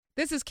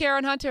This is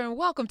Karen Hunter, and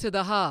welcome to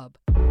The Hub.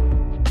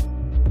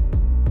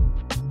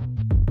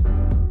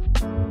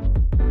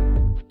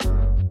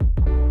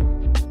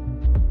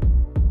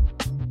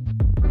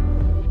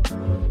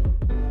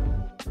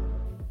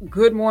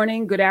 Good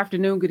morning, good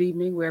afternoon, good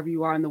evening, wherever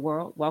you are in the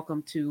world.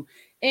 Welcome to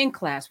In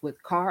Class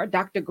with Carr,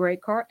 Dr.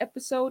 Greg Carr,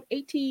 episode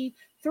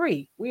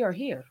 83. We are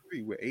here.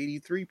 We're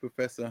 83,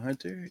 Professor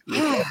Hunter.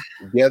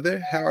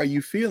 Together, how are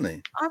you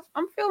feeling?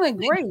 I'm feeling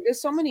great.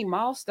 There's so many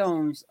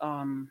milestones.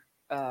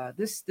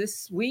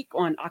 This week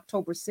on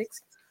October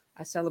 6th,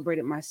 I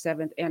celebrated my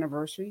 7th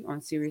anniversary on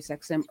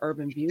SiriusXM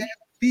Urban View.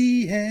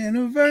 Happy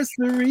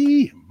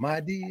anniversary, my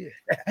dear.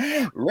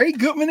 Ray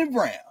Goodman and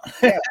Brown.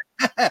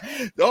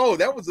 Oh,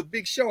 that was a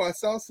big show. I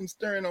saw some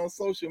stirring on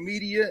social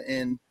media,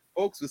 and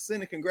folks were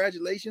sending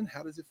congratulations.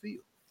 How does it feel?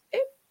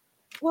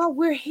 Well,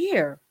 we're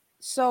here.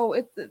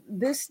 So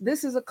this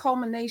is a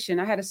culmination.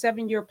 I had a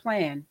 7-year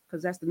plan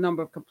because that's the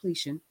number of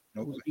completion.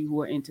 Okay. Those of you who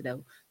are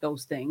into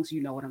those things,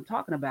 you know what I'm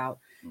talking about.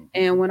 Mhm.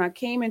 And when I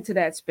came into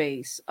that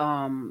space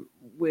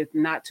with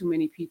not too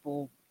many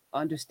people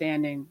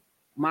understanding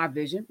my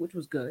vision, which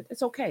was good.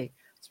 It's okay.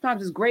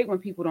 Sometimes it's great when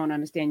people don't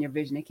understand your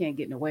vision. They can't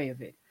get in the way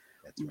of it.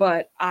 That's right.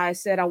 But I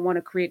said I want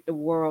to create the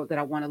world that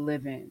I want to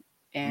live in.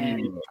 And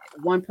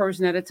one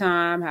person at a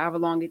time, however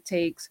long it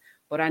takes.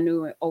 But I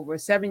knew over a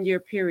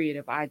 7-year period,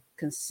 if I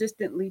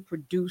consistently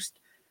produced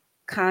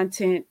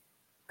content,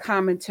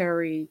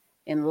 commentary,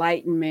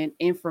 enlightenment,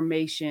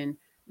 information,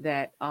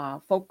 that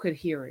folk would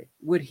hear it,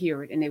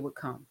 and they would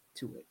come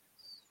to it.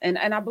 And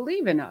I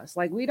believe in us.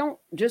 Like, we don't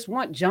just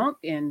want junk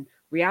and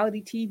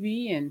reality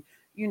TV and,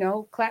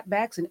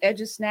 clapbacks and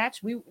edges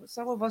snatched.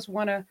 Some of us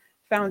want a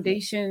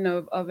foundation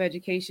of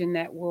education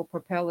that will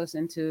propel us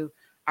into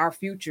our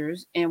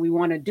futures, and we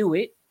want to do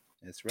it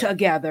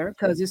together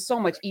because it's so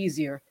much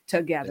easier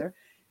together.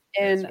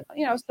 And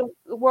it's the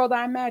world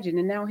I imagine.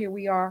 And now here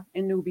we are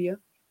in Nubia.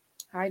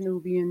 Hi,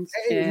 Nubians.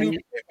 We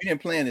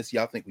didn't plan this.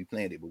 Y'all think we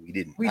planned it, but we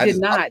didn't. We did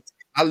not.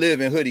 I live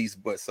in hoodies,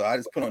 so I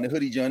just put on the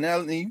hoodie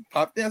journality,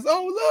 popped in.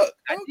 Oh, look.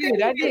 I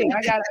did.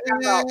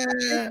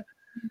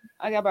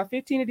 I got about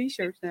 15 of these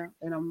shirts now,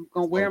 and I'm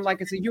going to wear them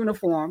like it's a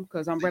uniform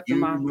because I'm repping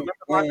my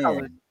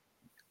colors.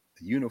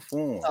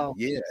 Uniform.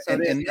 Yeah. So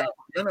and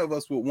none of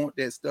us would want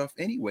that stuff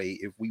anyway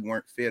if we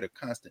weren't fed a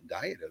constant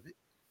diet of it.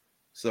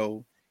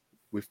 So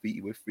we're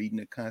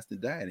feeding a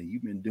constant diet, and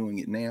you've been doing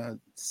it now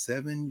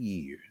 7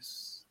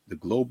 years. The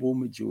global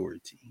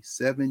majority,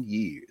 7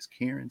 years.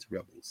 Karen's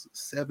Rebels,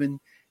 7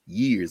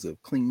 years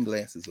of clean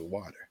glasses of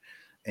water,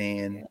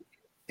 and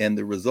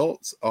the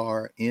results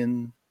are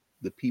in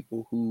the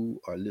people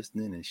who are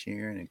listening and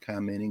sharing and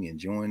commenting and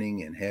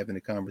joining and having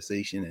a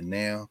conversation, and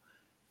now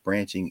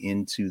branching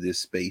into this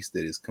space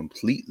that is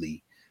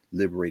completely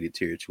liberated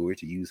territory,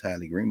 to use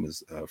Haile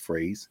Green's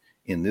phrase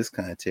in this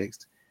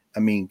context. I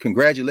mean,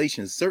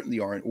 congratulations certainly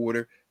are in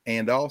order,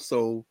 and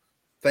also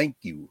thank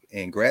you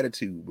and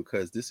gratitude,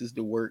 because this is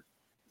the work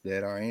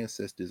that our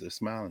ancestors are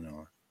smiling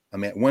on. I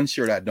mean, one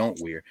shirt I don't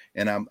wear,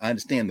 and I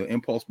understand the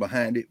impulse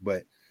behind it,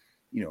 but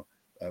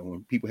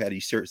when people have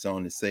these shirts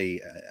on that say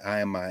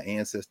I am my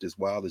ancestors'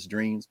 wildest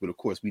dreams, but of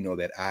course we know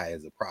that I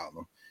is a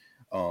problem.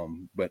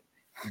 But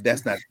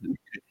that's not.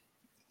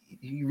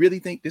 You really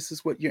think this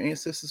is what your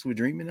ancestors were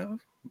dreaming of?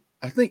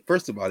 I think,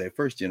 first of all, that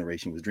first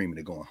generation was dreaming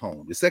of going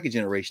home. The second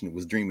generation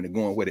was dreaming of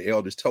going where the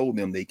elders told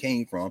them they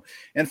came from.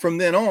 And from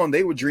then on,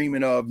 they were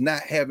dreaming of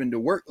not having to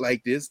work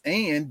like this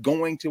and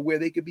going to where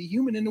they could be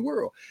human in the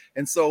world.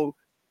 And so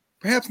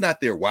perhaps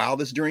not their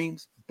wildest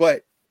dreams,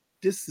 but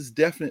this is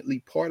definitely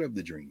part of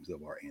the dreams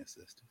of our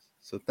ancestors.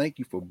 So thank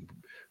you for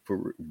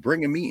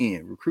bringing me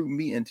in, recruiting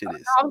me into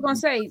this. I was going to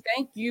say,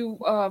 thank you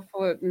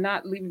for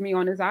not leaving me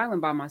on this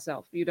island by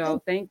myself.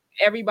 Thank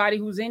everybody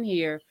who's in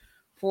here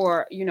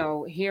for,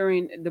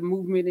 hearing the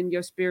movement in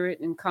your spirit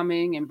and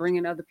coming and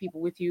bringing other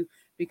people with you.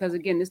 Because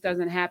again, this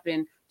doesn't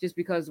happen just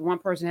because one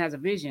person has a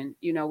vision.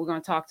 We're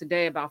going to talk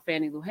today about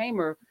Fannie Lou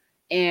Hamer,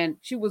 and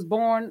she was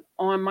born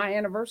on my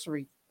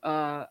anniversary,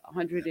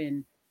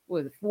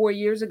 104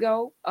 years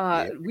ago.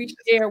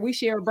 We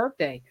share a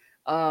birthday.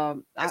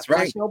 That's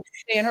right.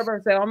 And her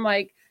birthday. I'm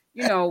like,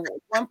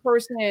 one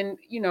person,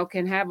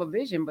 can have a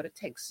vision, but it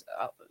takes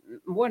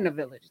more than a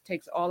village. It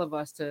takes all of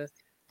us to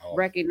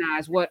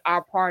recognize what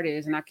our part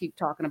is. And I keep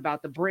talking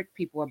about the brick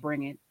people are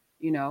bringing.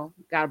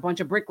 Got a bunch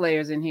of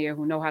bricklayers in here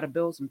who know how to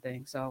build some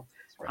things. So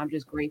I'm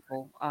just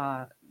grateful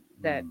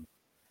that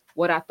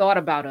what I thought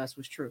about us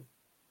was true.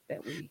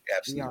 That we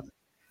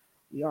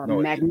are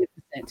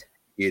magnificent.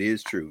 It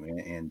is true,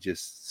 and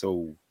just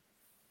so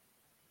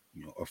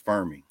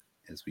affirming,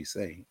 as we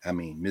say. I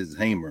mean, Mrs.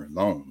 Hamer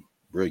alone,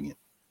 brilliant.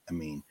 I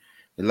mean,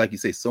 like you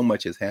say, so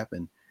much has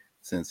happened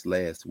since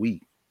last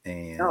week,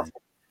 and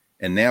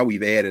now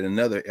we've added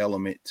another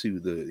element to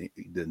the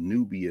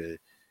Nubia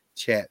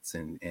chats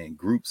and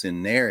groups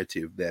and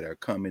narrative that are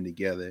coming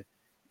together.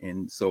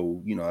 And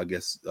so, I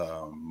guess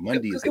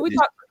Monday is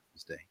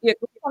Tuesday. Yeah,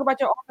 can we talk about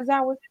your office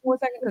hours for a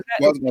second?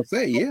 I was gonna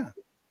say, yeah.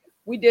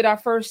 We did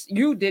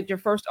you did your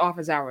first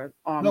office hour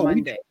on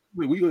Monday.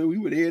 We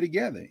were there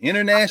together.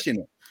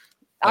 International.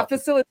 I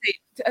facilitate.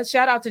 A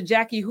shout out to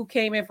Jackie who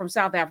came in from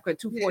South Africa at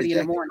 2:40 in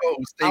the morning.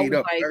 Stayed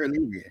up early.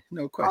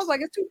 No question. I was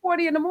like, it's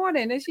 2:40 in the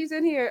morning, and she's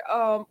in here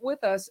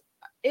with us.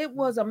 It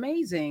was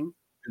amazing.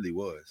 It really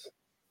was.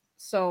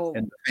 So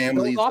and the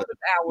families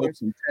hours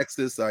from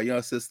Texas, our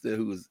young sister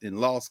who was in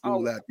law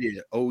school out there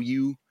at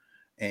OU,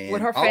 and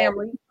with her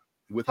family,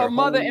 with her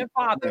mother and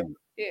father,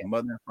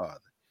 mother and father,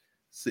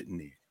 sitting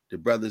there. The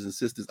brothers and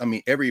sisters, I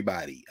mean,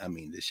 everybody. I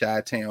mean, the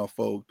Chi-Town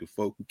folk, the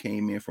folk who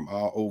came in from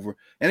all over,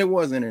 and it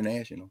was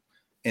international.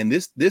 And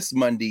this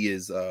Monday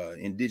is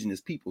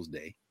Indigenous Peoples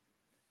Day,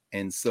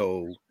 and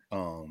so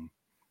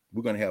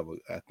we're gonna have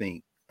I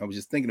think I was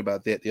just thinking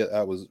about that.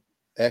 I was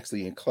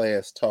actually in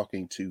class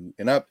talking to,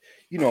 and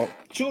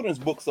children's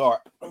books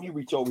are. Let me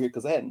reach over here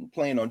because I hadn't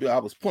planned on doing. I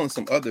was pulling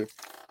some other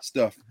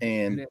stuff,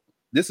 and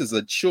this is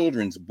a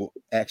children's book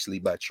actually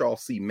by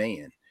Charles C.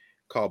 Mann,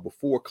 called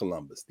Before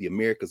Columbus, The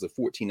Americas of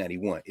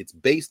 1491. It's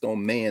based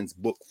on Mann's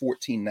book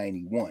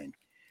 1491,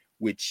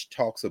 which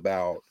talks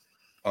about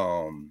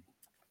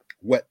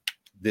what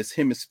this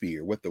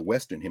hemisphere, what the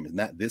Western hemisphere,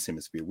 not this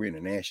hemisphere, we're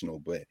international,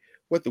 but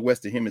what the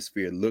Western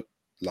hemisphere looked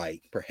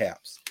like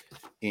perhaps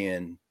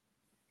in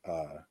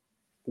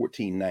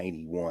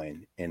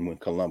 1491 and when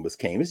Columbus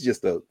came. It's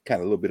just a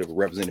kind of a little bit of a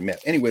representative map.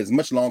 Anyway, it's a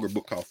much longer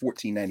book called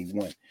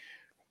 1491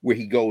 where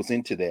he goes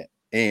into that.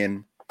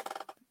 And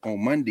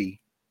on Monday,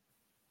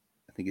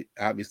 I think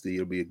obviously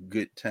it'll be a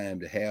good time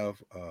to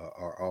have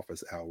our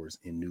office hours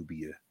in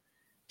Nubia,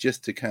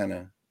 just to kind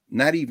of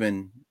not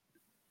even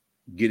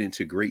get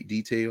into great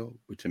detail,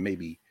 but to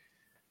maybe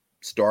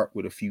start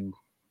with a few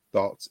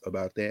thoughts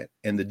about that.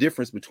 And the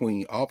difference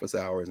between office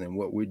hours and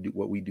what we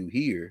do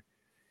here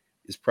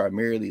is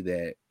primarily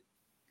that,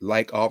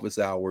 like office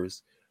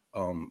hours,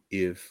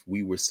 if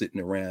we were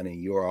sitting around in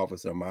your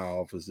office or my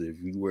office,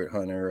 if you were at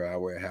Hunter or I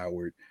were at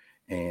Howard,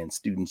 and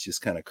students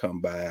just kind of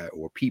come by,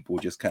 or people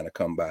just kind of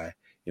come by.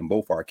 In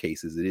both our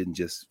cases, it isn't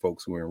just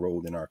folks who are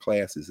enrolled in our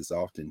classes. It's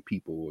often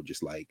people who are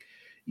just like,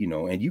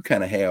 and you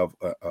kind of have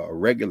a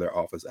regular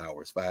office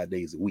hours 5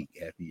 days a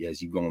week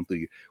as you're going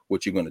through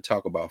what you're going to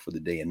talk about for the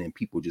day. And then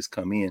people just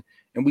come in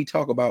and we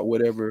talk about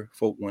whatever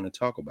folk want to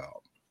talk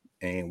about.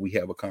 And we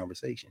have a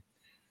conversation.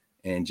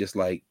 And just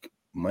like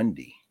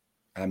Monday,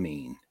 I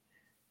mean,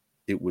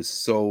 it was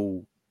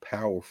so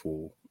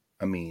powerful.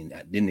 I mean,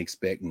 we didn't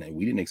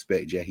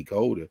expect Jackie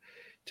Cole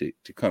to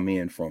come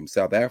in from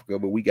South Africa,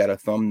 but we got a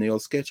thumbnail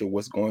sketch of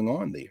what's going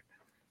on there.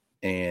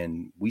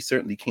 And we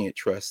certainly can't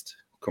trust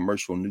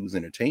commercial news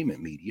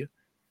entertainment media,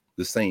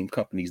 the same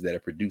companies that are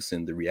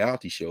producing the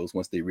reality shows,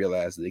 once they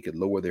realized that they could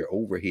lower their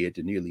overhead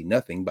to nearly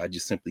nothing by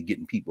just simply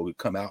getting people to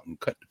come out and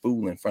cut the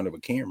fool in front of a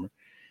camera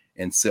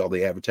and sell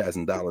the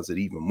advertising dollars at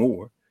even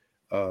more.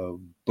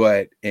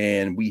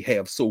 And we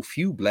have so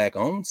few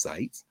Black-owned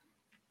sites,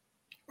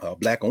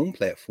 Black-owned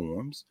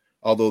platforms,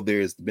 although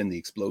there's been the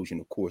explosion,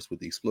 of course,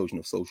 with the explosion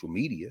of social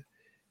media.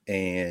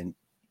 And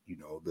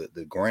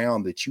the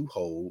ground that you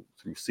hold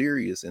through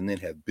Sirius and then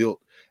have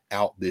built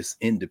out this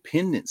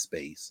independent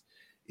space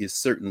is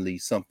certainly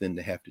something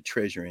to have to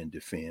treasure and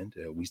defend.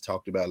 We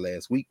talked about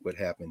last week what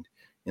happened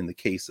in the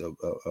case of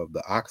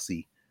the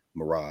Oxy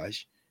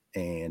Mirage,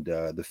 and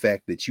the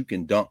fact that you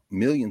can dump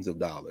millions of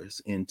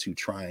dollars into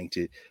trying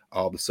to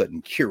all of a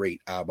sudden curate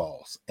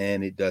eyeballs,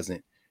 and it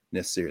doesn't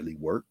necessarily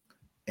work.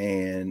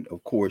 And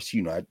of course,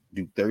 I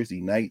do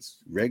Thursday nights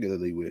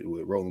regularly with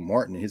Roland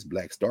Martin and his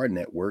Black Star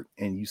Network.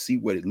 And you see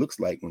what it looks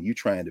like when you're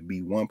trying to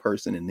be one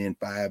person and then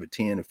 5 or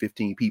 10 or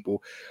 15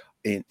 people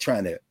and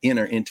trying to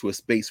enter into a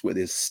space where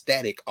there's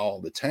static all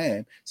the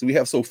time. So we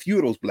have so few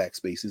of those Black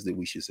spaces that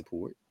we should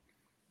support.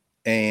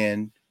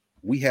 And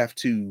we have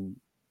to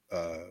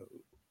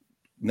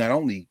not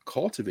only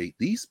cultivate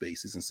these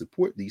spaces and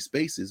support these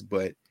spaces,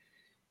 but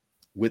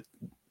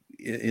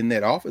in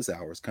that office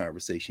hours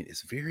conversation,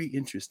 it's very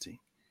interesting.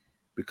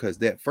 Because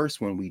that first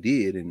one we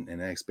did,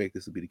 and I expect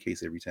this will be the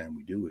case every time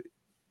we do it,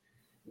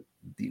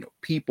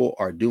 people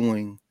are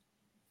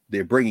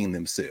they're bringing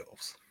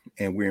themselves,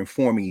 and we're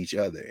informing each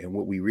other. And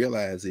what we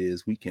realize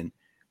is we do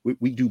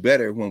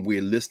better when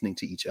we're listening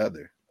to each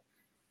other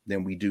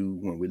than we do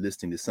when we're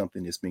listening to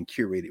something that's been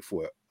curated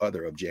for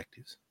other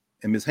objectives.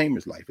 And Ms.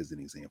 Hamer's life is an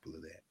example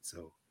of that.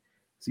 So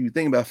you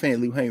think about Fannie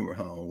Lou Hamer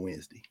on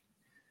Wednesday.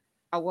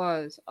 I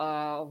was.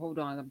 Hold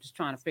on. I'm just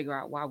trying to figure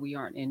out why we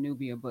aren't in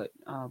Nubia, but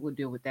we'll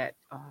deal with that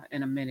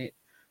in a minute.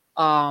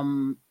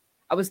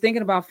 I was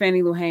thinking about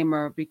Fannie Lou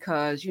Hamer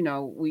because,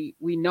 we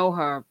know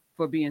her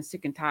for being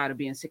sick and tired of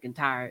being sick and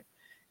tired.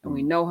 And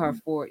we know her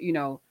for,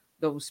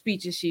 those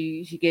speeches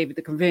she gave at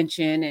the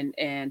convention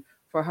and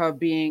for her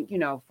being,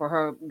 for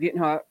her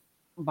getting her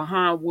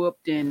behind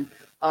whooped and,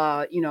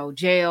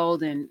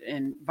 jailed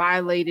and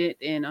violated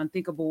in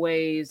unthinkable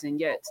ways, and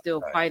yet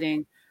still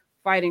fighting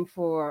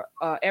for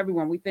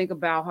everyone. We think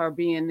about her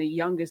being the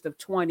youngest of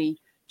 20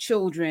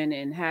 children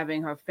and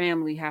having her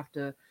family have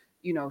to,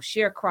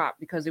 sharecrop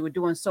because they were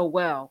doing so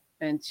well.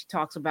 And she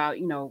talks about,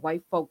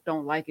 white folk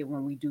don't like it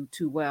when we do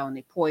too well, and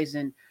they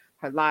poison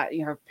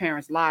her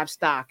parents'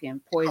 livestock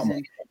and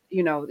poison,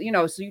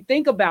 so you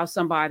think about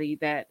somebody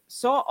that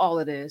saw all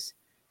of this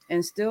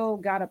and still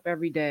got up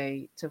every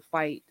day to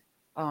fight,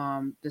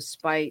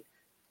 despite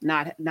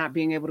not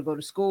being able to go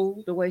to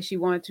school the way she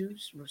wanted to.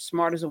 She was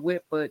smart as a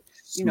whip, but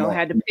Smart.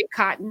 had to pick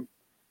cotton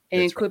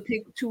and That's could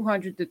pick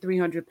 200 to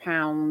 300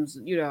 pounds,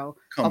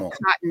 Come of on.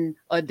 cotton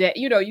a day.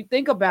 You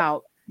think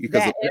about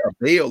Because that. a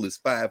bale is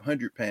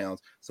 500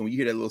 pounds. So when you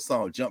hear that little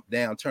song, jump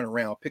down, turn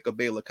around, pick a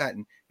bale of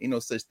cotton, ain't no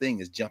such thing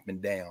as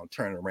jumping down,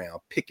 turning around,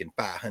 picking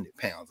 500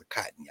 pounds of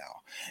cotton, y'all.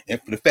 And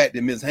for the fact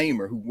that Ms.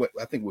 Hamer,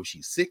 I think was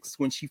she 6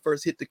 when she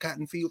first hit the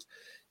cotton fields,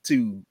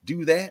 to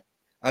do that,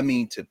 I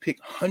mean, to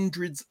pick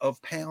hundreds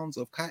of pounds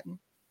of cotton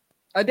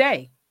a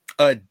day.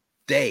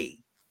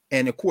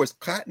 And of course,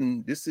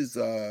 cotton, this is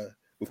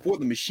before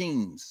the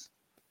machines.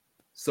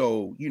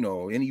 So,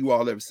 any of you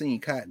all ever seen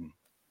cotton?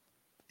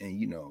 And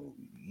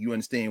you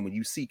understand when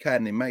you see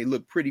cotton, it might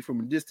look pretty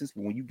from a distance,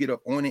 but when you get up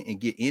on it and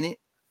get in it,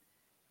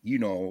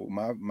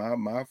 my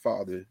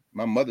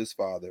mother's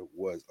father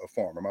was a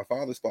farmer. My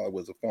father's father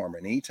was a farmer.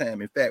 And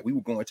anytime, in fact, we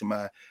were going to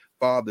my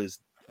father's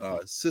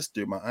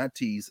sister, my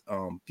auntie's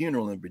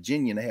funeral in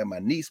Virginia, and I had my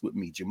niece with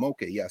me,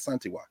 Jamoke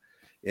Yasantiwa.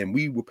 And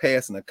we were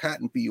passing a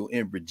cotton field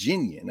in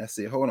Virginia. And I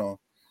said, hold on.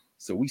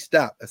 So we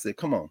stopped. I said,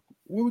 come on,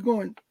 where we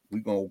going? We're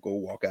going to go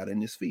walk out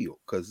in this field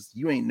because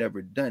you ain't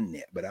never done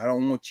that. But I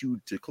don't want you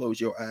to close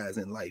your eyes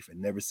in life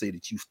and never say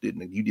that you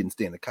didn't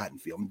stand in the cotton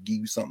field. I'm going to give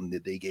you something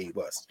that they gave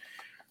us.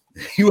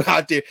 You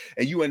out there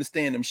and you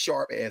understand them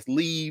sharp ass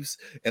leaves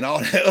and all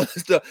that other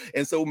stuff.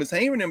 And so Miss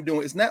Hamer and them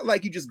doing, it's not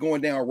like you just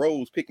going down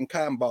roads, picking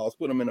cotton balls,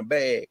 put them in a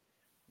bag,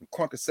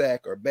 crunk a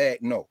sack or a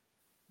bag. No,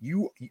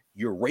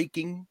 you're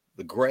raking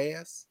the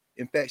grass.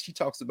 In fact, she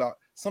talks about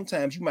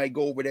sometimes you might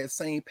go over that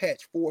same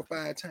patch 4 or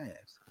 5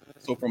 times.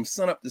 So from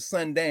sun up to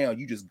sundown,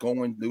 you just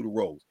going through the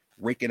roads,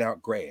 raking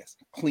out grass,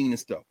 cleaning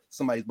stuff.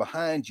 Somebody's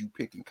behind you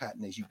picking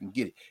cotton as you can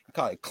get it. You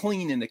call it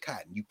cleaning the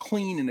cotton. You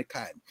cleaning the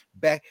cotton.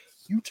 Back,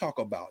 you talk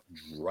about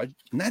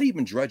not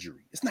even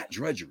drudgery. It's not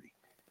drudgery.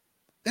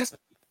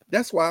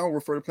 That's why I don't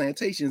refer to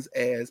plantations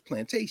as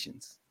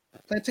plantations.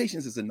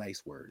 Plantations is a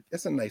nice word.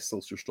 That's a nice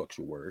social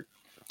structure word.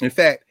 In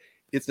fact,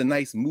 it's a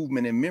nice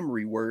movement and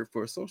memory word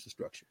for a social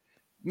structure.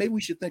 Maybe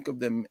we should think of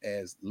them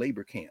as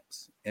labor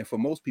camps. And for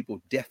most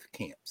people, death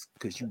camps,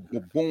 because you were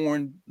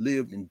born,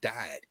 lived, and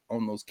died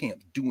on those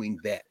camps doing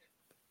that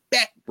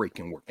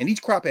back-breaking work. And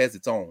each crop has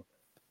its own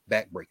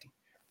back-breaking.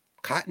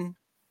 Cotton,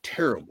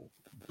 terrible.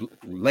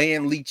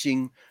 Land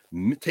leaching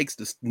takes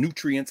the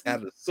nutrients out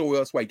of the soil.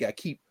 That's why you got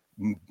to keep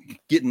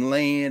getting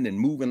land and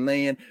moving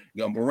land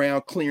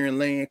around, clearing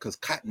land, because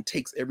cotton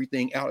takes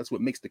everything out. That's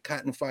what makes the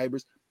cotton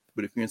fibers.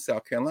 But if you're in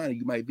South Carolina,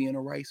 you might be in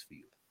a rice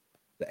field.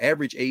 The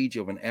average age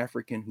of an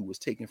African who was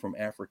taken from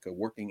Africa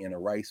working in a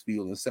rice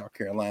field in South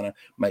Carolina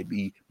might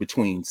be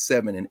between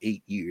 7 and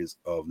 8 years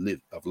of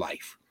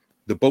life.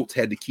 The boats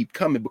had to keep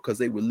coming because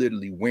they were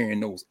literally wearing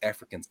those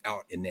Africans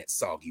out in that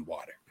soggy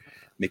water,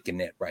 making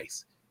that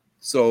rice.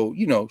 So,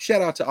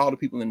 shout out to all the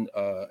people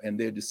and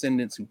their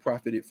descendants who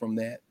profited from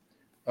that.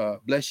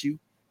 Bless you,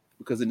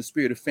 because in the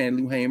spirit of Fannie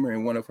Lou Hamer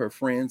and one of her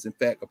friends, in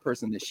fact, a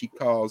person that she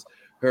calls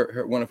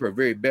her one of her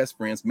very best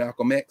friends,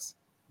 Malcolm X,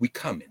 we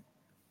coming.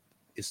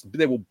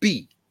 There will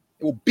be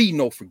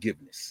no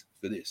forgiveness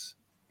for this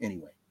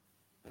anyway.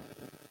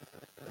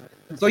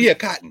 So yeah,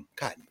 cotton.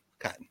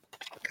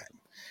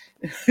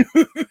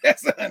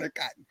 That's a hundred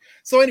cotton.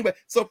 So anyway,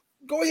 so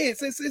go ahead,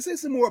 say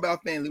some more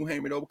about Fannie Lou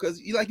Hamer though,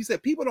 because like you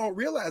said, people don't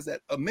realize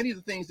that many of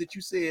the things that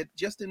you said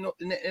just in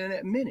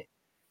that minute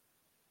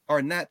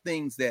are not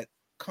things that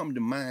come to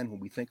mind when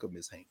we think of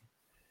Miss Hamer.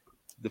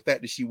 The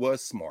fact that she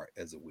was smart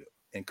as a whip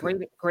and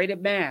great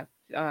at math.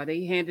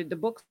 They handed the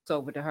books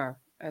over to her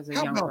as a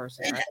young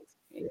person. Right?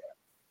 Yeah.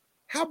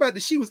 How about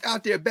that she was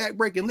out there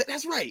backbreaking?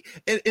 That's right.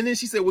 And then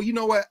she said, well, you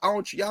know what?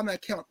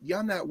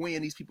 Y'all not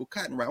weighing these people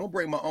cotton right. I'm gonna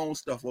bring my own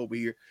stuff over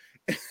here.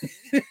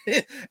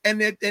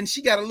 and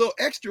she got a little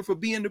extra for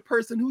being the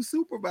person who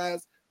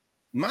supervised.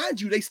 Mind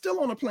you, they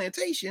still on a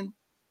plantation,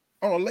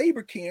 on a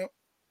labor camp.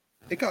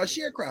 They call it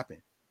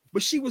sharecropping.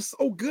 But she was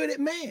so good at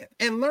math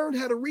and learned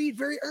how to read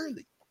very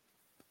early,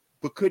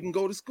 but couldn't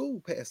go to school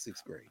past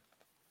 6th grade.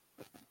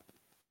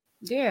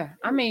 Yeah,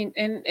 I mean,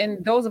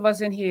 and those of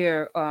us in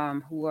here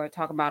who are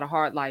talking about a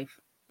hard life,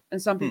 and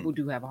some people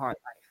do have a hard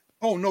life.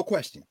 Oh, no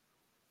question.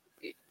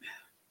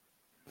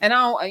 And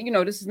I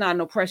don't, this is not an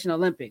oppression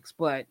Olympics,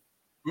 but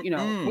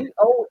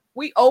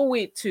we owe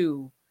it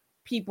to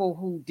people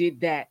who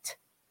did that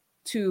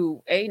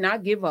to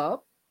not give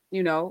up.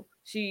 You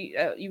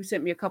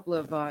sent me a couple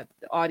of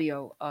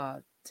audio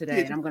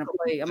today, and I'm gonna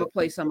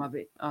play some of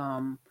it.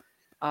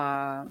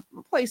 I'll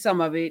play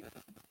some of it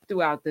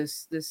throughout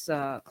this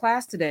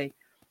class today,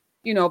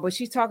 but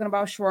she's talking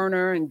about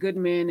Schwerner and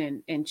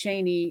Goodman and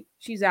Cheney.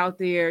 She's out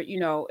there,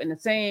 and the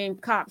same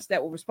cops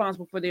that were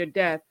responsible for their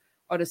death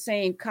are the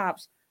same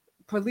cops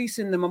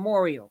policing the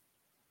memorial.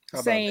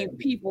 Same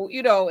people,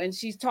 and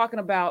she's talking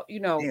about,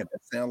 Damn, that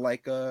sound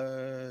like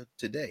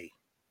today.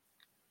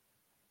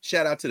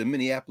 Shout out to the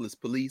Minneapolis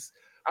police.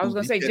 I was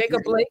gonna say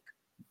Jacob Blake.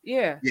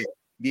 Yeah.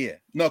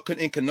 No,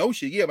 in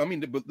Kenosha, yeah. I mean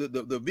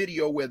the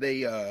video where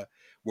they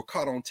were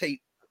caught on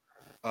tape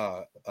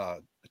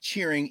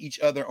cheering each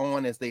other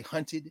on as they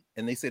hunted,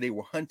 and they said they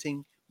were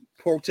hunting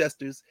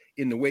protesters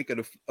in the wake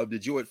of the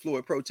George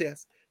Floyd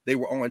protests. They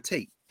were on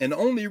tape, and the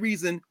only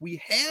reason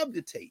we have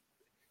the tape,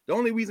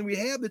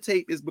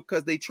 is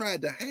because they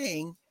tried to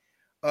hang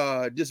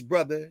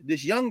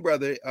this young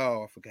brother.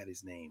 Oh, I forgot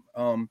his name.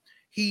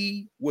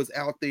 He was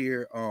out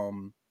there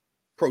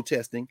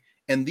protesting,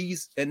 and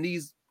these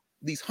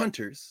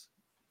hunters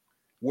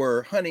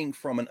were hunting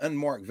from an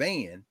unmarked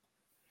van.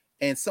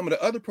 And some of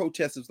the other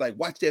protesters like,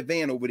 watch that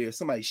van over there,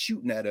 somebody's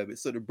shooting out of it.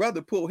 So the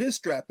brother pulled his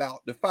strap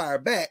out to fire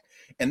back,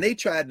 and they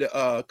tried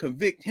to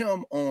convict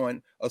him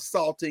on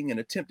assaulting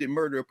and attempted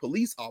murder of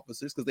police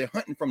officers because they're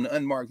hunting from the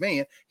unmarked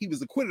van. He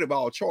was acquitted of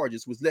all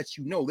charges, which lets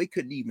you know they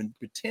couldn't even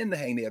pretend to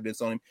hang the evidence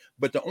on him.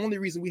 But the only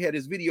reason we had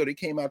this video that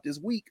came out this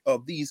week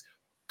of these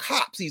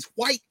cops, these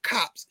white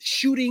cops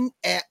shooting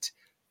at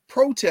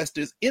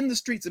protesters in the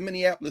streets of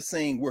Minneapolis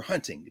saying, we're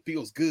hunting. It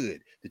feels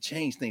good to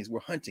change things. We're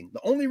hunting.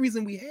 The only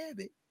reason we have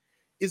it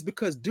is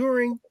because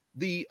during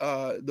the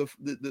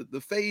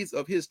phase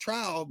of his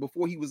trial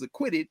before he was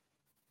acquitted,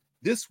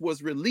 this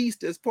was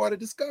released as part of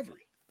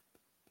discovery.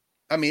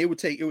 I mean, it would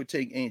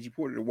take Angie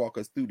Porter to walk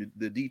us through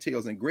the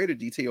details in greater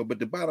detail, but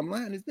the bottom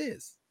line is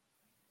this.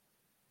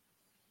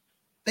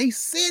 They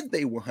said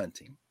they were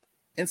hunting.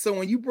 And so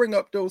when you bring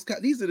up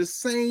these are the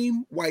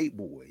same white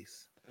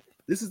boys.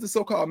 This is the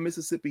so-called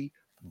Mississippi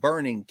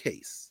burning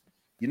case.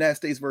 United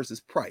States versus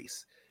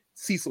Price.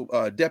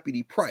 Cecil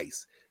Deputy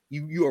Price.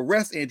 You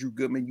arrest Andrew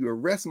Goodman, you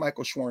arrest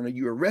Michael Schwerner,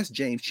 you arrest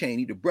James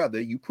Chaney, the brother,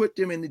 you put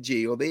them in the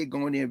jail. They're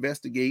going to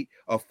investigate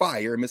a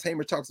fire. Ms.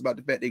 Hamer talks about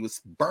the fact they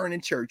was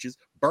burning churches,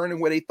 burning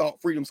where they thought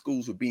freedom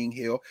schools were being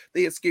held.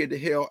 They had scared the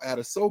hell out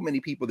of so many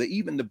people that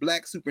even the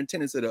black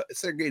superintendents of the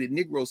segregated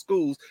Negro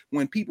schools,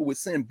 when people would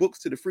send books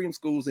to the freedom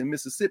schools in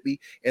Mississippi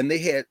and they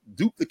had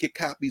duplicate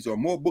copies or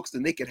more books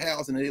than they could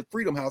house in the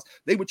freedom house,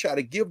 they would try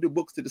to give the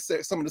books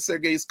to some of the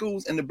segregated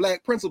schools, and the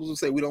black principals would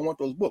say, we don't want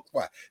those books.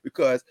 Why?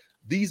 Because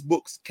these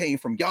books came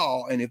from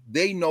y'all, and if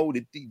they know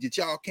that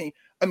y'all came,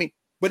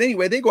 but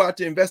anyway, they go out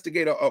to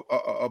investigate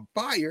a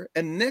buyer,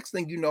 and the next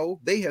thing you know,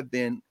 they have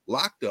been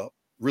locked up,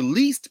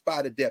 released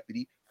by the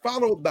deputy,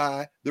 followed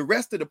by the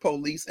rest of the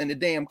police and the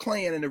damn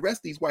Klan and the rest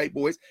of these white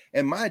boys.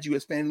 And mind you,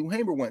 as Fannie Lou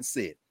Hamer once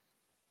said,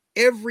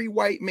 every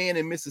white man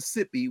in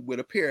Mississippi with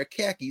a pair of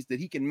khakis that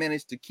he can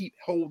manage to keep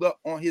hold up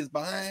on his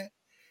behind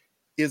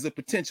is a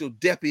potential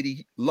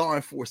deputy law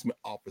enforcement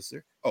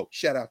officer. Oh,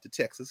 shout out to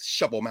Texas,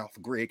 shovel mouth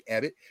Greg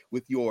Abbott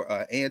with your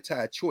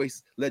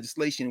anti-choice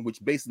legislation,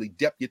 which basically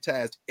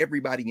deputized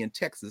everybody in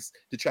Texas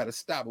to try to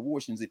stop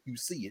abortions if you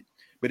see it.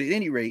 But at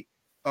any rate,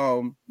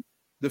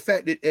 the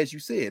fact that, as you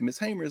said, Ms.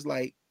 Hamer is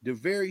like the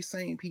very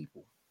same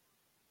people.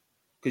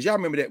 Because y'all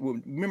remember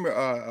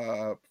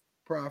that,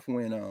 Prof,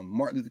 when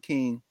Martin Luther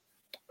King,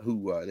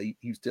 who they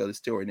used to tell the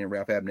story, and then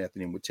Ralph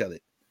Abernathy would tell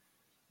it.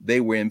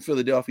 They were in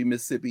Philadelphia,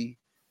 Mississippi.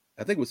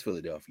 I think it was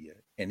Philadelphia,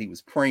 and he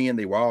was praying.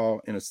 They were all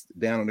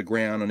down on the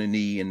ground on the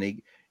knee, and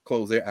they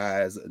closed their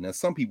eyes. Now,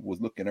 some people was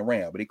looking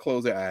around, but they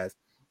closed their eyes.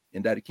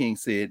 And Dr. King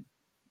said,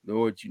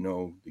 Lord,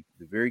 the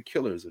very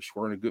killers of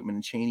Schwerner, Goodman,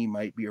 and Chaney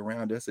might be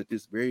around us at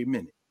this very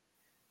minute.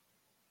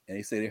 And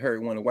they said they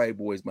heard one of the white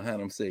boys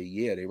behind them say,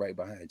 yeah, they right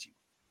behind you.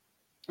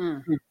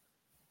 Mm-hmm.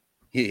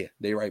 Yeah,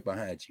 they right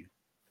behind you.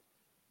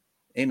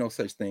 Ain't no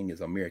such thing as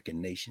American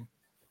nation.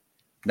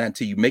 Not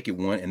until you make it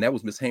one. And that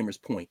was Ms. Hamer's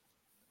point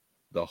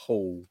the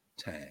whole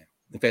time.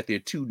 In fact, there are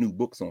two new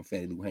books on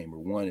Fannie Lou Hamer.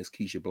 One is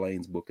Keisha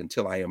Blaine's book,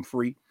 Until I Am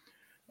Free,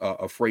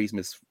 a phrase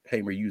Ms.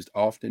 Hamer used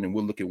often, and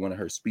we'll look at one of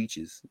her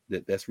speeches.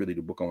 That's really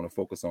the book I want to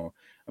focus on.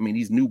 I mean,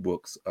 these new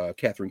books,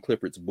 Catherine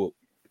Clifford's book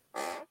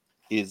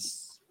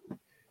is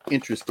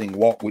interesting.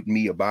 Walk With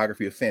Me, a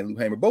biography of Fannie Lou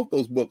Hamer. Both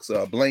those books,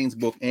 Blaine's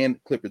book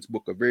and Clifford's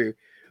book, are very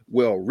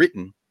well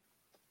written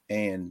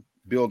and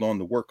build on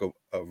the work of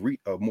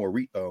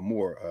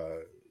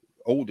more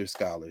older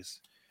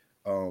scholars.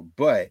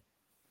 But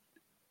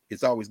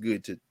it's always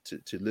good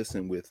to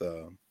listen with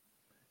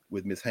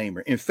Ms.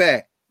 Hamer. In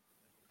fact,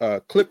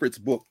 Clifford's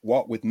book,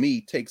 Walk With Me,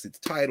 takes its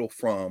title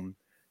from,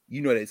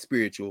 that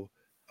spiritual,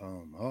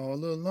 all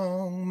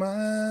along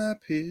my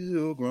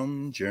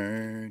pilgrim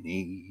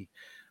journey,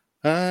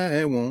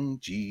 I want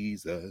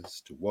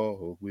Jesus to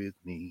walk with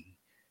me.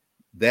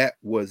 That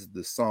was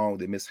the song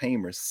that Ms.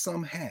 Hamer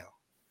somehow,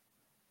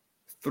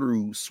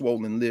 through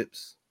swollen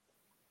lips,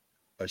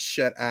 a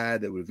shut eye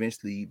that would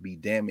eventually be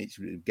damaged,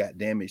 got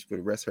damaged for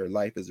the rest of her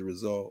life as a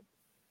result.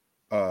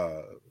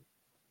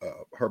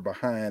 Her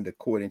behind,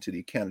 according to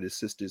the account of the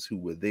sisters who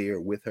were there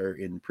with her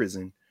in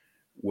prison,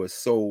 was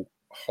so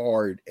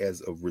hard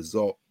as a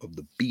result of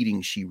the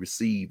beating she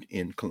received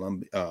in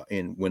Columbia,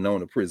 in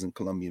Winona Prison,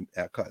 Mississippi,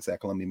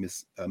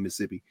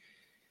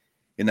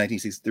 in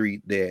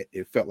 1963, that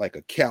it felt like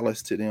a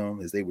callous to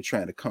them as they were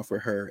trying to comfort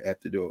her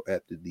after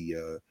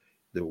the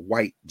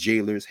white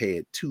jailers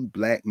had two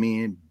black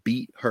men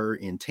beat her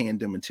in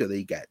tandem until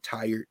they got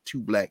tired,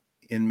 two black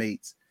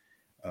inmates.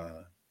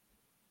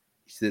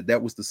 She said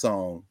that was the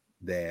song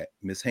that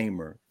Miss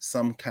Hamer,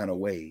 some kind of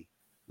way,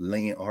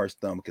 laying on her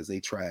stomach as they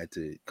tried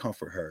to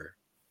comfort her,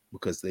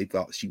 because they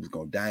thought she was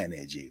going to die in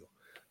that jail.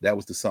 That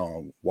was the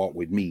song Walk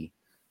With Me,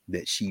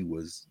 that she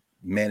was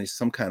managed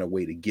some kind of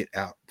way to get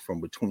out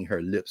from between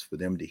her lips for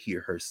them to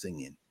hear her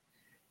singing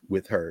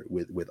with her,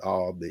 with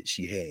all that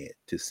she had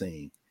to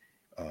sing.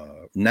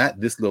 Not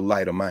This Little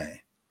Light of Mine.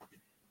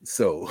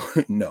 So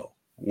no,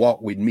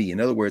 Walk With Me. In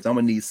other words, I'm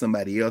gonna need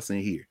somebody else in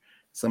here.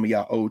 Some of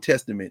y'all Old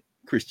Testament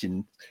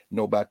Christian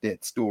know about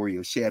that story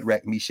of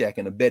Shadrach, Meshach,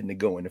 and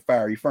Abednego in the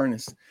fiery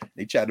furnace.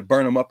 They tried to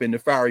burn them up in the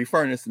fiery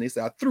furnace, and they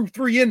said, I threw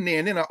 3 in there,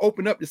 and then I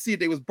opened up to see if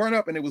they was burnt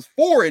up, and there was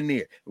 4 in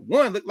there.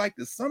 One looked like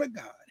the Son of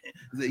God.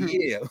 I said,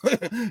 yeah.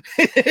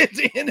 At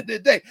the end of the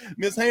day,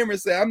 Miss Hamer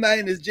said, I'm not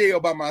in this jail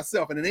by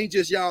myself, and it ain't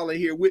just y'all in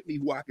here with me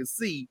who I can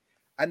see.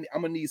 I'm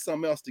gonna need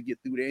something else to get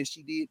through there. And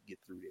she did get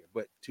through there.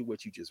 But to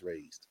what you just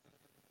raised,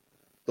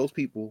 those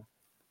people,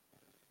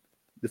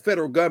 the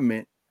federal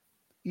government,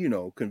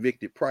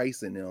 convicted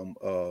Price and them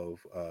of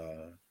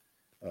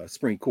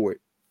Supreme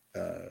Court,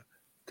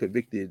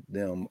 convicted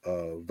them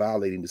of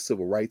violating the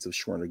civil rights of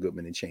Schwerner,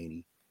 Goodman, and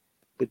Cheney.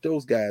 But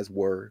those guys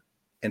were,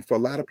 and for a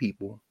lot of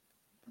people,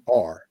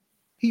 are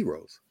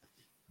heroes.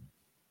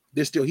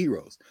 They're still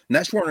heroes.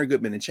 Not Schwerner,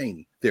 Goodman, and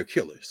Cheney. They're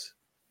killers.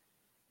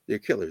 Their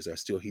killers are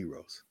still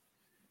heroes.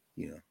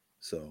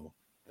 So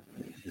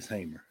Ms.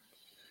 Hamer.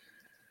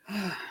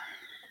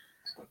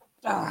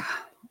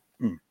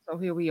 So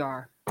here we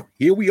are.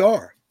 Here we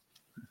are.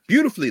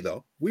 Beautifully,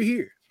 though. We're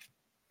here.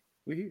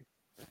 We're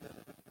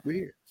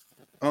here.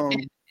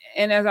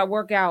 And as I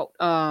work out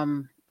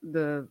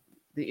the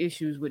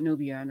issues with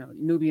Nubia, I know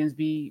Nubians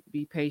be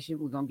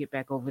patient. We're gonna get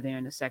back over there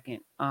in a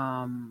second.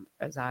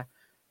 As I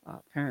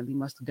apparently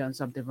must have done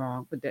something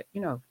wrong, but that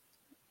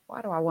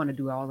why do I want to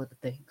do all of the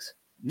things?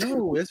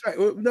 No, that's right.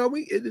 Well, no,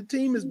 the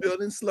team is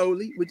building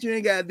slowly, but you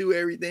ain't got to do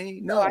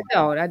everything. No, I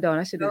don't.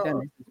 I should have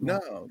done it.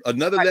 No,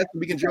 another lesson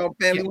we can draw on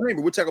Family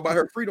Hamer. We'll talk about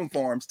her freedom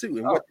farms too,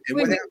 and what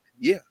happened.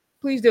 Yeah,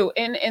 please do.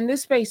 And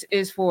this space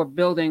is for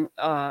building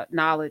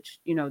knowledge.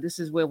 This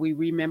is where we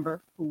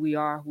remember who we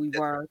are, who we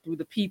were, through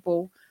the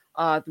people,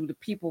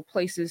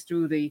 places,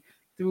 through the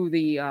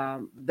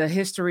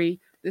history.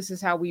 This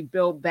is how we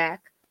build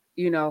back,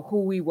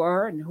 who we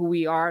were and who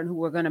we are and who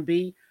we're going to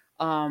be.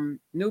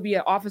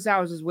 Nubia Office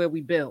Hours is where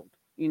we build,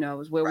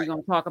 is where we're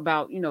going to talk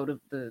about,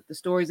 the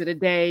stories of the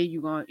day.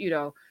 You're going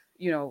to,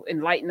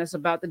 enlighten us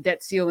about the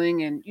debt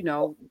ceiling and,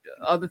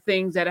 other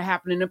things that are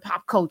happening in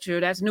pop culture.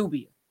 That's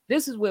Nubia.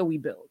 This is where we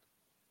build.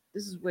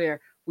 This is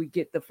where we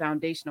get the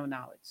foundational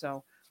knowledge.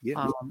 So,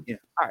 All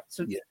right.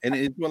 So, and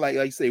it's more like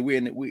you say, we're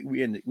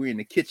in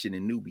the kitchen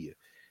in Nubia.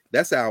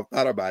 That's how I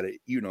thought about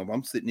it. If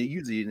I'm sitting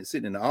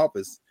in the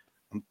office,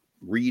 I'm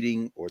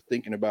reading or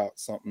thinking about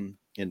something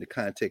in the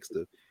context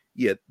of,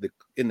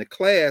 in the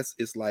class,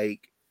 it's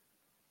like,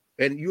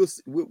 and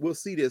we'll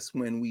see this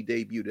when we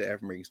debut the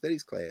African American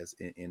Studies class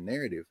in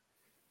narrative.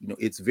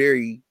 It's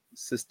very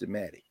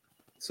systematic.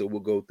 So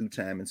we'll go through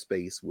time and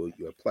space.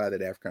 You apply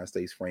that African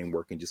Studies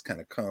framework and just kind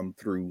of come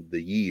through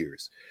the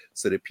years,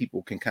 so that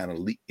people can kind of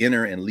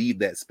enter and leave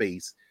that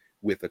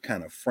with a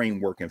kind of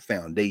framework and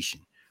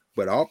foundation.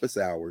 But office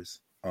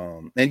hours,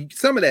 and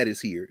some of that is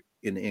here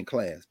in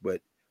class,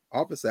 but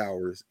office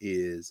hours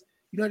is,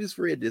 I just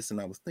read this and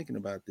I was thinking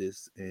about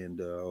this, and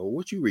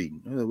what you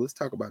reading? Let's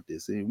talk about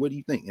this. And what do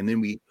you think? And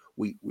then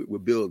we're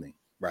building,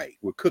 right?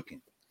 We're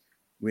cooking.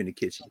 We're in the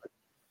kitchen.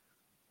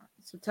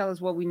 So tell us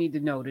what we need to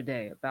know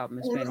today about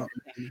Miss Fannie.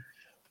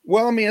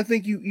 Well, I mean, I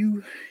think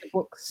you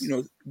books.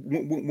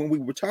 When we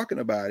were talking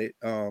about it,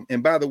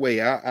 and by the way,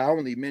 I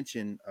only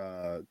mentioned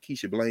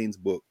Keisha Blaine's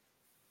book,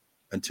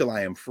 Until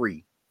I Am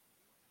Free,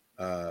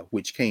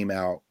 which came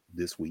out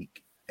this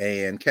week,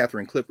 and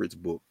Catherine Clifford's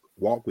book,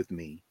 Walk With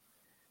Me,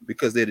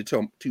 because they're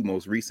the two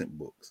most recent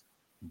books.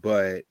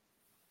 But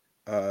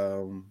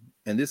and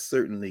this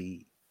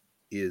certainly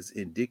is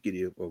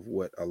indicative of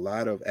what a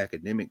lot of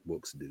academic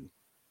books do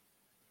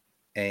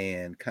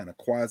and kind of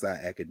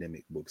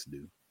quasi-academic books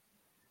do.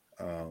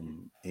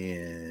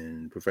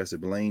 In Professor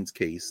Blaine's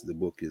case, the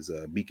book is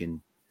Beacon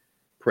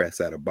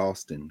Press out of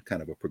Boston,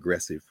 kind of a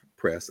progressive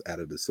press out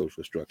of the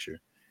social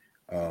structure.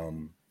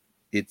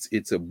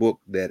 It's a book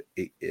that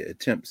it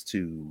attempts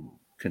to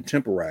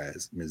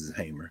contemporize Mrs.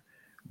 Hamer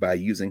by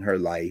using her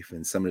life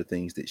and some of the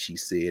things that she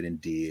said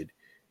and did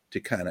to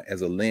kind of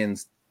as a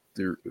lens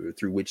through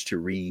which to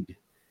read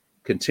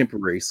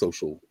contemporary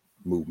social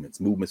movements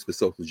for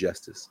social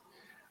justice.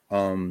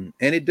 And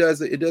it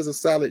does a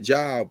solid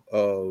job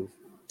of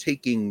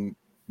taking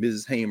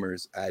Mrs.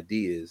 Hamer's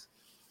ideas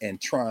and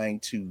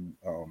trying to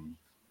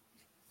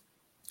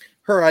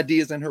her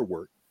ideas and her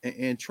work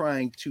and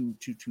trying to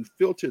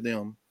filter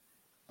them,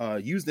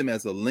 use them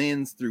as a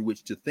lens through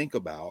which to think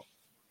about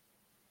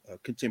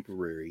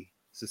contemporary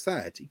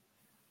society.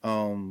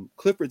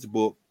 Clifford's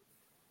book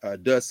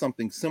does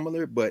something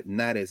similar, but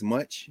not as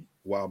much.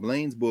 While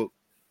Blaine's book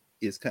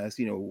is kind of,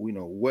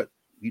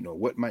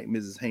 what might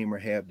Mrs. Hamer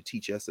have to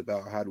teach us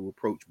about how to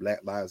approach Black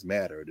Lives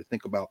Matter, to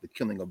think about the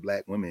killing of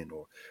Black women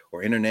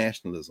or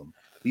internationalism,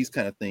 these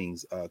kind of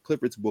things.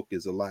 Clifford's book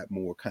is a lot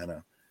more kind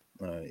of,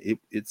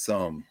 it's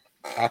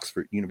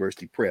Oxford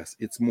University Press.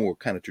 It's more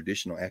kind of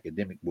traditional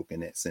academic book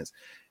in that sense.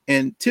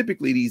 And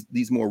typically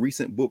these more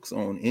recent books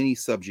on any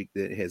subject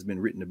that has been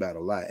written about a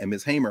lot. And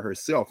Ms. Hamer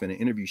herself, in an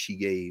interview she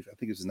gave, I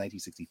think it was in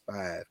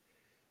 1965,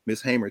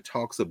 Ms. Hamer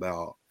talks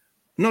about,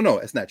 no,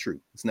 it's not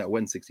true. It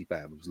wasn't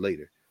 65. It was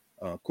later.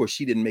 Of course,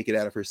 she didn't make it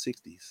out of her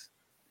 60s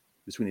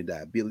between the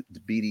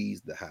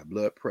diabetes, the high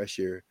blood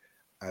pressure,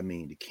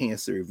 the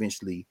cancer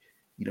eventually.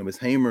 Ms.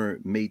 Hamer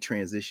made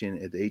transition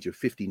at the age of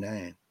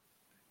 59.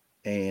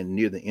 And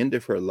near the end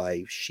of her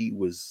life, she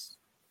was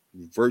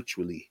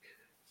virtually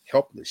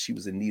helpless. She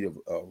was in need of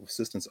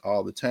assistance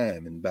all the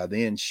time. And by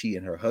then, she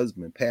and her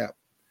husband, Pap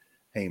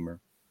Hamer,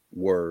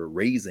 were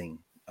raising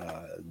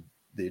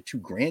their two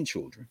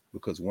grandchildren,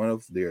 because one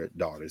of their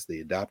daughters, they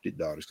adopted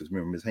daughters, because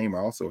remember, Ms. Hamer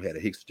also had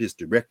a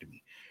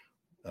hysterectomy.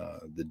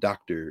 The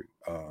doctor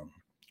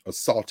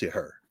assaulted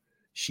her.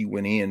 She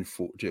went in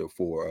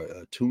for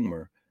a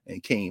tumor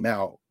and came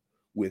out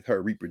with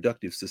her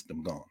reproductive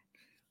system gone.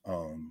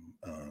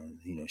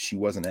 She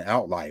wasn't an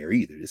outlier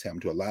either. This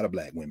happened to a lot of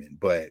Black women,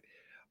 but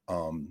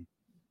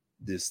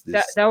this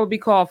that would be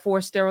called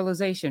forced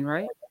sterilization,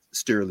 right?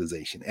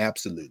 Sterilization,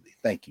 absolutely.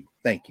 Thank you.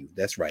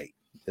 That's right.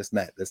 That's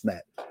not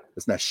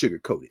sugar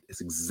coated.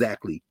 That's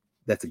exactly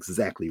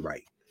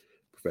right,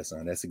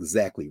 Professor. That's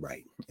exactly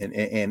right.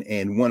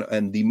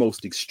 And the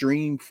most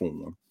extreme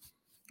form,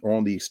 or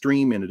on the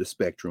extreme end of the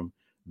spectrum,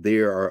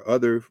 there are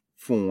other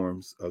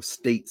forms of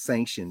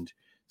state-sanctioned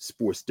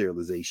forced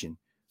sterilization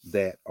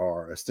that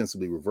are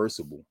ostensibly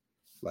reversible,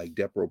 like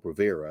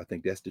Depo-Provera. I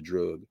think that's the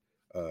drug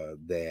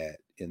that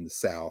in the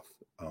South,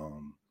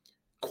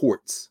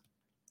 courts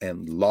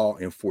and law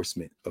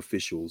enforcement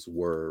officials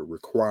were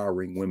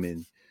requiring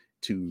women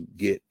to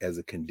get as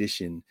a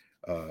condition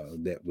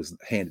that was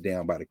handed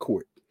down by the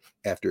court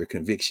after a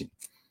conviction.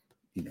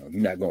 You're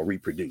not going to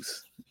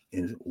reproduce.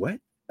 And what?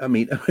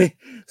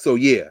 So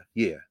yeah,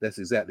 that's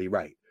exactly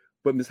right.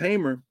 But Ms.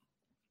 Hamer,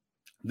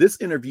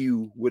 this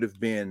interview would have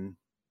been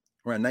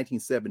around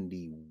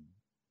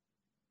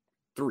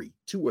 1973,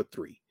 2 or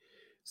 3.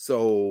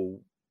 So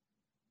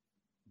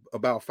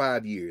about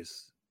 5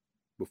 years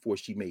before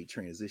she made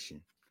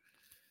transition.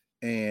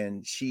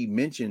 And she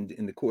mentioned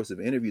in the course of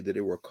the interview that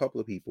there were a couple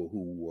of people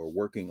who were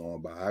working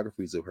on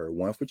biographies of her,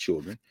 one for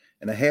children,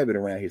 and I have it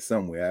around here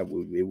somewhere.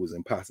 It was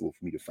impossible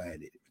for me to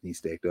find it. It's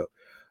stacked up.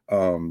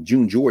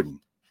 June Jordan,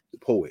 the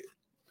poet,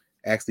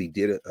 actually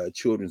did a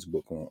children's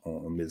book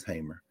on Ms.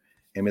 Hamer.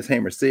 And Ms.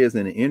 Hamer says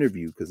in an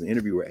interview, because the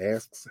interviewer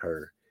asks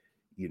her,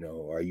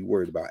 are you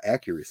worried about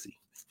accuracy?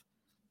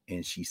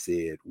 And she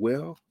said,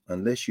 well,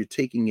 unless you're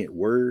taking it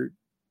word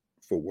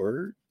for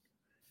word,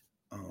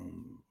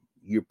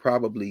 you're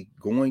probably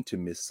going to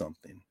miss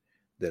something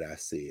that I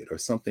said or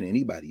something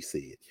anybody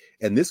said.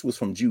 And this was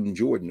from June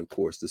Jordan, of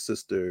course, the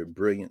sister,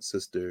 brilliant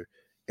sister,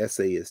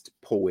 essayist,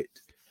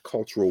 poet,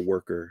 cultural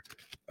worker,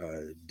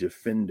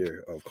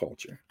 defender of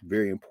culture.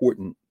 Very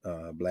important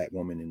Black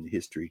woman in the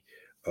history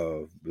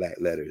of Black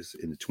letters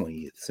in the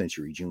 20th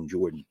century, June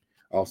Jordan,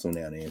 also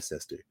now an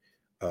ancestor.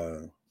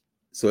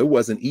 So it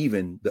wasn't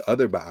even the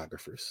other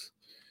biographers.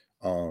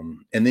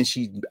 And then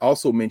she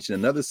also mentioned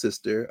another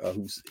sister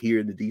who's here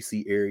in the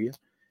DC area,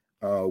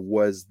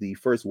 was the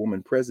first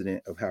woman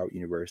president of Howard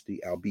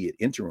University, albeit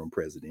interim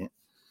president,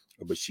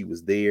 but she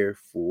was there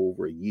for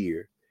over a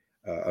year,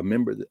 a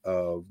member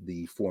of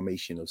the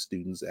formation of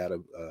students out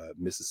of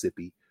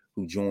Mississippi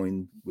who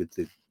joined with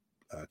the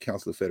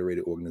Council of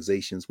Federated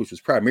Organizations, which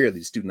was primarily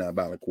the Student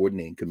Nonviolent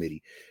Coordinating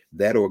Committee.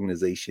 That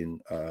organization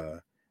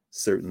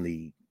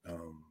certainly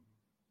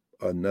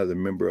another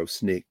member of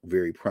SNCC,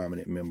 very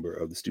prominent member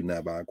of the Student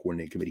Nonviolent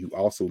Coordinating Committee, who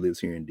also lives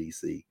here in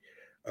DC.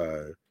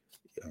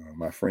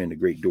 My friend, the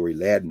great Dory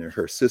Ladner,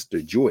 her sister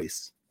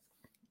Joyce,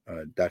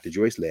 Dr.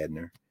 Joyce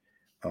Ladner,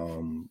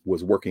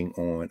 was working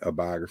on a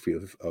biography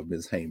of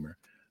Ms. Hamer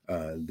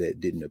that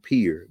didn't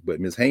appear.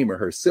 But Ms. Hamer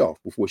herself,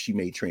 before she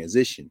made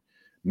transition,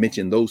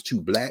 mentioned those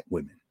two Black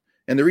women.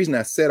 And the reason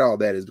I said all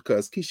that is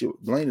because Keisha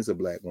Blaine is a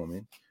Black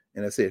woman.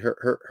 And I said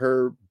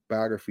her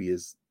biography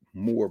is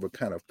more of a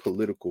kind of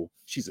political,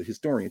 she's a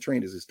historian,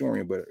 trained as a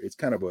historian, but it's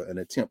kind of an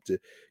attempt to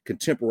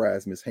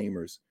contemporize Ms.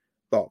 Hamer's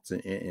thoughts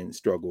and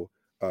struggle.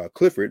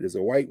 Clifford is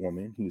a white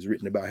woman who's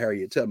written about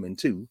Harriet Tubman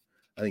too.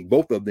 I think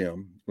both of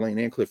them, Blaine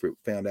and Clifford,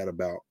 found out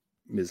about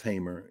Ms.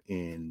 Hamer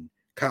in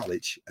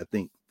college. I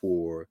think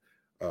for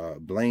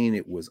Blaine,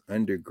 it was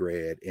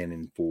undergrad,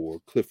 and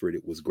for Clifford,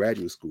 it was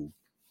graduate school.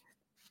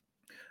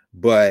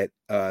 But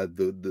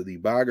the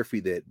biography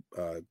that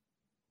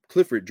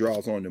Clifford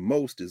draws on the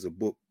most is a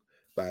book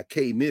by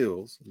Kay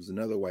Mills, who's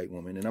another white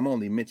woman. And I'm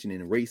only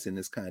mentioning race in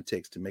this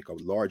context to make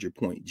a larger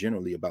point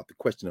generally about the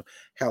question of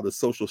how the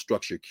social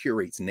structure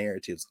curates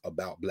narratives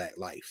about Black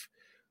life,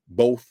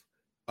 both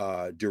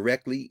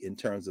directly in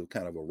terms of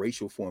kind of a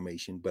racial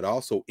formation, but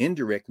also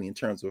indirectly in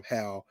terms of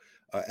how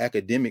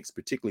academics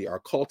particularly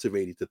are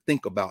cultivated to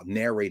think about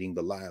narrating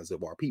the lives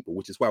of our people,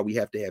 which is why we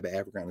have to have an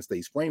Africana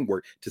Studies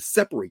framework to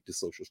separate the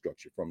social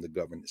structure from the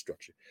governance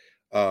structure.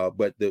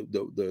 But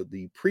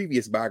the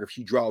previous biography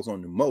she draws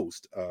on the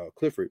most,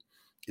 Clifford,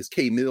 is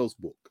Kay Mills'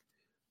 book,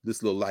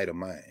 This Little Light of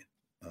Mine.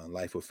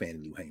 Life of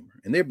Fannie Lou Hamer.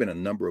 And there have been a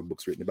number of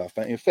books written about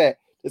Fannie. In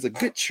fact, there's a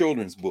good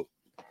children's book.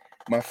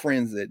 My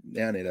friends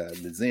down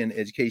at the Zen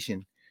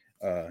Education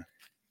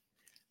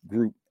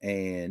group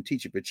and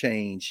Teacher for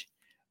Change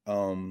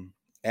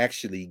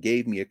actually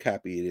gave me a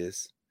copy of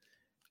this.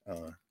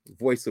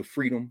 Voice of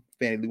Freedom,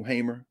 Fannie Lou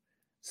Hamer,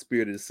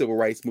 Spirit of the Civil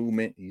Rights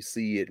Movement. You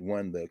see it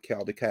won the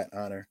Caldecott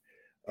honor.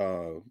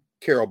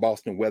 Carol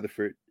Boston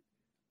Weatherford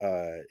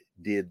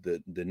did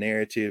the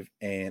narrative,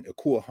 and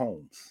Akua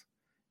Holmes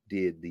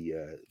did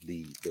the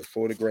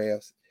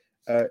photographs.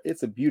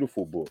 It's a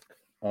beautiful book.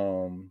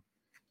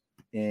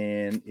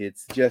 And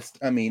it's just,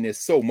 I mean, there's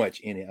so much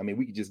in it. I mean,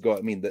 we could just go,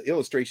 I mean, the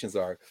illustrations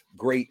are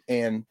great,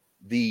 and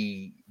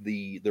the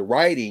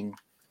writing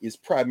is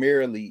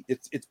primarily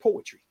it's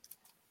poetry.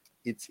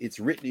 It's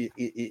written,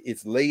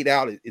 it's laid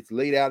out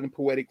in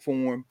poetic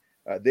form.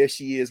 There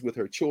she is with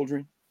her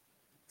children.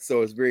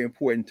 So it's very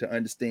important to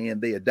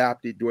understand they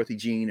adopted Dorothy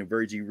Jean and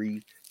Virgie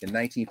Reed in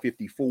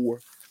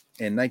 1954,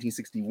 and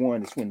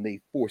 1961 is when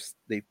they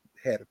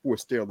had a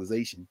forced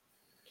sterilization.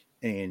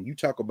 And you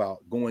talk about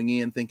going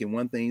in thinking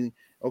one thing,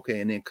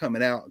 okay, and then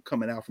coming out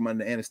from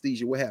under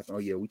anesthesia. What happened? Oh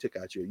yeah, we took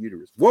out your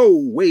uterus.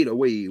 Whoa, wait,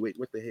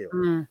 what the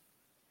hell?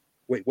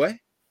 Wait, what?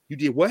 You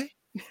did what?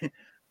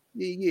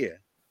 yeah.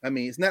 I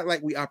mean, it's not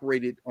like we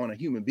operated on a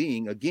human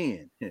being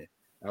again.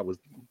 I was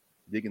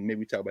digging, maybe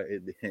we talk about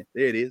it. There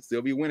it is.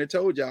 Sylvia Winter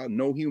told y'all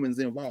no humans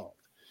involved.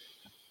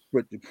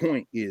 But the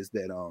point is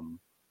that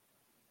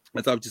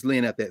as I was just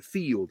laying out that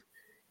field,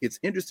 it's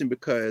interesting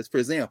because, for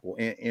example,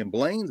 in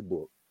Blaine's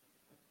book,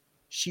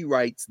 she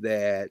writes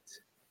that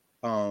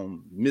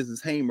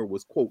Mrs. Hamer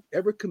was, quote,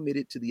 ever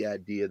committed to the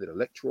idea that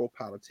electoral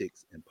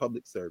politics and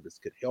public service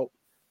could help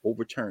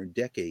overturn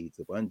decades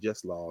of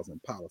unjust laws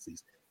and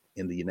policies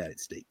in the United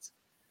States.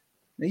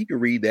 Now you can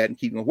read that and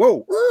keep going,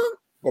 whoa,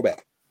 go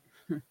back.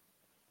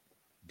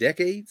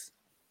 Decades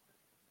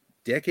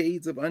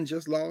of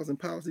unjust laws and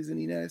policies in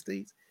the United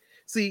States.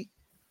 See,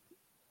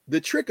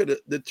 the trick of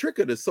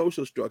the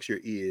social structure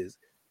is,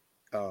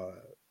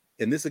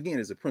 and this again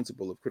is a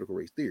principle of critical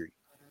race theory,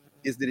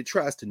 is that it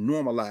tries to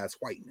normalize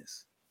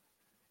whiteness.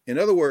 In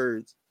other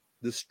words,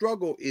 the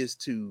struggle is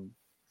to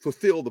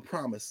fulfill the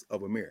promise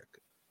of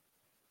America.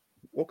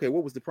 Okay,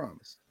 what was the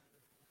promise?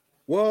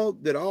 Well,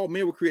 that all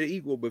men were created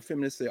equal, but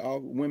feminists say all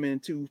women,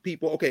 two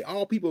people. Okay,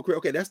 all people are created.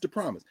 Okay, that's the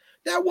promise.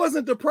 That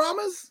wasn't the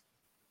promise.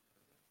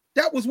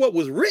 That was what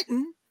was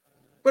written.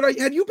 But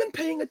have you been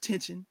paying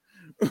attention?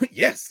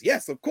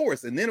 Yes, of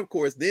course. And then, of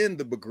course,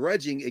 the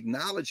begrudging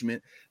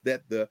acknowledgement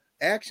that the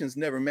actions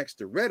never matched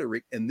the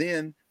rhetoric, and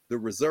then the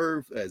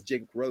reserve, as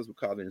Jacob Carruthers would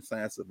call it in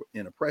Science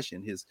and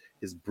Oppression, his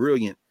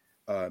brilliant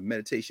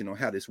meditation on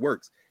how this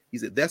works. He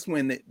said that's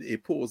when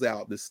it pulls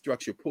out, the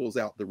structure pulls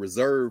out the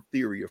reserve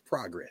theory of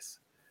progress.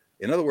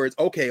 In other words,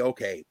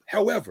 okay.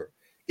 However,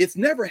 it's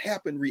never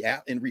happened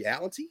in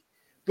reality,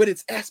 but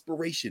it's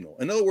aspirational.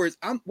 In other words,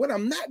 what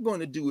I'm not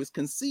going to do is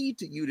concede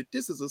to you that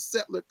this is a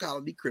settler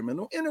colony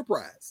criminal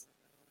enterprise.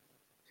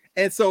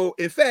 And so,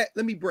 in fact,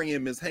 let me bring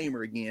in Ms.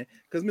 Hamer again,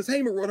 because Ms.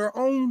 Hamer wrote her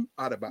own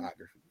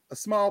autobiography, a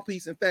small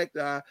piece. In fact,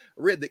 I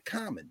read that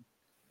Common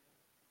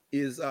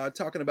is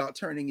talking about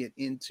turning it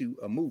into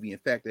a movie. In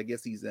fact, I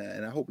guess he's,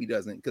 and I hope he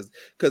doesn't,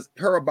 because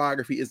her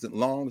biography isn't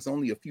long. It's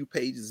only a few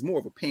pages. It's more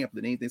of a pamphlet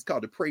than anything. It's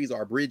called To Praise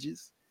Our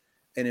Bridges.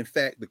 And in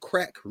fact, the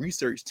crack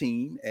research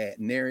team at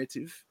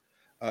Narrative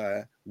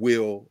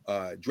will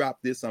drop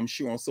this, I'm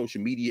sure, on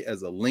social media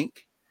as a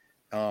link.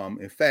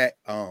 In fact,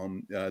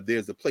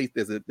 there's a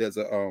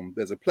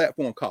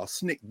platform called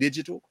SNCC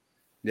Digital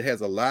that has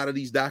a lot of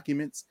these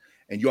documents,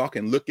 and y'all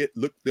can look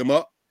them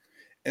up.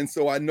 And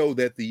so I know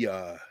that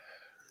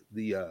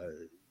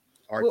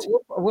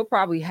we'll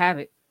probably have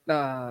it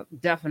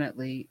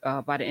definitely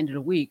by the end of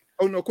the week.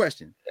 Oh, no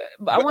question.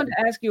 But I wanted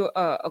to ask you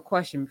a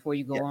question before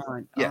you go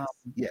on.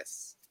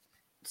 Yes.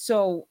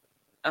 So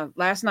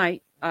last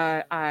night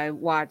I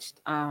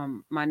watched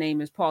My Name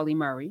is Pauli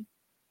Murray.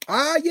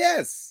 Ah,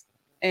 yes.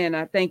 And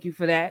I thank you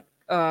for that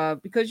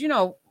because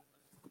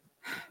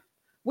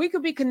we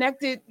could be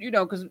connected,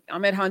 because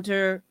I'm at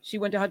Hunter. She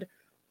went to Hunter.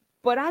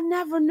 But I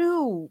never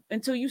knew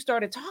until you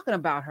started talking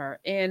about her.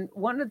 And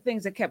one of the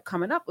things that kept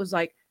coming up was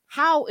like,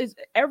 how is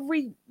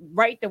every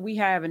right that we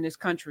have in this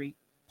country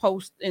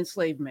post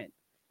enslavement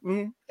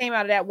came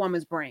out of that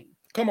woman's brain?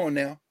 Come on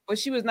now. But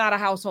she was not a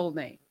household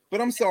name. But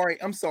I'm sorry.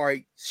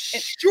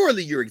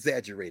 Surely you're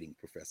exaggerating,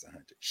 Professor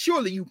Hunter.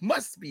 Surely you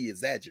must be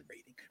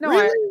exaggerating. No,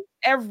 really?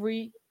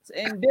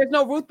 And there's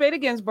no Ruth Bader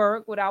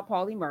Ginsburg without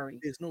Pauli Murray.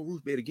 There's no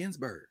Ruth Bader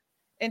Ginsburg.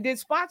 And did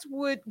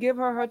Spotswood give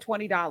her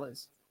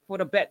 $20 for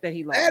the bet that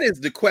he lost? That is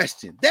the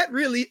question.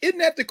 Isn't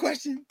that the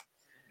question?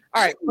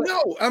 All right.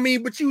 No, I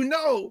mean, but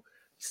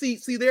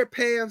see, their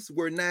paths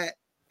were not.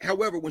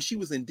 However, when she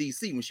was in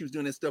DC, when she was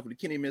doing that stuff with the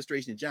Kennedy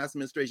administration and Johnson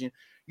administration,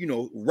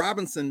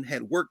 Robinson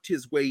had worked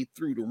his way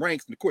through the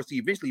ranks. And of course, he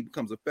eventually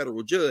becomes a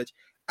federal judge.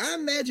 I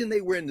imagine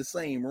they were in the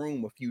same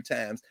room a few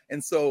times.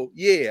 And so,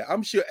 yeah,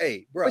 I'm sure.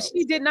 Hey, bro. But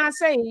she did not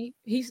say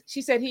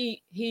she said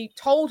he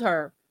told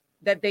her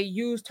that they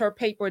used her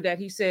paper that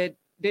he said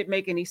didn't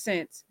make any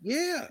sense.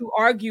 Yeah. To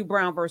argue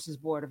Brown versus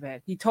Board of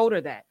Ed. He told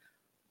her that.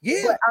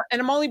 Yeah.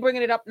 And I'm only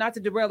bringing it up not to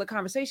derail the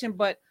conversation,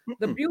 but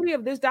the beauty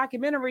of this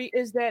documentary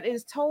is that it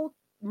is told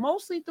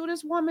mostly through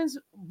this woman's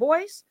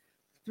voice,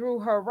 through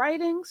her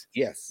writings.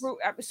 Yes.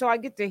 So I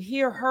get to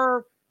hear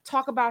her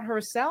talk about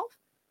herself.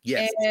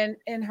 Yes.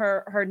 And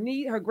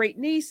her great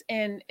niece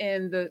and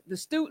the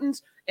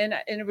students. And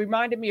it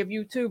reminded me of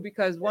you too,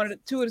 because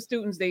two of the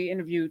students they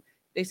interviewed,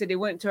 they said they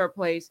went into her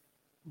place,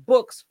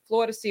 books,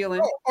 floor to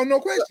ceiling. Oh, no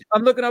question.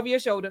 I'm looking over your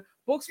shoulder,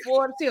 books,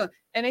 floor to ceiling.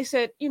 And they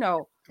said,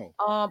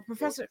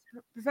 Professor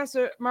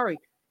Murray,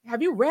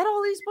 have you read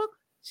all these books?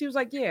 She was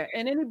like, yeah.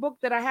 And any book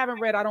that I haven't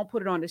read, I don't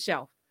put it on the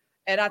shelf.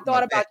 And I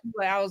thought about you,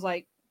 I was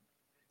like,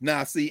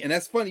 nah, see, and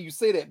that's funny you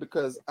say that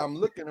because I'm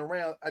looking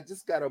around. I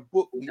just got a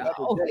book the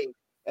other day,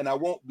 and I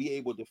won't be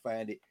able to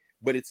find it.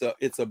 But it's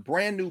a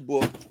brand new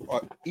book.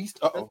 An East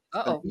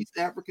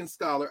African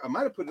scholar. I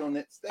might have put it on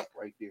that stack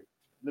right there.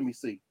 Let me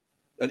see.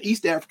 An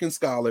East African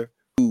scholar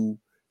who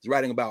is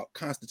writing about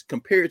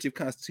comparative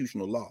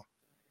constitutional law,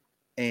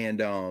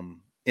 and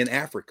in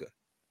Africa,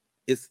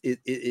 it's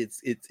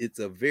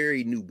a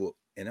very new book.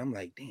 And I'm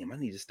like, damn, I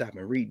need to stop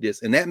and read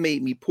this. And that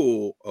made me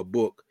pull a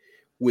book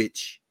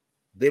which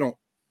they don't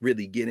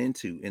really get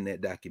into in that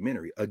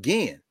documentary.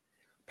 Again,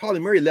 Pauli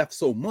Murray left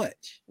so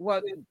much.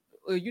 Well,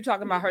 are you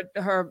talking about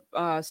her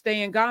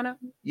stay in Ghana?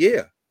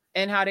 Yeah.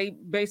 And how they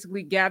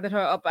basically gathered her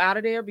up out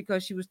of there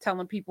because she was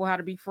telling people how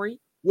to be free?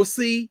 Well,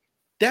 see,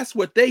 that's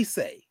what they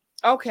say.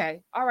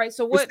 Okay. All right.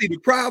 So what? See, the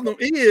problem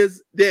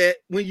is that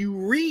when you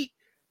read,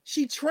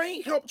 she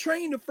helped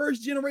train the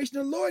first generation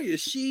of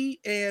lawyers. She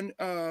and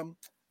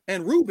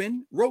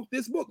Rubin wrote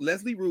this book.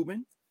 Leslie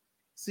Rubin,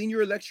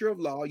 Senior Lecturer of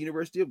Law,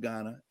 University of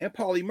Ghana, and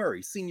Pauli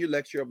Murray, Senior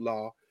Lecturer of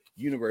Law,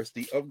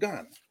 University of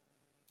Ghana.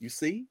 You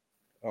see?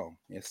 Oh,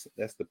 yes,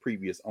 that's the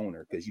previous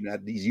owner, because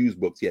these used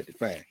books you had to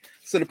find.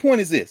 So the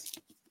point is this.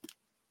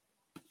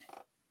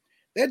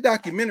 That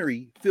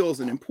documentary fills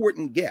an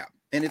important gap,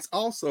 and it's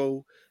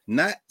also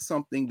not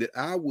something that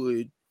I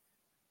would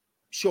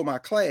show my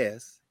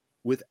class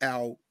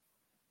without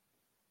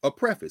a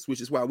preface,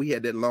 which is why we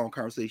had that long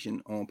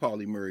conversation on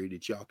Pauli Murray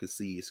that y'all could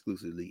see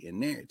exclusively in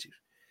narrative.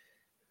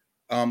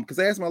 Because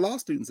I asked my law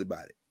students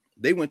about it.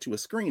 They went to a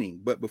screening,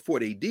 but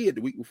the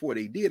week before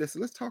they did, I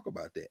said, let's talk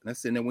about that. And I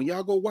said, now when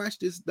y'all go watch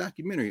this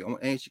documentary, I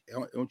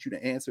want you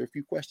to answer a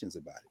few questions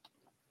about it.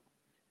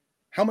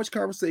 How much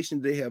conversation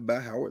did they have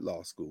about Howard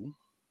Law School?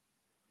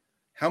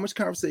 How much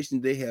conversation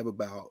did they have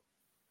about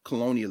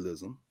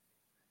colonialism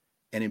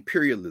and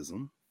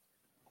imperialism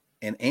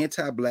and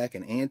anti-Black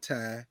and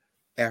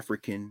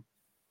anti-African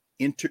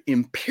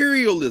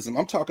imperialism?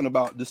 I'm talking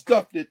about the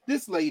stuff that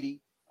this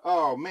lady,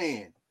 oh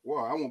man,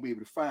 well, I won't be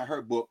able to find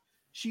her book.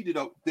 She did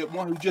that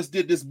one who just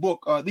did this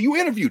book. You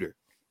interviewed her.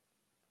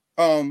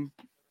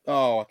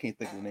 I can't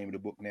think of the name of the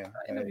book now.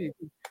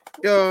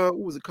 What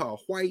was it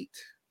called? White.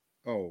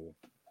 Oh,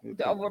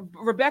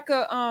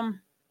 Rebecca.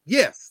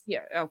 Yes.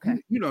 Yeah.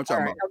 Okay. You know what I'm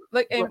talking about.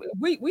 Like, and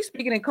we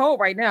speaking in code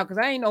right now because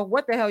I ain't know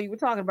what the hell you were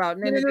talking about.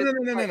 No.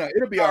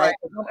 It'll be all right.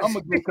 I'm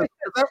a good.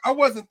 I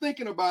wasn't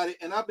thinking about it,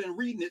 and I've been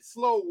reading it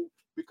slow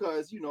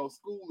because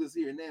school is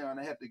here now, and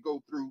I have to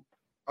go through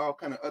all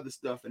kind of other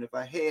stuff. And if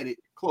I had it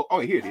close,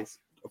 here it is.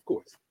 Of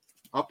course,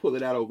 I'll pull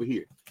it out over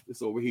here.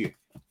 It's over here.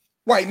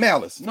 White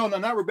Malice. No,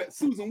 not Rebecca.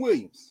 Susan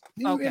Williams.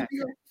 Okay.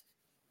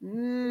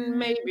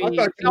 Maybe. I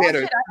thought you had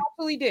her. I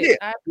absolutely did.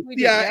 Yeah.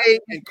 CIA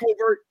and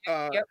covert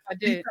yep, I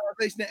did.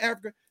 conversation in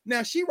Africa.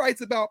 Now she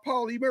writes about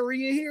Pauli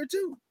Murray in here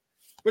too.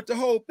 But the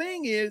whole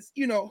thing is,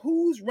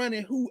 who's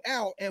running who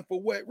out and for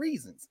what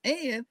reasons?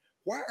 And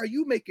why are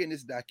you making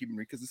this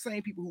documentary? Because the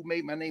same people who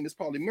made My Name is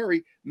Pauli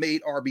Murray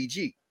made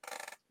RBG.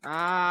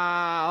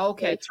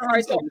 Okay. All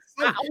right, so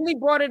I only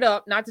brought it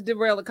up not to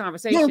derail the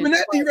conversation. No, we're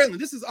not derailing.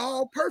 This is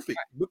all perfect.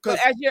 Because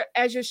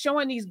as you're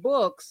showing these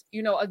books,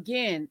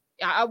 again,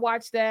 I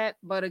watched that,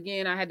 but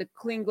again, I had to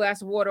clean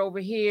glass of water over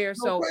here.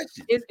 So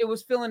it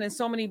was filling in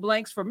so many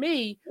blanks for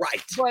me.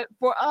 Right. But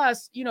for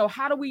us,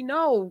 how do we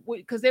know?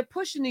 Because they're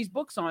pushing these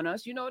books on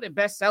us. They're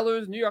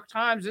bestsellers, New York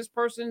Times. This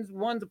person's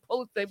won the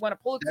Pulitzer. They won a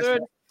Pulitzer.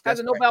 Has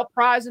a Nobel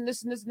Prize and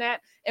this and this and that.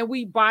 And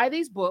we buy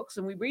these books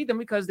and we read them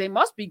because they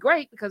must be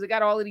great because they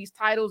got all of these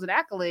titles and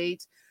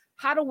accolades.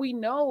 How do we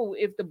know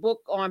if the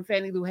book on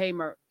Fannie Lou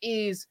Hamer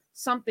is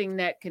something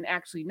that can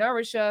actually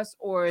nourish us,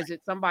 or is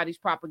it somebody's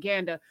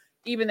propaganda,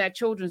 even that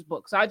children's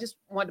book? So I just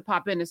wanted to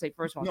pop in and say,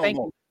 first of all, thank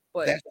you.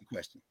 But that's the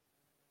question.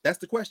 That's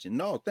the question.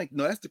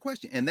 That's the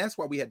question. And that's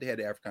why we had to have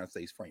the Africana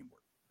Studies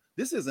framework.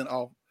 This isn't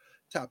off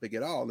topic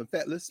at all. In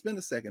fact, let's spend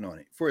a second on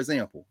it. For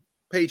example,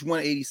 page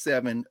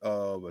 187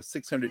 of a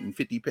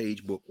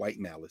 650-page book, White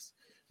Malice.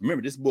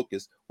 Remember, this book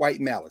is White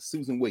Malice,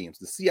 Susan Williams,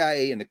 the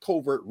CIA and the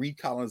covert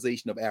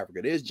recolonization of Africa.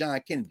 There's John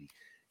Kennedy,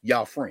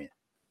 y'all friend.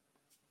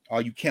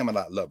 All you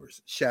Camelot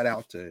lovers. Shout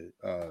out to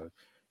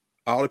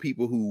all the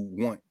people who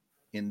want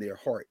in their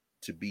heart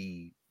to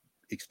be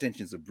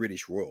extensions of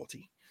British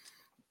royalty.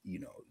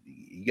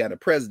 You got a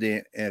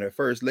president and a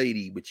first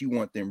lady, but you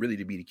want them really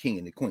to be the king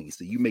and the queen.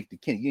 So you make the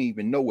king. You didn't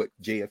even know what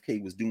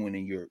JFK was doing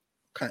in your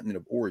continent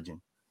of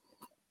origin.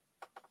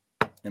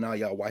 and all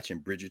y'all watching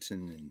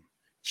Bridgerton and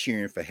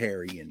cheering for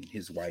Harry and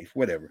his wife,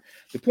 whatever.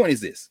 The point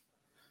is this.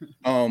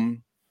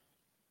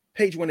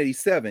 Page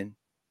 187,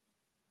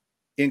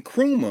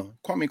 Kwame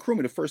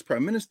Nkrumah, the first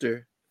prime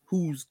minister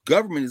whose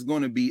government is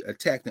going to be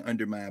attacked and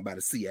undermined by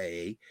the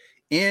CIA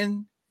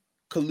in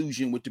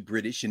collusion with the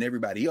British and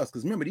everybody else.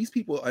 Because remember, these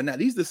people are not,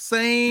 these are the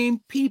same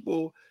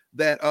people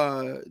that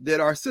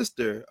our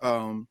sister,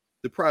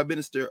 the prime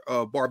minister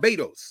of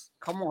Barbados,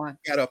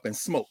 got up and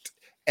smoked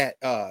at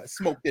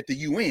the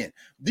UN.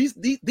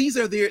 These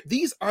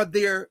are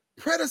their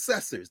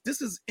predecessors.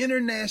 This is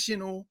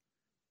international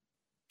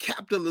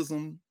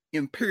capitalism,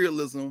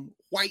 imperialism,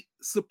 white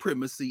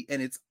supremacy,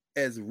 and it's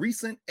as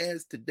recent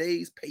as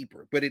today's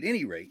paper. But at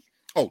any rate,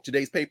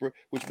 today's paper,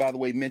 which by the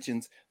way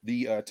mentions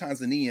the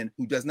Tanzanian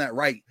who does not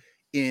write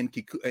in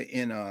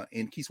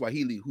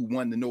Kiswahili, who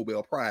won the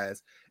Nobel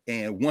Prize,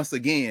 and once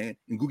again,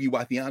 Ngugi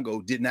wa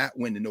Thiong'o did not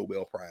win the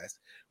Nobel Prize,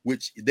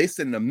 which they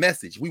send a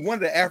message. We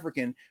wanted an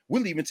African.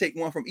 We'll even take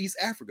one from East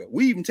Africa.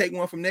 We even take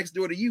one from next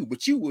door to you,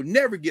 but you will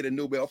never get a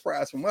Nobel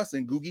Prize from us,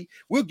 Ngugi.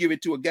 We'll give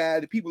it to a guy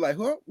that people like,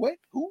 huh? What?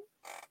 Who?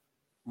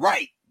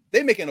 Right?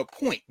 They're making a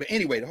point. But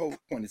anyway, the whole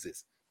point is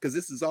this, because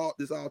this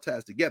all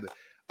ties together.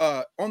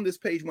 On this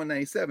page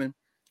 197,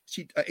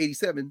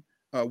 87,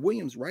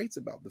 Williams writes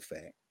about the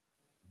fact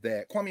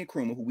that Kwame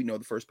Nkrumah, who we know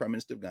the first prime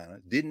minister of Ghana,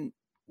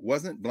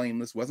 wasn't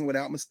blameless, wasn't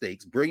without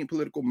mistakes, brilliant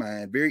political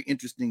mind, very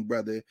interesting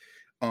brother.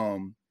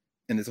 And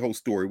this whole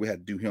story, we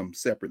had to do him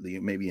separately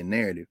and maybe a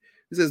narrative.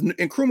 It says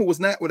Nkrumah was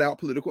not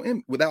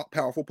without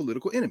powerful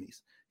political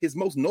enemies. His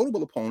most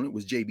notable opponent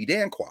was J.B.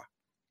 Danquah,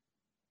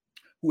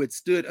 who had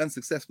stood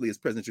unsuccessfully as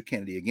presidential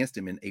candidate against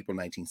him in April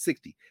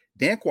 1960.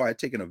 Danquah had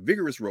taken a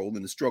vigorous role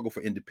in the struggle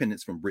for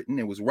independence from Britain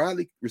and was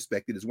widely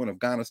respected as one of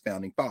Ghana's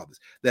founding fathers.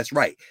 That's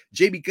right.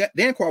 J.B.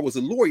 Danquah was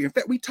a lawyer. In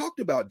fact, we talked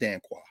about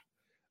Danquah.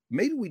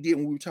 Maybe we did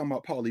when we were talking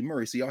about Pauli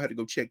Murray, so y'all had to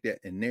go check that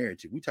in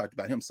narrative. We talked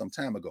about him some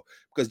time ago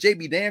because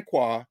J.B.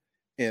 Danquah,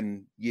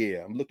 and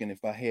yeah, I'm looking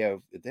if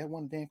that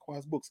one of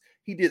Danquah's books.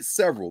 He did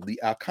several. The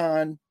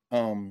Akan,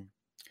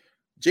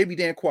 J.B.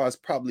 Danquah's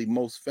probably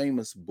most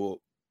famous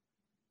book,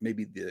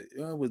 maybe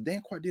was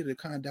Danquah did the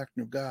Akan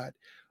Doctrine of God,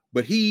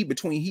 but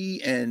between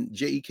he and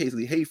J.E.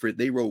 Casely Hayford,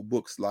 they wrote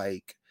books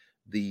like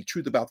The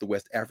Truth About the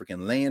West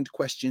African Land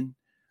Question.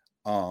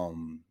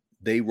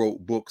 They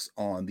wrote books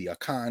on the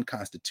Akan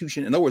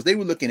Constitution. In other words, they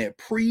were looking at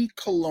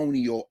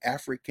pre-colonial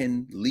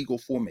African legal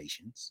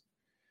formations.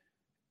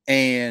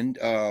 And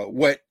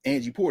what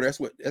Angie Porter,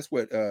 that's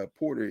what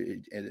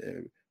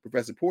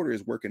Professor Porter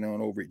is working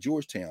on over at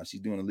Georgetown. She's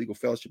doing a legal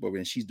fellowship over,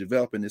 and she's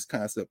developing this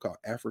concept called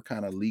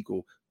Africana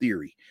legal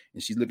theory.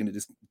 And she's looking at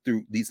this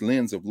through these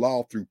lens of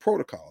law through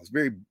protocols.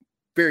 Very,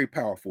 very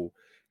powerful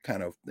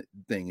kind of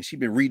thing. And she's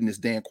been reading this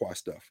Danquah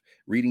stuff,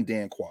 reading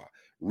Danquah,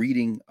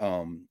 reading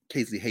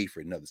Casely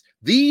Hayford and others.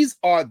 These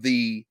are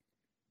the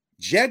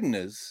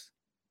Jegnas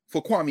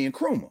for Kwame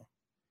Nkrumah.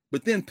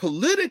 But then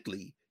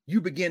politically,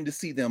 you begin to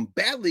see them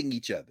battling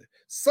each other,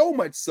 so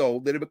much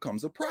so that it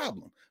becomes a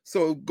problem.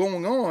 So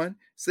going on,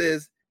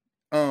 says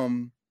a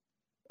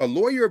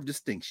lawyer of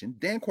distinction,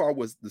 Danquah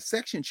was the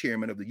section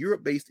chairman of the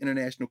Europe-based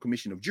International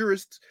Commission of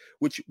Jurists,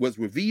 which was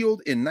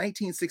revealed in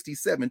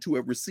 1967 to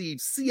have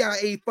received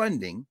CIA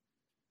funding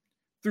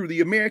through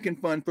the American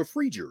Fund for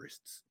Free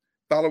Jurists.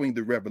 Following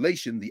the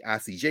revelation, the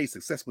ICJ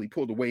successfully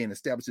pulled away and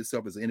established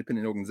itself as an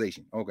independent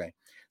organization. Okay.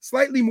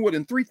 Slightly more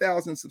than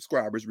 3,000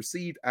 subscribers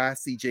received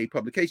ICJ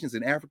publications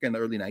in Africa in the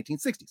early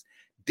 1960s.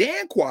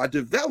 Danquah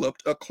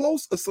developed a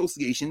close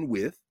association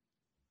with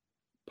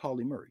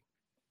Pauli Murray,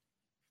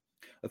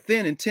 a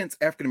thin, intense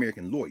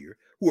African-American lawyer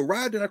who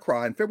arrived in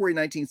Accra in February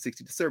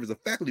 1960 to serve as a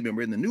faculty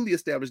member in the newly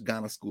established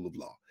Ghana School of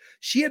Law.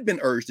 She had been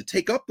urged to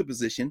take up the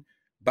position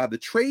by the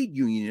trade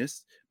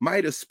unionist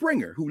Maida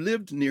Springer, who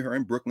lived near her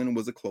in Brooklyn and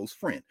was a close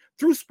friend.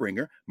 Through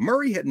Springer,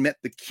 Murray had met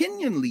the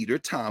Kenyan leader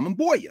Tom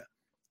Mboya.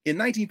 In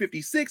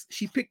 1956,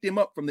 she picked him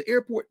up from the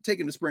airport,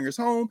 taking him to Springer's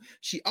home.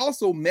 She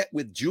also met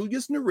with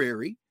Julius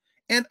Nyerere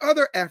and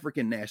other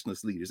African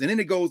nationalist leaders. And then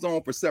it goes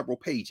on for several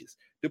pages.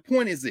 The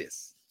point is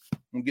this. I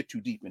don't get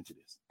too deep into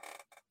this.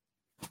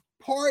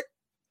 Part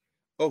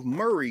of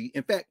Murray,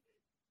 in fact,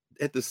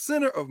 at the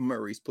center of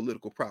Murray's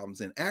political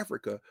problems in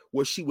Africa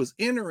was she was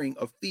entering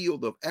a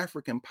field of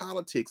African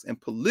politics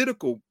and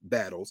political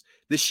battles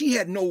that she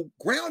had no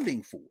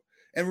grounding for.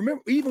 And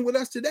remember, even with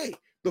us today,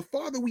 the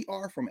farther we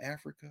are from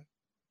Africa,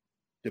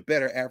 the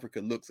better Africa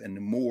looks and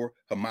the more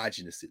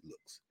homogenous it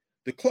looks.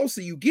 The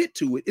closer you get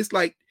to it, it's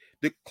like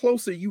the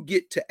closer you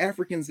get to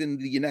Africans in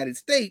the United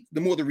States,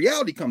 the more the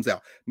reality comes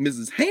out.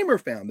 Mrs. Hamer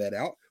found that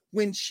out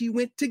when she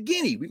went to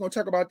Guinea. We're going to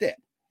talk about that.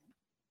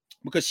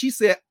 Because she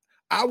said,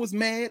 I was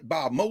mad,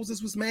 Bob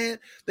Moses was mad.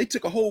 They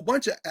took a whole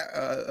bunch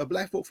of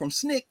black folk from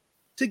SNCC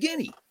to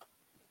Guinea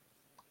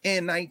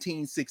in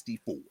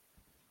 1964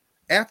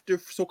 after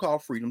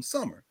so-called Freedom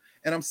Summer.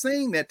 And I'm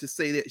saying that to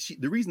say that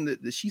the reason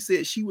that she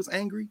said she was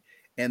angry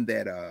and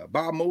that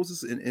Bob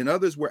Moses and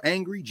others were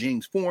angry,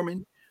 James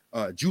Foreman,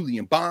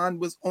 Julian Bond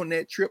was on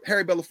that trip.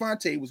 Harry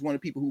Belafonte was one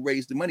of the people who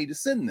raised the money to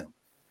send them.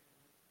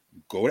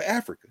 Go to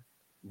Africa.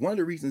 one of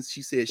the reasons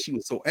she said she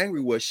was so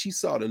angry was she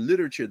saw the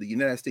literature the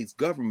United States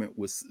government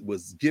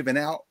was giving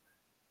out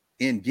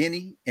in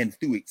Guinea and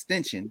through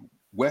extension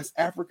West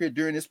Africa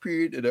during this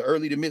period of the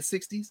early to mid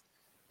 60s.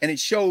 And it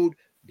showed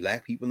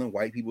black people and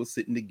white people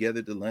sitting together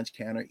at the lunch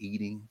counter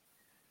eating,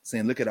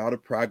 saying, look at all the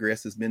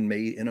progress that's been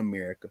made in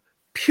America.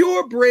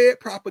 Purebred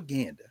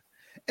propaganda.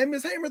 And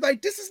Ms. Hamer's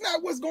like, this is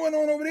not what's going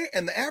on over there.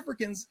 And the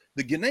Africans,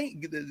 the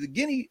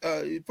Guinea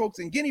folks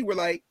in Guinea were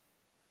like,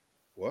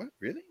 what,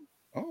 really?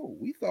 Oh,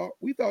 we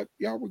thought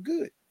y'all were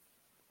good.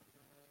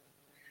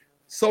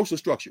 Social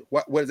structure.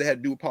 What does that have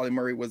to do with Pauli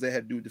Murray? What does that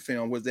have to do with the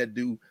film? What does that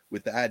do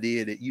with the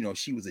idea that, you know,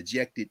 she was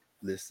ejected?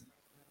 Listen.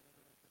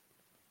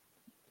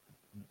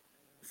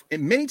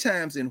 And many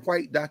times in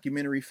white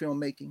documentary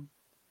filmmaking,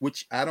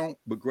 which I don't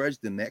begrudge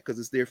them that because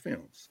it's their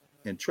films.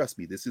 And trust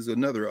me, this is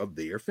another of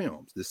their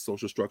films, this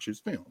Social Structures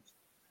films.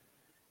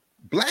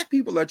 Black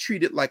people are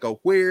treated like a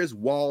Where's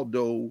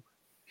Waldo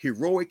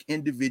heroic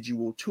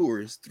individual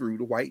tourist through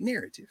the white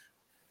narrative.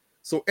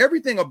 So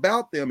everything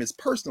about them is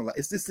personalized.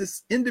 It's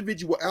this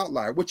individual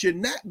outlier. What you're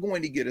not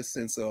going to get a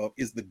sense of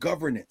is the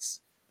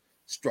governance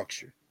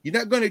structure. You're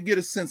not going to get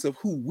a sense of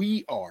who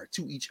we are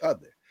to each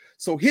other.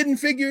 So Hidden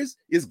Figures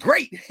is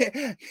great.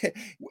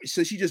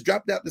 So she just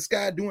dropped out the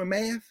sky doing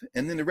math,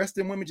 and then the rest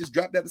of them women just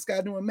dropped out the sky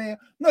doing math.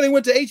 No, they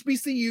went to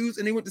HBCUs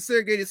and they went to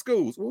segregated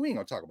schools. Well, we ain't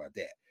gonna talk about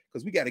that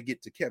because we got to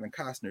get to Kevin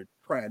Costner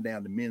prying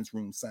down the women's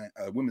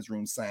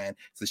room sign,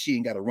 so she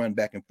ain't got to run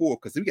back and forth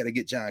because we got to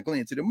get John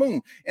Glenn to the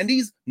moon. And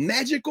these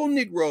magical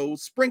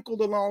Negroes sprinkled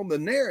along the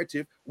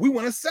narrative, we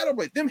want to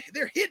celebrate them.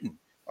 They're hidden.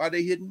 Are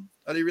they hidden?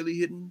 Are they really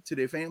hidden to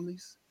their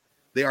families?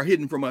 They are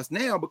hidden from us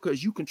now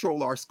because you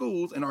control our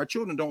schools and our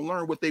children don't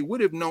learn what they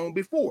would have known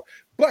before.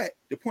 But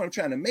the point I'm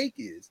trying to make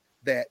is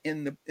that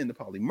in the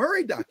Pauli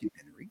Murray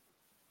documentary,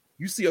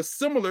 you see a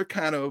similar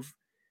kind of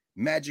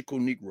magical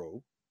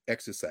Negro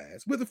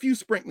exercise with a few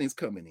sprinklings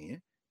coming in.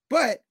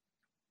 But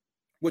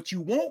what you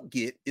won't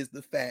get is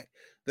the fact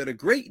that a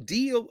great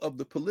deal of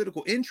the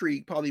political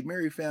intrigue Pauli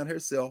Murray found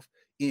herself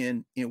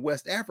in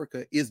West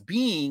Africa is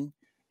being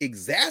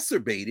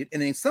exacerbated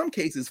and in some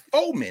cases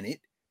fomented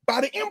by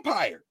the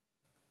empire.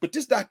 But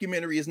this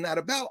documentary is not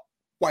about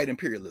white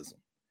imperialism.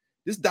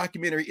 This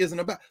documentary is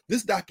about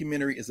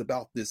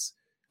this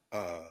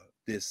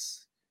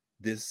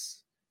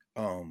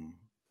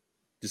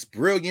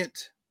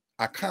brilliant,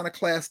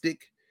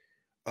 iconoclastic,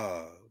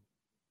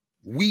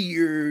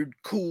 weird,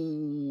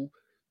 cool,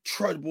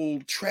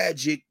 troubled,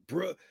 tragic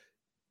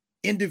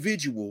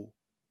individual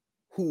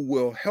who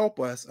will help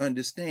us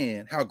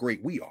understand how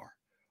great we are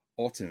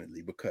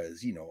ultimately,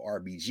 because, you know,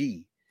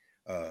 RBG,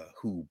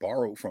 who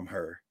borrowed from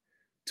her,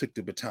 took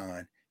the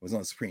baton, was on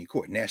the Supreme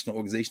Court, National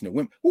Organization of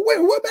Women. Well,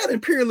 wait, what about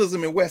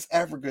imperialism in West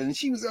Africa? And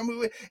she was,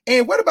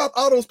 and what about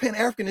all those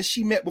Pan-Africanists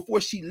she met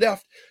before she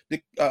left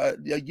the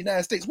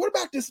United States? What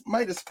about this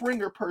Mida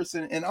Springer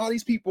person and all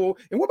these people?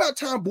 And what about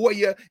Tom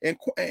Boya and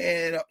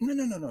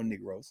no,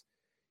 Negroes.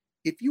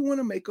 If you want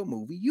to make a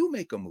movie, you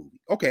make a movie.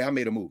 Okay, I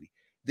made a movie.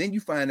 Then you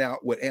find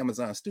out what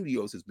Amazon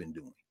Studios has been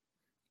doing.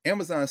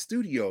 Amazon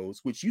Studios,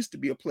 which used to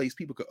be a place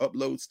people could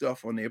upload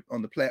stuff on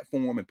the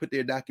platform and put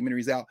their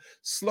documentaries out,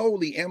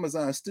 slowly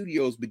Amazon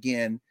Studios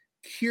began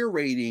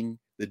curating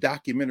the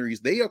documentaries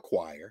they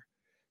acquire,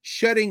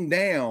 shutting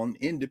down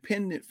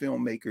independent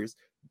filmmakers,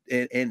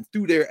 and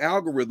through their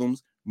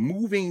algorithms,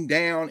 moving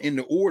down in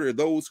the order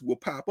those who will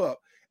pop up.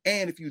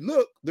 And if you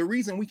look, the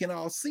reason we can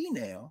all see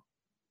now,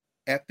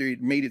 after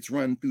it made its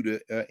run through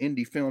the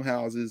indie film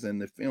houses and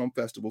the film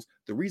festivals,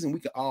 the reason we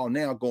can all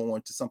now go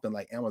on to something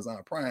like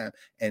Amazon Prime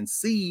and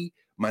see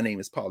My Name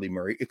is Pauli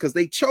Murray, because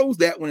they chose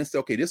that one and said,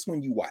 okay, this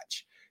one you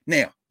watch.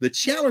 Now, the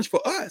challenge for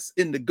us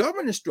in the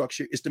governance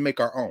structure is to make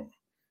our own.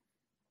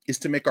 Is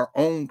to make our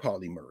own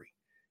Pauli Murray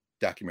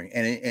documentary.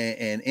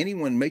 And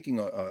anyone making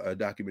a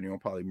documentary on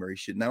Pauli Murray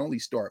should not only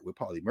start with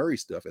Pauli Murray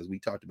stuff, as we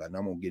talked about, and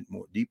I'm going to get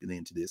more deeply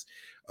into this,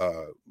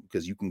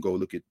 because you can go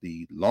look at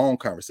the long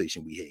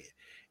conversation we had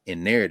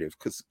in narrative,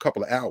 because a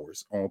couple of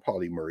hours on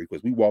Pauli Murray,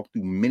 because we walked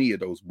through many of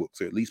those books,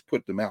 or at least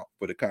put them out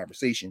for the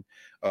conversation.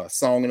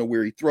 Song in a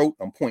Weary Throat,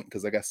 I'm pointing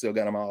because I still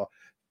got them all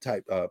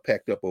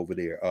packed up over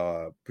there.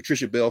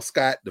 Patricia Bell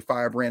Scott, The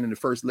Firebrand and the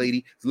First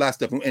Lady. There's a lot of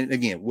stuff. And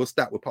again, we'll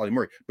stop with Pauli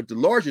Murray. But the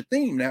larger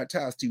theme now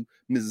ties to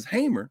Mrs.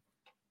 Hamer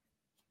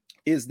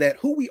is that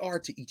who we are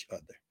to each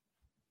other.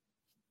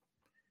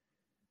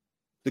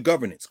 The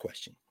governance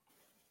question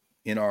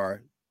in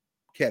our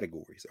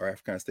categories, our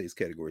African States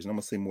categories. And I'm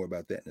going to say more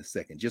about that in a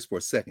second, just for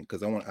a second,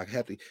 because I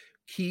have to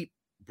keep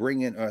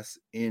bringing us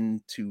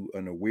into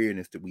an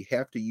awareness that we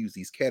have to use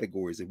these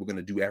categories if we're going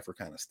to do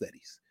Africana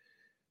studies,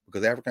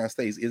 because Africana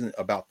studies isn't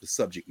about the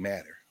subject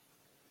matter.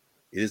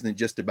 It isn't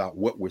just about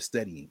what we're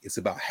studying. It's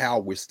about how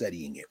we're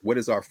studying it. What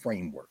is our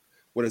framework?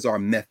 What is our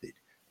method?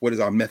 What is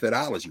our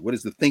methodology? What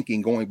is the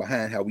thinking going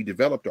behind how we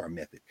developed our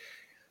method?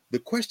 The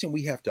question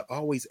we have to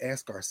always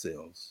ask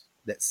ourselves,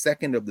 that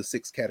second of the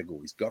 6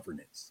 categories,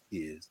 governance,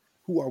 is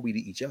who are we to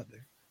each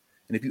other?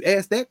 And if you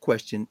ask that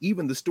question,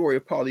 even the story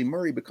of Pauli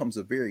Murray becomes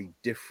a very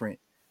different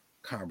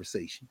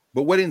conversation.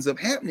 But what ends up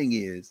happening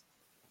is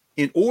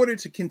in order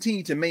to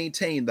continue to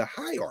maintain the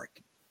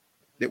hierarchy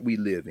that we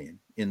live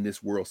in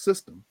this world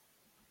system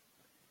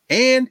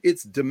and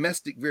its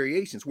domestic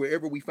variations,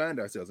 wherever we find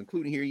ourselves,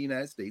 including here in the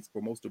United States,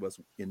 for most of us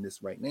in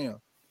this right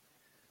now,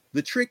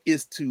 the trick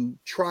is to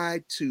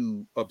try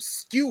to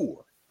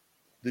obscure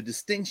the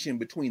distinction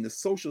between the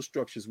social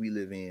structures we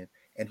live in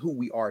and who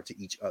we are to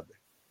each other.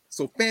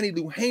 So Fannie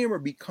Lou Hamer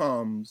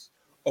becomes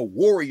a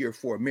warrior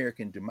for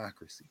American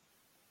democracy,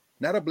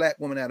 not a black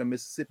woman out of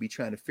Mississippi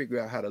trying to figure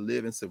out how to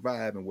live and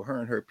survive, and will her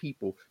and her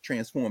people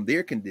transform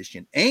their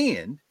condition,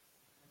 and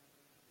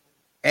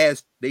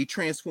as they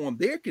transform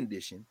their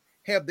condition,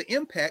 have the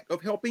impact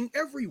of helping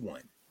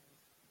everyone.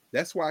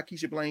 That's why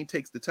Keisha Blaine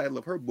takes the title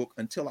of her book,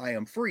 Until I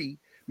Am Free.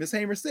 Miss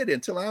Hamer said,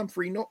 until I'm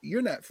free, no,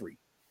 you're not free.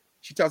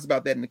 She talks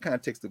about that in the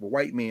context of a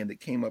white man that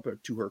came up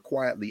to her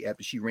quietly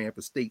after she ran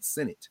for state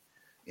senate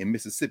in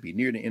Mississippi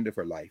near the end of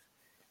her life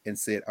and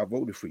said, I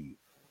voted for you.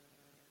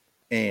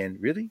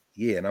 And really?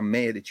 Yeah, and I'm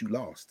mad that you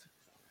lost.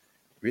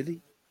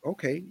 Really?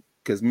 Okay.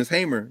 Because Miss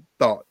Hamer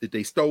thought that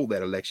they stole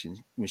that election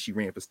when she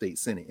ran for state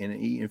senate. And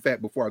in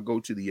fact, before I go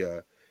to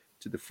the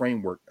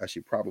framework, I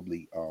should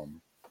probably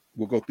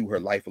we'll go through her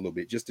life a little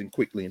bit, just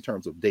quickly in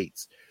terms of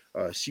dates.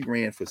 She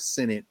ran for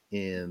senate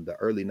in the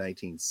early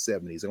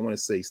 1970s. I want to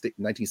say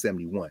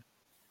 1971.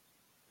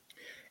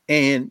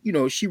 And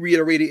she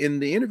reiterated in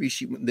the interview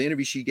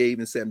she gave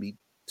in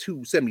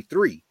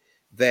 73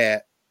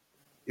 that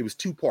it was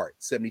two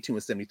parts, 72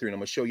 and 73. And I'm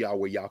going to show y'all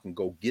where y'all can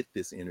go get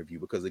this interview,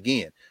 because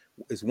again,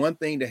 it's one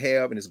thing to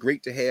have, and it's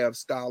great to have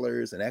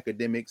scholars and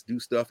academics do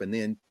stuff and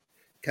then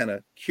kind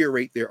of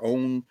curate their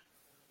own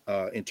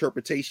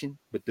interpretation.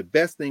 But the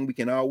best thing we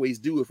can always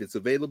do, if it's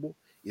available,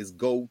 is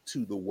go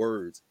to the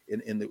words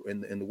in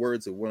the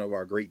words of one of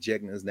our great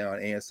Jegnas, now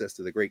an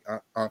ancestor, the great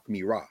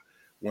Ankh Ra,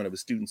 one of the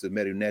students of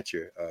Medu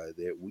Neter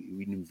that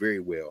we knew very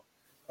well.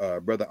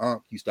 Brother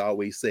Ankh used to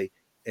always say,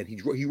 and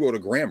he wrote a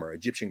grammar,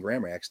 Egyptian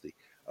grammar, actually.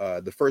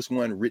 The first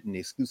one written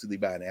exclusively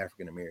by an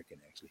African American,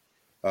 actually.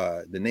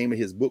 The name of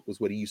his book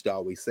was what he used to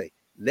always say: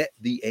 let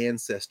the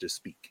ancestor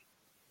speak.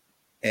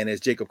 And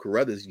as Jacob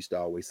Carruthers used to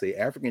always say,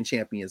 African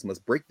champions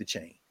must break the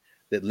chain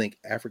that link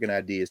African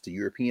ideas to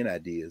European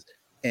ideas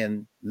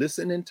and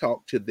listen and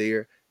talk to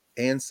their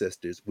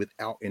ancestors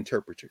without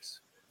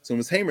interpreters. So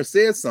Ms. Hamer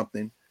says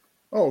something,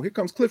 oh, here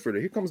comes Clifford, or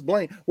here comes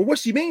Blaine. Well, what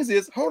she means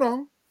is, hold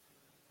on,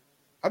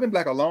 I've been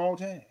black a long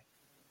time.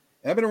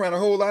 I've been around a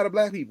whole lot of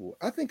black people.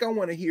 I think I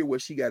want to hear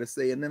what she got to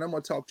say, and then I'm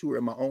going to talk to her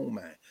in my own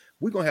mind.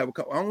 We're going to have a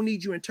couple. I don't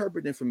need you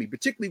interpreting for me,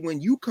 particularly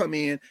when you come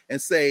in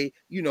and say,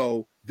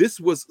 this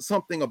was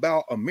something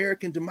about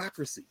American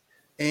democracy,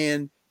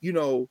 and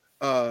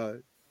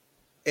that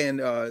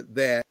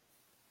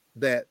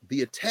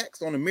the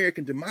attacks on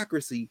American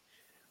democracy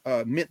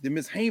meant that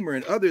Ms. Hamer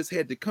and others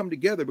had to come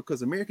together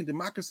because American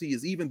democracy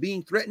is even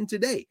being threatened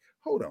today.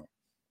 Hold on.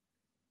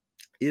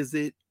 Is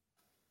it?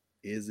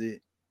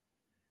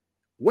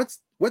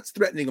 What's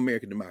threatening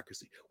American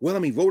democracy? Well,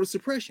 voter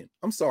suppression.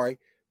 I'm sorry.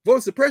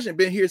 Voter suppression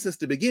been here since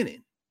the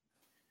beginning.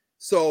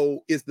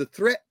 So is the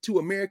threat to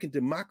American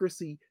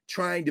democracy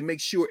trying to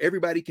make sure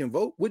everybody can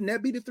vote? Wouldn't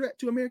that be the threat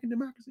to American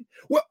democracy?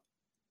 Well,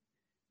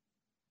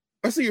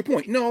 I see your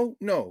point. No.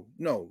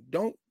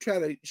 Don't try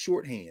to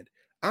shorthand.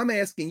 I'm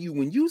asking you,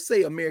 when you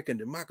say American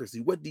democracy,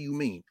 what do you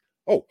mean?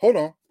 Oh, hold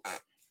on.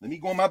 Let me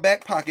go in my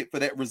back pocket for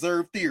that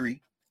reserve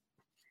theory.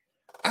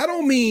 I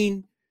don't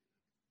mean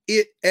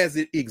it as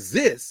it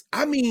exists.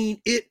 I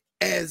mean it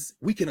as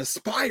we can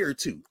aspire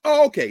to.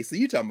 Oh, okay, so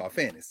you're talking about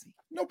fantasy.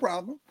 No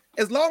problem,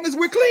 as long as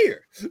we're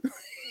clear.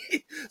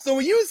 So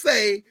when you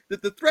say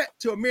that the threat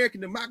to American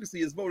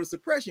democracy is voter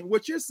suppression,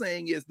 what you're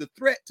saying is the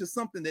threat to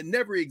something that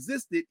never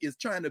existed is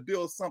trying to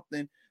build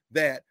something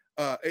that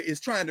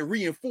is trying to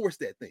reinforce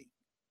that thing.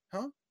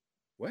 Huh?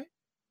 What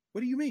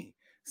do you mean?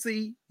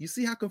 You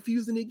see how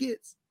confusing it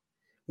gets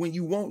when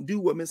you won't do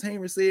what Ms.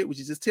 Hamer said, which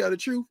is just tell the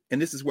truth.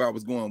 And this is where I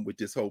was going with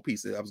this whole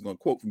piece that I was going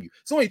to quote from you.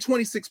 It's only a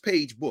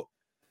 26-page book,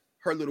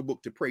 her little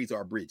book, To Praise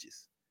Our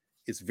Bridges.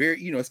 It's very,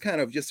 it's kind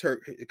of just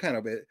her kind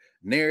of a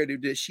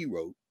narrative that she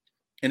wrote.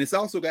 And it's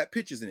also got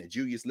pictures in it.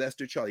 Julius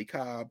Lester, Charlie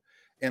Cobb.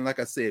 And like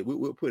I said,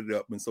 we'll put it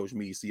up in social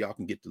media so y'all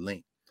can get the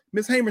link.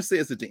 Ms. Hamer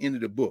says at the end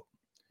of the book,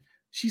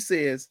 she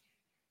says,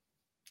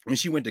 when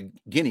she went to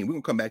Guinea, we're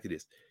going to come back to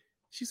this.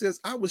 She says,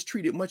 I was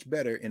treated much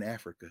better in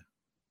Africa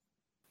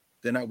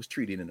than I was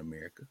treated in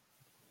America.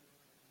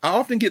 I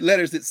often get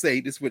letters that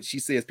say, this is what she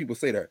says, people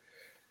say to her,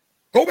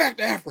 go back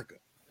to Africa.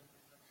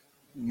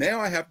 Now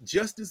I have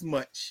just as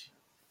much,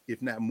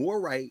 if not more,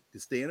 right to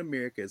stay in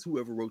America as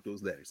whoever wrote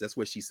those letters. That's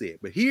what she said.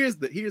 But here's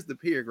the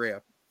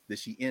paragraph that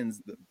she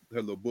ends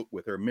her little book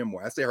with, her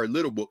memoir. I say her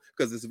little book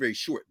because it's a very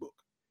short book,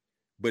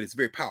 but it's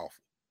very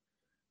powerful.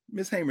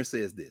 Ms. Hamer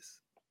says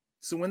this.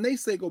 So when they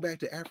say go back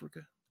to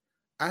Africa,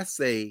 I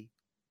say,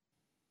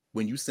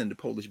 when you send the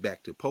Polish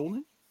back to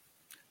Poland,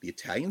 the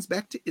Italians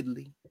back to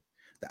Italy,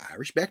 the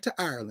Irish back to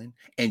Ireland,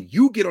 and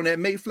you get on that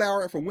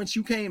Mayflower from whence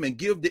you came and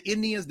give the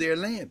Indians their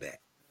land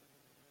back.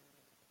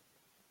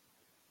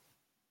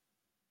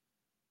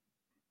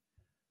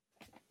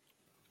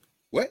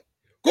 What?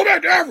 Go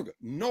back to Africa.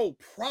 No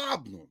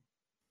problem.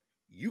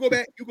 You go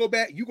back, you go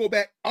back, you go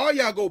back. All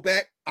y'all go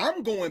back.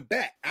 I'm going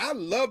back. I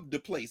love the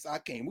place I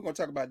came. We're going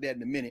to talk about that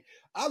in a minute.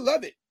 I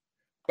love it.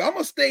 But I'm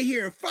going to stay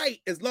here and fight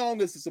as long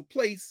as it's a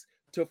place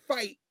to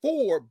fight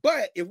for.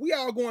 But if we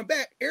all going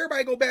back,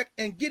 everybody go back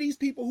and get these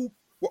people who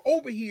were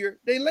over here,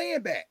 they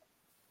land back.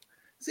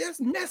 See,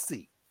 that's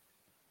messy.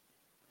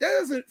 That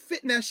doesn't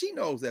fit. Now, she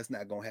knows that's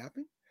not going to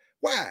happen.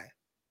 Why?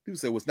 People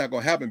say, well, it's not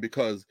going to happen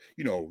because,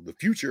 you know, the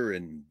future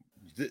and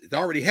it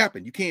already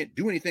happened. You can't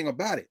do anything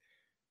about it.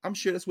 I'm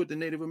sure that's what the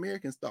Native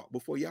Americans thought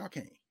before y'all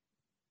came.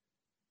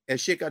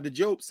 As Sheikh Anta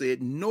Diop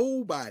said,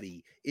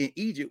 nobody in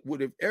Egypt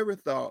would have ever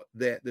thought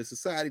that the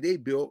society they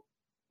built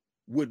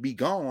would be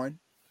gone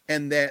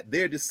and that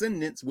their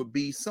descendants would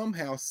be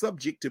somehow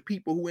subject to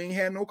people who ain't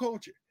had no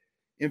culture.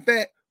 In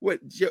fact,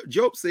 what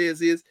Diop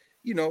says is,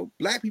 you know,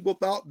 black people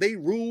thought they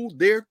ruled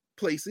their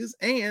places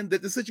and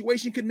that the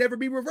situation could never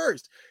be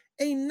reversed.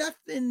 Ain't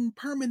nothing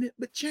permanent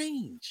but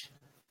change.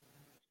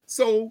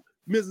 So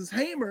Mrs.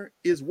 Hamer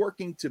is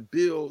working to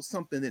build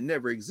something that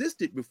never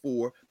existed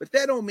before, but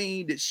that don't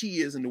mean that she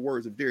is, in the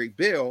words of Derek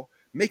Bell,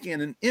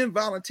 making an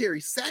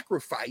involuntary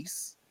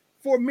sacrifice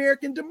for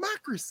American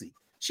democracy.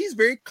 She's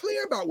very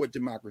clear about what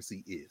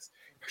democracy is.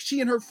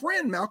 She and her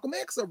friend Malcolm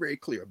X are very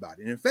clear about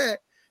it. And in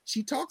fact,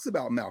 she talks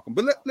about Malcolm.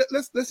 But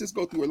let's just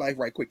go through her life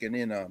right quick, and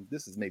then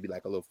this is maybe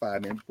like a little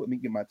 5 minutes. Let me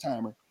get my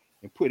timer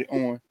and put it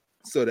on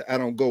so that I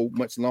don't go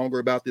much longer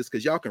about this,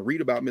 because y'all can read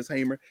about Miss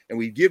Hamer, and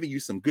we've given you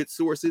some good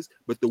sources,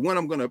 but the one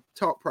I'm going to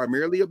talk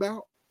primarily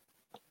about,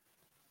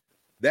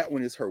 that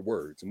one is her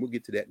words, and we'll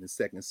get to that in a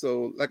second.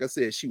 So, like I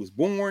said, she was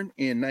born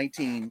in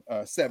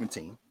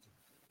 1917.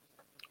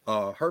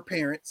 Her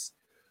parents,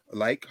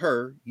 like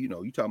her, you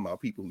know, you talking about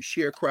people who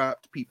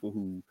sharecropped, people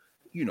who,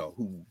 you know,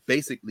 who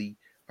basically,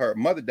 her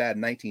mother died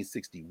in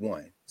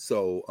 1961.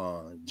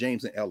 So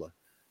James and Ella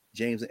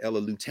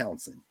Lou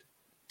Townsend.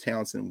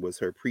 Townsend was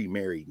her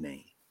pre-married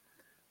name.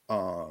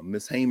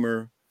 Miss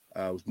Hamer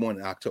was born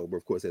in October,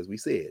 of course, as we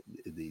said,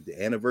 the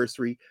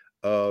anniversary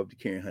of the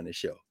Karen Hunter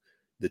show,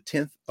 the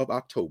 10th of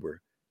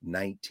October,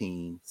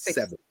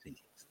 1917.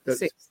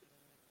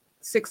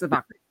 6th of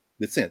October.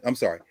 The 10th. I'm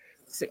sorry.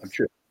 6th. I'm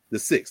sure the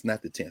 6th,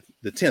 not the 10th.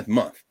 The 10th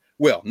month.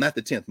 Well, not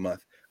the 10th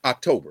month.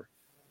 October,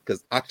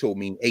 because October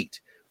means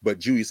 8. But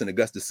Julius and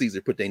Augustus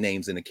Caesar put their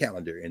names in the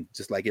calendar, and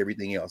just like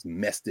everything else,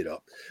 messed it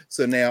up.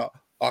 So now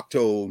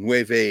Octo,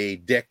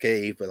 Nueve,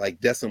 Decade, but like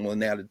decimal,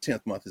 now the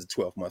 10th month is the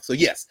 12th month. So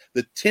yes,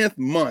 the 10th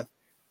month,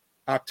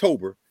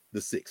 October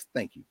the 6th.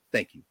 Thank you,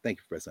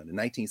 Professor Hunter,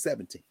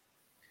 1917.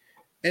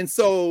 And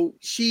so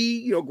she,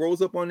 you know,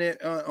 grows up on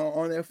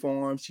that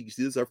farm. She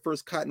does her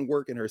first cotton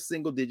work in her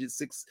single digit,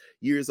 6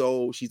 years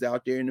old. She's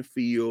out there in the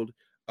field,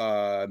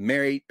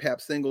 married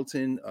Pap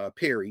Singleton,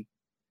 Perry.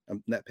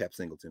 I'm not Pap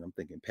Singleton. I'm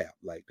thinking Pap,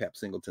 like Pap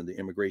Singleton, the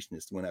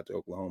immigrationist, went out to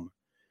Oklahoma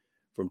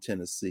from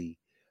Tennessee.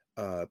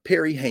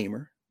 Perry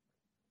Hamer.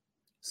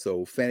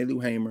 So Fannie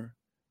Lou Hamer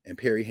and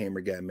Perry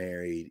Hamer got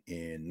married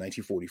in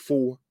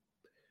 1944.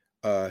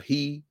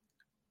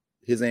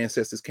 His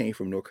ancestors came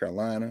from North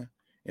Carolina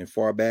and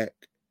far back,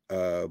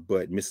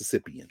 but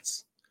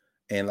Mississippians.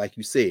 And like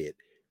you said,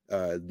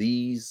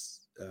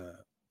 these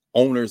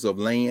owners of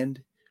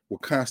land were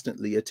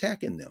constantly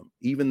attacking them,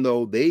 even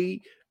though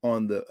they,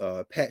 on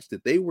the patch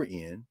that they were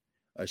in,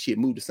 she had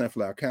moved to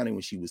Sunflower County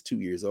when she was 2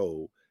 years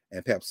old.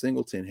 And Pap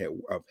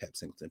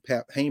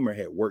Hamer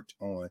had worked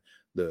on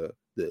the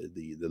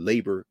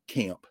labor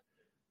camp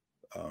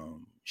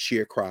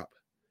sharecrop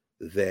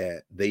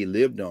that they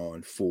lived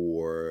on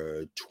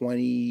for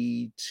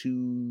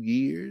 18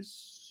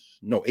 years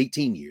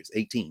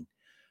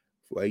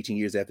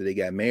after they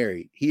got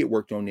married. He had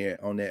worked on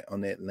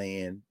that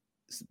land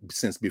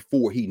since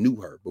before he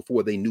knew her,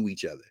 before they knew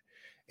each other.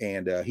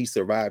 And he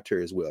survived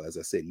her as well. As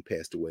I said, he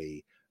passed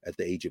away at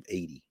the age of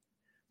 80,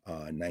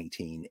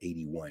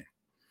 1981.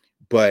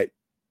 But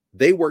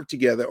they worked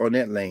together on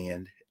that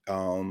land.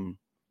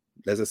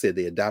 As I said,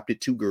 they adopted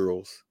 2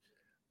 girls,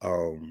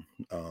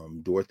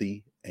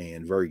 Dorothy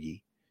and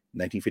Vergie,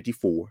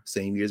 1954,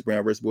 same year as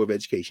Brown versus Board of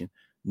Education.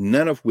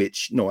 None of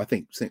which, no, I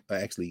think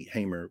actually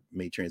Hamer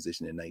made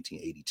transition in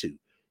 1982.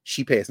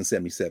 She passed in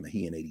 77,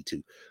 he in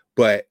 82.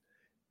 But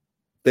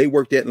they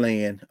worked that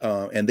land,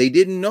 and they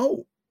didn't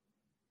know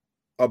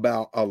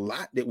about a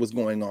lot that was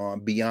going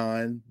on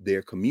beyond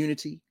their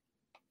community.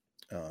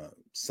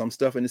 Some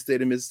stuff in the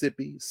state of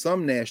Mississippi,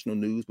 some national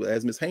news, but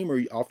as Ms.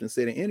 Hamer often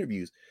said in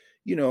interviews,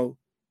 you know,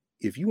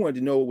 if you wanted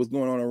to know what was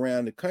going on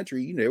around the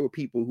country, you know, there were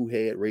people who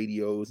had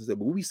radios and stuff,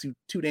 but we were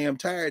too damn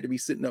tired to be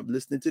sitting up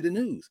listening to the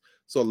news.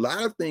 So a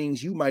lot of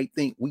things you might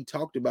think we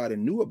talked about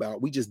and knew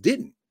about, we just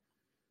didn't,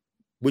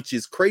 which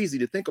is crazy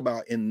to think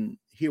about. And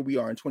here we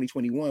are in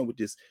 2021 with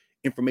this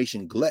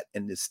information glut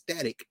and this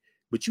static,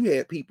 but you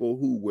had people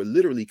who were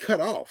literally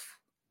cut off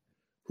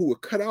who were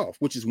cut off,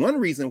 which is one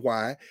reason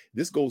why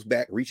this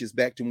reaches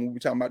back to when we were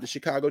talking about the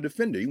Chicago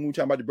Defender, even when we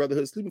talk about the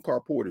Brotherhood sleeping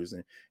car porters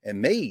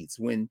and maids.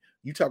 When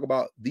you talk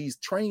about these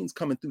trains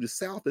coming through the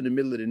South in the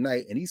middle of the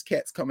night and these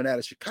cats coming out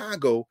of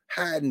Chicago,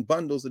 hiding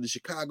bundles of the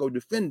Chicago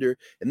Defender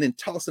and then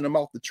tossing them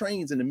off the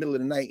trains in the middle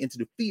of the night into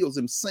the fields,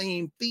 them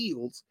same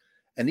fields,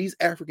 and these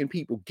African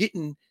people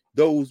getting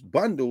those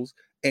bundles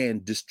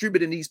and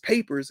distributing these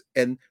papers,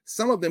 and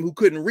some of them who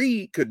couldn't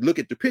read could look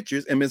at the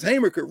pictures, and Ms.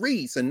 Hamer could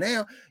read. So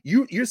now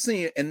you're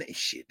seeing, and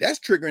shit, that's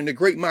triggering the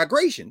Great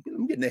Migration.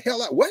 I'm getting the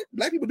hell out. What?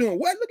 Black people doing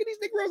what? Look at these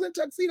Negroes in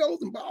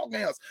tuxedos and ball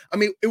gowns. I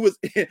mean,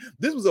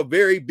 this was a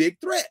very big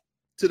threat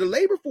to the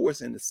labor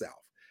force in the South.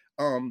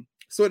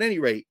 So at any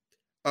rate,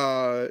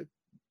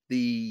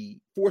 the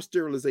forced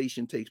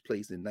sterilization takes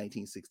place in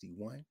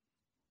 1961,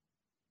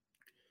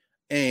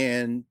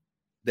 and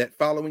that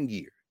following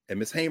year, and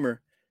Ms.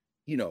 Hamer,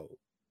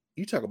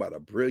 you talk about a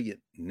brilliant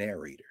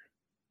narrator.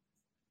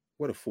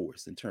 What a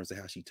force in terms of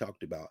how she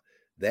talked about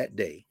that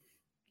day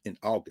in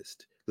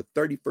August, the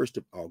 31st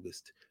of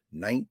August,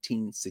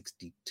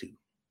 1962,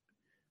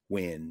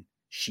 when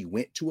she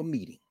went to a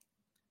meeting,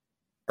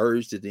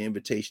 urged at the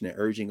invitation and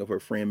urging of her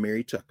friend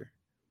Mary Tucker.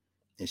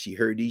 And she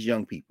heard these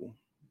young people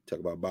talk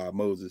about Bob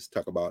Moses,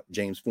 talk about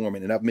James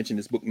Forman. And I've mentioned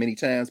this book many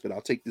times, but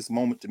I'll take this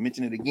moment to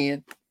mention it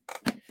again.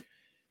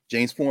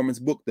 James Forman's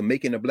book, The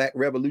Making of Black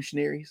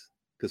Revolutionaries,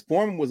 because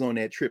Foreman was on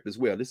that trip as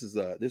well. This is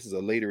a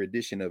later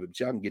edition of it, but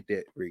y'all can get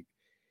that, Rick,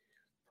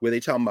 where they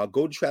talking about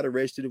go to try to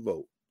register to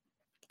vote.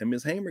 And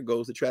Ms. Hamer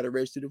goes to try to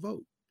register to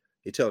vote.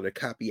 They tell her to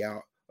copy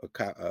out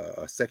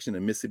a section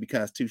of the Mississippi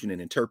Constitution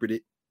and interpret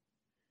it.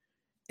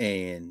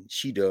 And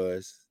she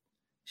does.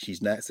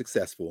 She's not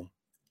successful.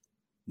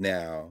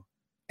 Now,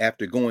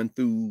 after going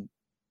through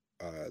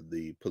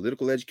the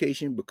political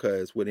education,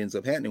 because what ends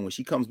up happening when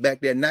she comes back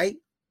that night,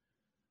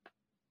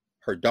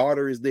 her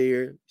daughter is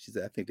there. She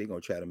said, I think they're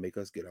going to try to make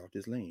us get off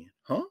this land.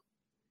 Huh?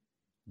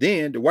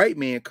 Then the white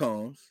man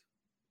comes,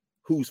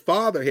 whose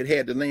father had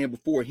had the land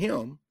before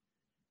him,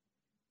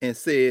 and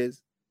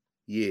says,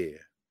 yeah,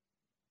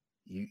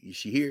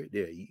 she here?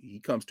 There. He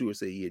comes to her and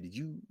say, yeah, did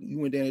you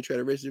went down and try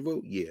to register to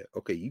vote? Yeah.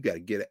 Okay, you got to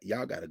get it.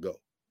 Y'all got to go.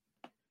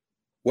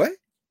 What?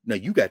 No,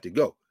 you got to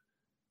go.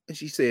 And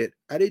she said,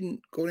 I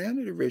didn't go down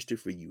there to register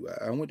for you.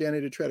 I went down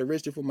there to try to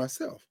register for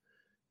myself.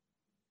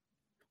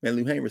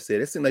 Fannie Lou Hamer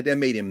said, it seemed like that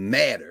made him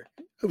madder.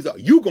 It was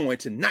like, you going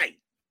tonight.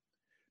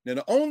 Now,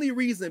 the only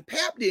reason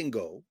Pap didn't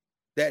go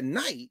that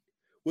night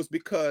was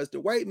because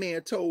the white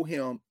man told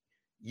him,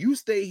 you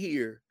stay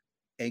here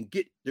and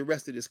get the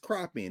rest of this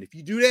crop in. If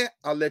you do that,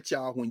 I'll let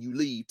y'all, when you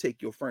leave,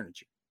 take your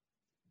furniture.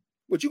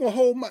 But you're going to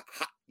hold my...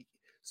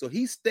 So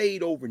he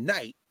stayed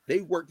overnight.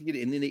 They worked to get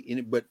it. And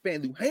then but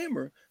Fannie Lou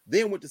Hamer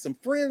then went to some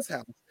friend's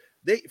house.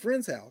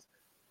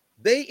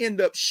 They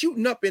end up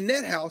shooting up in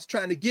that house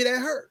trying to get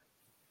at her.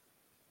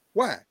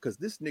 Why? Because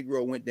this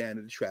Negro went down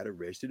to try to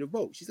register to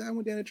vote. She said, I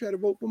went down to try to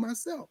vote for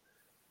myself.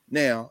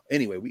 Now,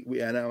 anyway,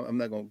 I'm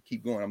not going to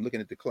keep going. I'm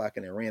looking at the clock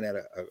and I ran out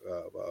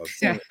of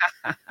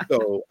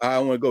so I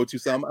want to go to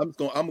some. I'm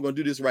going to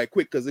do this right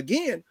quick because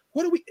again,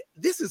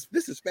 this is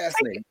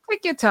fascinating.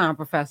 Take your time,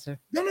 Professor.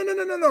 No.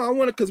 I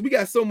want to, because we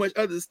got so much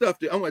other stuff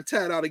that I want to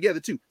tie it all together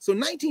too. So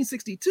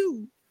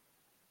 1962,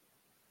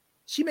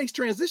 she makes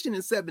transition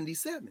in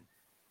 77.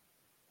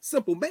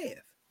 Simple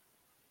math.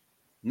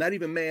 Not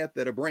even math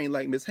that a brain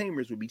like Ms.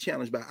 Hamer's would be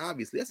challenged by,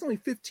 obviously. That's only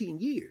 15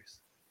 years.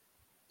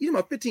 You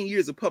know, 15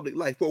 years of public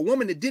life for a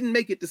woman that didn't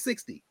make it to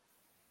 60.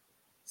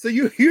 So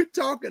you're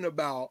talking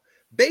about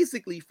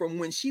basically from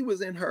when she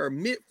was in her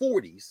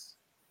mid-40s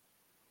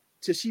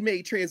till she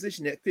made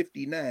transition at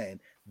 59.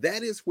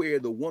 That is where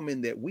the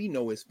woman that we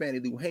know as Fannie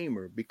Lou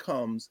Hamer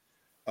becomes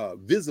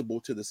visible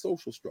to the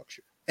social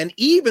structure. And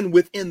even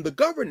within the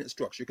governance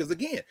structure, because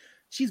again,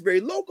 she's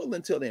very local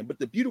until then. But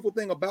the beautiful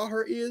thing about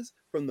her is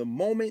from the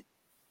moment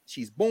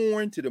she's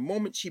born to the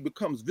moment she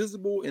becomes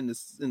visible in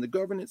the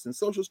governance and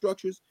social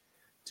structures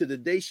to the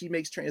day she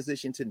makes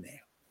transition to now,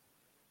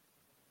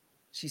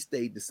 she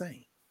stayed the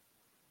same.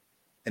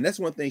 And that's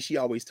one thing she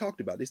always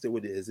talked about. They said,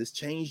 well, has this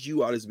changed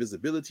you? All this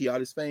visibility, all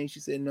this fame? She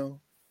said,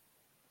 no,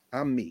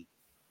 I'm me.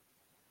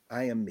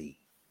 I am me.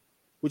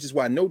 Which is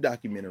why no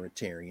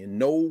documentarian,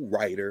 no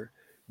writer,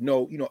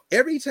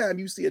 every time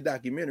you see a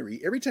documentary,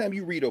 every time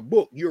you read a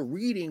book, you're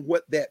reading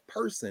what that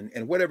person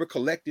and whatever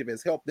collective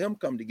has helped them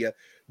come together.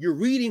 You're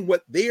reading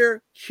what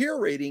they're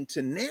curating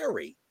to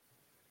narrate.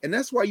 And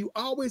that's why you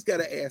always got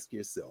to ask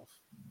yourself,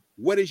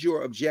 what is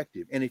your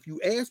objective? And if you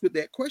ask with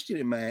that question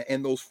in mind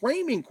and those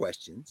framing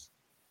questions,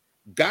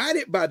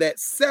 guided by that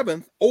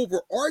seventh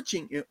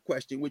overarching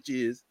question, which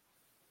is,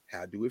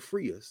 how do it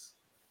free us?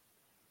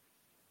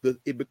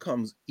 It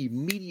becomes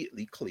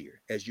immediately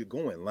clear as you're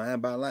going line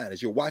by line,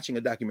 as you're watching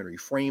a documentary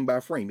frame by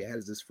frame. How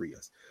does this free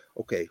us?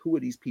 Okay, who are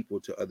these people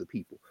to other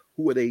people?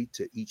 Who are they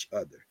to each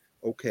other?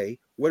 Okay.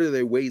 What are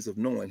their ways of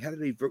knowing? How do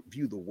they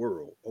view the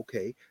world?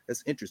 Okay.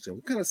 That's interesting.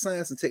 What kind of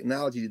science and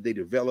technology did they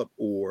develop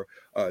or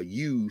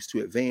use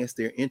to advance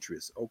their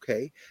interests?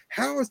 Okay.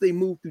 How, as they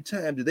move through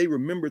time, do they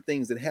remember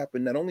things that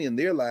happened not only in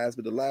their lives,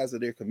 but the lives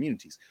of their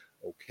communities?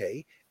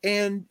 Okay.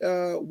 And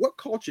what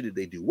culture did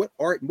they do? What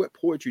art and what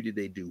poetry did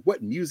they do?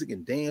 What music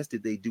and dance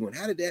did they do? And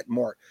how did that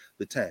mark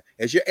the time?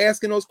 As you're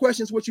asking those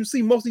questions, what you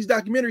see, most of these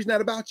documentaries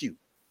not about you.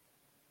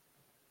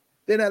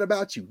 They're not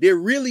about you. They're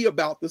really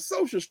about the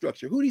social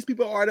structure, who these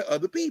people are to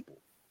other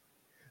people.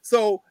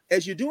 So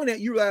as you're doing that,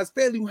 you realize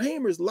Fannie Lou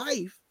Hamer's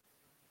life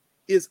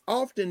is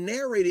often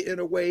narrated in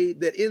a way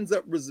that ends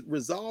up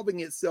resolving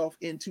itself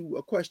into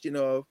a question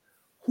of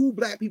who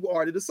Black people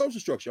are to the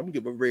social structure. I'm going to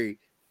give a very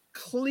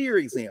clear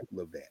example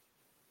of that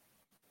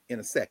in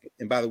a second.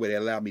 And by the way, that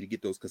allowed me to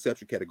get those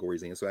conceptual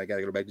categories in, so I got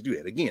to go back to do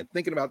that. Again,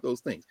 thinking about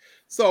those things.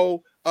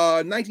 So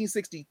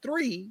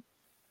 1963,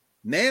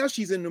 now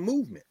she's in the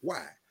movement.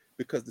 Why?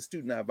 Because the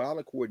Student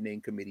Nonviolent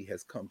Coordinating Committee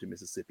has come to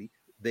Mississippi.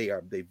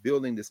 They're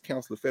building this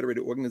Council of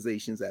Federated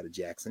Organizations out of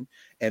Jackson.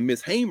 And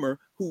Miss Hamer,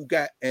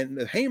 the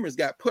Hamers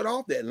got put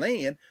off that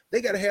land, they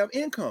got to have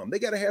income. They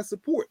got to have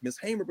support. Miss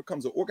Hamer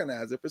becomes an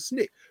organizer for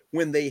SNCC.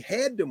 When they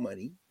had the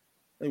money,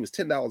 it was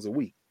 $10 a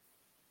week,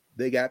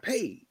 they got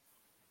paid.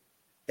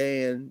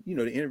 And,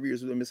 the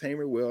interviewers with Miss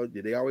Hamer, well,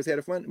 did they always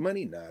have the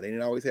money? No, they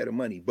didn't always have the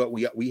money. But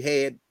we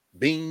had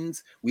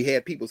beans, we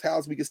had people's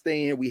house we could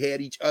stay in, we had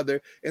each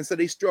other, and so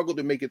they struggled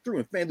to make it through.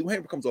 And Fannie Lou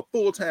Hamer becomes a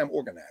full-time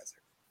organizer,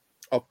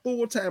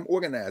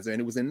 and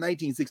it was in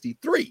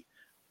 1963,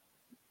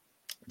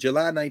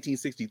 July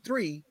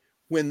 1963,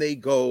 when they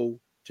go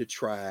to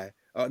try.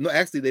 No,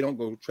 actually, they don't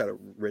go try to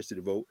register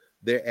to vote.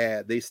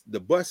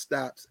 The bus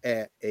stops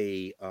at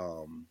a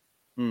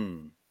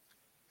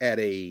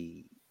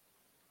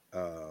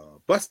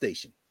bus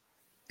station,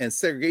 and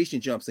segregation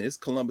jumps in. It's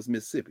Columbus,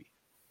 Mississippi.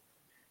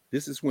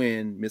 This is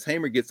when Miss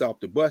Hamer gets off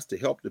the bus to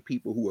help the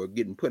people who are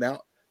getting put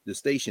out the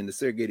station, the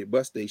segregated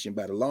bus station,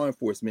 by the law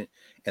enforcement,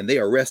 and they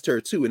arrest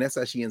her too. And that's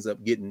how she ends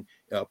up getting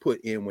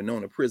put in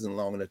Winona prison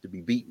long enough to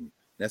be beaten.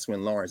 That's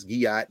when Lawrence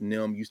Guyot and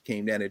them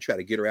came down there to try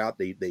to get her out.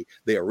 They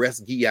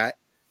arrest Guyot,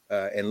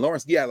 and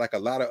Lawrence Guyot, like a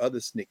lot of other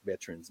SNCC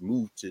veterans,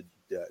 moved to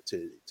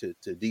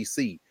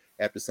D.C.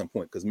 after some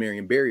point, because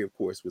Marion Barry, of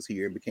course, was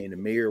here and became the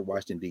mayor of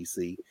Washington,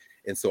 D.C.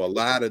 And so a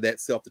lot of that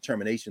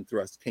self-determination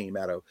thrust came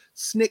out of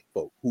SNCC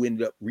folk who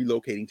ended up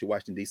relocating to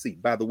Washington, D.C.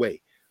 By the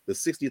way, the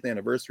 60th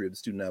anniversary of the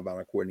Student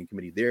Nonviolent Coordinating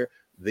Committee,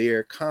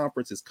 their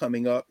conference is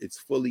coming up. It's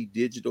fully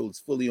digital. It's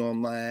fully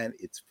online.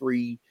 It's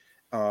free.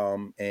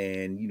 And,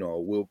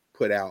 we'll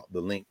put out the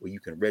link where you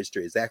can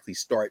register. It actually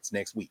starts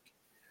next week.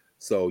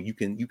 So you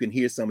can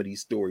hear some of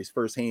these stories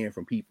firsthand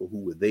from people who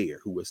were there,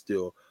 who were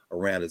still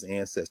around as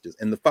ancestors.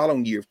 And the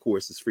following year, of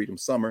course, is Freedom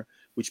Summer,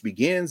 which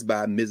begins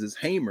by Mrs.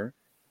 Hamer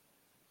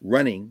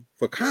running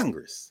for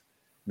Congress,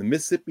 the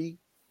Mississippi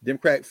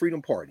Democratic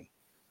Freedom Party.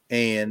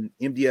 And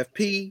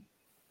MDFP,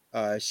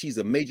 she's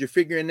a major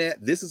figure in that.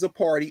 This is a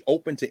party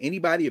open to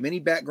anybody of any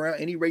background,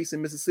 any race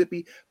in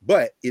Mississippi,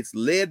 but it's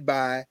led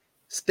by,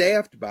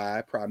 staffed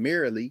by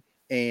primarily,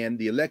 and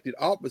the elected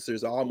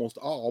officers are almost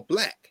all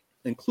Black,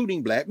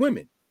 including Black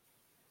women.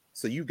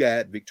 So you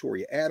got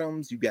Victoria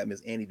Adams, you got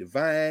Miss Annie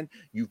Devine,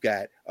 you've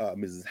got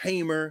Mrs.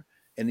 Hamer,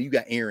 and then you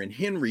got Aaron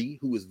Henry,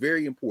 who is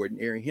very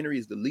important. Aaron Henry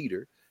is the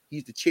leader.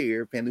 He's the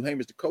chair. Fannie Lou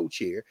Hamer is the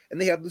co-chair. And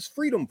they have this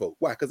freedom vote.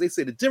 Why? Because they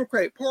say the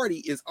Democratic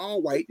Party is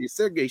all white. It's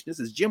segregationist.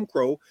 It's Jim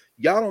Crow.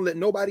 Y'all don't let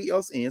nobody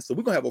else in. So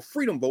we're going to have a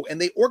freedom vote.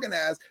 And they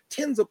organize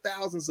tens of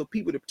thousands of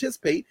people to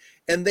participate.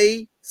 And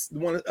they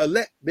want to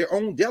elect their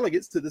own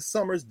delegates to the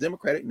summer's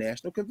Democratic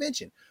National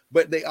Convention.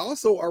 But they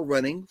also are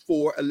running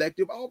for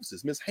elective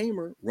offices. Miss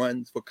Hamer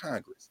runs for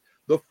Congress.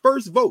 The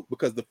first vote,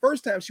 because the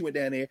first time she went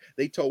down there,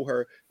 they told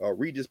her,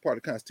 read this part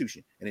of the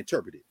Constitution and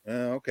interpret it.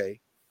 Okay.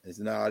 And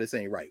said, no, this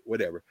ain't right,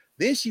 whatever.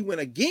 Then she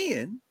went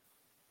again,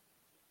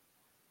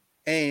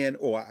 and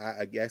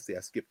I guess I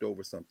skipped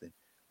over something.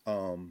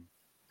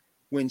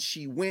 When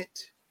she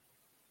went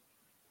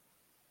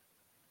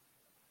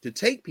to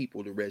take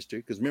people to register,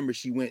 because remember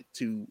she went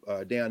to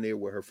down there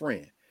with her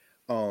friend,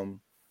 and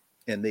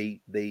they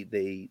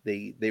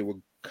were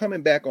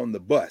coming back on the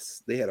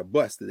bus. They had a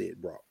bus that they had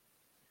brought.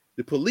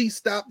 The police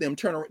stopped them,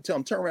 tell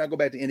them turn around, go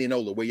back to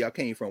Indianola, where y'all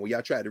came from, where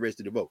y'all tried to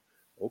register to vote.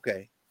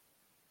 Okay.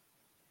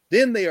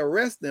 Then they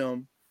arrest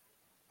them.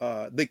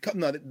 They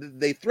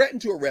threaten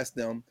to arrest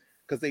them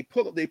because they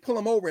pull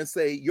them over and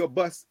say your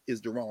bus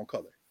is the wrong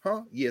color.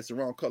 Huh? Yeah, it's the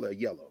wrong color,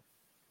 yellow.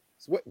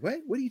 So what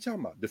are you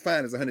talking about? The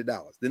fine is $100.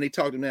 Then they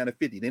talked them down to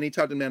 $50. Then they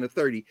talked them down to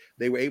 $30.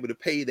 They were able to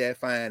pay that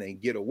fine and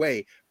get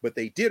away, but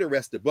they did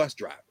arrest the bus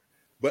driver.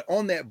 But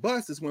on that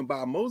bus is when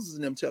Bob Moses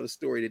and them tell the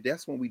story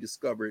that's when we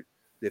discovered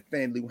that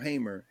Fannie Lou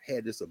Hamer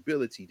had this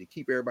ability to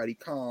keep everybody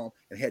calm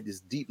and had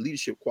this deep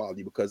leadership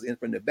quality, because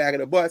from the back of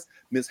the bus,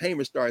 Miss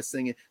Hamer started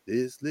singing,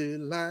 "This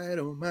little light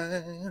of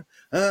mine,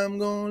 I'm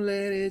gonna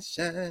let it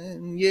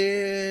shine.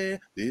 Yeah,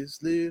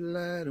 this little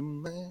light of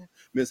mine."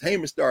 Miss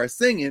Hamer started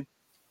singing,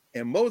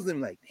 and Moses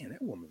like, damn,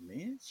 that woman,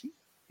 man,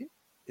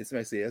 and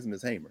somebody said, that's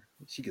Miss Hamer.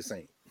 She can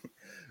sing.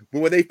 But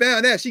when they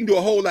found out she can do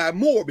a whole lot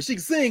more, but she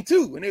can sing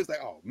too. And it was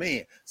like, oh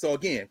man. So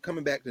again,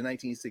 coming back to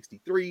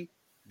 1963,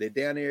 they're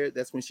down there.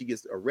 That's when she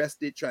gets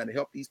arrested trying to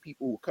help these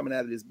people who are coming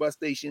out of this bus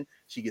station.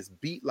 She gets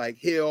beat like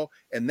hell.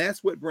 And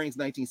that's what brings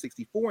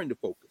 1964 into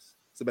focus.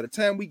 So by the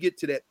time we get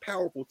to that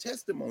powerful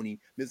testimony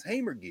Ms.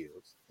 Hamer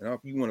gives, and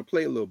if you want to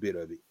play a little bit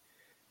of it,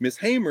 Ms.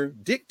 Hamer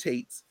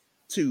dictates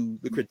to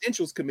the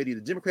Credentials Committee,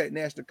 the Democratic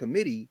National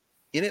Committee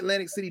in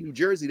Atlantic City, New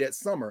Jersey that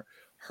summer,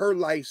 her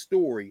life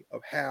story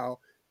of how,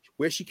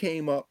 where she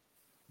came up,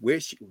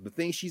 the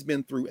things she's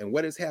been through, and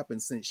what has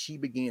happened since she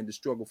began to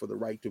struggle for the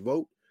right to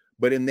vote.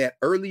 But in that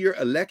earlier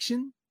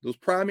election, those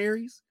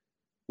primaries,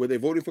 where they're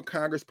voting for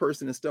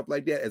congressperson and stuff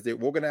like that, as they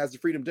organize the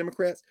Freedom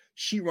Democrats,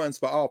 she runs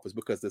for office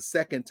because the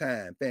second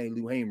time Fannie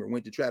Lou Hamer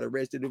went to try to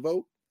register to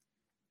vote,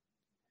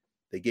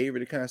 they gave her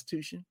the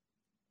Constitution.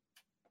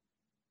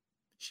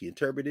 She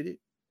interpreted it.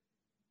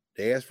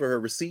 They asked for her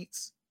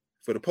receipts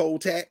for the poll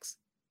tax.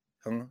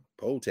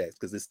 Poll tax,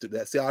 because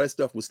all that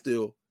stuff was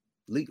still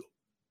legal.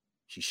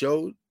 She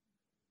showed,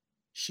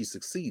 she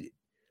succeeded.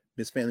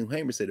 Miss Fannie Lou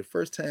Hamer said, the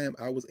first time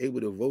I was able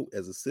to vote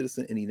as a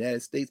citizen in the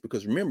United States,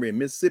 because remember in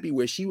Mississippi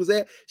where she was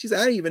at, she said,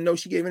 I didn't even know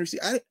she gave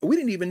receipt. We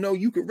didn't even know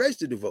you could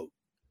register to vote.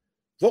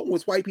 Voting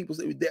was white people.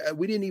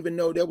 We didn't even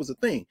know that was a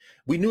thing.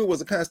 We knew it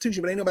was a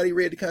constitution, but ain't nobody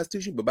read the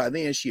Constitution. But by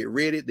then she had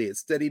read it. They had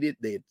studied it.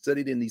 They had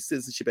studied in these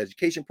citizenship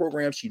education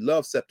programs. She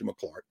loved Septima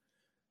Clark,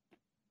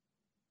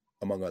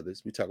 among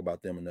others. We talk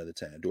about them another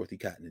time, Dorothy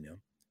Cotton and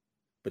them.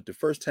 But the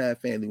first time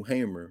Fannie Lou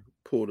Hamer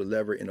pulled a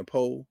lever in a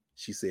poll,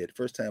 she said, the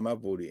first time I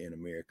voted in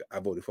America, I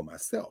voted for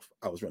myself.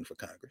 I was running for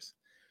Congress.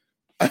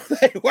 I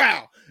was like,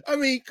 wow. I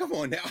mean, come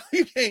on now.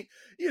 You can't,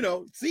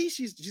 see,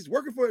 she's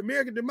working for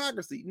American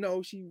democracy.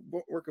 No, she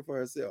working for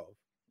herself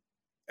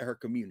and her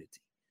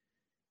community.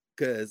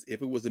 Because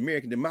if it was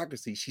American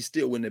democracy, she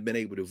still wouldn't have been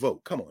able to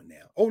vote. Come on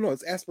now. Oh, no,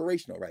 it's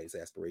aspirational, right? It's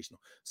aspirational.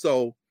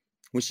 So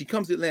when she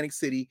comes to Atlantic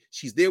City,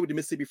 she's there with the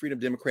Mississippi Freedom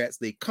Democrats.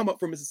 They come up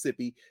from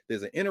Mississippi.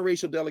 There's an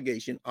interracial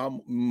delegation,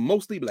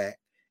 mostly Black,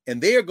 and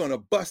they're going to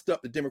bust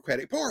up the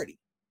Democratic Party.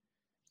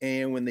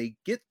 And when they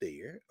get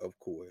there, of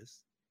course,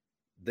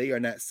 they are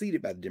not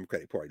seated by the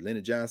Democratic Party.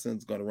 Lyndon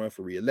Johnson's going to run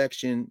for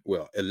re-election.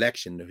 Well,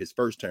 election of his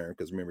first term,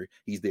 because remember,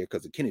 he's there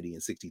because of Kennedy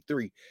in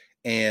 1963.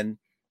 And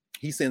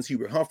he sends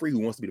Hubert Humphrey, who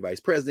wants to be the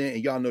vice president.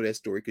 And y'all know that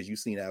story because you've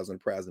seen Hours on the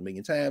Prize a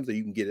million times, or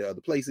you can get it at other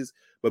places.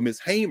 But Ms.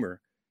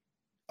 Hamer,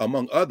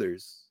 among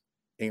others,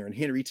 Aaron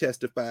Henry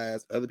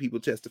testifies, other people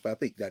testify, I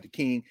think Dr.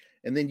 King,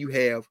 and then you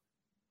have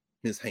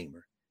Ms.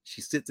 Hamer. She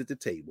sits at the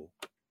table,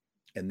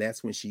 and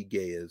that's when she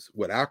gives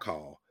what I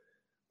call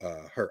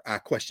her I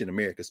Question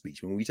America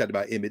speech. When we talked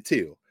about Emmett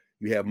Till,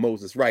 you have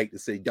Moses Wright to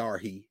say,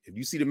 Darhy, if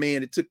you see the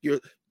man that took your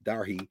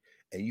Darhy,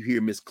 and you hear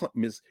Miss,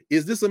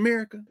 is this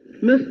America?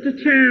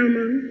 Mr.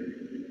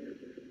 Chairman,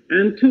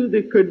 and to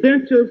the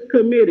Credentials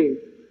Committee,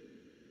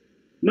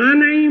 my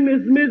name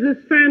is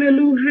Mrs. Fannie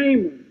Lou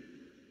Hamer,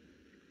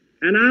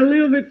 and I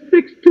live at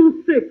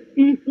 626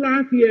 East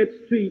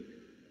Lafayette Street,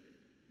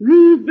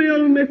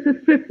 Rooseville,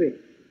 Mississippi,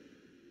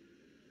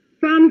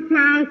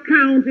 Sunflower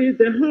County,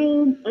 the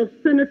home of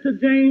Senator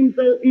James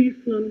O.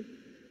 Eastland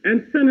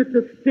and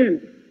Senator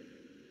Stennis.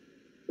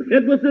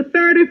 It was the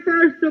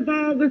 31st of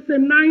August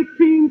in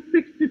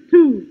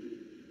 1962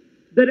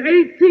 that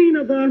 18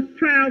 of us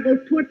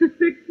traveled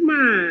 26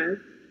 miles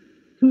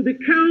to the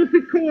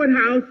county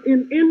courthouse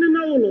in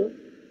Indianola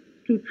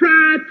to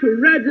try to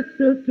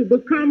register to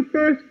become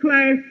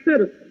first-class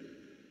citizens.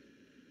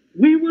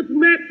 We was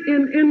met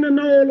in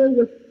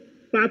Indianola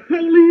by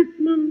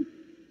policemen,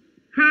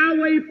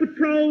 highway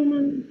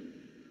patrolmen,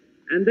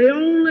 and they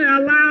only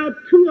allowed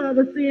 2 of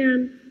us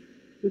in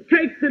to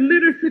take the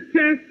literacy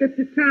test at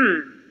the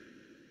time.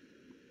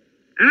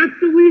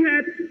 After we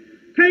had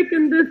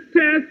taken this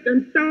test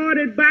and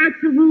started back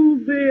to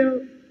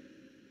Rooseville,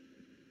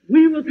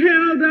 we was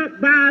held up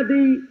by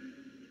the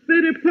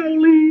city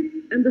police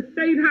and the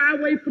state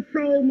highway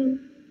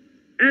patrolmen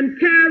and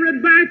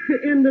carried back to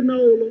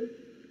Indianola,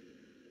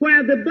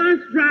 where the bus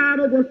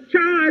driver was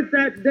charged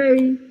that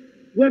day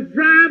with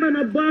driving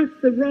a bus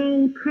the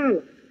wrong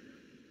color.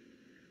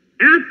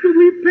 After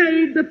we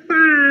paid the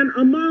fine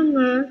among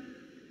us,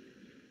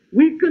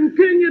 we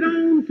continued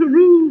on to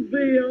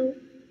Rooseville,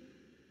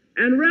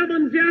 and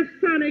Reverend Jeff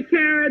Sonny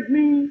carried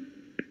me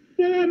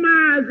 4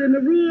 miles in the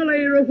rural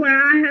area where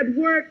I had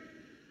worked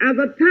as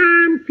a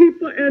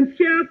timekeeper and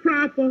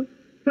sharecropper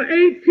for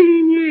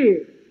 18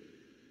 years.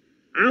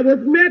 I was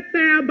met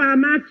there by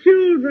my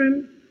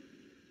children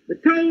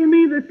that told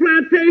me the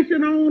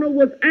plantation owner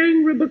was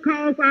angry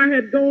because I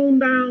had gone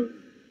down,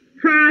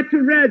 tried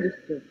to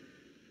register.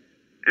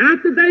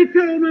 After they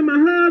told me, my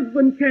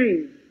husband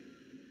came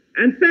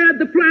and said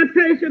the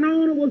plantation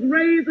owner was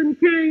raising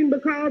Cain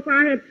because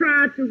I had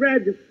tried to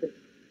register.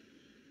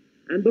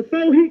 And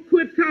before he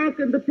quit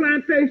talking, the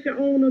plantation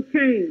owner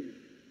came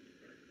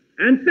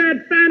and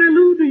said, Fannie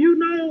Lou, do you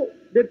know,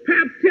 did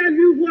Pap tell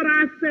you what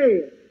I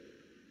said?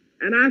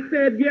 And I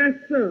said, yes,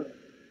 sir.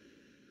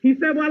 He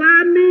said, well,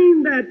 I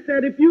mean that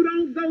if you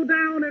don't go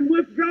down and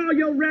withdraw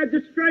your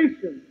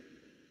registration,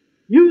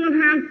 you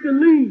will have to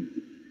leave.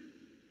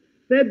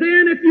 Said,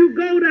 then if you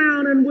go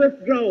down and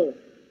withdraw,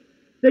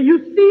 that you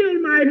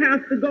still might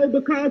have to go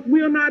because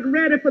we're not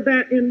ready for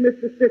that in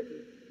Mississippi.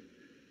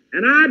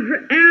 And I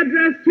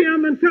addressed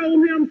him and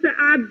told him that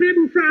I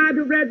didn't try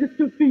to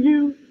register for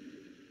you.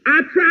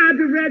 I tried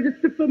to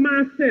register for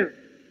myself.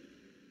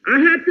 I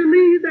had to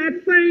leave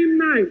that same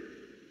night.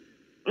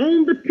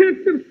 On the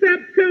 10th of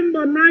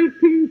September,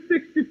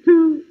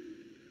 1962,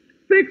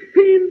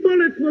 16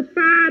 bullets was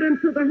fired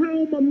into the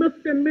home of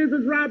Mr. and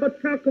Mrs.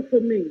 Robert Tucker for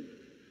me.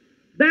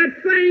 That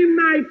same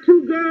night,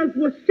 2 girls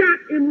were shot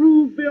in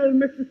Rooseville,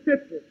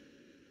 Mississippi.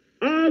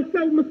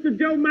 Also, Mr.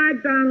 Joe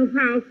McDonald's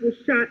house was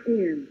shot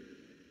in.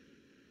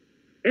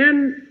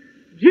 In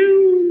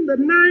June the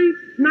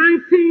 9th,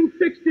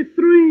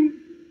 1963,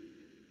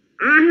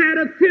 I had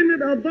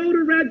attended a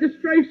voter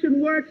registration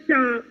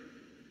workshop,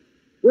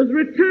 was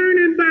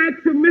returning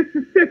back to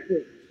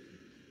Mississippi.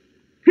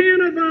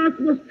 10 of us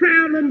was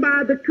traveling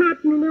by the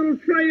Continental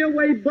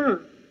Trailway bus.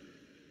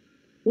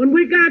 When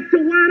we got to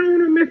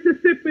Winona,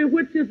 Mississippi,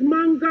 which is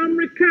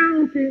Montgomery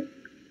County,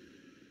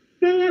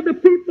 4 of the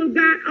people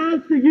got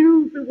off to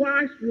use the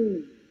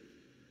washroom.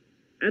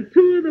 And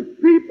 2 of the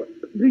people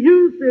to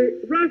use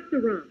the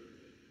restaurant.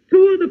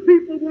 2 of the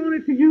people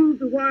wanted to use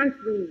the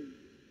washroom.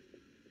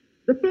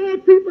 The 4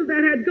 people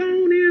that had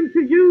gone in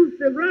to use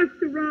the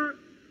restaurant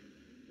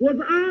was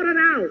ordered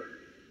out.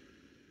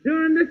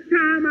 During this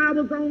time, I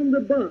was on the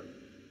bus.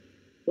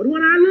 But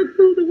when I looked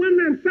through the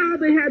window and saw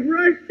they had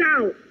rushed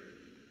out,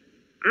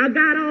 I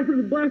got off of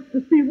the bus to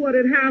see what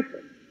had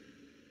happened.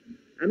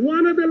 And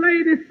one of the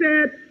ladies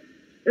said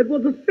it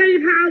was a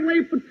state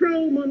highway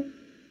patrolman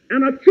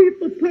and a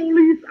chief of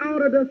police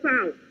ordered us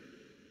out.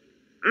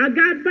 I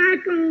got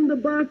back on the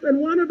bus, and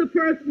one of the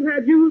persons who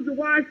had used the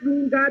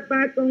washroom got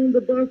back on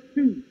the bus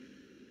too.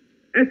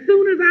 As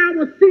soon as I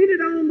was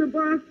seated on the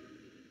bus,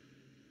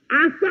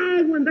 I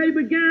saw when they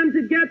began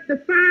to get the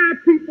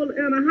 5 people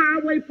in a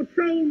highway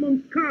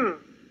patrolman's car.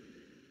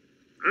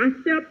 I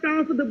stepped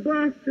off of the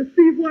bus to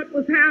see what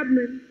was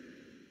happening,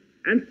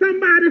 and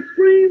somebody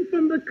screamed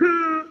from the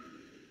car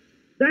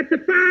that the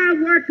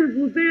fire workers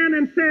was in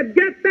and said,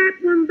 "Get that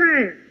one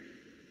there."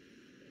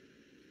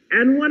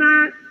 And when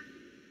I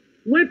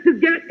went to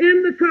get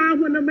in the car,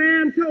 when the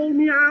man told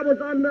me I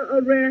was under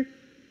arrest,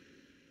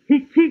 he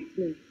kicked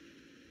me.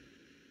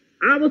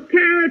 I was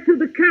carried to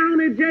the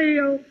county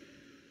jail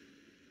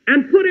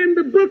and put in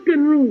the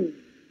booking room.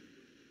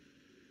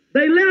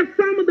 They left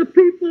some of the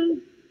people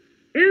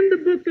in the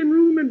booking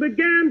room and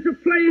began to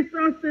place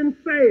us in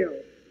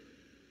cells.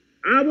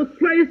 I was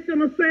placed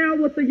in a cell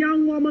with a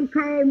young woman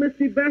called Miss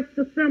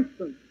Vesta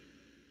Simpson.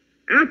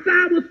 After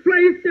I was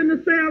placed in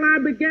the cell, I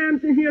began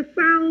to hear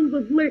sounds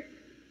of licks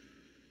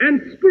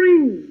and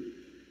screams.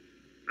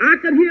 I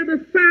could hear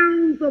the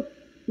sounds of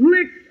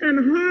licks and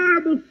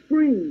horrible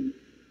screams.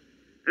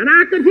 And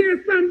I could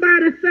hear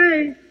somebody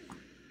say,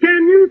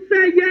 "Can you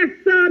say yes,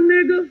 sir,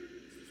 nigga?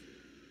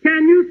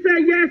 Can you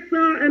say yes,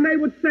 sir?" And they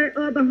would say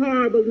other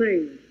horrible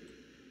names.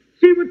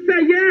 She would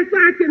say, "Yes,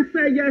 I can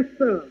say yes,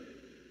 sir."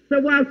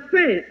 So I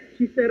said,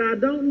 she said, "I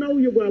don't know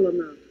you well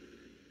enough."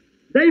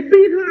 They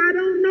beat her, I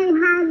don't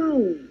know how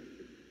long.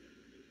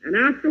 And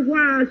after a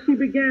while, she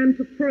began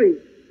to pray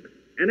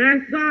and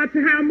ask God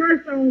to have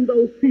mercy on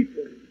those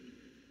people.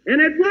 And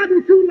it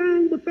wasn't too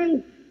long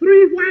before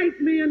 3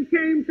 white men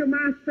came to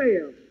my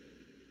cell.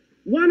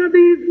 One of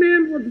these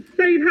men was a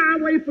state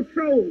highway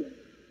patrolman.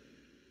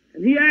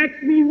 And he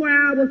asked me where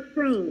I was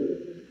from.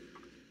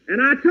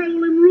 And I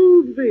told him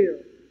Rooseville.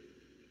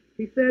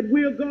 He said,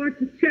 "We're going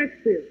to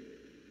check this."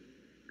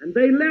 And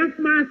they left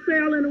my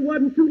cell, and it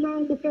wasn't too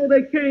long before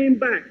they came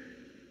back.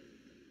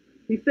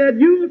 He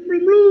said, "You were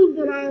from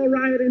Rooseville, all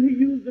right," and he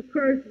used a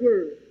curse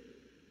word.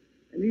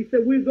 And he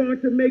said, "We're going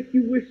to make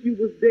you wish you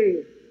was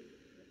dead."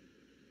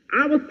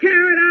 I was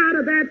carried out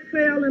of that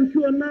cell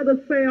into another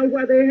cell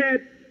where they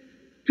had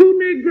 2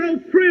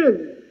 Negro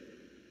prisoners.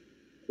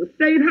 The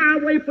state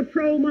highway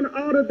patrolman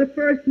ordered the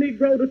first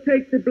Negro to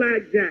take the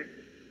blackjack.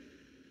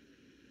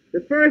 The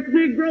first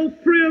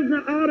Negro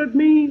prisoner ordered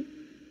me,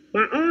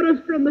 by orders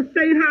from the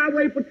state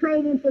highway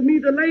patrolman, for me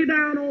to lay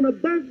down on a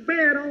bunk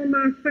bed on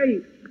my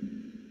face.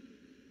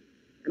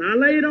 And I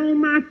laid on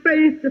my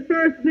face. The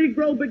first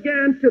Negro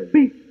began to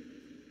beat.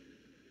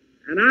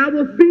 And I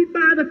was beat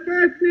by the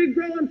first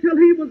Negro until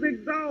he was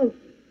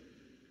exhausted.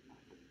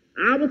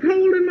 I was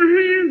holding my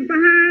hands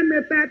behind me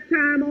at that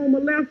time on the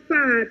left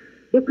side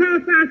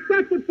because I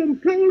suffered from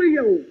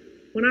polio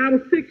when I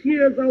was 6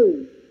 years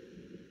old.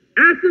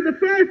 After the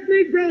first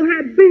Negro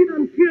had beat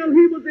until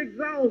he was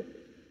exhausted,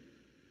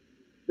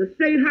 the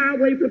state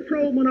highway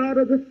patrolman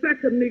ordered the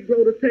second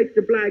Negro to take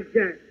the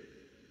blackjack.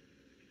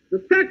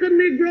 The second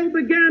Negro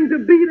began to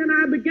beat, and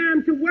I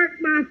began to work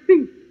my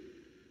feet.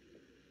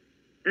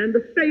 And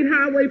the state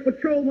highway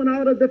patrolman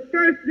ordered the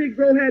first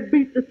Negro had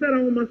beat to sit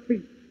on my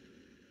feet,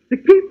 to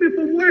keep me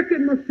from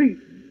working my feet.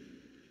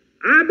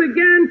 I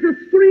began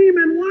to scream,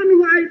 and one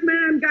white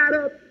man got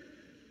up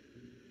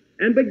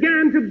and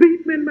began to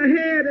beat me in my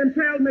head and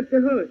tell me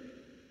to hush.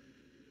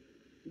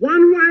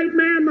 One white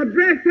man, my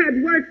dress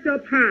had worked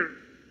up high.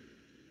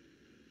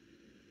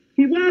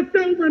 He walked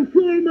over and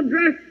pulled my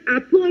dress. I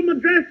pulled my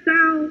dress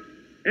down,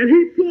 and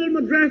he pulled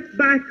my dress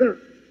back up.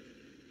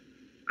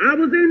 I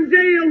was in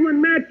jail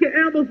when Medgar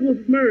Evers was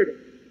murdered.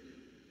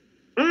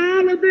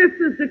 All of this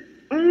is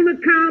on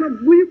account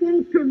of we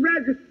want to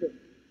register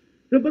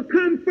to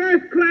become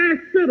first-class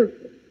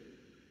citizens.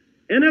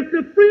 And if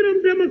the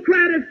Freedom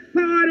Democratic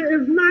Party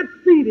is not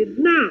seated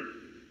now,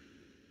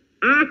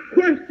 I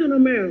question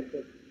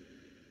America.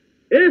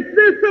 Is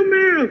this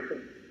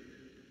America,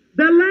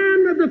 the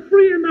land of the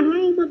free and the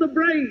home of the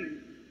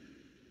brave,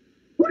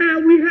 where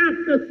we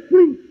have to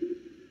sleep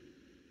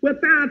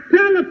with our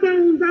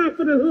telephones off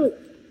of the hook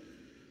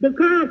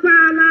because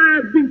our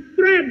lives be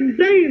threatened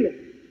daily,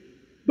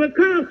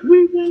 because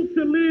we want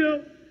to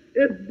live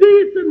as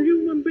decent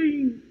human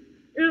beings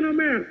in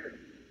America?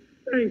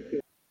 Thank you.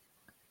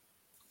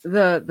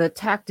 The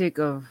tactic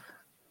of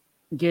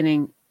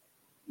getting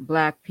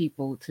Black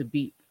people to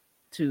beat,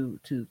 to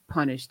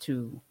punish,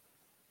 to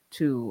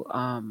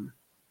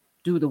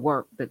do the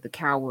work that the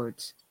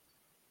cowards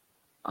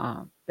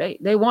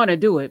they want to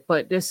do it,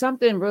 but there's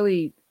something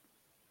really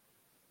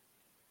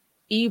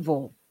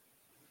evil,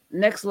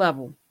 next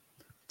level,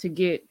 to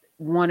get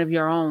one of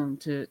your own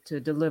to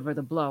deliver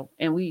the blow.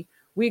 And we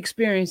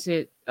experience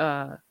it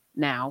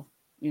now,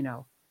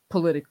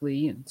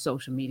 politically and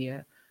social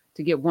media,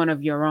 to get one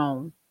of your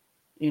own,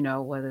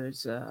 whether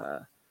it's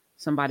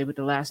somebody with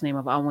the last name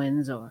of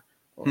Owens or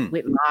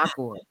Whitlock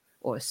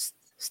or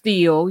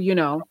Steele,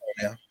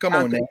 Come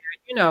on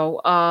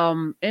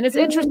now. And it's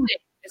interesting.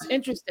 It's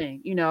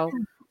interesting,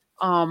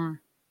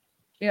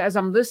 as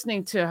I'm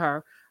listening to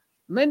her.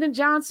 Lyndon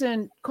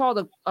Johnson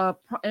called a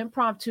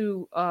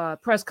impromptu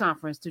press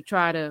conference to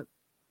try to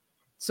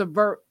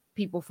subvert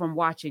people from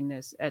watching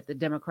this at the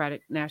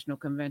Democratic National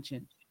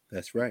Convention.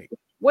 That's right.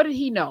 What did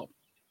he know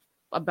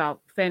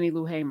about Fannie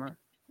Lou Hamer?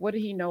 What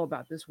did he know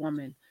about this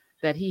woman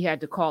that he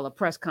had to call a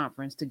press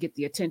conference to get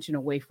the attention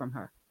away from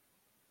her?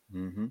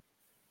 Mm-hmm.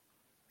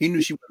 He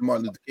knew she was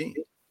Martin Luther King.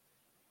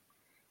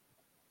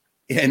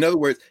 In other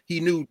words, he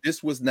knew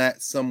this was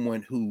not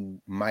someone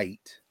who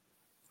might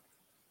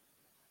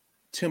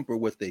temper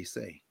what they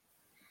say.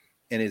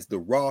 And it's the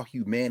raw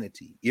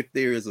humanity. If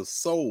there is a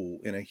soul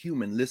in a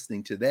human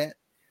listening to that,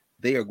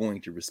 they are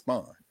going to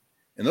respond.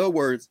 In other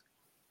words,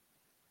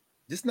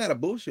 this is not a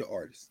bullshit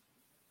artist.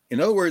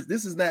 In other words,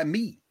 this is not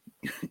me.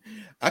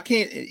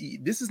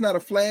 This is not a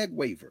flag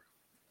waver.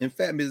 In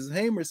fact, Mrs.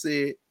 Hamer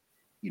said,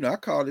 I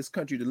call this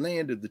country the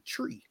land of the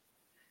tree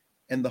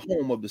and the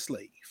home of the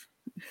slave.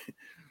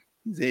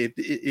 He said,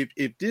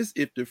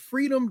 if the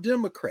Freedom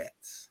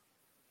Democrats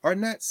are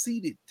not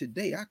seated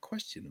today, I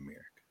question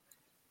America.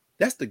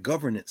 That's the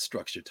governance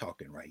structure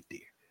talking right there.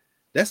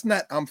 That's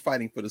not I'm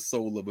fighting for the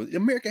soul of it.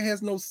 America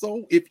has no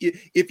soul.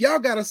 If y'all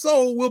got a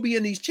soul, we'll be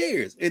in these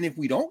chairs. And if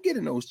we don't get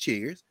in those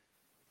chairs,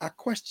 I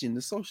question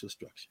the social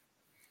structure.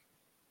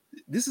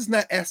 This is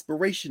not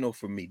aspirational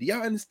for me. Do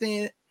y'all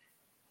understand?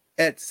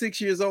 At 6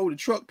 years old, the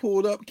truck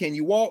pulled up. Can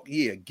you walk?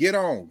 Yeah, get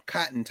on.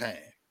 Cotton time.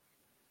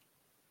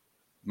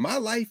 My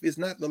life is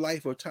not the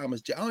life of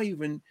Thomas. I don't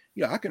even,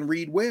 I can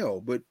read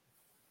well, but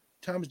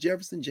Thomas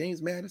Jefferson,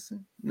 James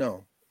Madison,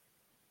 no.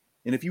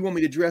 And if you want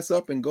me to dress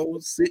up and go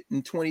sit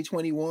in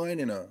 2021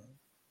 in a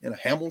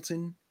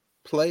Hamilton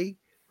play,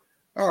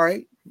 all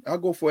right, I'll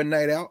go for a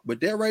night out.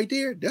 But that right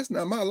there, that's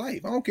not my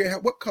life. I don't care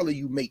what color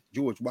you make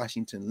George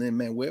Washington,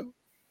 Lin-Manuel.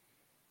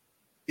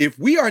 If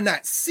we are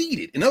not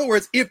seated, in other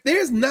words, if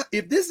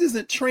this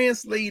isn't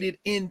translated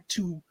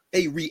into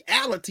a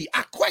reality,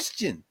 I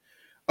question.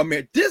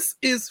 This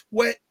is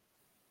what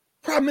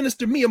Prime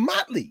Minister Mia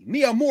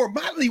Moore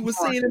Motley was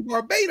saying in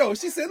Barbados.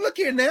 She said, look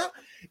here now,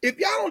 if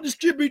y'all don't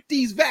distribute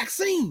these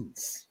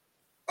vaccines,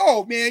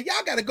 oh man,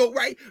 y'all got to go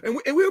right. And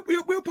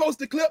we'll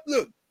post a clip.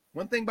 Look,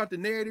 one thing about the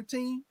narrative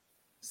team,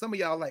 some of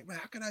y'all like, man,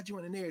 how can I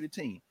join the narrative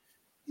team?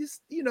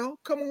 Just,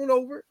 come on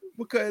over,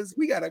 because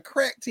we got a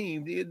crack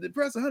team. The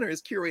Press 100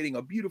 is curating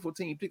a beautiful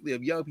team, particularly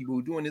of young people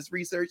who are doing this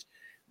research.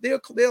 They'll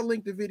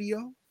link the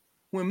video.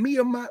 When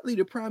Mia Motley,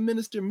 the Prime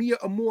Minister, Mia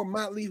Moore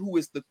Motley, who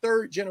is the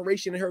third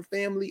generation in her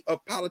family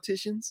of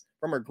politicians,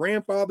 from her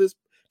grandfathers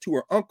to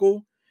her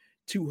uncle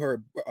to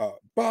her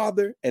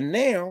father, and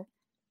now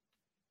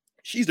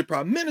she's the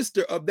Prime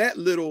Minister of that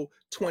little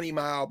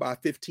 20-mile by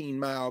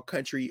 15-mile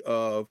country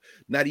of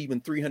not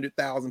even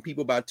 300,000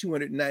 people, by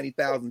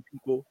 290,000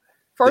 people.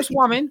 First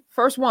woman,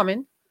 for sure.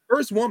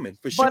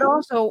 But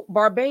also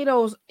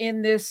Barbados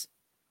in this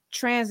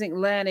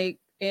transatlantic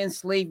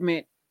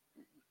enslavement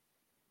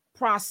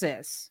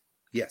process.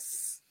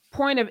 Yes.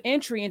 Point of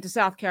entry into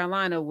South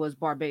Carolina was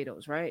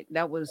Barbados, right?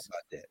 That was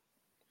about that.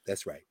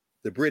 That's right.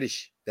 The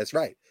British. That's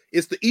right.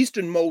 It's the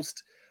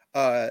easternmost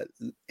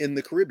in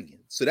the Caribbean.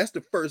 So that's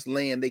the first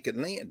land they could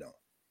land on,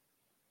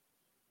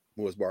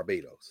 was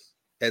Barbados.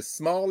 As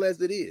small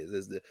as it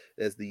is,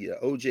 as the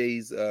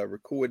OJs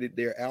recorded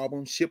their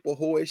album, Ship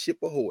Ahoy, Ship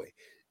Ahoy.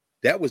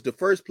 That was the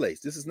first place.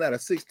 This is not a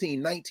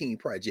 1619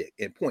 project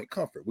in Point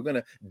Comfort. We're going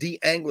to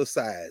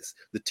de-anglicize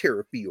the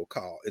terror field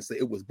call and say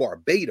it was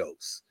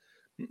Barbados.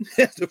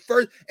 That's the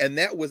first. And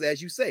that was,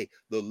 as you say,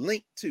 the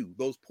link to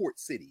those port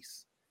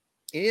cities.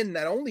 in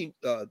not only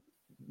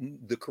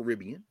the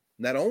Caribbean,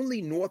 not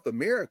only North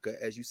America,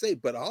 as you say,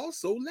 but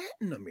also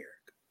Latin America.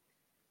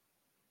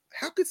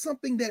 How could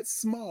something that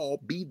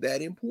small be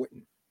that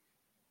important?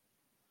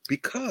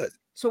 Because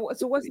so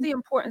what's the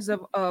importance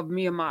of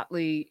Mia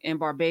Mottley in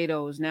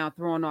Barbados now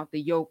throwing off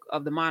the yoke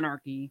of the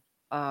monarchy?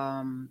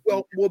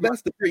 Well,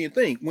 that's the brilliant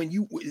thing.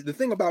 The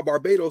thing about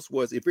Barbados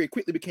was it very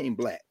quickly became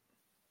black,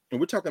 and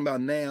we're talking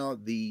about now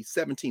the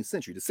 17th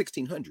century, the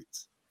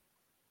 1600s,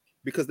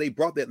 because they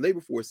brought that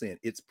labor force in.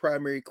 Its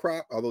primary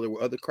crop, although there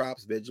were other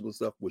crops, vegetables,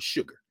 stuff, was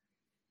sugar.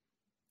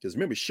 Because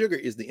remember, sugar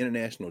is the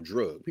international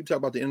drug. People talk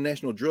about the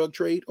international drug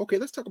trade. Okay,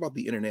 let's talk about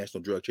the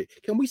international drug trade.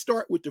 Can we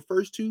start with the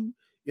first two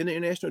in the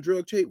international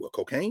drug trade? Well,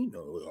 cocaine,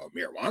 no,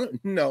 marijuana,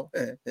 no.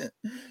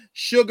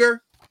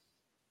 Sugar,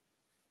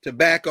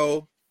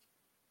 tobacco.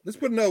 Let's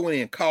put another one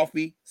in,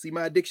 coffee. See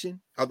my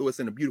addiction? Although it's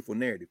in a beautiful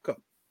narrative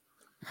cup.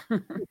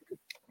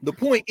 The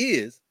point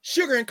is,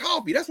 sugar and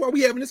coffee. That's why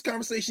we're having this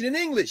conversation in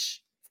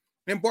English.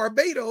 And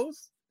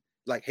Barbados,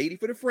 like Haiti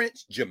for the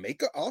French,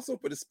 Jamaica also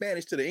for the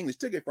Spanish to the English,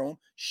 took it from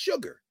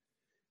sugar.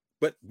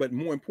 But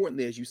more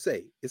importantly, as you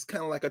say, it's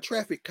kind of like a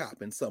traffic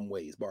cop in some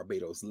ways.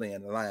 Barbados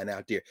lying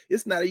out there.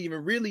 It's not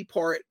even really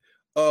part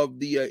of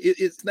the.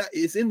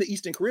 It's in the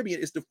Eastern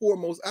Caribbean. It's the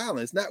foremost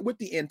island. It's not with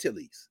the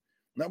Antilles,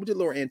 not with the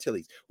Lower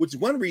Antilles. Which is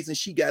one reason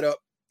she got up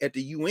at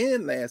the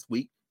UN last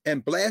week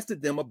and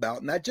blasted them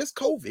about not just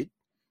COVID,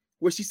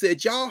 where she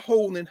said y'all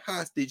holding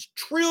hostage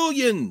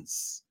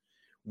trillions.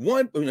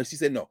 She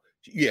said no.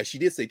 Yeah, she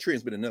did say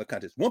trillions, but in another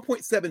context,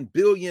 1.7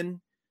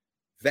 billion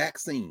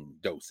vaccine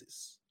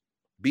doses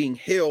being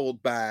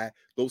held by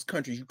those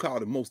countries you call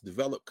the most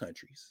developed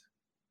countries,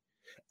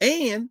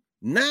 and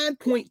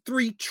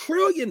 $9.3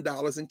 trillion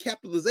in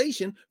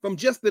capitalization from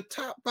just the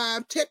top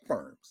 5 tech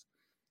firms.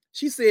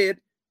 She said,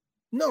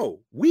 no,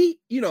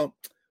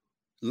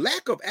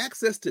 lack of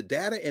access to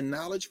data and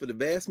knowledge for the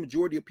vast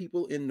majority of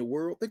people in the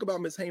world. Think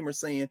about Ms. Hamer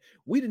saying,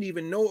 we didn't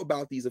even know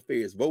about these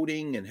affairs,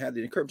 voting and how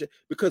to encourage it,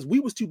 because we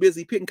was too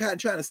busy picking cotton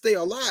trying to stay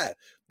alive.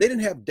 They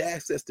didn't have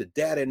access to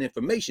data and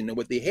information. And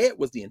what they had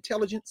was the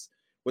intelligence.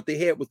 What they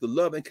had was the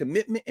love and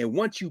commitment. And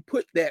once you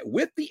put that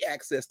with the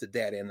access to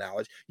data and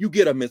knowledge, you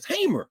get a Ms.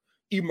 Hamer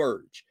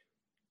emerge.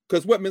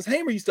 Because what Ms.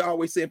 Hamer used to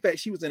always say, in fact,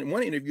 she was in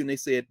one interview and they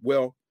said,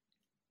 well,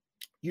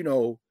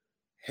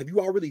 have you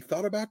all really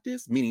thought about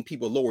this? Meaning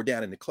people lower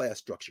down in the class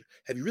structure.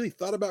 Have you really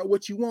thought about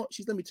what you want?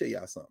 Let me tell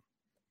y'all something.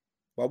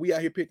 While we out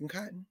here picking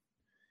cotton,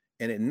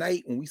 and at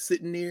night when we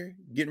sitting there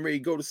getting ready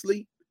to go to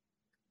sleep,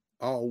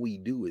 all we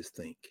do is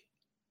think.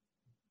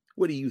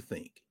 What do you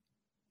think?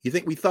 You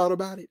think we thought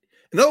about it?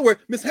 In other words,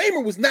 Ms.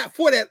 Hamer was not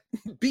for that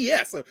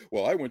BS.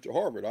 Well, I went to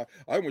Harvard.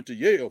 I went to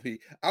Yale.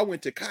 I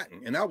went to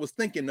Cotton, and I was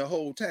thinking the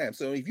whole time.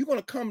 So if you're going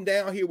to come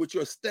down here with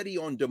your study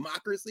on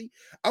democracy,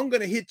 I'm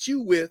going to hit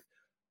you with,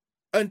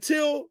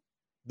 until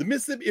the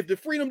Mississippi, if the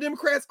Freedom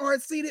Democrats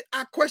aren't seated,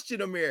 I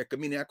question America.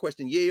 Meaning I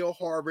question Yale,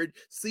 Harvard,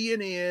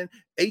 CNN,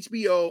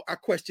 HBO. I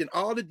question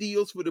all the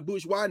deals for the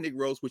bourgeois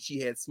Negroes, which she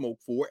had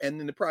smoked for. And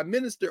then the Prime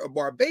Minister of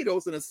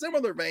Barbados, in a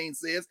similar vein,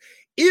 says,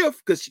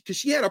 because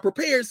she had a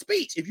prepared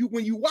speech.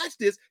 When you watch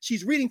this,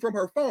 she's reading from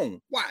her phone.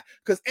 Why?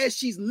 Because as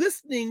she's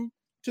listening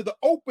to the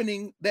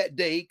opening that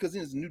day, because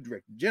there's a new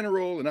director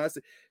general, and I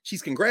said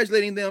she's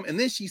congratulating them, and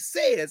then she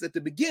says at the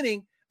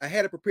beginning, I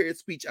had a prepared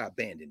speech, I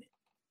abandoned it.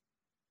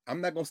 I'm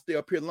not going to stay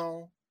up here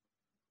long.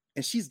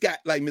 And she's got,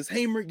 like Ms.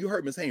 Hamer, you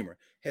heard Ms. Hamer,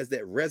 has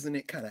that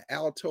resonant kind of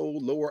alto,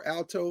 lower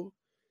alto.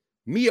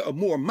 Mia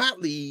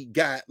Mottley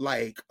got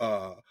like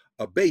a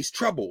bass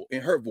treble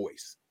in her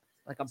voice.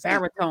 Like a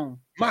baritone.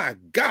 My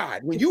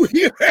God, when you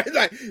hear her,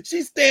 like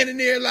she's standing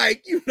there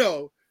like,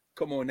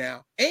 come on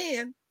now.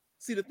 And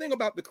see, the thing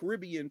about the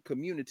Caribbean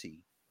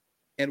community,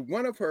 and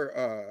one of her,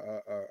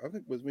 I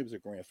think maybe it was her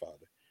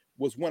grandfather,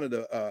 was one of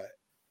the,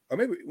 I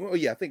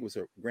think it was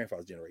her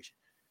grandfather's generation.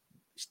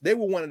 They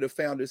were one of the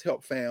founders,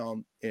 helped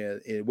found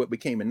in what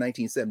became in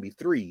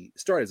 1973,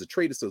 started as a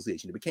trade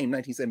association. It became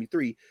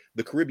 1973,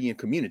 the Caribbean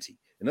Community.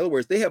 In other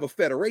words, they have a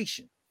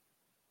federation.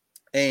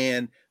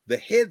 And the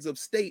heads of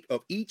state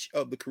of each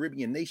of the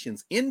Caribbean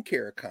nations in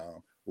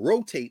CARICOM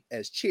rotate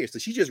as chair. So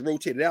she just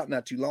rotated out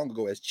not too long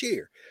ago as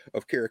chair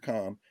of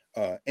CARICOM.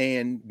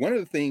 And one of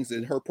the things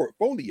in her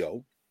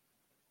portfolio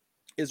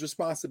is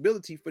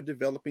responsibility for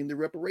developing the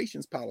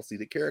reparations policy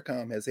that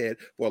CARICOM has had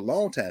for a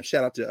long time.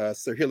 Shout out to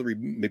Sir Hilary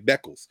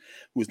McBeckles,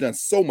 who has done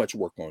so much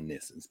work on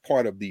this as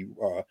part of the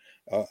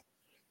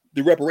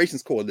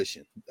Reparations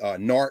Coalition,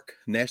 NARC,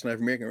 National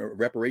African American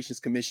Reparations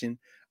Commission.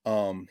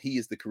 He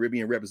is the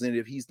Caribbean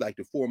representative. He's like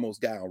the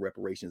foremost guy on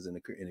reparations in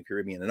the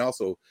Caribbean. And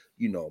also,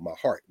 my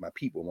heart, my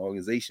people, my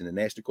organization, the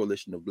National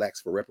Coalition of Blacks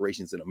for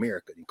Reparations in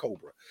America, in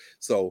COBRA.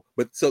 So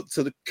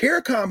the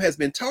CARICOM has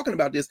been talking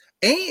about this,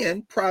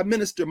 and Prime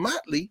Minister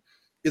Mottley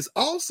has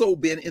also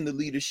been in the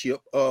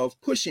leadership of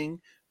pushing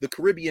the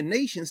Caribbean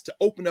nations to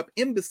open up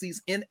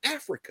embassies in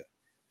Africa.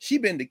 She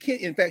been to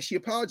Kenya. In fact, she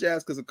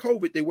apologized because of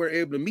COVID. They weren't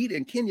able to meet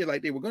in Kenya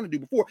like they were going to do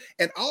before,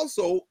 and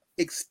also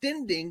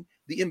extending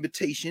the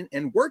invitation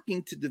and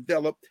working to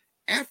develop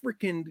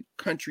African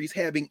countries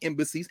having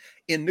embassies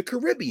in the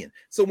Caribbean.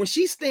 So when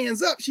she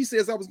stands up, she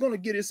says, I was going to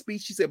give this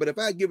speech. She said, but if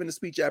I had given the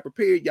speech I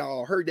prepared,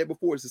 y'all heard that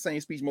before. It's the same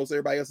speech most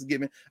everybody else is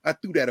giving. I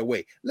threw that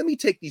away. Let me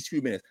take these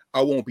few minutes.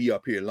 I won't be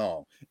up here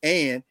long.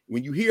 And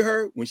when you hear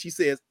her, when she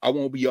says, I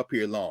won't be up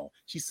here long,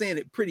 she's saying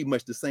it pretty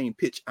much the same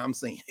pitch I'm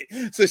saying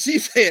it. So she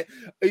said,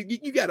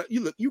 you got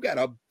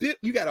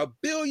 1.7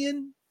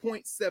 billion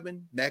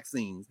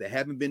vaccines that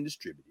haven't been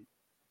distributed.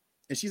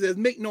 And she says,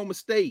 make no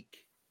mistake,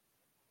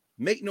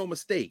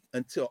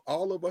 until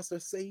all of us are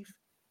safe,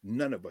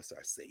 none of us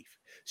are safe.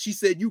 She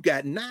said, you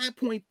got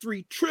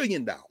 $9.3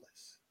 trillion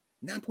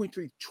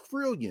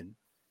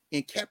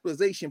in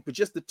capitalization for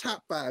just the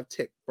top 5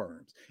 tech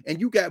firms. And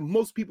you got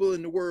most people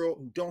in the world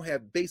who don't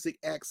have basic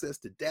access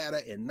to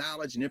data and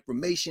knowledge and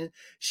information.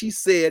 She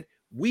said,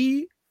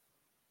 we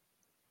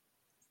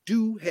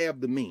do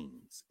have the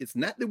means. It's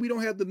not that we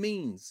don't have the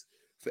means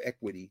for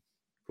equity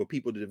for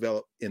people to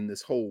develop in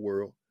this whole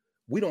world.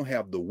 We don't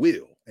have the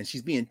will. And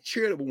she's being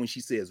charitable when she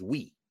says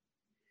we,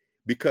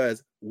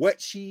 because what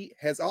she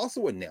has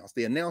also announced,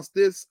 they announced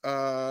this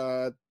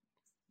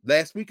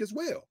last week as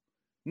well.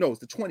 No, it's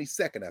the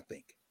 22nd, I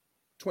think.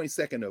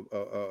 22nd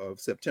of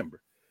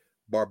September.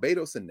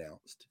 Barbados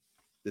announced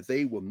that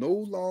they will no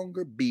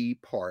longer be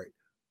part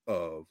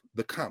of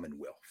the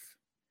Commonwealth.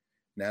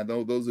 Now,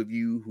 those of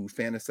you who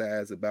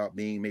fantasize about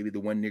being maybe the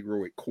one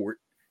Negro at court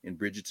in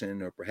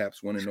Bridgerton, or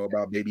perhaps want to know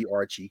about baby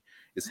Archie,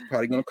 it's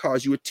probably going to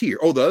cause you a tear.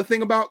 Oh, the other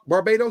thing about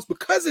Barbados,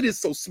 because it is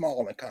so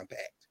small and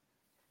compact,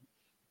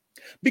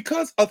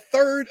 because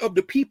 1/3 of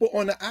the people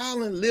on the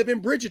island live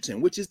in Bridgerton,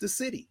 which is the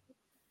city,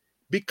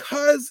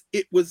 because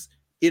it was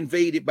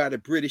invaded by the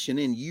British and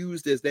then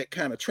used as that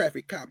kind of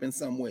traffic cop in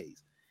some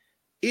ways,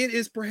 it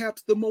is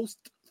perhaps the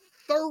most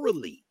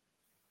thoroughly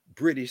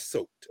British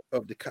soaked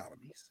of the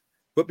colonies.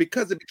 But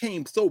because it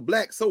became so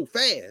black so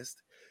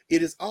fast,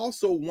 it is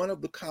also one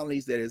of the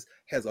colonies that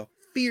has a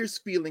fierce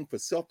feeling for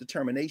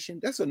self-determination.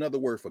 That's another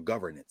word for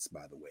governance,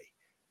 by the way.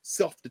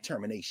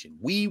 Self-determination.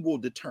 We will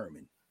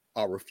determine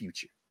our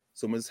future.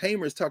 So Ms.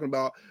 Hamer is talking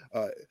about,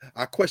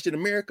 I question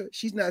America.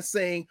 She's not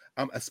saying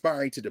I'm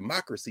aspiring to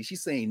democracy.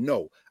 She's saying,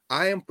 no,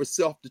 I am for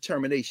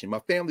self-determination.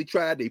 My family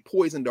tried, they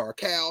poisoned our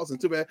cows. And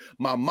too bad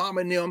my mom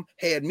and them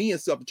had me in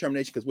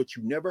self-determination, because what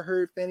you never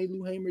heard Fannie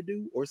Lou Hamer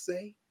do or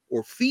say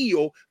or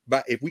feel,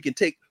 but if we can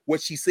take what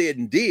she said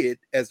and did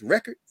as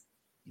record,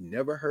 you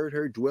never heard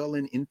her dwell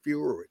in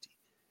inferiority,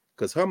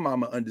 because her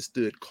mama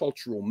understood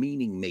cultural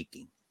meaning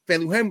making.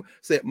 Fannie Lou Hamer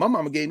said, my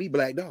mama gave me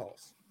black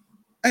dolls.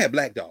 I had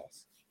black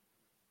dolls.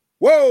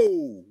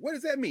 Whoa, what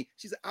does that mean?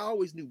 She said, I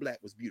always knew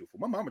black was beautiful.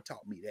 My mama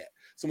taught me that.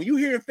 So when you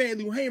hear Fannie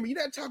Lou Hamer, you're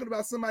not talking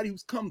about somebody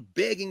who's come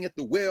begging at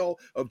the well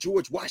of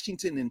George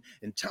Washington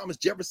and Thomas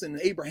Jefferson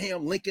and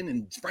Abraham Lincoln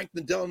and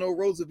Franklin Delano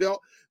Roosevelt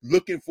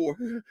looking for,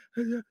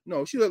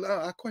 no, she said,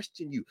 I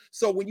question you.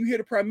 So when you hear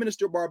the Prime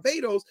Minister of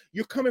Barbados,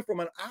 you're coming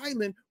from an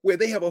island where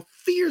they have a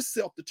fierce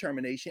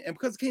self-determination. And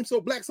because it came so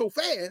black so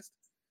fast,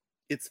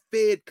 it's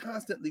fed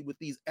constantly with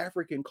these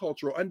African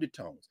cultural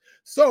undertones.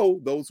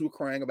 So those who are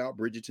crying about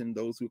Bridgerton,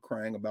 those who are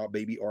crying about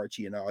baby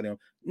Archie and all them,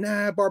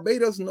 nah,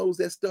 Barbados knows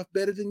that stuff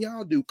better than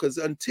y'all do. Because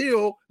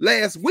until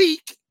last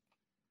week,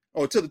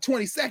 or till the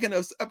 22nd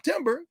of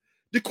September,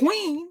 the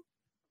Queen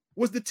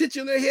was the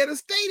titular head of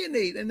state in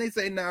it. And they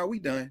say, nah, we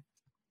done.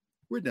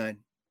 We're done.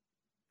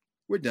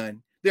 We're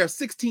done. There are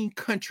 16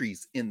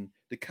 countries in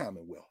the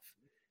Commonwealth.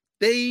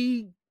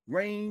 They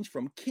range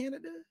from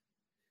Canada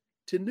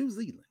to New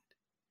Zealand.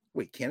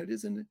 Wait,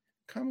 Canada's in the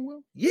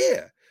Commonwealth?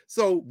 Yeah.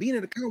 So being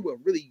in the Commonwealth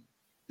really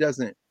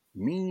doesn't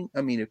mean,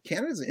 I mean, if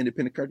Canada's an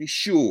independent country,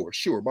 sure.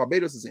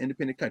 Barbados is an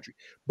independent country.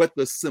 But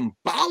the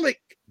symbolic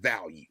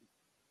value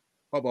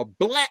of a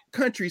black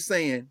country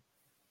saying,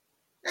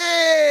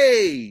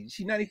 hey,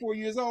 she's 94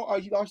 years old. Oh,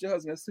 you lost your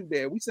husband. That's too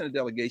bad. We sent a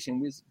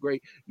delegation. It's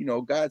great. You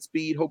know,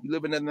 Godspeed. Hope you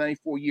live another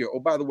 94 years. Oh,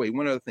 by the way,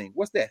 one other thing.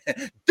 What's that?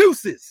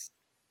 Deuces.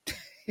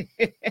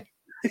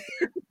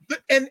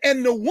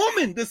 And the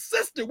woman, the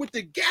sister with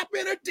the gap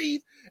in her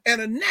teeth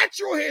and a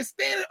natural hair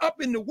standing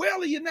up in the well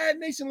of the United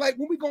Nations, like,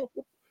 when we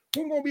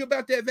gonna be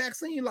about that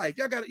vaccine life?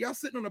 Y'all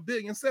sitting on $1.7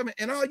 billion,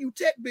 and all you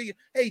tech billion.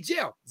 Hey,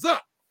 Jeff, Zuck,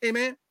 hey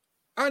man,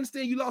 I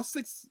understand you lost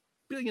 $6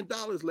 billion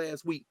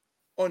last week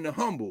on the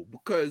humble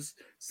because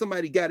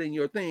somebody got in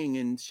your thing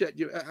and shut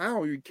your. I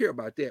don't really care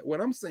about that.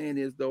 What I'm saying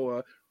is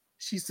though,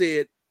 she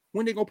said,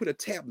 when they gonna put a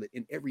tablet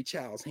in every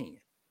child's hand?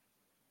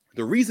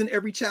 The reason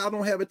every child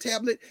don't have a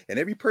tablet and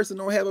every person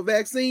don't have a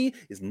vaccine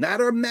is not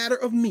a matter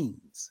of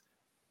means.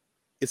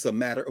 It's a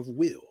matter of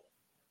will.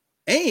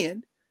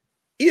 And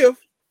if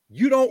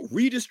you don't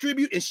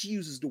redistribute, and she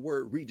uses the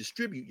word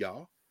redistribute,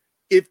 y'all.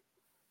 If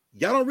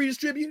y'all don't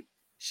redistribute,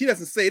 she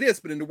doesn't say this,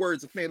 but in the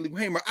words of Fannie Lou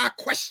Hamer, I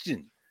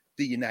question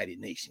the United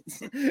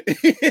Nations.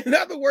 In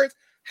other words,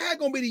 how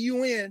gonna be the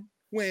UN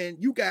when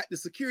you got the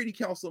Security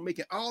Council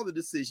making all the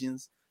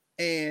decisions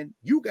and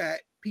you got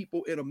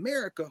people in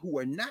America who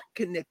are not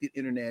connected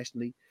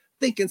internationally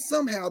thinking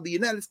somehow the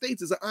United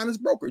States is an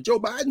honest broker? Joe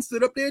Biden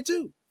stood up there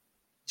too.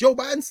 Joe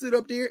Biden stood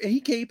up there and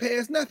he can't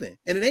pass nothing.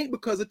 And it ain't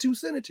because of 2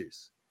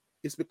 senators.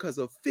 It's because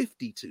of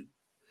 52.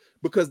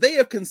 Because they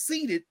have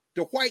conceded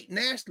the white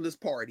nationalist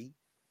party,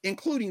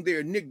 including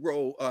their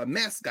Negro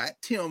mascot,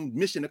 Tim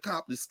Mission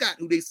Accomplished Scott,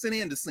 who they sent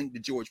in to sink the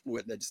George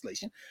Floyd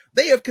legislation.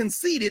 They have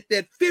conceded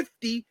that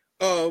 50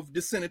 of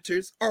the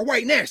senators are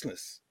white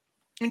nationalists,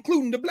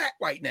 including the black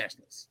white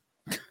nationalists.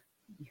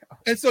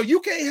 And so you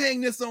can't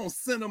hang this on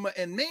Sinema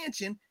and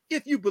Manchin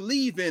if you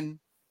believe in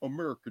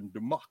American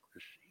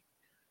democracy.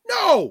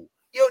 No,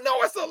 you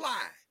know it's a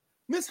lie.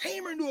 Miss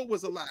Hamer knew it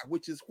was a lie,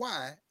 which is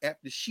why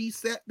after she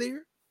sat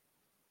there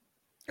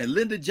and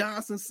Lyndon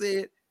Johnson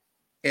said,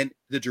 and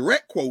the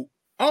direct quote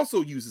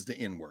also uses the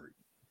N-word.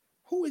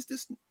 Who is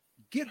this?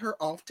 Get her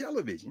off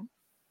television.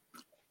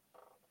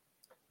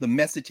 The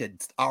message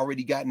had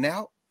already gotten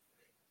out.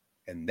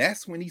 And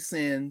that's when he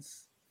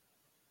sends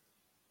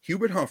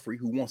Hubert Humphrey,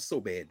 who wants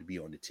so bad to be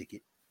on the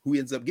ticket, who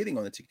ends up getting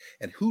on the ticket.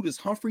 And who does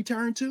Humphrey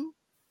turn to?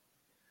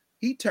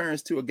 He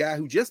turns to a guy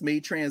who just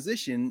made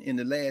transition in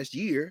the last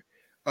year,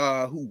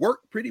 who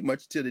worked pretty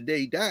much till the day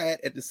he died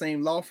at the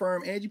same law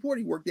firm Angie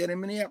Porter worked at in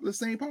Minneapolis,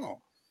 St.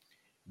 Paul.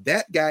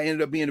 That guy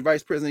ended up being the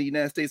vice president of the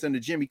United States under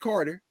Jimmy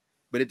Carter.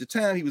 But at the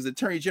time, he was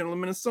Attorney General of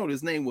Minnesota.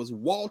 His name was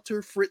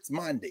Walter Fritz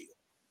Mondale.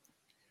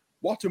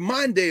 Walter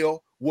Mondale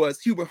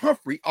was Hubert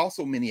Humphrey,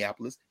 also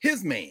Minneapolis,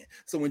 his man.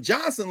 So when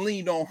Johnson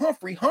leaned on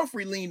Humphrey,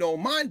 Humphrey leaned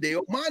on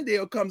Mondale.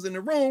 Mondale comes in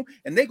the room,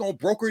 and they're going to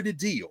broker the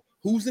deal.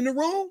 Who's in the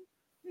room?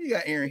 You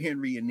got Aaron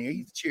Henry in there.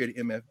 He's the chair of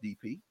the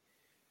MFDP,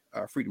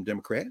 Freedom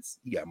Democrats.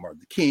 You got Martin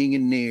Luther King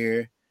in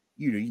there.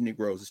 You know, you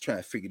Negroes is trying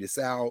to figure this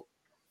out.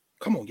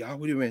 Come on, y'all.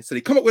 What do you mean? So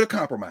they come up with a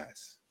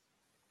compromise.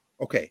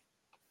 Okay.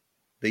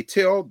 They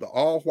tell the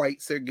all-white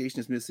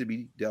segregationist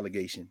Mississippi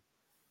delegation,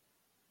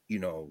 you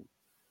know,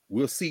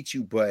 we'll seat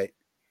you, but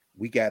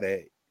we got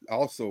to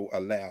also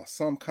allow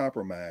some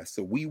compromise.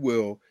 So we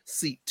will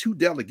seat 2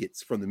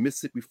 delegates from the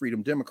Mississippi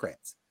Freedom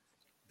Democrats.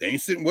 They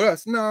ain't sitting with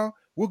us. No,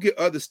 we'll get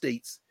other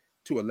states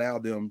to allow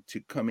them to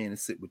come in and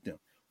sit with them.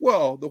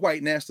 Well, the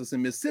white nationalists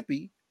in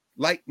Mississippi,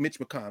 like Mitch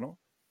McConnell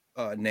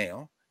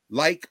now,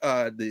 like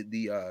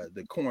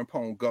the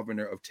corn-pone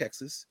governor of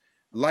Texas,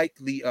 like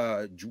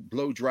the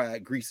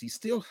blow-dried, greasy,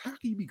 still, how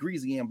can you be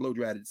greasy and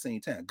blow-dried at the same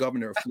time?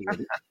 Governor of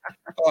Florida.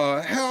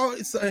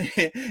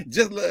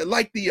 Just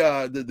like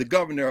the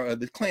governor,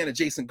 the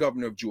Klan-adjacent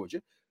governor of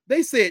Georgia,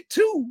 they said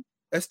 2,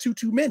 that's too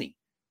many.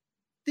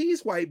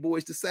 These white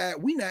boys decide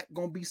we're not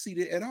going to be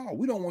seated at all.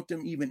 We don't want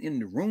them even in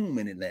the room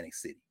in Atlantic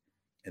City.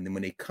 And then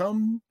when they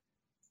come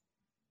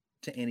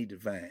to Annie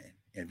Devine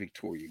and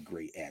Victoria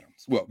Gray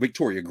Adams, well,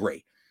 Victoria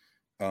Gray,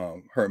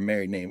 her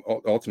married name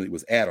ultimately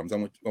was Adams.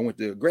 I went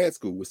to grad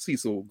school with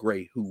Cecil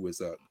Gray, who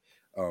was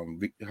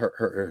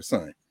her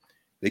son.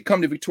 They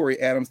come to Victoria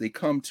Adams. They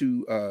come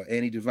to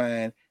Annie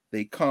Devine.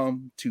 They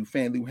come to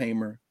Fannie Lou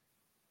Hamer,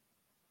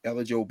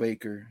 Ella Jo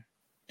Baker,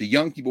 the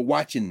young people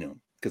watching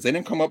them, because they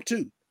didn't come up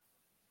too.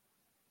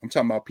 I'm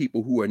talking about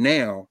people who are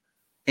now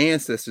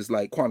ancestors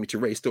like Kwame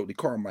Ture, Stokely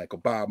Carmichael,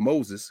 Bob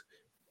Moses.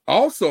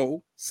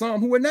 Also,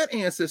 some who are not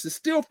ancestors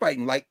still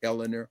fighting, like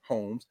Eleanor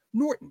Holmes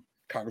Norton,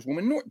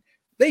 Congresswoman Norton.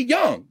 They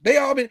young. They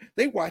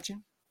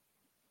watching.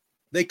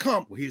 They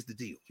come. Well, here's the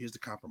deal. Here's the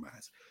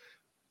compromise.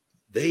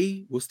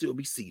 They will still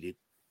be seated,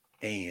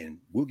 and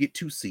we'll get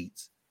 2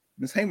 seats.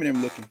 Ms. Hamer and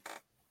them looking.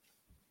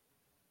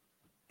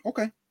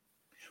 Okay.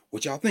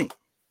 What y'all think?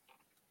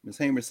 Ms.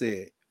 Hamer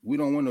said, we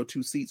don't want no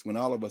 2 seats when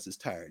all of us is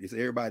tired. It's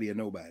everybody or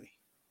nobody.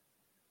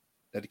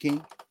 That the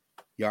king?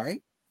 You all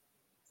right?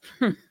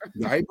 You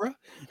all right, bro?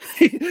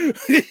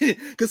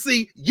 Because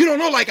see, you don't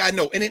know like I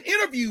know. And in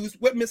interviews,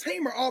 what Ms.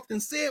 Hamer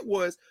often said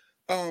was,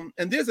 and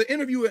there's an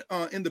interview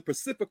in the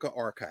Pacifica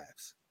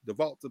archives, the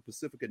Vaults of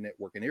Pacifica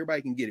Network, and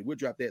everybody can get it. We'll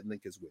drop that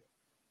link as well.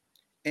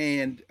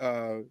 And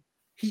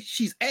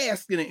she's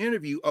asked in an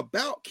interview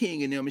about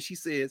King and them, and she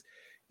says,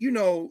 you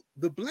know,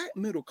 the black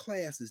middle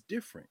class is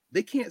different.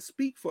 They can't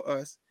speak for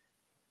us.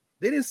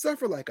 They didn't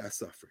suffer like I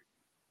suffered.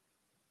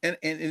 And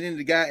then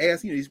the guy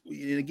asked, you know,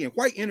 and again,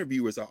 white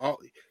interviewers are all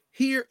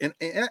here, and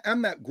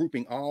I'm not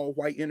grouping all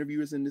white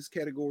interviewers in this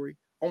category,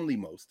 only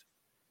most.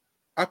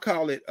 I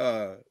call it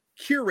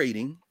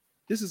curating.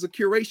 This is a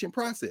curation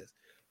process,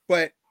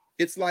 but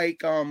it's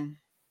like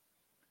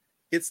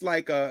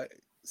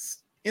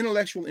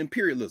intellectual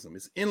imperialism.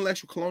 It's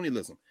intellectual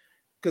colonialism,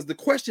 because the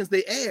questions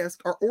they ask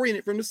are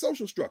oriented from the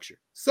social structure.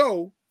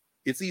 So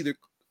it's either,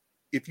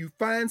 if you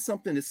find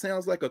something that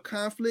sounds like a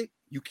conflict,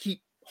 you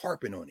keep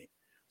harping on it.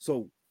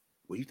 So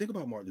what do you think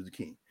about Martin Luther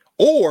King?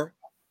 Or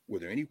were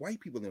there any white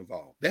people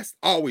involved? That's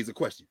always a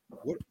question.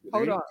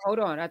 Hold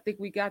on. I think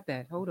we got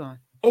that. Hold on.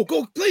 Oh,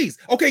 go, please.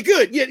 Okay,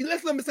 good. Yeah,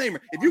 let's let Ms.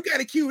 Hamer. If you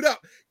got it queued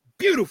up,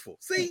 beautiful.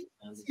 See,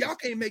 y'all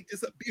can't make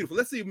this up beautiful.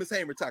 Let's see if Ms.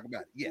 Hamer talk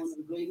about it. Yes. One of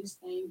the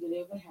greatest things that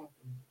ever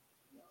happened.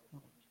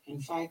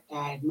 In fact,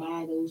 I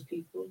admire those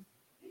people.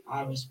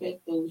 I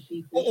respect those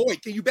people. Oh,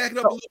 wait, can you back it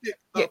up a little bit?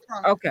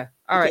 Okay.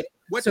 All right.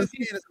 What this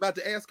man is about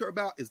to ask her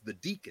about is the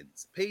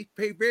deacons. Pay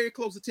very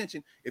close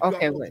attention.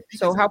 Okay, wait.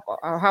 So how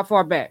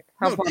far back?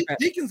 How far back?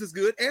 Deacons is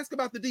good. Ask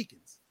about the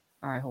deacons.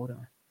 All right, hold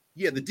on.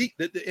 Yeah,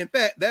 in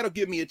fact, that'll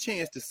give me a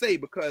chance to say,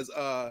 because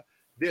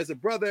there's a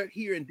brother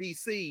here in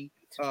DC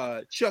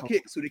Chuck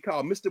Hicks, who they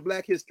call Mr.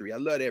 Black History. I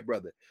love that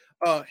brother.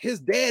 His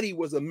daddy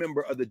was a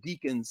member of the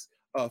Deacons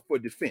for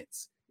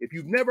Defense. If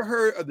you've never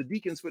heard of the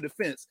Deacons for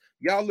Defense,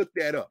 y'all look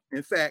that up.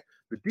 In fact,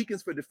 the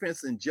Deacons for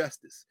Defense and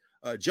Justice,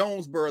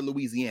 Jonesboro,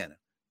 Louisiana.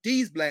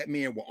 These black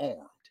men were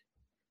armed.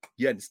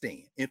 You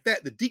understand? In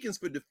fact, the Deacons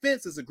for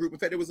Defense is a group. In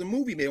fact, there was a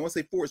movie made. I want to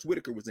say Forrest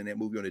Whitaker was in that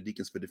movie on the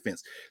Deacons for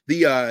Defense.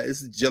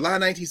 This is July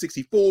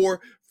 1964,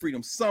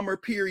 Freedom Summer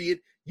period.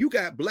 You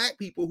got black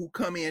people who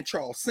come in,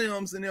 Charles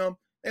Sims and them.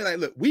 They're like,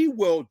 look, we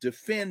will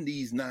defend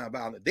these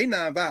nonviolent. They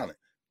nonviolent.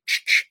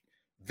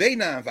 They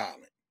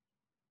nonviolent.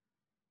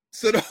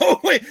 So the whole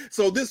way.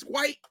 So this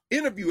white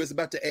interviewer is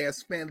about to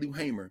ask Fannie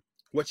Hamer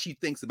what she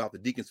thinks about the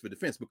Deacons for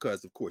Defense,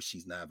 because of course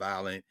she's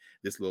nonviolent.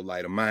 This little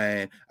light of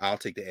mine, I'll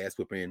take the ass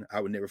whipping.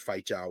 I would never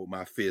fight y'all with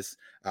my fists.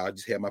 I'll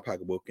just have my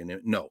pocketbook and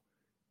then no.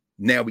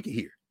 Now we can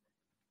hear.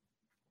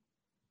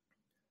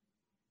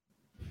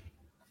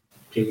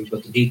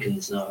 But the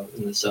Deacons now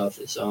in the South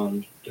is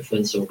armed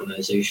defense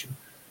organization,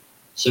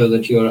 so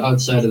that you're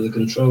outside of the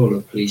control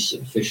of police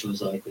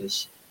officials like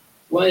this.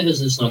 Why has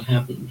this not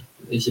happened?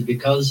 Is it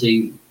because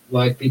the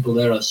white people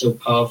there are so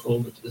powerful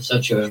that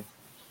such a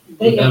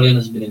rebellion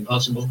has been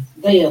impossible?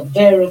 They are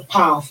very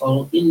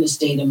powerful in the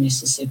state of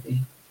Mississippi.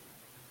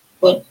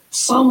 But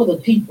some of the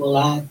people,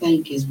 I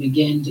think, is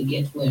beginning to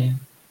get where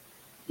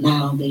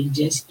now they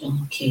just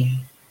don't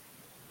care.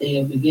 They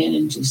are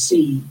beginning to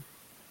see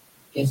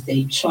if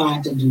they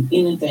try to do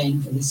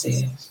anything for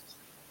themselves,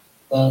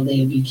 well,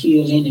 they'll be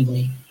killed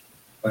anyway.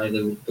 By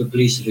the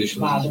police officials?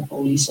 By the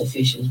police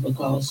officials,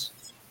 because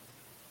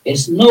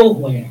it's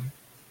nowhere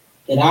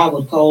that I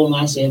would call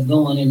myself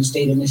going in the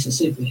state of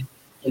Mississippi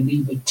to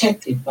be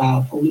protected by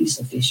a police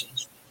official,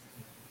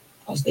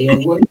 because they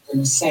are worse than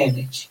a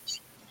savage.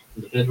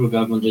 The federal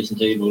government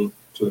isn't able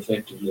to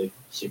effectively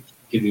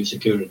give you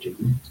security.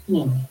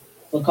 No,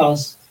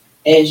 because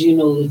as you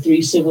know, the 3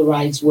 civil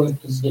rights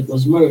workers that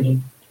was murdered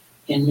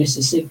in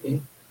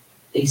Mississippi,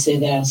 they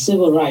said their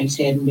civil rights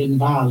hadn't been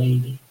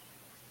violated.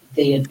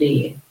 They are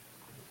dead.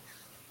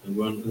 And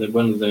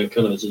one of their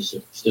killers is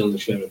still the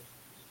sheriff.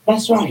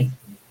 That's right.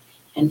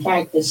 In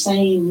fact, the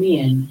same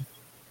men,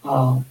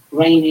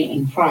 Rainey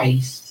and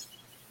Price,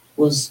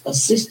 was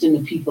assisting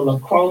the people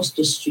across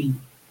the street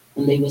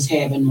when they was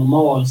having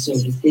memorial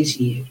service this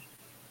year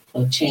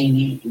of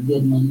Cheney,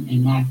 Goodman,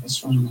 and Michael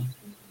Stroner.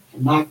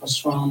 And Michael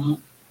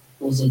Stroner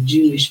was a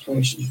Jewish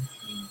person.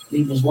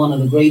 He was one of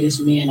the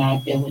greatest men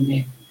I've ever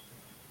met.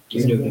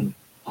 You knew him?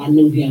 I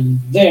knew him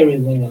very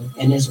well,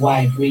 and his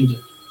wife Rita.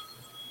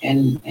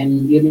 And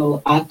you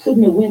know, I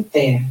couldn't have went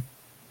there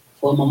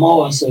for a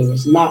memorial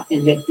service,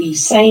 and let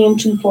these same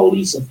 2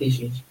 police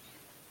officials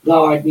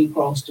guard me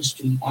across the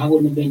street. I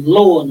wouldn't have been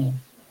low enough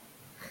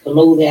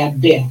below their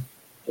death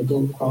to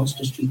go across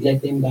the street,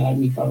 let them guard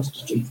me across the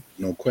street.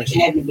 No question.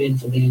 If it hadn't been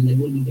for them, they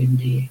wouldn't have been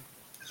dead.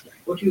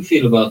 What do you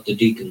feel about the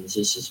Deacons?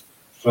 This is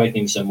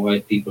frightening some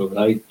white people, but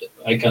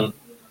I can't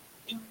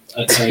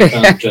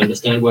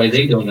understand why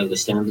they don't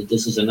understand that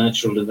this is a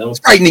natural development.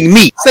 It's frightening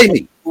me. Say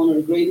me. One of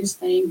the greatest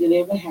things that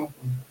ever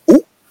happened.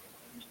 Ooh.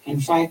 In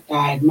fact,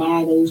 I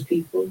admire those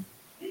people.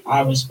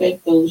 I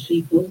respect those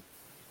people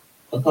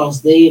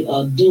because they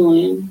are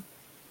doing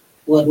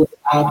what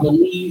I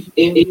believe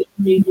every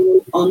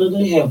Negro under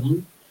the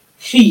heaven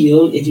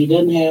feel if he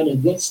doesn't have the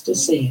guts to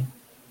say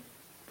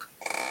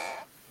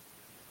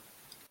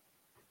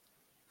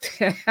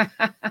it.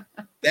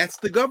 That's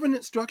the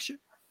governance structure.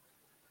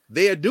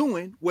 They are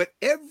doing what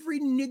every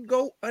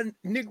Negro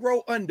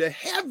under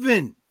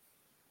heaven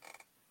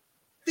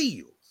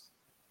feels,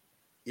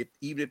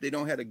 even if they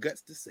don't have the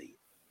guts to say it.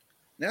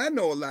 Now, I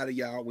know a lot of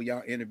y'all, when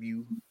y'all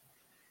interview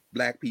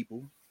black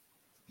people,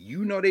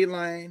 you know they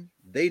lying,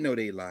 they know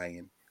they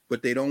lying,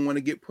 but they don't want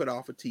to get put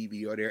off of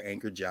TV or their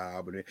anchor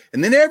job.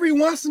 And then every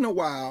once in a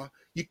while,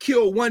 you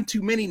kill one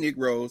too many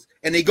Negroes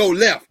and they go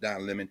left,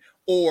 Don Lemon,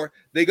 or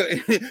they go,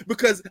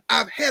 because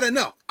I've had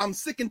enough. I'm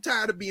sick and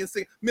tired of being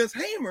sick. Ms.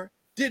 Hamer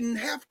didn't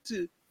have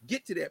to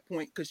get to that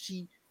point because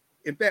she,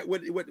 in fact,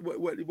 what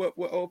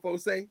old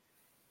folks say,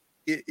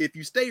 if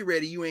you stay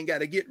ready, you ain't got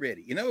to get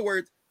ready. In other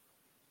words,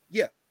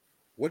 yeah.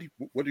 What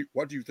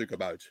do you think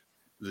about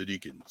the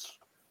Deacons?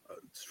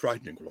 It's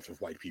frightening a lot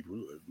of white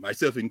people,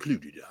 myself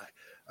included.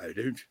 I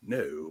don't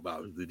know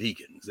about the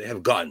Deacons. They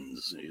have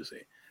guns, you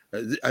say.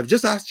 I've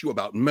just asked you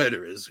about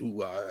murderers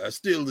who are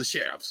still the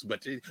sheriffs,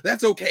 but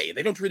that's okay.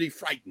 They don't really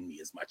frighten me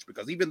as much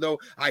because even though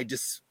I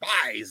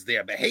despise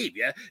their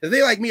behavior,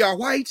 they like me are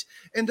white,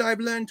 and I've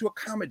learned to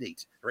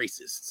accommodate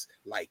racists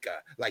like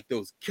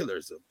those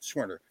killers of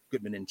Schwerner,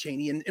 Goodman, and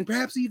Cheney, and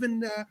perhaps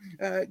even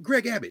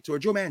Greg Abbott or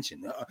Joe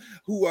Manchin,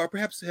 who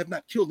perhaps have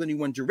not killed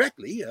anyone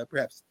directly,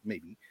 perhaps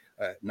maybe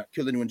not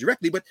killed anyone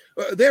directly, but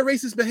their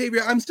racist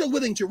behavior, I'm still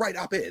willing to write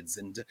op-eds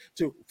and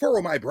to furrow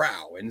my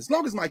brow. And as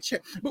long as my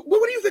check, but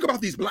what do you think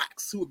about these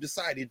blacks who have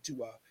decided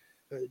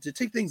to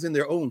take things in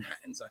their own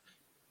hands?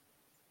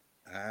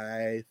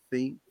 I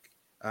think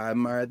I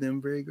admire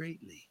them very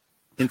greatly.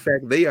 In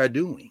fact, they are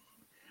doing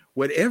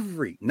what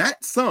every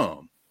Negro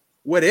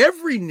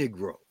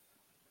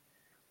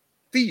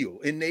feel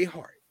in their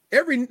heart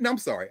I'm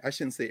sorry, I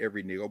shouldn't say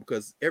every Negro,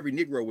 because every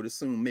Negro would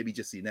assume maybe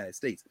just the United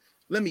States.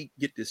 Let me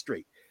get this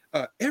straight.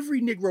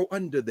 Every Negro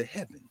under the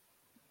heaven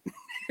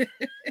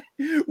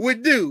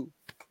would do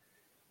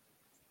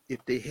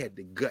if they had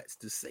the guts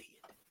to say it.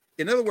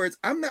 In other words,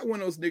 I'm not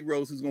one of those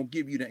Negroes who's going to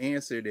give you the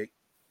answer that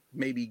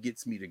maybe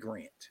gets me the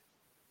grant.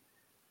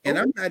 And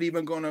I'm not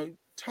even going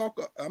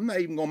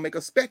to make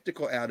a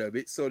spectacle out of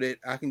it so that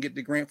I can get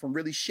the grant from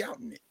really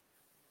shouting it.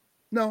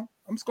 No,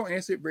 I'm just going to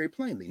answer it very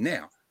plainly.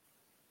 Now,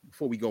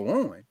 before we go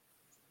on,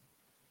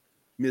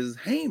 Mrs.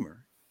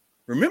 Hamer,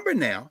 remember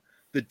now,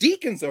 the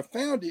Deacons are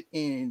founded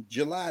in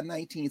July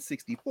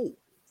 1964.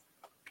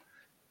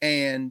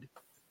 And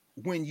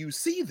when you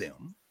see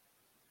them,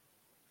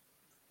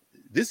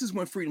 this is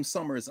when Freedom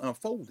Summer is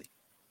unfolding.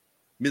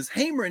 Ms.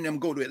 Hamer and them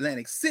go to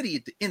Atlantic City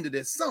at the end of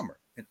that summer.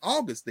 In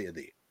August, they're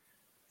there.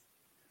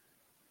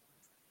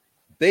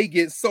 They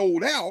get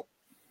sold out.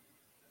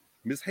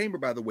 Ms. Hamer,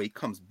 by the way,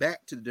 comes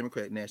back to the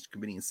Democratic National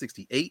Committee in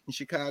 68 in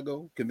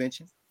Chicago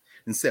convention.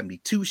 In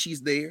 72,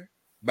 she's there.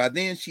 By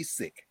then, she's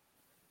sick.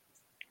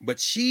 But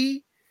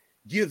she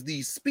gives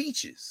these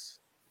speeches,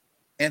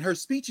 and her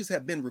speeches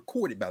have been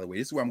recorded, by the way.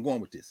 This is where I'm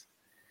going with this.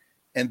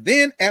 And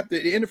then after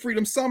the end of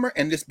Freedom Summer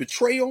and this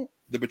betrayal,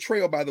 the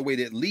betrayal, by the way,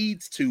 that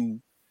leads to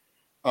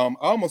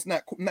almost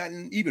not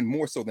even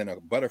more so than a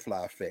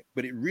butterfly effect,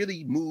 but it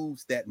really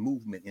moves that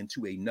movement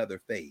into another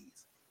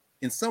phase.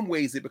 In some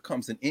ways, it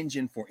becomes an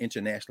engine for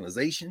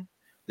internationalization.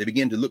 They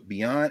begin to look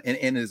beyond,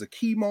 and there's a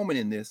key moment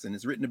in this, and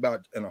it's written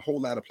about in a whole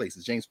lot of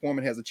places. James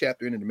Foreman has a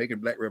chapter in it, The Making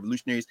of Black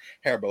Revolutionaries.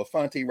 Harold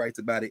Belafonte writes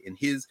about it in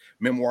his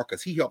memoir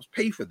because he helps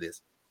pay for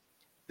this.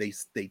 They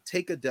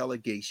take a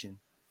delegation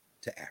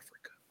to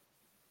Africa.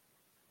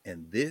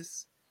 And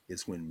this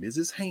is when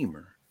Mrs.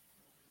 Hamer,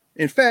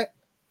 in fact,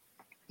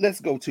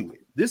 let's go to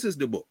it. This is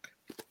the book.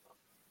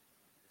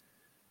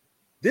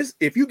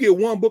 If you get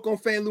one book on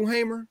Fannie Lou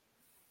Hamer,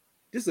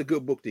 this is a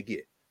good book to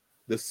get.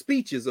 The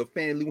Speeches of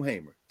Fannie Lou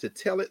Hamer, To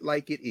Tell It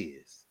Like It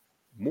Is.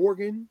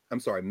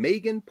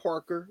 Megan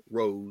Parker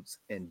Rhodes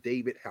and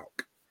David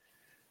Houck.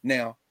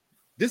 Now,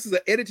 this is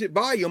an edited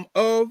volume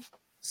of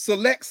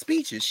select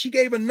speeches. She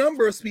gave a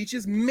number of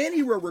speeches.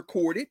 Many were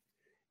recorded.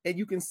 And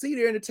you can see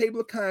there in the table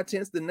of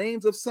contents the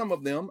names of some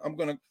of them. I'm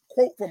going to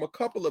quote from a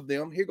couple of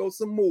them. Here goes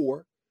some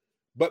more.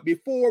 But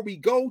before we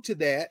go to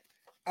that,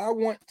 I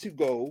want to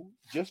go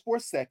just for a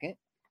second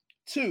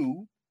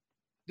to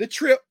the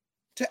trip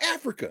to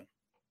Africa.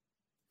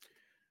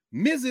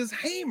 Mrs.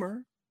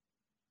 Hamer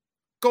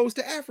goes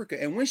to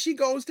Africa. And when she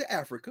goes to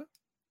Africa,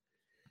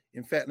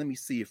 in fact, let me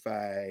see.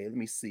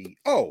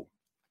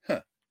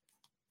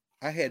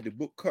 I had the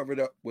book covered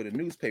up with a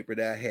newspaper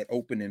that I had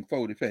opened and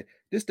folded. This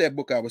is that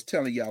book I was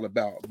telling y'all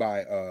about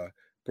by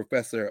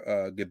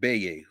Professor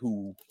Gebeye,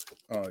 who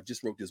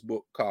just wrote this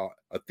book called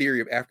A Theory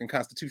of African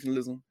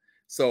Constitutionalism.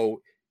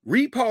 So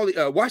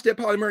watch that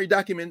Pauli Murray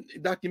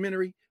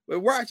documentary, but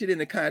watch it in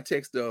the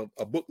context of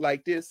a book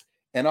like this,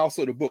 and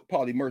also the book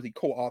Pauli Murray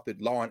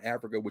co-authored, Law in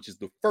Africa, which is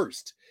the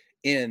first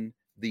in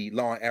the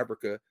Law in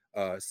Africa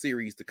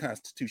series, The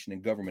Constitution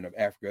and Government of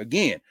Africa.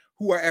 Again,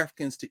 who are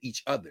Africans to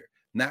each other?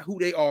 Not who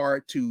they are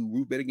to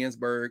Ruth Bader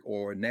Ginsburg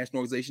or National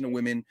Organization of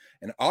Women.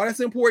 And all that's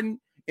important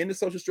in the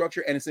social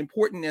structure, and it's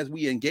important as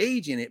we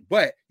engage in it,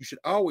 but you should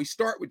always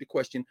start with the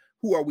question,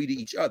 who are we to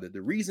each other?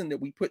 The reason that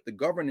we put the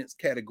governance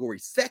category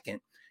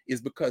second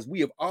is because we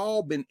have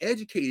all been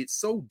educated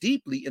so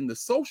deeply in the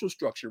social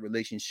structure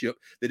relationship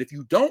that if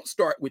you don't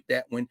start with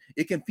that one,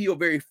 it can feel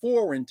very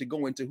foreign to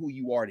go into who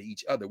you are to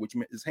each other, which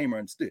Ms. Hamer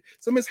understood.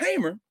 So Ms.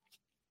 Hamer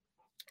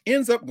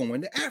ends up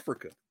going to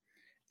Africa.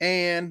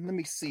 And let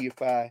me see if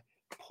I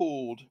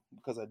pulled,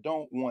 because I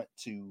don't want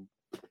to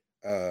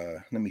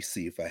let me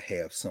see if I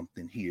have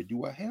something here.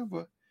 Do I have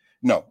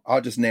no,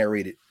 I'll just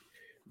narrate it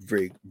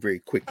very, very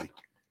quickly.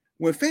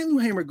 When Fannie Lou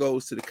Hamer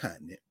goes to the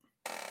continent,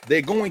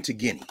 they're going to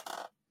Guinea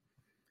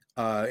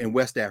in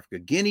West Africa.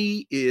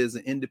 Guinea is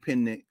an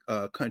independent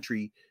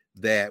country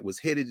that was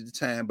headed at the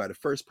time by the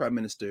first prime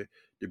minister.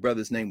 The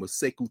brother's name was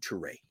Sekou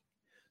Touré.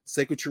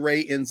 Sekou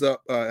Touré ends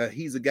up,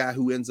 he's a guy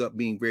who ends up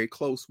being very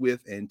close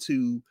with and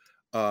to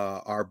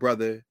our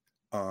brother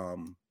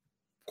Kwame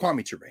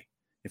Touré.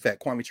 In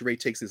fact, Kwame Touré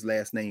takes his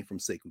last name from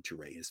Sekou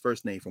Touré, his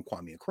first name from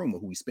Kwame Nkrumah,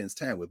 who he spends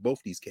time with,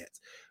 both these cats.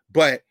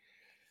 But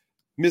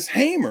Miss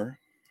Hamer,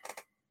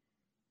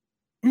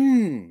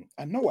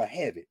 I know I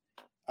have it.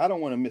 I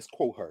don't want to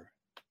misquote her.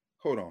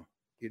 Hold on.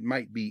 It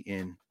may be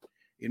in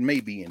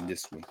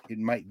this one. It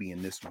might be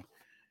in this one.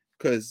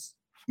 Because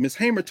Miss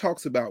Hamer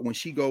talks about when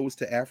she goes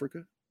to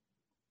Africa.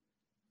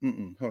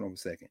 Hold on a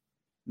second.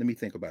 Let me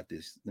think about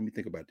this.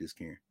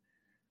 Karen.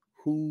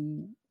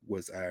 Who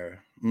was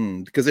our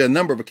because there are a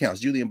number of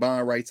accounts. Julian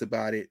Bond writes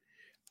about it.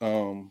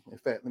 In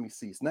fact, let me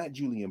see. It's not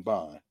Julian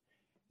Bond.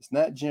 It's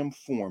not Jim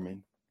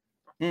Foreman.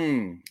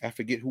 I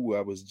forget who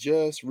I was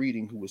just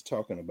reading who was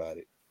talking about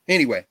it.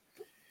 Anyway,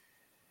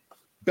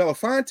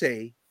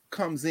 Belafonte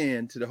comes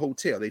in to the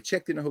hotel. They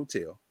checked in the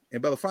hotel,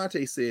 and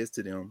Belafonte says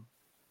to them,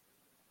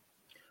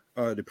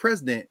 the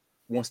president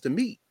wants to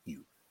meet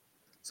you.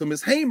 So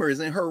Miss Hamer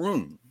is in her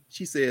room.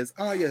 She says,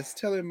 "Oh yes,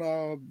 tell him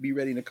I'll be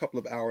ready in a couple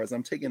of hours.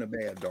 I'm taking a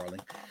bath, darling."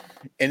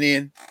 And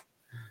then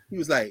he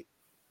was like,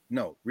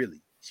 "No,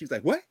 really." She was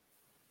like, "What?"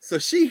 So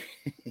she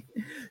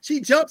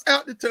jumps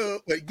out the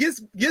tub, but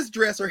gets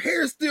dressed. Her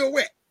hair is still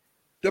wet.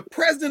 The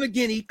president of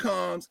Guinea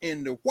comes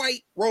in the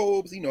white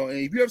robes, and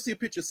if you ever see a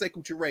picture of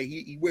Sekou Touré,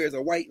 he wears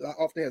a white,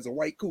 often has a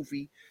white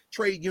kufi,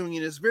 trade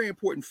unionist, very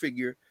important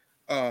figure,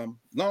 long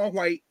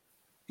white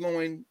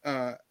flowing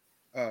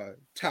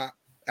top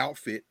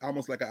outfit,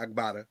 almost like an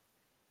Agbada.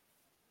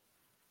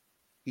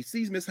 He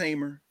sees Miss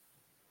Hamer.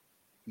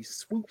 He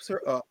swoops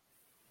her up,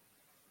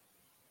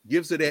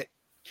 gives her that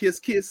kiss,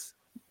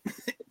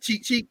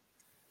 cheek.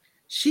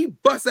 She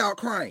busts out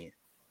crying.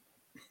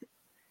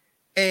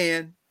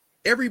 And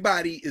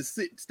everybody is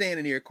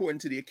standing there, according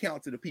to the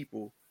accounts of the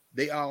people,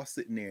 they all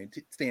sitting there and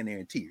stand there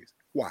in tears.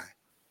 Why?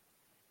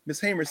 Miss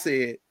Hamer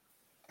said,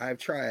 "I've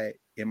tried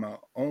in my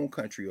own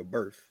country of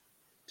birth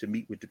to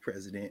meet with the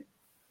president.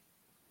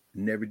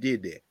 Never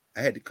did that.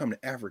 I had to come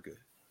to Africa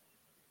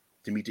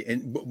to meet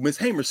and Miss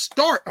Hamer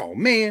oh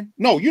man,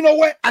 no, you know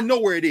what? I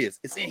know where it is.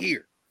 It's in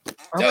here.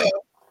 Okay.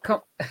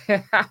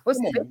 I was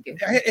thinking.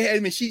 I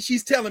mean,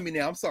 she's telling me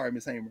now. I'm sorry,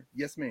 Miss Hamer.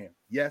 Yes, ma'am.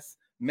 Yes,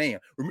 ma'am.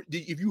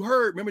 If you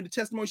remember the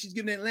testimony she's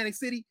giving in Atlantic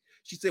City?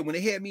 She said when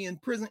they had me in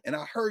prison and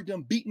I heard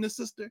them beating the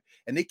sister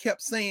and they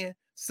kept saying,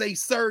 "Say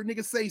sir,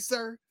 nigga, say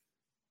sir."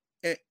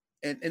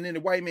 And then the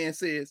white man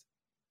says,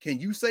 "Can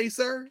you say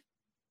sir?"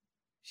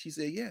 She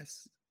said,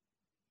 "Yes."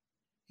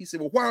 He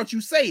said, "Well, why don't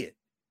you say it?"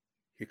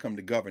 Here comes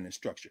the governance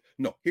structure.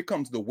 No, here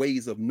comes the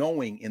ways of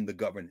knowing in the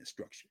governance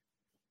structure.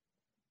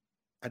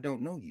 "I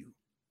don't know you."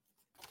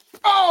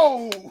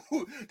 Oh,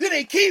 then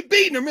they keep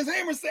beating her. Miss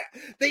Hamer said,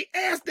 they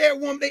asked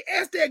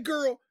that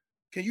girl,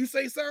 "Can you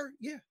say sir?"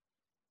 "Yeah."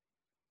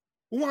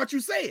 "Well, why don't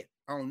you say it?"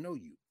 "I don't know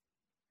you."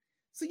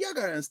 So y'all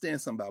got to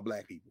understand something about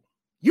black people.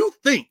 You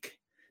think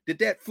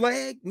that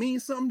flag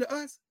means something to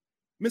us?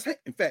 In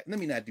fact, let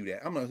me not do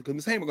that. Because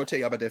Miss Hamer going to tell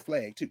you about that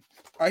flag too.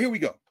 All right, here we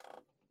go.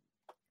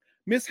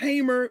 Miss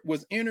Hamer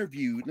was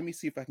interviewed. Let me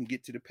see if I can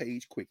get to the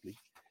page quickly.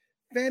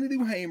 Fannie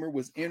Lou Hamer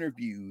was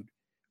interviewed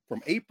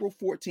from April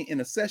 14th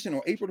in a session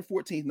on April the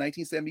 14th,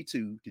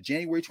 1972 to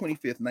January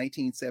 25th,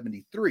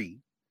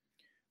 1973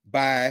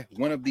 by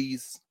one of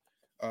these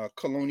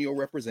colonial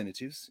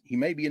representatives. He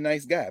may be a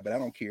nice guy, but I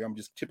don't care. I'm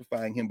just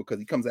typifying him because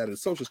he comes out of the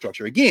social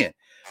structure. Again,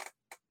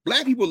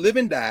 black people live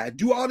and die,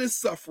 do all this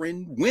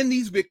suffering, win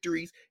these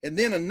victories, and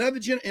then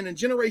in a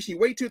generation, you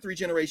wait 2 or 3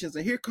 generations,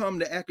 and here come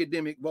the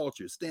academic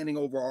vultures standing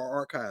over our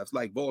archives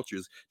like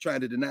vultures, trying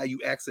to deny you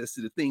access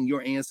to the thing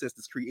your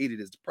ancestors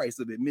created as the price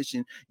of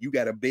admission. You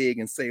got to beg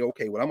and say,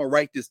 "Okay, well, I'm going to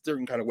write this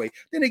certain kind of way."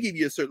 Then they give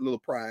you a certain little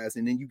prize,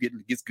 and then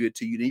it gets good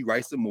to you. Then you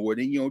write some more.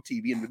 Then you're on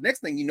TV, and the next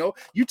thing you know,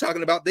 you're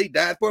talking about they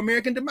died for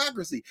American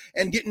democracy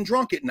and getting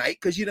drunk at night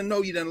because you didn't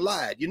know you done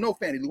lied. You know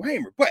Fannie Lou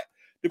Hamer. But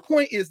the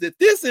point is that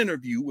this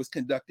interview was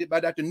conducted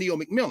by Dr. Neil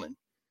McMillan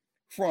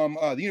from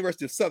the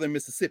University of Southern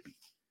Mississippi.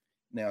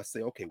 Now I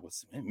say, okay, well,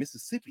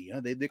 Mississippi,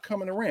 huh? They're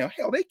coming around.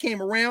 Hell, they came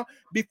around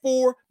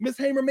before Miss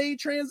Hamer made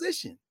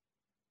transition.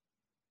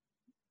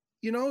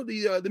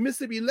 The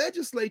Mississippi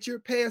legislature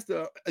passed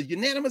a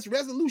unanimous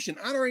resolution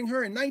honoring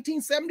her in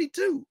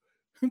 1972.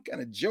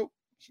 Kind of joke.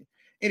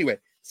 Anyway,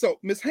 so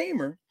Miss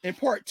Hamer, in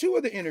part 2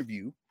 of the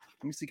interview,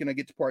 let me see, can I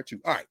get to part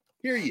 2? All right,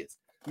 here he is.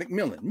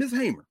 McMillan, Miss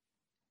Hamer.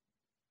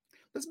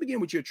 Let's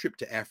begin with your trip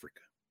to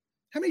Africa.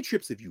 How many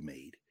trips have you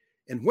made?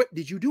 And what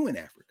did you do in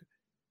Africa?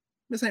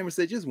 Miss Hamer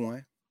said, "Just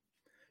one.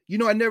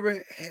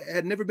 I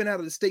had never been out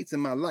of the States in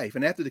my life.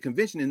 And after the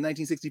convention in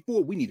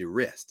 1964, we needed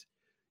rest.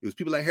 It was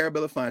people like Harry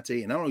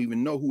Belafonte, and I don't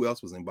even know who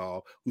else was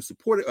involved, who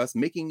supported us,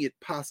 making it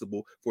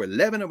possible for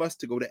 11 of us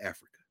to go to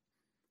Africa,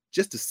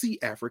 just to see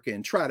Africa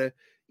and try to,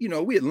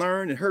 we had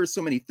learned and heard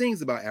so many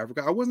things about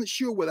Africa. I wasn't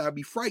sure whether I'd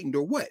be frightened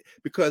or what,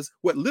 because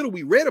what little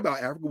we read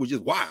about Africa was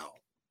just wow.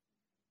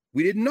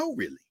 We didn't know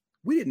really.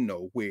 We didn't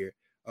know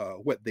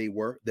what they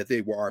were, that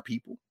they were our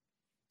people."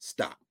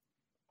 Stop.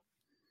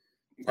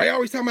 I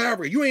always talk about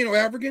Africa. You ain't no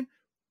African.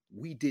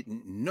 We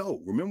didn't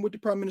know. Remember what the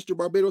Prime Minister of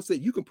Barbados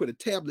said? You can put a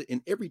tablet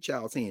in every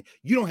child's hand.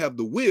 You don't have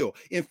the will.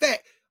 In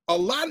fact, a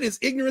lot of this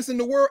ignorance in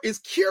the world is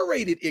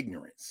curated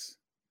ignorance.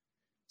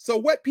 So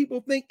what people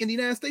think in the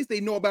United States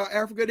they know about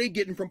Africa, they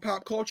getting from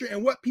pop culture.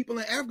 And what people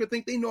in Africa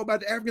think they know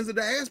about the Africans of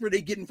the diaspora,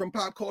 they getting from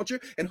pop culture.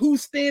 And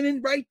who's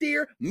standing right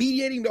there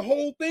mediating the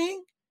whole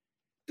thing?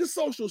 The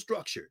social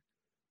structure.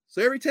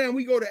 So every time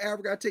we go to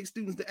Africa, I take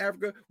students to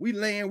Africa, we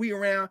land, we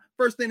around.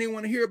 First thing they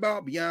want to hear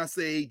about,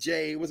 Beyonce,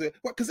 Jay, was it?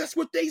 What? Because that's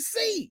what they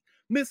see.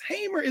 Miss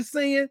Hamer is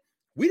saying,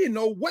 we didn't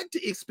know what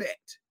to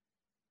expect.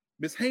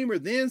 Miss Hamer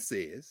then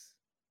says,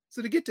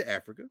 so to get to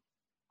Africa,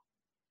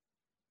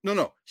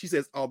 no. She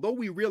says, although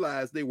we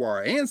realized they were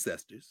our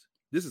ancestors,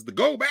 this is the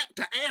go back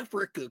to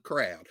Africa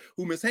crowd,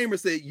 who Miss Hamer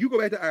said, you go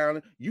back to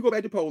Ireland, you go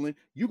back to Poland,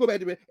 you go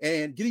back to,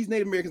 and get these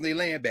Native Americans they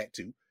land back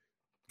to.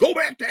 Go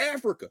back to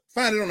Africa.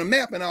 Find it on the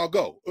map and I'll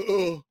go.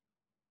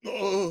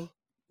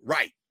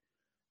 Right.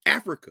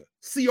 Africa,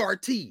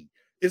 CRT,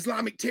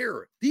 Islamic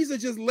terror. These are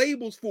just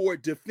labels for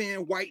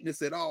defend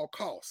whiteness at all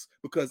costs.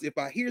 Because if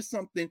I hear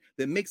something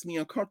that makes me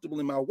uncomfortable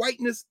in my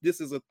whiteness, this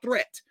is a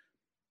threat.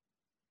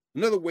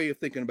 Another way of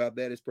thinking about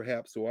that is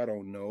perhaps, so I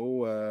don't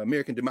know,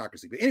 American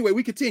democracy. But anyway,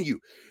 we continue.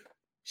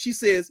 She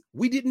says,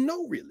 we didn't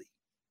know really.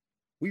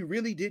 We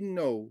really didn't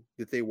know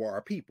that they were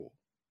our people.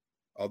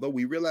 Although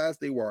we realized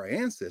they were our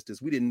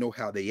ancestors, we didn't know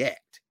how they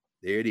act.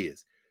 There it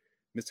is.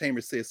 Ms.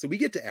 Hamer says, so we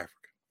get to Africa.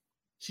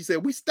 She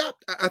said, we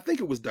stopped, I think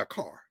it was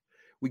Dakar.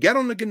 We got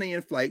on the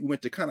Ghanaian flight. We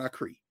went to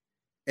Conakry.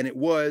 And it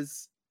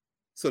was,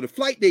 so the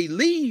flight they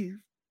leave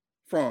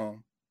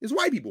from is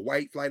white people,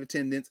 white flight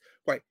attendants,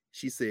 white.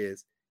 She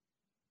says,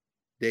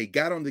 they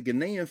got on the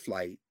Ghanaian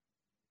flight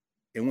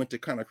and went to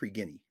Conakry,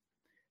 Guinea.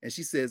 And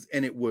she says,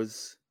 and it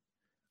was,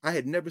 I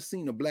had never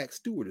seen a black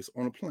stewardess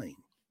on a plane.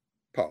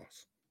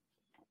 Pause.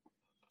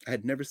 I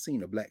had never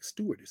seen a black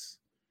stewardess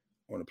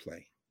on a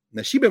plane.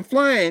 Now, she's been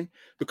flying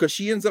because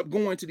she ends up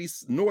going to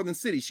these northern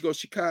cities. She goes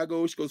to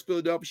Chicago, she goes to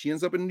Philadelphia, she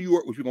ends up in New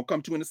York, which we're going to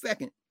come to in a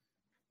second.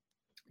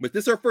 But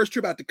this is her first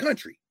trip out the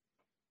country.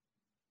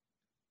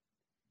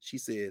 She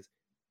says,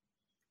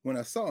 when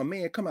I saw a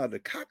man come out of the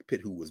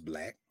cockpit who was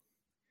black,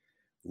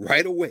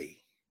 right away,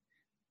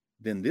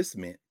 then this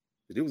meant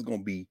that it was going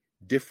to be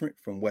different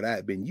from what I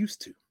had been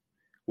used to,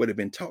 what had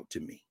been taught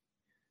to me.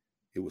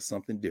 It was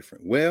something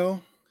different.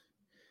 Well,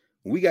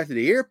 when we got to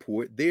the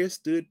airport, there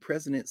stood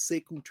President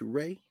Sekou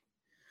Touré,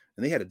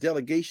 and they had a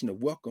delegation to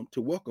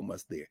welcome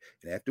us there.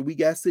 And after we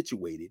got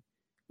situated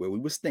where we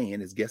were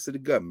staying as guests of the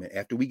government,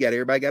 after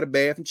everybody got a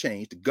bath and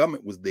changed, the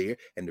government was there,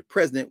 and the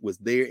president was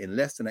there in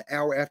less than an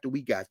hour after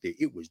we got there.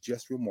 It was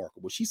just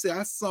remarkable. She said,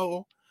 I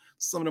saw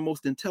some of the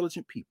most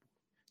intelligent people,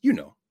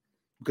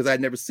 because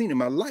I'd never seen in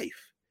my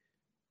life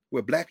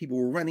where black people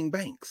were running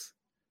banks.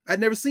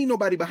 I'd never seen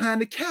nobody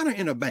behind the counter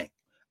in a bank.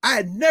 I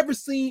had never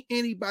seen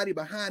anybody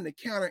behind the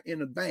counter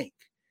in a bank.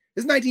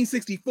 It's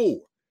 1964.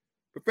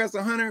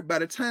 Professor Hunter, by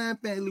the time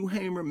Fannie Lou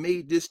Hamer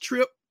made this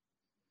trip,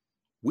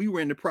 we were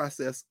in the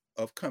process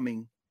of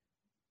coming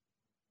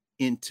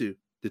into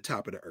the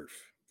top of the earth.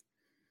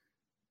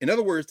 In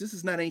other words, this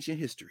is not ancient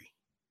history.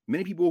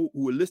 Many people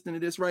who are listening to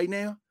this right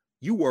now,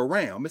 you were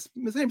around.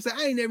 Ms. Hamer said,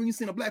 I ain't never even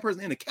seen a black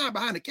person in the counter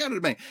behind the counter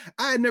of the bank.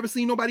 I had never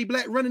seen nobody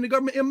black running the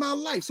government in my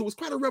life. So it's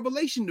quite a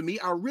revelation to me.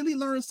 I really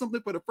learned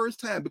something for the first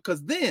time,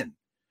 because then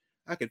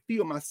I could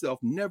feel myself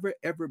never,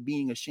 ever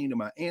being ashamed of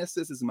my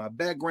ancestors and my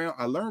background.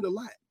 I learned a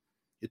lot.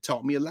 It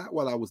taught me a lot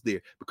while I was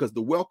there, because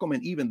the welcome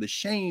and even the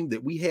shame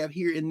that we have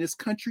here in this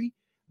country,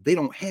 they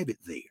don't have it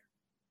there.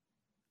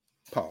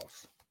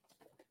 Pause.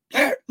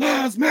 Black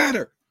lives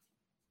matter.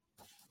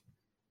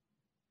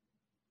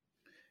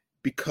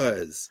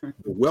 Because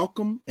the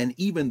welcome and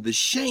even the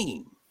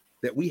shame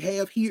that we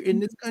have here in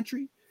this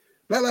country,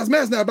 Black Lives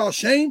Matter is not about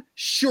shame.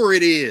 Sure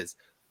it is.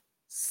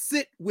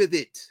 Sit with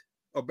it.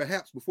 Or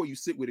perhaps before you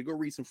sit with it, go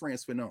read some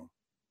Frantz Fanon.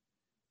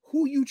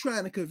 Who you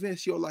trying to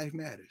convince your life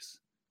matters?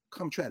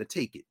 Come try to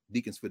take it.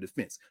 Deacons for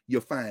Defense.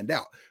 You'll find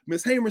out.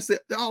 Ms. Hamer said,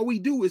 all we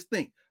do is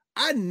think.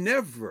 I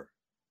never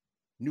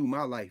knew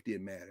my life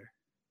didn't matter.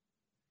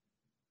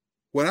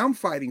 What I'm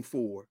fighting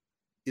for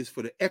is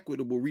for the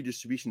equitable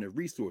redistribution of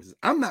resources.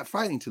 I'm not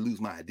fighting to lose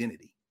my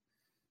identity,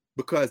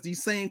 because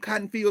these same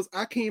cotton fields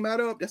I came out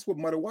of, that's where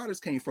Muddy Waters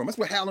came from. That's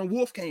where Howlin'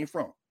 Wolf came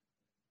from.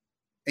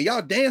 And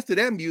y'all danced to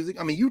that music.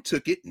 I mean, you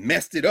took it,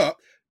 messed it up,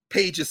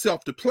 paid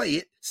yourself to play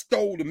it,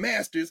 stole the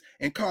masters,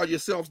 and called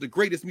yourselves the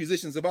greatest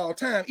musicians of all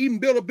time. Even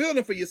built a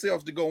building for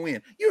yourselves to go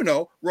in.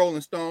 Rolling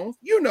Stones,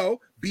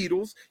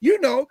 Beatles,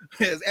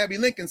 as Abby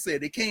Lincoln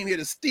said, they came here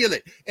to steal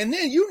it. And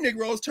then you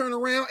Negroes turn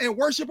around and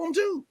worship them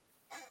too.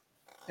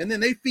 And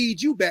then they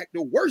feed you back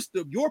the worst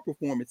of your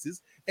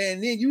performances.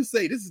 And then you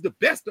say, this is the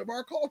best of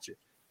our culture.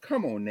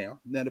 Come on now.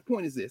 Now, the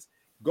point is this.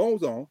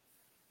 Goes on.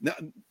 Now,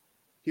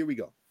 here we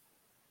go.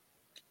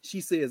 She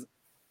says,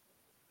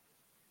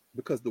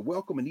 because the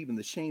welcome and even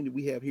the shame that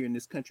we have here in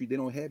this country, they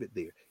don't have it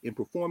there. In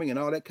performing and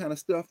all that kind of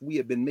stuff, we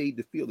have been made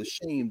to feel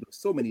ashamed of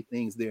so many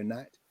things they're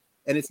not.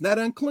 And it's not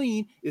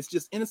unclean. It's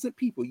just innocent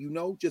people,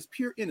 just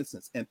pure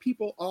innocence. And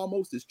people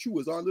almost as true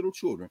as our little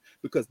children,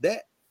 because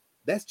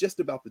that's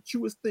just about the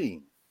truest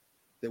thing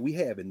that we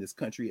have in this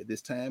country at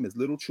this time is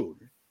little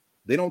children.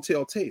 They don't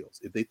tell tales.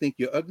 If they think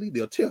you're ugly,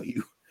 they'll tell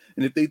you.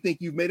 And if they think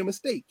you've made a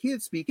mistake,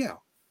 kids speak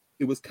out.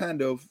 It was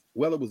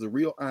it was a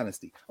real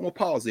honesty. I'm going to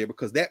pause there,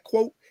 because that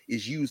quote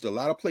is used a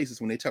lot of places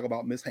when they talk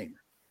about Miss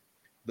Hamer.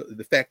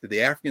 The fact that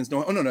the Africans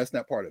don't, no, that's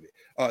not part of it.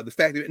 The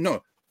fact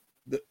that,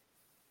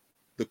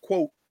 the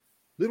quote,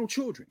 little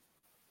children.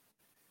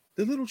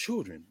 The little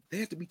children, they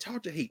have to be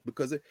taught to hate,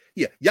 because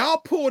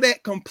y'all pull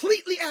that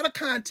completely out of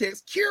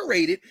context,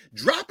 curate it,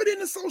 drop it in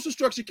the social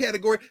structure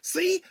category.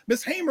 See,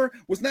 Miss Hamer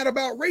was not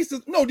about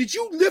racism. No, did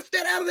you lift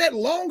that out of that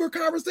longer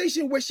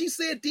conversation where she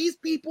said these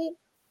people,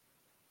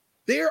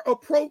 their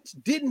approach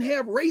didn't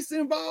have race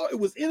involved? It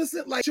was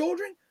innocent like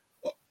children?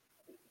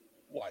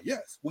 Why,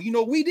 yes.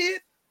 Well, we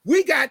did?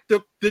 We got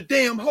the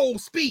damn whole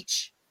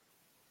speech,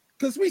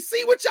 because we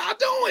see what y'all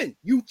doing.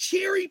 You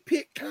cherry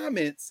pick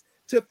comments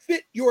to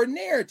fit your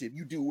narrative.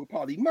 You do it with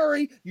Polly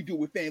Murray, you do it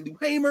with Fannie Lou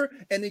Hamer,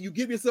 and then you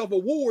give yourself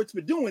awards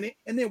for doing it.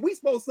 And then we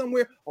supposed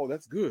somewhere, oh,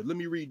 that's good. Let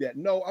me read that.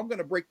 No, I'm going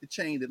to break the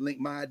chain that link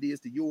my ideas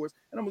to yours,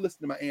 and I'm going to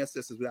listen to my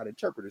ancestors without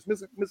interpreters.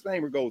 Miss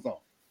Hamer goes on.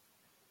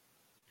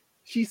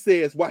 She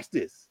says, watch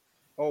this.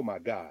 Oh, my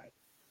God.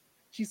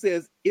 She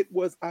says,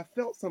 I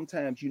felt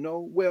sometimes,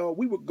 well,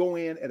 we would go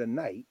in at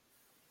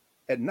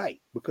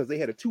night, because they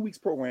had a 2 weeks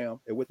program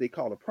at what they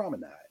call a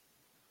promenade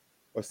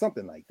or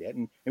something like that.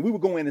 And we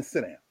would go in and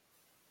sit down.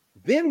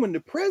 Then when the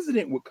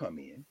president would come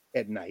in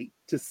at night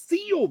to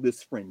seal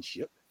this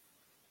friendship,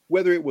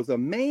 whether it was a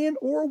man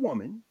or a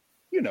woman,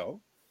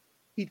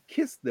 he'd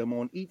kiss them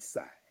on each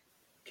side.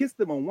 Kiss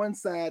them on one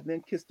side,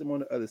 then kiss them on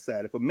the other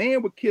side. If a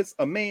man would kiss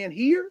a man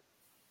here,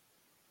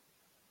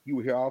 you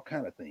would hear all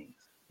kind of things,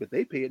 but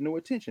they paid no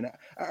attention.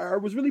 I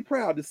was really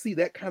proud to see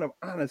that kind of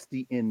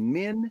honesty in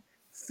men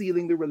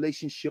sealing the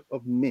relationship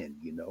of men,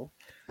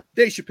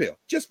 Dave Chappelle,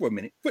 just for a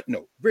minute,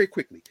 footnote, very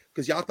quickly,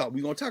 because y'all thought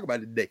we were going to talk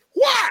about it today.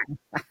 Why?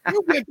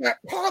 You got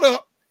caught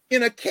up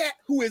in a cat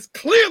who is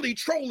clearly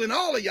trolling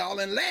all of y'all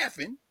and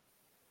laughing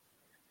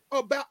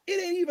about,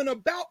 it ain't even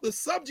about the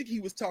subject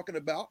he was talking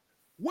about.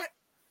 What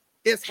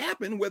has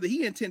happened, whether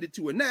he intended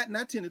to or not, and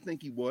I tend to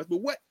think he was, but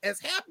what has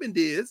happened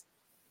is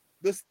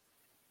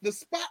the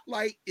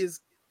spotlight is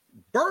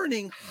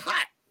burning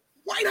hot,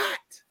 white hot,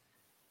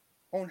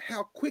 on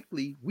how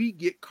quickly we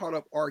get caught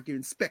up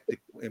arguing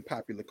spectacle in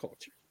popular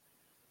culture.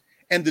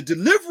 And the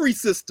delivery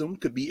system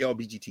could be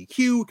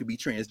LGBTQ, it could be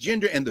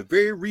transgender, and the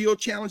very real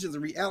challenges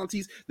and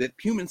realities that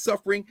human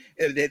suffering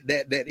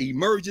that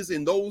emerges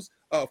in those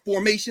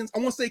formations. I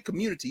won't say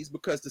communities,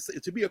 because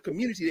to be a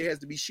community, there has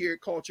to be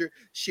shared culture,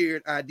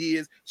 shared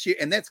ideas,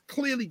 and that's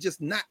clearly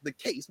just not the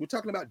case. We're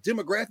talking about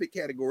demographic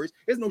categories.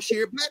 There's no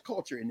shared Black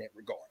culture in that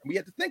regard. We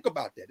have to think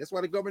about that. That's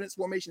why the governance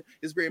formation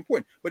is very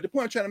important. But the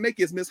point I'm trying to make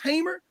is Ms.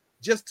 Hamer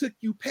just took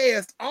you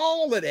past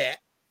all of that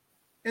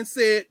and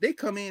said they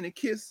come in and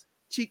kiss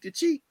cheek to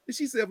cheek. And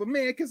she said, if a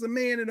man kiss a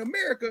man in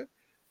America,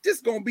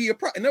 this gonna be a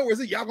problem. In other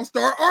words, y'all gonna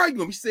start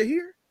arguing. She said,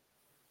 here.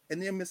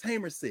 And then Ms.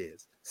 Hamer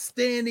says,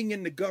 standing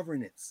in the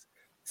governance,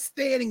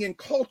 standing in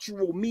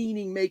cultural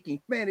meaning making,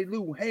 Fannie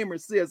Lou Hamer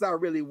says, I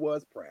really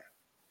was proud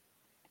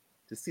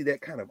to see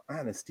that kind of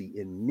honesty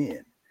in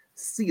men,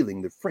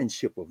 sealing the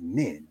friendship of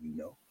men,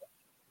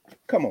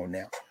 Come on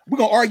now. We're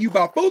gonna argue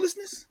about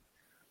foolishness?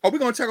 Or we're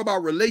going to talk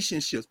about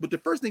relationships. But the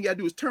first thing you got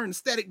to do is turn the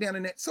static down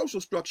in that social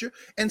structure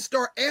and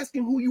start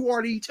asking who you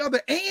are to each other.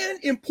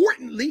 And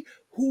importantly,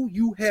 who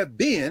you have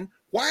been,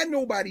 why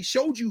nobody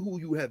showed you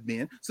who you have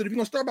been. So that if you're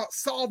going to start about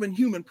solving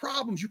human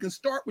problems, you can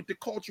start with the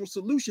cultural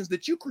solutions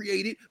that you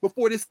created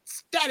before this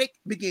static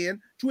began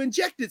to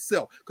inject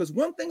itself. Because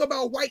one thing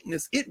about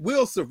whiteness, it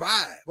will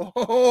survive.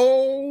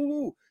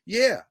 Oh,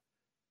 yeah.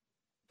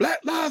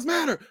 Black Lives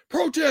Matter,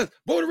 protest,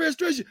 voter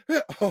registration.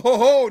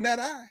 Oh, not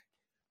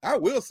I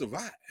will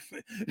survive.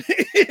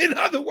 In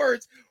other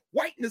words,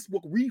 whiteness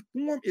will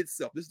reform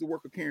itself. This is the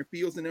work of Karen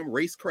Fields and them,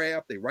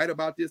 Racecraft. They write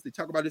about this. They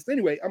talk about this.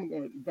 Anyway, I'm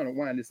going to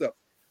wind this up.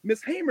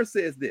 Ms. Hamer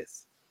says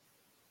this.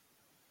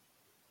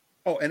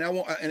 Oh, and I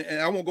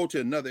won't go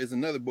to another. There's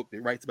another book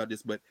that writes about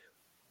this, but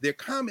they're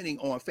commenting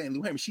on Fannie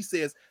Lou Hamer. She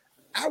says,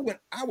 I would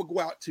go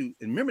out to,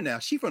 and remember now,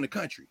 she's from the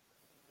country.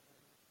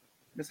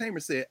 Ms. Hamer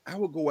said, I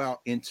would go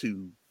out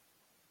into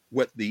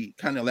what the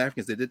Continental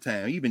Africans at the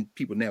time, even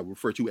people now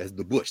refer to as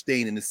the bush,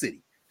 staying in the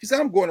city. She said,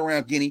 I'm going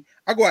around Guinea.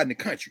 I go out in the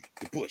country,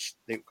 the bush.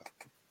 She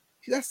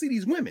said, I see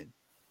these women.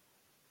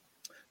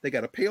 They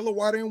got a pail of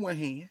water in one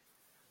hand,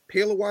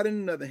 pail of water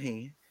in another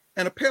hand,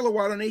 and a pail of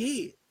water on their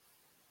head.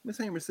 Ms.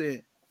 Hamer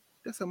said,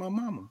 that's how my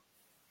mama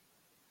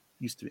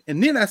used to be.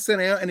 And then I sat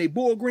down and they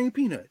boiled green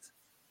peanuts.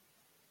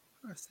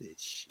 I said,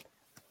 shit.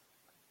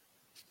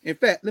 In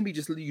fact, let me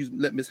just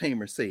let Ms.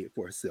 Hamer say it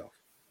for herself.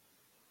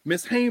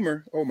 Ms.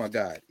 Hamer, oh my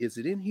God, is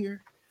it in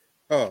here?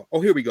 Oh,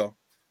 here we go.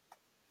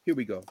 Here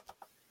we go.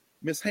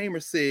 Ms. Hamer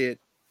said,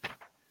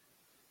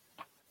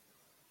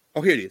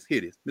 oh, here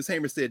it is. Ms.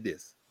 Hamer said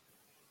this.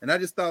 And I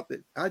just thought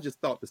that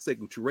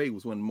Sekou Touré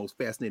was one of the most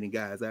fascinating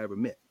guys I ever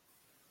met.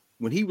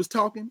 When he was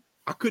talking,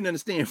 I couldn't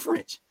understand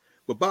French.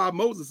 But Bob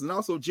Moses and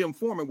also Jim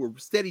Foreman were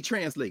steady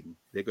translating.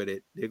 There go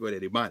that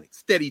Ebonics,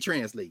 steady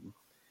translating.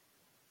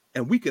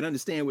 And we could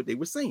understand what they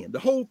were saying. The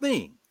whole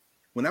thing.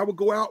 When I would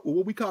go out,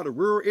 what we call the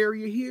rural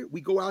area here,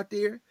 we go out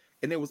there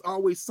and there was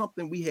always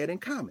something we had in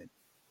common.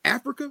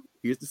 Africa,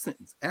 here's the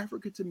sentence.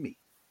 Africa to me,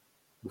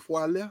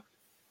 before I left,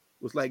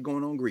 was like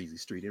going on Greasy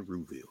Street in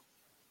Rouville.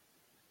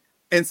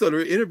 And so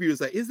the interviewer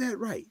was like, is that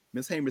right?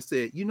 Ms. Hamer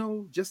said,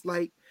 just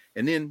like,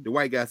 and then the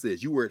white guy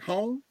says, you were at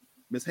home?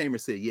 Ms. Hamer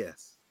said,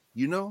 yes.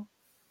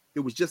 It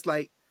was just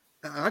like,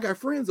 I got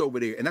friends over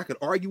there and I could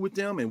argue with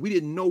them and we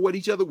didn't know what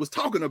each other was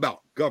talking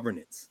about.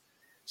 Governance.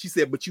 She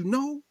said, but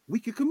we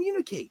could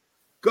communicate.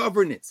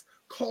 Governance,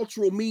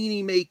 cultural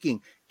meaning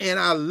making. And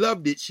I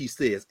loved it, she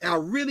says. I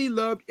really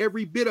loved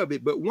every bit of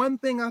it. But one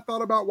thing I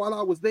thought about while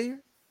I was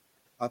there,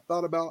 I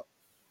thought about,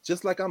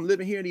 just like I'm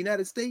living here in the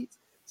United States,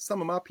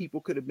 some of my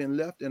people could have been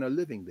left and are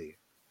living there.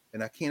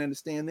 and I can't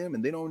understand them,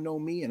 and they don't know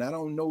me, and I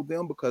don't know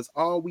them, because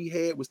all we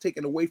had was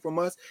taken away from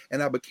us,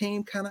 and I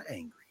became kind of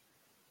angry.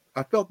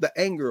 I felt the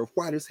anger of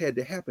why this had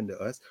to happen to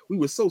us. We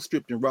were so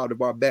stripped and robbed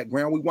of our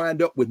background, we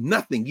wind up with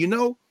nothing, you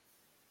know?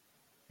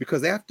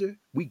 Because after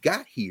we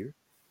got here,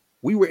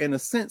 we were in a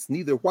sense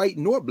neither white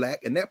nor black,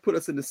 and that put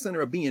us in the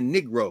center of being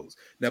Negroes.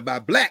 Now, by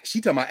black, she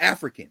talking about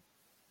African.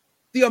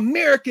 The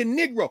American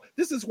Negro.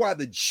 This is why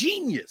the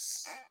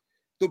genius,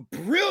 the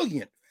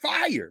brilliant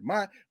fire,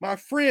 my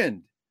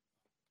friend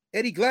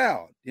Eddie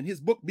Glaude, in his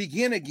book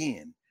Begin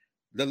Again,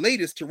 the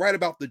latest to write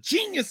about the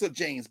genius of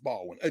James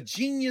Baldwin, a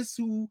genius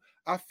who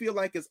I feel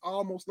like is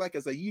almost like,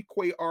 as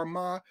Ayikwe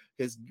Arma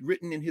has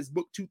written in his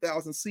book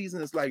 2000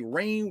 Seasons, it's like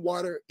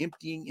rainwater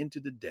emptying into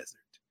the desert.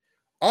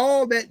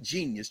 All that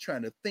genius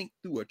trying to think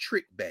through a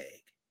trick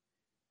bag.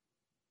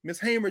 Miss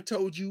Hamer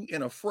told you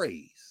in a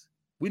phrase,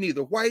 we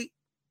neither white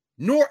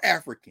nor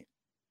African.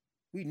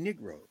 We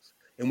Negroes.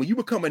 And when you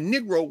become a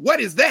Negro, what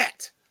is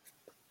that?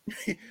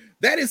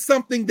 That is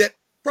something that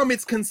from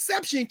its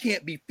conception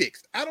can't be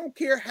fixed. I don't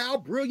care how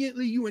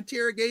brilliantly you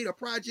interrogate a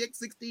project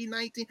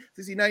 1619.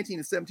 1619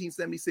 is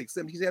 1776.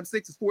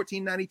 1776 is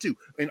 1492.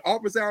 In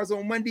office hours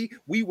on Monday,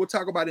 we will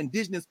talk about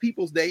Indigenous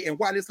Peoples Day and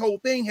why this whole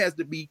thing has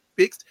to be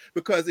fixed.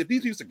 Because if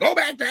these people say, go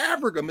back to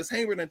Africa, Miss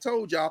Hamer done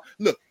told y'all,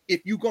 look,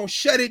 if you're going to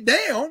shut it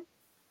down,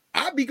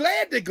 I'll be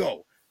glad to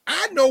go.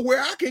 I know where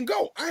I can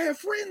go. I have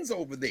friends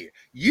over there.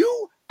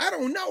 You, I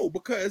don't know,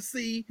 because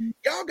see,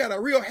 y'all got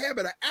a real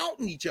habit of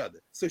outing each other.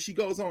 So she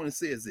goes on and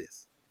says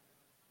this.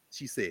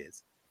 She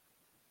says,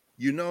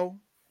 you know,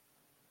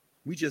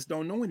 we just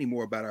don't know any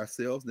more about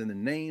ourselves than the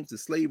names the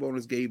slave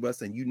owners gave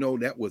us. And you know,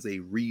 that was a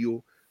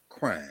real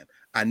crime.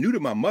 I knew that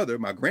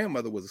my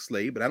grandmother was a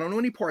slave, but I don't know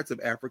any parts of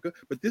Africa.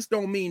 But this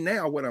don't mean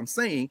now what I'm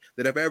saying,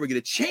 that if I ever get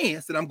a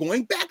chance that I'm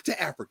going back to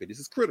Africa. This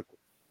is critical.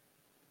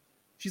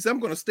 She said,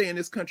 I'm going to stay in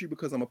this country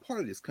because I'm a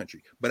part of this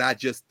country. But I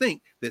just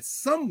think that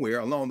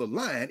somewhere along the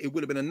line, it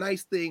would have been a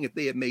nice thing if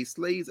they had made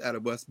slaves out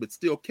of us, but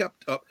still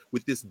kept up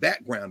with this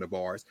background of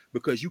ours,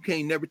 because you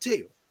can't never tell.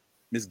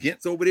 Miss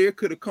Gentz over there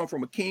could have come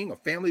from a king, a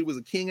family was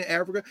a king in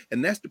Africa.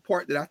 And that's the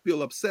part that I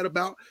feel upset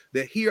about,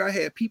 that here I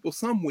had people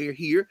somewhere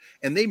here,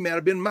 and they might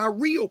have been my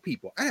real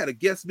people. I had a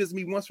guest visit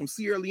me once from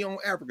Sierra Leone,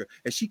 Africa,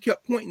 and she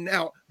kept pointing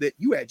out that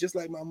you act just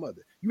like my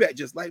mother. You act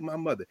just like my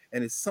mother.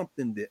 And it's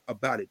something that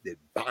about it that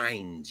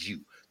binds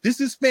you.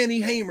 This is Fannie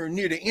Hamer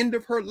near the end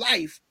of her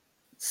life,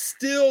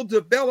 still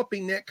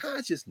developing that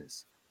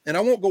consciousness. And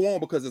I won't go on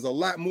because there's a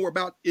lot more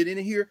about it in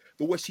here.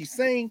 But what she's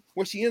saying,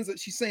 what she ends up,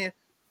 she's saying,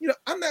 you know,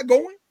 I'm not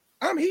going.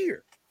 I'm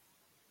here.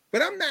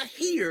 But I'm not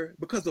here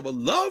because of a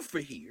love for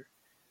here.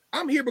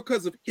 I'm here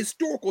because of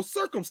historical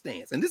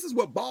circumstance. And this is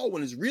what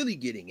Baldwin is really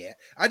getting at.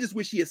 I just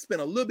wish he had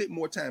spent a little bit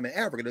more time in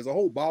Africa. There's a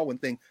whole Baldwin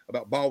thing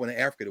about Baldwin in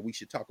Africa that we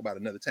should talk about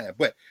another time.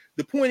 But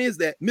the point is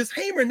that Miss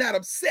Hamer not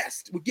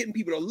obsessed with getting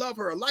people to love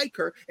her or like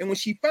her. And when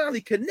she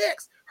finally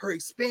connects, her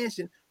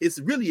expansion is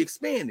really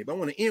expanded. But I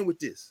want to end with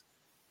this.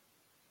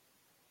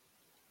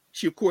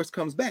 She, of course,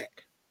 comes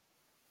back.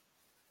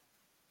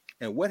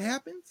 And what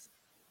happens?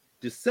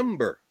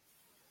 December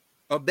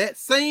of that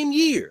same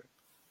year,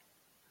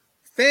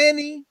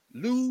 Fannie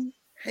Lou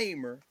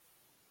Hamer,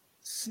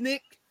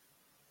 SNCC,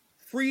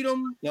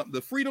 Freedom,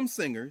 the Freedom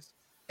Singers,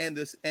 and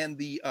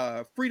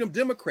the Freedom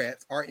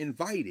Democrats are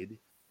invited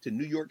to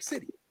New York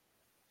City.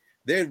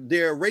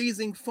 They're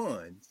raising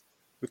funds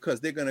because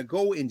they're going to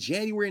go in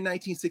January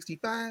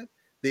 1965.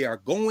 They are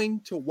going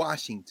to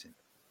Washington.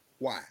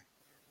 Why?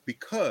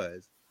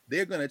 Because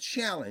they're going to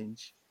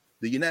challenge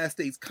the United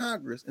States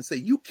Congress and say,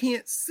 you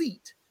can't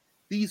seat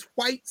these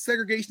white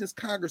segregationist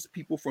Congress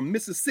people from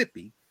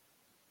Mississippi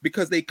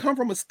because they come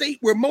from a state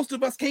where most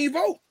of us can't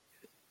vote.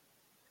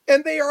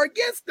 And they are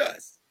against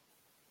us.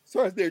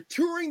 So as they're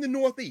touring the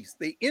Northeast,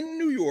 they in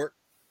New York,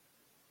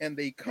 and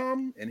they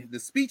come, and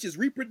the speech is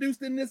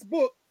reproduced in this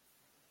book.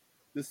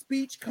 The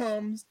speech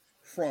comes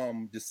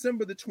from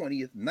December the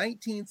 20th,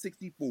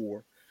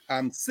 1964.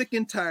 I'm sick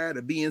and tired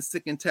of being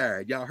sick and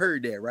tired. Y'all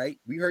heard that, right?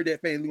 We heard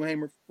that Fannie Lou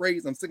Hamer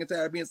phrase, I'm sick and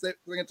tired of being sick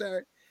and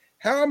tired.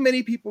 How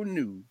many people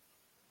knew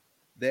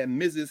that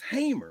Mrs.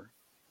 Hamer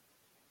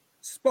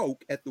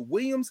spoke at the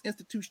Williams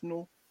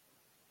Institutional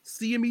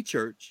CME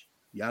Church?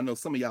 Y'all know,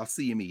 some of y'all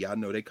CME, y'all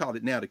know they call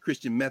it now the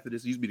Christian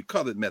Methodist. It used to be the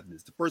Colored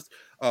Methodist, the first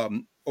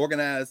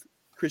organized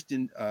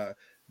Christian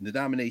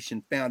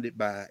denomination founded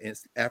by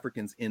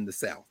Africans in the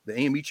South. The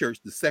AME Church,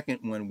 the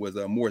second one was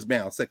Morris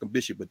Bound, second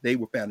bishop, but they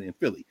were founded in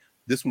Philly.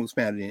 This one was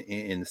founded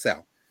in the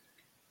South.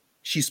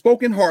 She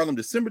spoke in Harlem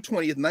December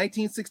 20th,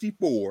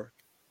 1964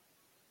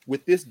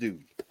 with this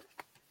dude.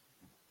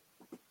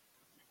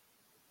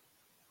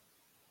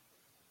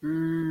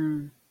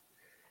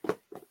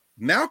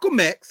 Malcolm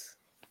X,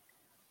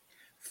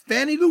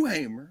 Fannie Lou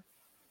Hamer,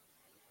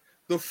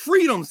 the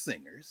Freedom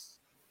Singers,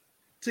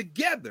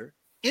 together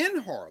in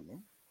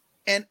Harlem.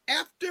 And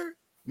after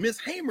Miss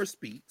Hamer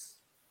speaks,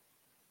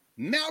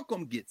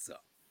 Malcolm gets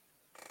up.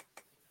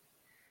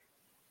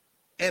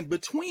 And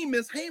between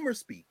Miss Hamer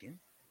speaking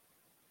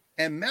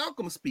and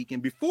Malcolm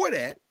speaking, before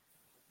that,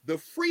 the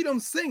Freedom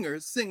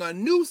Singers sing a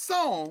new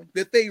song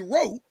that they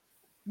wrote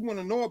you want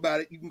to know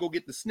about it, you can go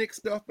get the SNCC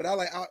stuff, but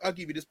I'll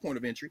give you this point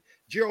of entry.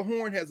 Gerald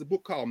Horne has a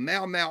book called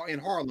Mau Mau in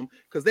Harlem,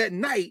 because that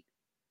night,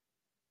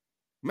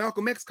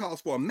 Malcolm X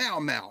calls for a Mau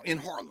Mau in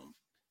Harlem.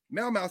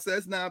 Mau Mau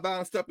says,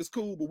 nonviolent stuff is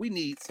cool, but we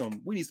need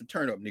some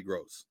turn-up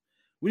Negroes.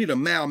 We need a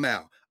Mau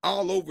Mau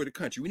all over the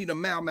country. We need a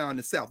Mau Mau in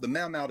the South, the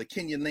Mau Mau, the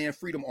Kenyan Land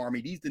Freedom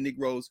Army. These are the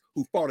Negroes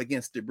who fought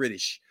against the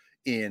British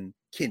in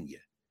Kenya.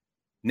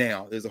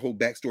 Now, there's a whole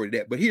backstory to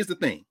that, but here's the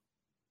thing.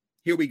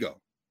 Here we go.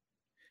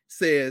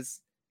 Says,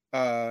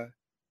 let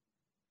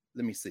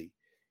me see.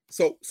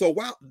 So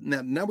while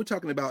now we're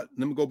talking about,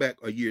 let me go back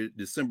a year,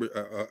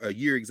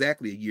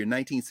 exactly a year,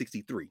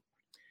 1963.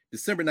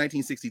 December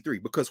 1963,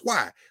 because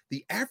why?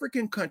 The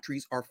African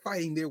countries are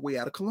fighting their way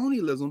out of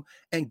colonialism,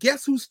 and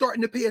guess who's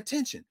starting to pay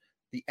attention?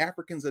 The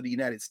Africans of the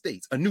United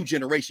States, a new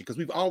generation, because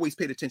we've always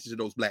paid attention to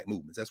those black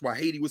movements. That's why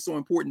Haiti was so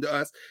important to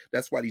us.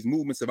 That's why these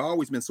movements have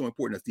always been so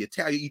important to us. The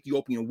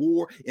Italo-Ethiopian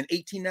War in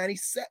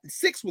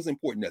 1896 was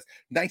important to us.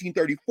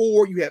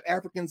 1934, you have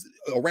Africans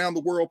around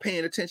the world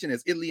paying attention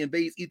as Italy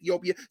invades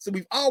Ethiopia. So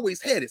we've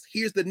always had this.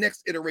 Here's the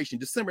next iteration,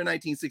 December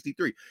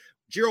 1963.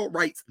 Gerald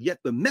writes, yet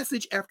the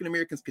message African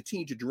Americans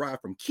continue to derive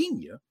from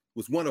Kenya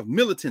was one of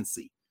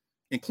militancy,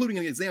 including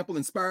an example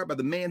inspired by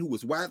the man who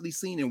was widely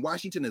seen in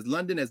Washington as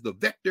London as the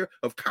vector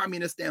of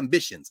communist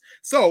ambitions.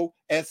 So,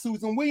 as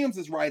Susan Williams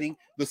is writing,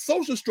 the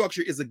social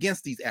structure is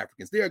against these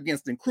Africans. They're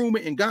against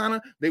Nkrumah in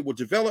Ghana. They will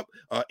develop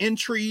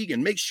intrigue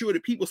and make sure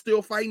that people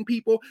still fighting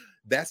people.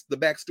 That's the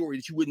backstory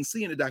that you wouldn't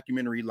see in a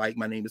documentary like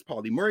My Name is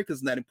Paulie Murray, because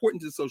it's not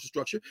important to the social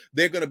structure.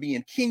 They're going to be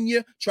in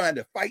Kenya trying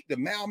to fight the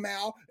Mau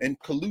Mau and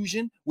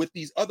collusion with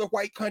these other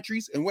white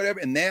countries and whatever.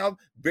 And now,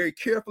 very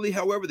carefully,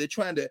 however, they're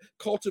trying to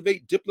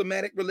cultivate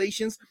diplomatic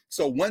relations.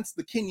 So once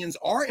the Kenyans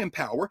are in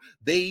power,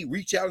 they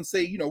reach out and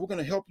say, you know, we're going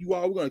to help you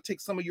all. We're going to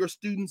take some of your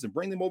students and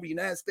bring them over to the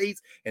United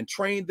States and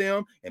train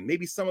them. And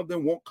maybe some of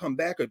them won't come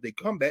back. Or if they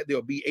come back,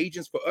 they'll be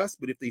agents for us.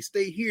 But if they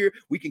stay here,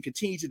 we can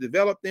continue to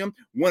develop them.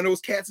 One of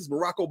those cats is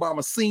Barack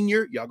Obama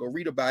Sr. Y'all go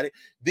read about it.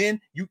 Then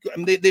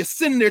they're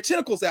sending their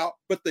tentacles out.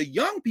 But the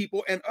young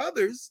people and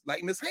others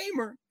like Miss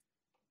Hamer,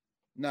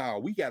 no,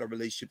 we got a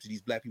relationship to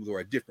these black people who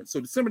are different.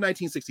 So December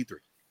 1963,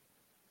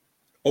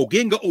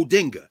 Oginga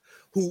Odinga,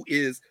 who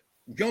is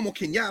Jomo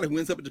Kenyatta, who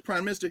ends up as the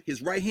prime minister,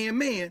 his right-hand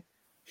man,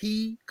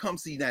 he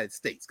comes to the United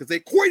States because they're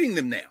courting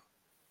them now.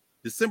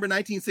 December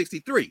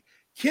 1963,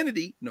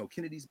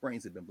 Kennedy's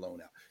brains had been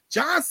blown out.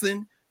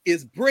 Johnson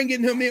is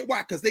bringing him in.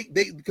 Why?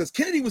 Because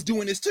Kennedy was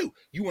doing this too.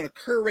 You want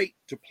to curate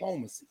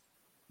diplomacy.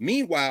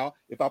 Meanwhile,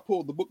 if I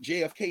pull the book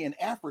JFK in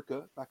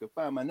Africa, if I could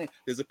find my name,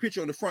 there's a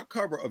picture on the front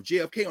cover of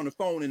JFK on the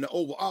phone in the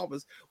Oval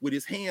Office with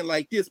his hand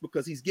like this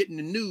because he's getting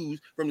the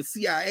news from the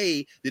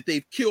CIA that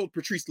they've killed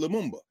Patrice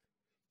Lumumba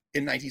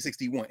in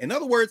 1961. In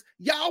other words,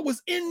 y'all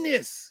was in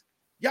this.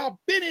 Y'all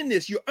been in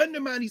this. You're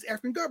undermining these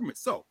African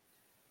governments. So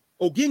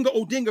Oginga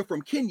Odinga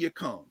from Kenya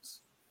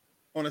comes.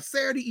 On a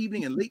Saturday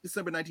evening in late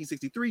December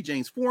 1963,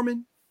 James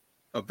Foreman,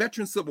 a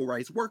veteran civil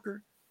rights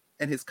worker,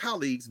 and his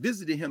colleagues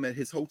visited him at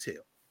his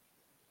hotel.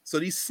 So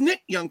these SNCC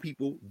young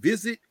people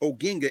visit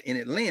Oginga in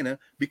Atlanta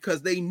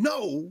because they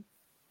know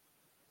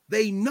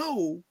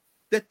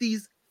that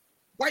these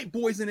white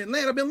boys in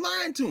Atlanta have been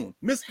lying to him.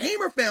 Miss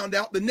Hamer found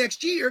out the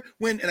next year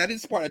when, and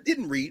this part I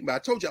didn't read, but I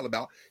told y'all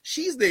about,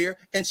 she's there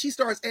and she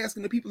starts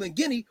asking the people in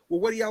Guinea, well,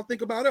 what do y'all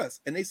think about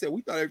us? And they said,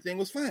 we thought everything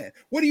was fine.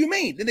 What do you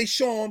mean? Then they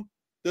show them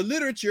the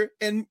literature,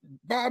 and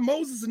Bob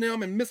Moses and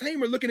them and Miss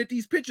Hamer looking at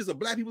these pictures of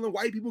black people and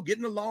white people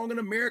getting along in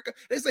America.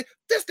 They say,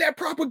 this that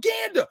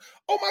propaganda.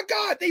 Oh my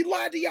God, they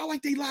lied to y'all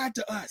like they lied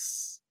to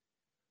us.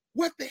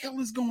 What the hell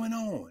is going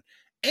on?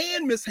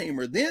 And Miss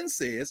Hamer then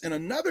says in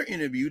another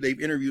interview, they've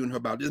interviewed her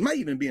about this, might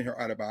even be in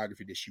her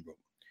autobiography that she wrote.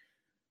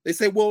 They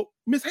say, well,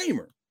 Miss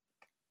Hamer,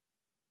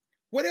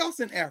 what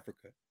else in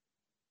Africa?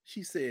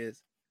 She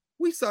says,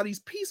 we saw these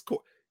Peace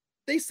Corps.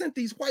 They sent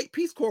these white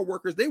Peace Corps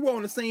workers. They were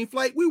on the same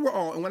flight we were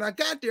on. And when I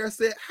got there, I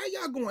said, how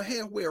y'all going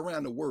halfway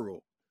around the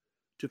world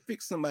to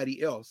fix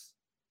somebody else?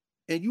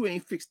 And you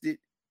ain't fixed it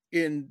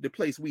in the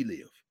place we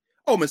live.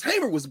 Oh, Miss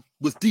Hamer was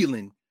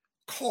dealing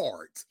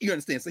cards. You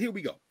understand? So here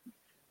we go.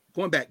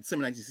 Going back to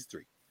December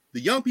 1963.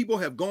 The young people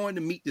have gone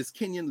to meet this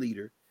Kenyan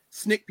leader,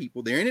 SNCC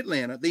people. They're in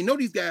Atlanta. They know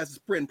these guys are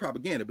spreading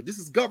propaganda, but this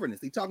is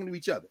governance. They're talking to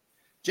each other.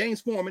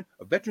 James Foreman,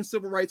 a veteran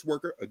civil rights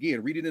worker,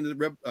 again, read it in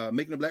the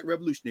Making the Black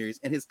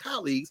Revolutionaries, and his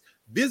colleagues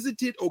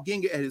visited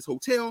Oginga at his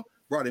hotel,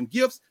 brought him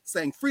gifts,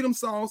 sang freedom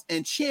songs,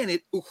 and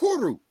chanted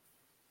Uhuru.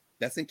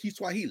 That's in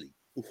Kiswahili.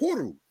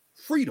 Uhuru,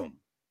 freedom,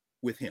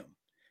 with him.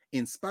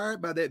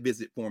 Inspired by that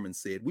visit, Foreman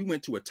said, we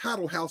went to a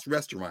Tuttle House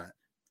restaurant,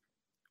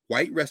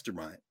 white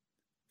restaurant,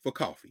 for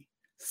coffee.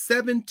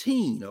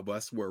 17 of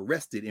us were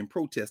arrested in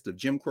protest of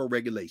Jim Crow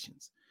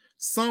regulations.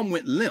 Some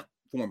went limp,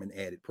 Foreman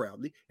added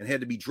proudly, and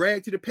had to be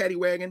dragged to the paddy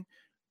wagon.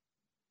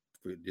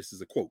 This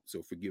is a quote,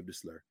 so forgive the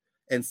slur.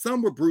 And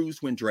some were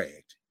bruised when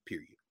dragged,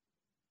 period.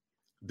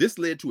 This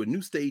led to a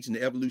new stage in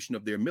the evolution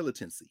of their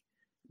militancy.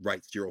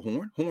 writes Gerald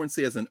Horne. Horne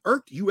says an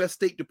irked U.S.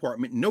 State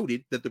Department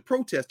noted that the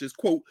protesters,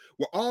 quote,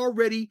 had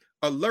already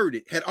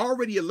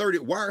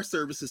alerted wire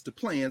services to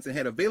plans and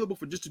had available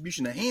for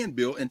distribution a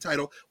handbill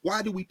entitled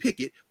 "Why Do We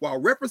Picket?"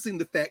 while referencing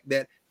the fact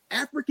that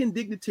African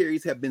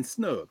dignitaries have been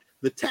snubbed.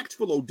 The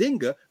tactful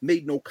Odinga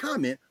made no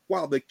comment,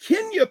 while the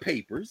Kenya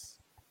papers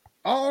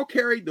all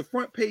carried the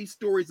front page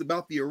stories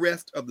about the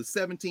arrest of the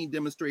 17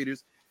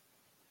 demonstrators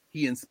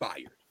he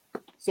inspired.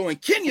 So in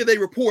Kenya, they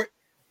report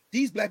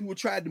these black people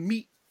tried to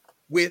meet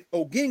with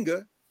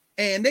Oginga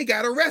and they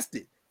got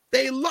arrested.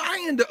 They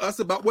lying to us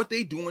about what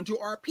they doing to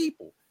our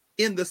people.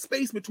 In the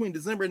space between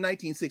December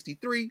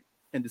 1963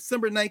 and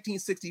December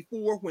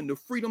 1964, when the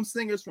Freedom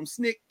Singers from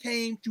SNCC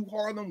came to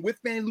Harlem with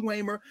Fannie Lou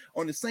Hamer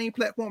on the same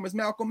platform as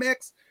Malcolm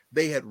X,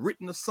 they had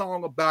written a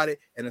song about it,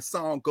 and the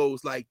song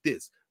goes like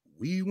this.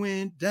 We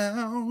went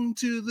down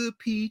to the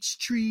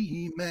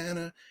Peachtree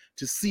Manor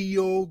to see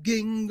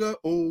Oginga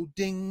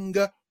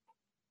Odinga.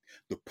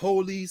 The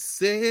police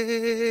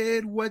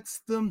said, what's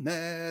the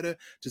matter?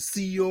 To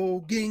see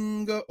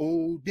Oginga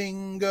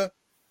Odinga.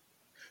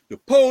 The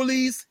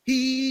police,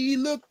 he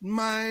looked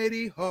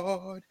mighty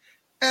hard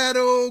at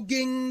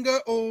Oginga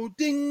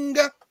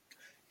Odinga.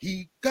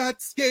 He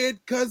got scared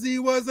because he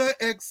was a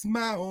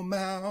ex-Mau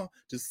Mau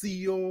to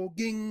see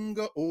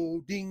Oginga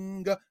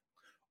Odinga.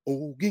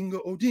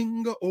 Oginga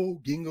Odinga,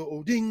 Oginga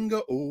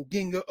Odinga,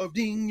 Oginga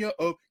Odinga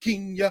of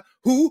Kenya.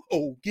 Who?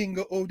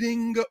 Oginga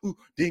Odinga,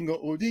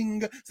 Odinga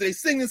Odinga. So they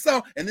sing the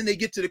song and then they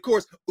get to the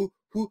chorus.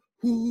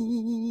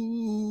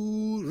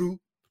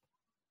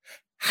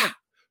 Ha!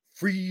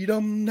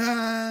 Freedom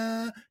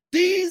now.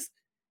 These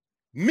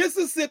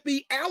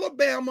Mississippi,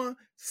 Alabama,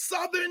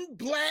 Southern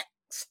black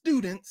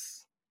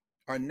students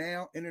are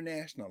now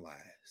internationalized.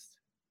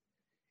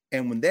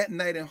 And when that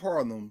night in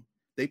Harlem,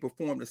 they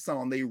performed a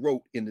song they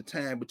wrote in the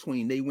time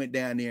between they went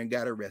down there and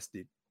got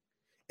arrested.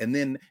 And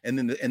then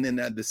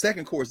the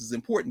second chorus is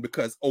important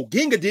because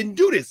Oginga didn't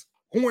do this.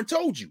 Horne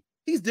told you.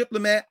 He's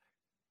diplomat.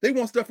 They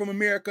want stuff from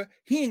America.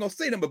 He ain't gonna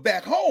say them, but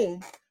back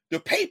home, the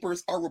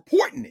papers are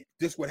reporting it.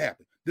 This what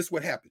happened. This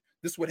what happened.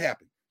 This what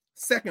happened.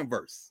 Second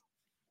verse.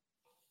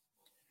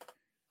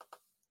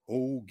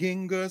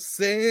 Oginga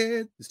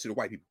said, this to the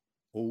white people.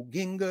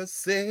 Oginga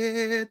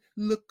said,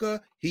 look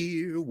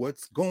here,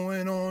 what's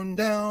going on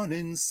down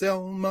in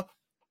Selma.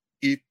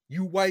 If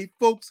you white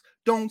folks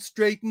don't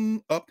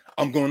straighten up,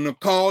 I'm gonna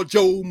call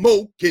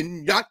Jomo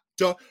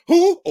Kenyatta.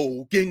 Who?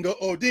 Oginga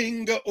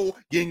Odinga,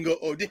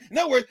 Oginga Odinga. In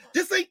other words,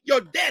 this ain't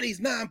your daddy's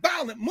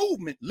nonviolent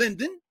movement,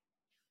 Lyndon.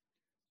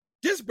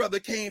 This brother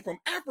came from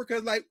Africa.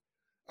 Like,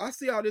 I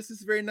see all this. This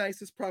is very nice.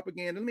 This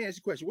propaganda. Let me ask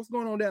you a question. What's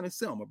going on down in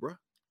Selma, bro?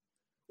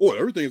 Oh,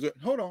 everything's,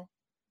 hold on.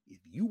 If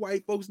you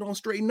white folks don't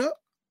straighten up,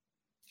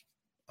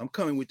 I'm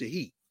coming with the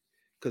heat,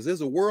 because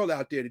there's a world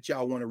out there that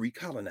y'all want to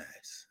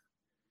recolonize.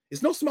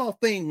 It's no small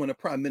thing when a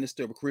prime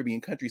minister of a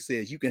Caribbean country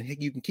says you can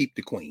keep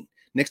the queen.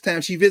 Next time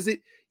she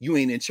visit, you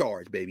ain't in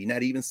charge, baby,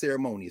 not even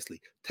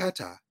ceremoniously.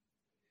 Ta-ta.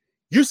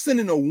 You're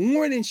sending a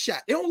warning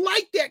shot. They don't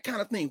like that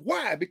kind of thing.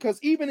 Why? Because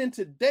even in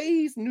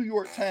today's New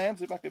York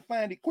Times, if I can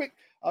find it quick,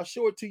 I'll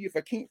show it to you. If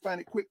I can't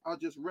find it quick, I'll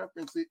just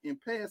reference it in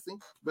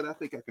passing, but I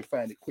think I can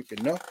find it quick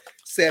enough.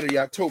 Saturday,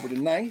 October the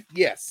 9th.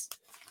 Yes.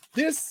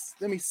 This,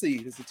 let me see.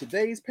 Is it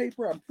today's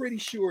paper? I'm pretty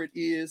sure it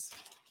is.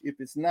 If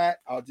it's not,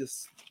 I'll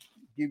just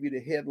give you the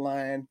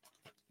headline.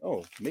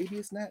 Oh, maybe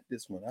it's not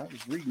this one. I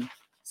was reading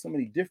so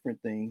many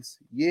different things.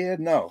 Yeah,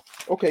 no.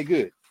 Okay,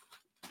 good.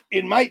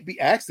 It might be,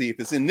 actually, if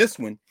it's in this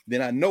one,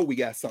 then I know we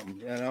got something.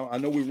 You know, I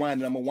know we're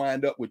winding. I'm gonna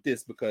wind up with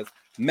this because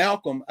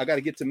Malcolm, I got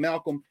to get to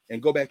Malcolm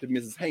and go back to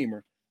Mrs.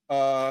 Hamer.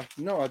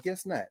 No, I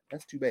guess not.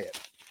 That's too bad.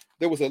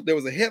 There was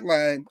a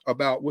headline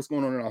about what's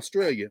going on in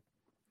Australia.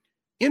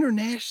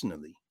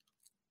 Internationally,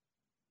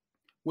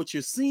 what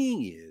you're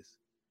seeing is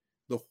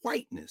the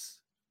whiteness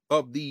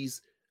of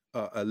these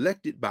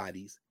elected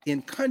bodies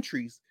in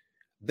countries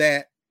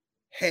that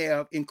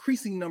have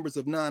increasing numbers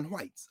of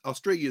non-whites.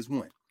 Australia is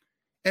one.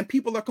 And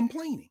people are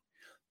complaining.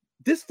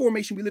 This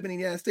formation we live in the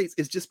United States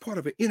is just part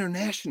of an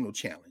international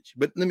challenge.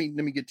 But let me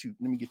get too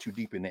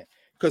deep in that.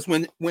 Because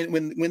when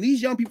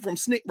these young people from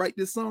SNCC write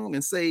this song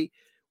and say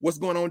what's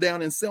going on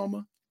down in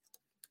Selma,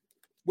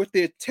 what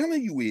they're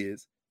telling you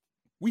is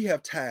we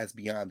have ties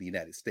beyond the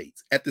United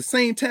States. At the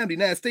same time, the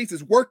United States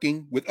is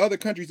working with other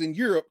countries in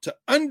Europe to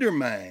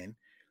undermine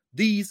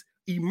these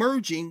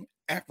emerging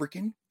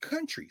African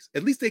countries.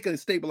 At least they can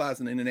stabilize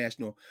an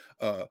international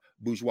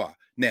bourgeois.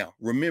 Now,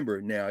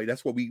 remember,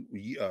 that's what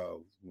we a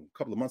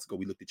couple of months ago,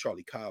 we looked at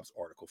Charlie Cobb's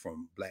article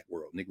from Black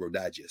World, Negro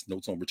Digest,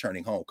 Notes on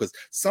Returning Home, because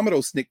some of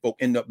those SNCC folk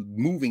end up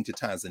moving to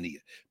Tanzania.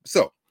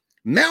 So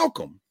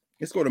Malcolm,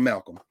 let's go to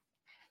Malcolm.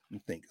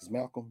 You think it's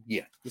Malcolm?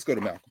 Yeah, let's go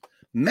to Malcolm.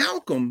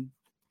 Malcolm,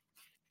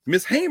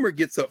 Miss Hamer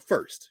gets up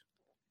first.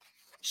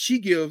 She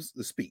gives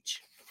the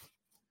speech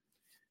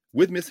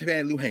with Miss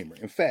Fannie Lou Hamer.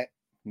 In fact,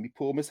 let me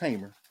pull Miss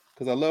Hamer,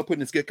 because I love putting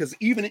this good, because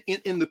even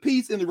in the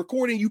piece, in the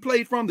recording you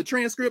played from, the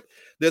transcript,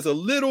 there's a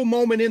little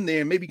moment in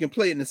there, maybe you can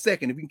play it in a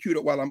second, if you can cue it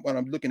up while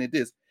I'm looking at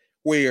this,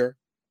 where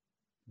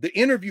the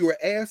interviewer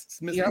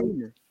asks Miss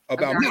Hamer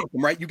about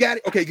Malcolm, right? You got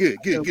it? Okay, good.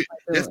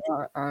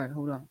 All right,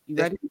 hold on. You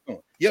ready?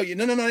 No.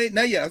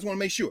 Not yet. I just want to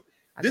make sure.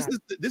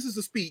 This is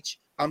a speech.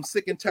 I'm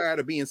sick and tired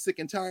of being sick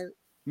and tired.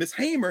 Miss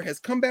Hamer has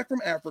come back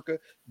from Africa,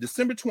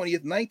 December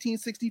 20th,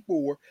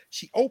 1964.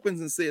 She opens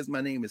and says, "My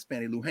name is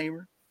Fannie Lou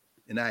Hamer,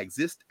 and I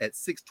exist at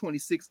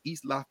 626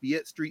 East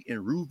Lafayette Street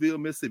in Rouville,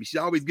 Mississippi." She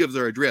always gives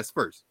her address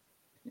first.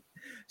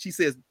 She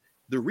says,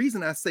 "The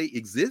reason I say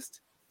exist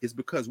is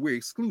because we're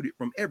excluded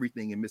from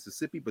everything in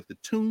Mississippi but the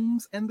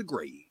tombs and the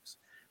graves.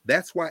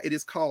 That's why it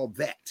is called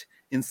that.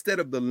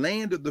 Instead of the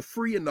land of the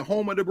free and the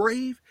home of the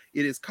brave,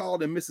 it is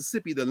called in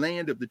Mississippi the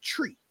land of the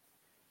tree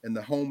and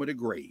the home of the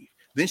grave."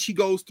 Then she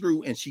goes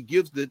through and she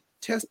gives the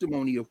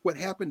testimony of what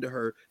happened to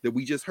her that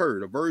we just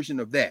heard, a version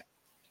of that.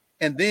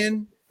 And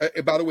then,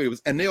 by the way, it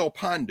was Anel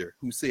Ponder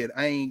who said,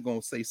 "I ain't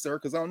going to say sir,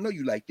 because I don't know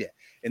you like that."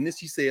 And then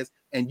she says,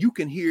 "And you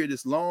can hear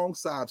this long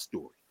sob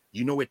story.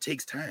 You know, it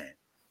takes time.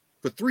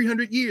 For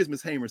 300 years,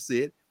 Miss Hamer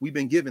said, we've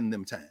been giving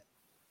them time.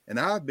 And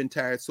I've been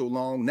tired so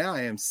long. Now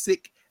I am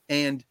sick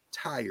and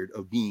tired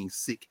of being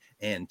sick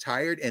and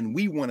tired. And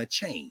we want to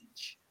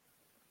change.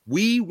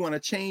 We want to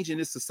change in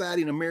this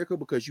society in America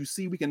because you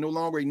see, we can no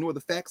longer ignore the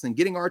facts, and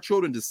getting our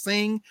children to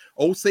sing,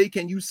 "Oh, say,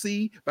 can you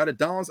see by the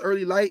dawn's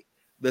early light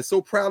that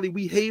so proudly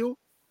we hail?"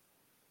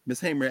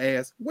 Miss Hamer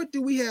asked, "What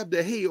do we have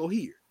to hail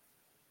here?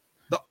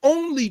 The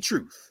only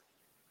truth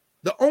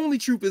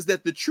is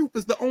that the truth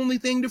is the only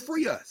thing to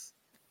free us.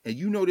 And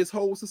you know, this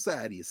whole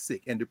society is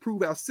sick. And to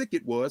prove how sick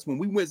it was, when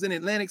we was in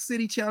Atlantic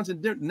City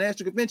challenging the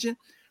National Convention,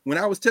 when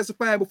I was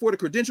testifying before the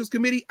Credentials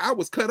Committee, I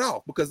was cut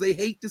off because they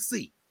hate to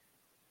see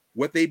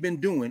what they've been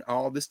doing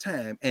all this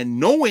time and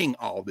knowing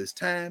all this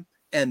time.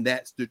 And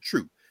that's the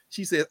truth."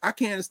 She says, "I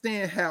can't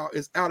understand how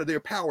it's out of their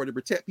power to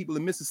protect people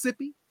in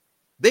Mississippi.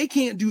 They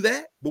can't do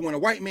that. But when a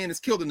white man is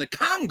killed in the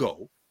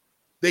Congo,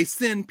 they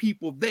send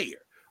people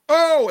there."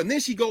 Oh, and then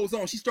she goes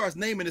on. She starts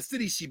naming the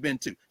cities she's been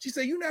to. She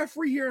said, "You're not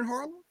free here in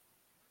Harlem.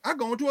 I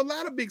go into a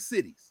lot of big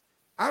cities.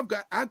 I've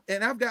got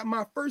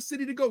my first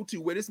city to go to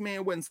where this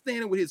man wasn't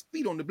standing with his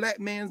feet on the black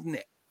man's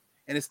neck.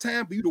 And it's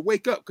time for you to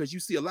wake up, because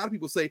you see a lot of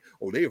people say,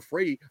 oh, they're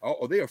afraid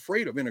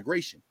of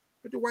integration.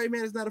 But the white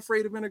man is not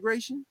afraid of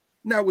integration.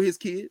 Not with his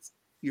kids.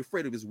 He's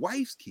afraid of his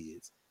wife's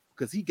kids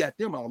because he got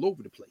them all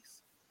over the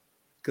place.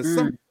 Because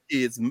some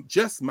kids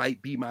just might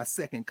be my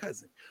second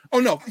cousin. Oh,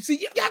 no.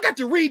 See, y'all got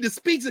to read the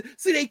speech.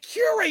 See, they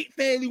curate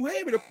Fannie Lou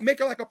Hamer to make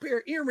her like a pair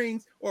of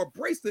earrings or a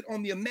bracelet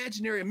on the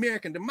imaginary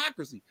American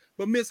democracy.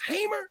 But Miss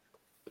Hamer,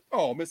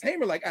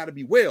 like Ida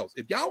B. Wells.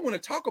 If y'all want to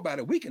talk about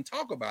it, we can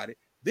talk about it.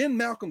 Then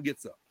Malcolm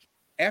gets up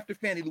after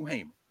Fannie Lou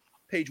Hamer.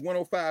 Page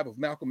 105 of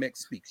Malcolm X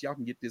Speaks. Y'all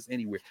can get this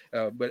anywhere.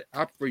 But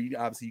I prefer you,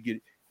 obviously, you get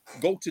it.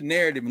 Go to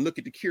Narrative and look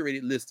at the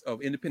curated list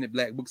of independent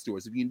black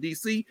bookstores. If you're in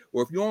DC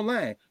or if you're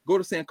online, go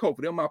to Sankofa.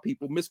 They're my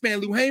people. Miss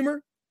Fannie Lou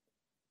Hamer.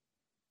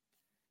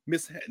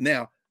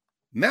 Now,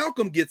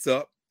 Malcolm gets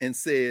up and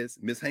says,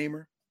 Miss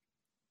Hamer,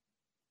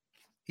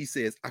 he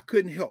says, "I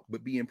couldn't help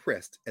but be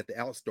impressed at the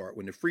outstart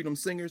when the Freedom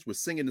Singers were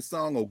singing the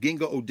song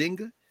Oginga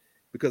Odinga,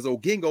 because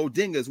Oginga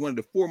Odinga is one of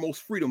the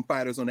foremost freedom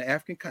fighters on the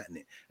African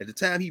continent. At the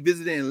time he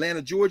visited in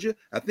Atlanta, Georgia,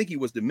 I think he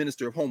was the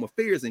Minister of Home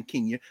Affairs in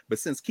Kenya, but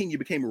since Kenya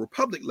became a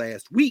republic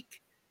last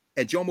week,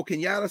 and Jomo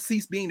Kenyatta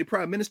ceased being the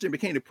prime minister and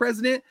became the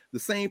president, the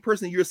same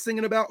person you're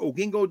singing about,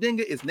 Oginga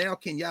Odinga, is now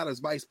Kenyatta's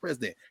vice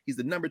president. He's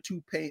the number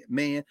 2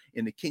 man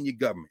in the Kenya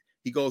government."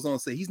 He goes on to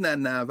say he's not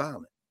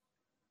nonviolent,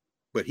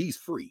 but he's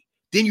free.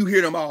 Then you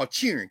hear them all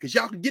cheering, because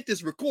y'all can get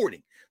this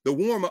recording, the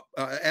warm-up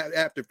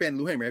after Fannie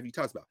Lou Hamer, after he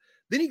talks about.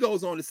 Then he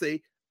goes on to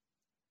say,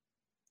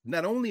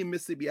 not only in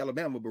Mississippi,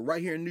 Alabama, but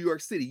right here in New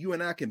York City, you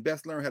and I can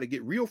best learn how to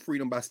get real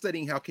freedom by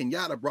studying how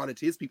Kenyatta brought it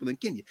to his people in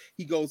Kenya.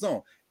 He goes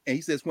on, and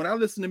he says, when I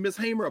listen to Miss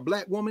Hamer, a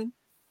black woman,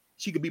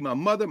 she could be my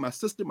mother, my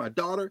sister, my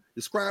daughter,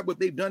 describe what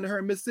they've done to her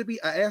in Mississippi,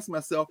 I ask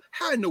myself,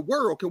 how in the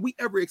world can we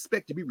ever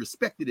expect to be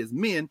respected as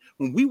men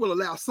when we will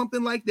allow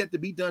something like that to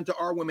be done to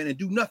our women and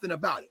do nothing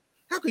about it?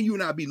 How can you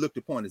and I be looked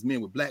upon as men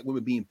with black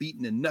women being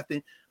beaten and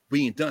nothing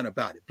being done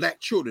about it? Black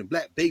children,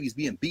 black babies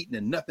being beaten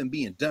and nothing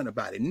being done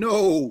about it?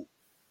 No,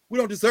 we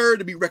don't deserve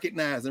to be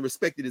recognized and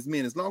respected as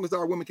men as long as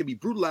our women can be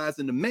brutalized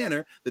in the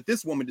manner that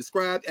this woman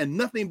described and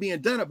nothing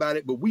being done about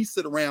it, but we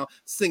sit around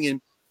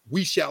singing,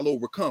 "We shall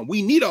overcome."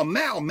 We need a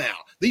Mau Mau.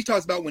 Then he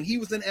talks about when he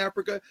was in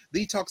Africa. Then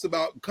he talks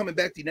about coming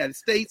back to the United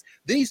States.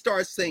 Then he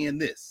starts saying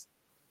this.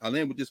 I'll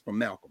end with this from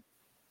Malcolm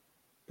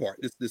part,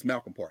 this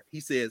Malcolm part.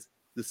 He says,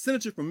 the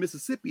senator from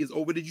Mississippi is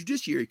over the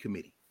Judiciary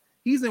Committee.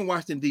 He's in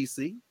Washington,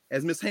 D.C.,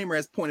 as Ms. Hamer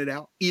has pointed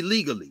out,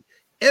 illegally.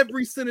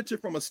 Every senator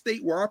from a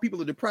state where our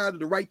people are deprived of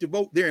the right to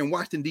vote, they're in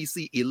Washington,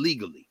 D.C.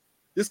 illegally.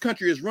 This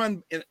country is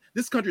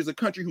a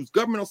country whose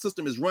governmental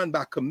system is run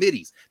by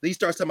committees. Then he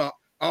starts talking about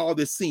all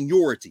this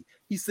seniority.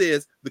 He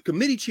says the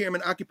committee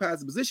chairman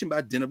occupies the position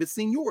by dint of his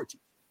seniority.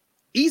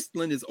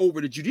 Eastland is over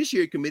the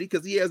Judiciary Committee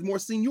because he has more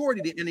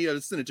seniority than any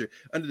other senator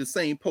under the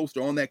same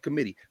poster on that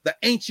committee. The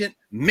ancient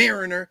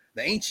mariner,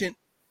 the ancient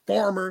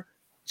farmer,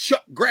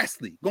 Chuck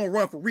Grassley, going to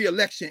run for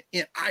re-election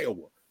in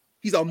Iowa.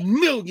 He's a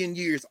million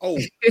years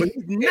old, but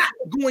he's not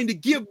going to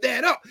give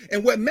that up.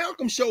 And what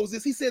Malcolm shows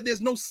is he said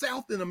there's no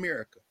South in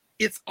America.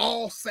 It's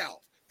all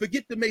South.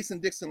 Forget the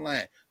Mason-Dixon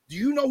line. Do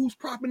you know who's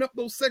propping up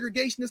those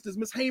segregationists as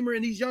Miss Hamer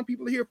and these young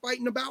people here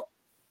fighting about?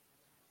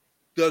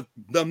 The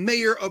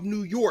mayor of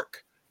New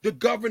York, the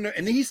governor.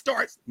 And then he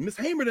starts, Miss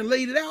Hamer then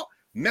laid it out.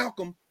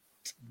 Malcolm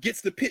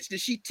gets the pitch that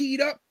she teed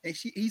up, and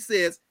he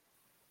says,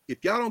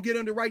 if y'all don't get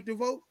on the right to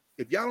vote,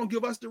 if y'all don't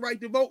give us the right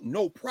to vote,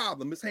 no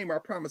problem. Miss Hamer, I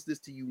promise this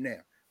to you now.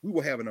 We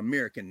will have an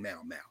American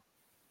Mau Mau.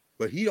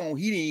 But he didn't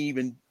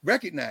even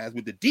recognize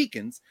with the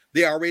deacons,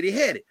 they already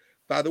had it.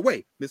 By the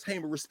way, Miss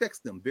Hamer respects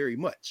them very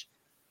much.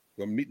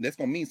 That's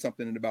going to mean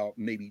something in about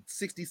maybe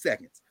 60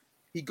 seconds.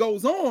 He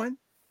goes on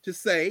to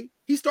say,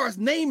 he starts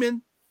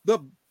naming the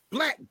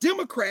Black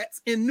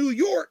Democrats in New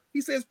York.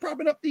 He says,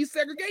 propping up these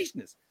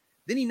segregationists.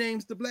 Then he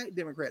names the Black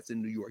Democrats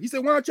in New York. He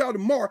said, why don't y'all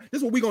tomorrow? This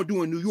is what we're going to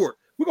do in New York.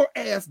 We're going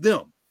to ask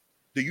them,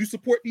 do you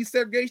support these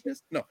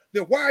segregationists? No.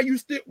 Then why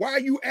are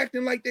you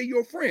acting like they're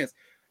your friends?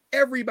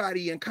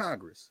 Everybody in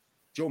Congress,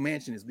 Joe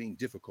Manchin is being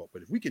difficult,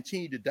 but if we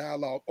continue to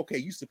dialogue, okay,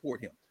 you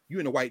support him. You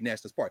in the White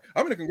Nationalist Party.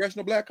 I'm in the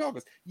Congressional Black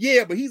Caucus.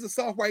 Yeah, but he's a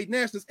soft white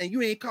nationalist, and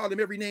you ain't called him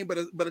every name but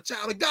a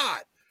child of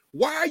God.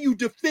 Why are you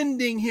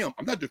defending him?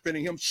 I'm not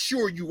defending him.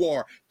 Sure you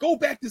are. Go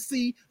back to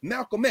see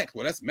Malcolm X.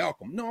 Well, that's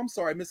Malcolm. No, I'm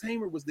sorry. Miss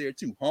Hamer was there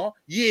too, huh?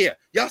 Yeah.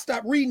 Y'all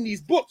stop reading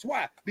these books.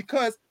 Why?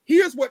 Because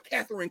here's what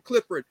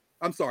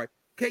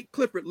Kate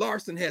Clifford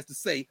Larson has to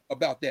say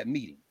about that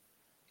meeting.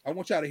 I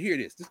want y'all to hear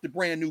this. This is the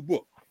brand new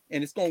book,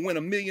 and it's going to win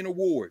 1 million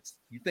awards.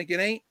 You think it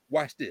ain't?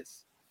 Watch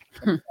this.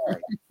 I'm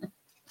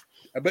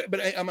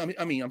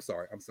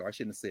sorry. I'm sorry. I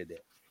shouldn't have said that.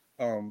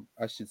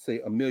 I should say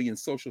 1 million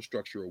social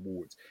structure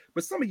awards.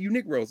 But some of you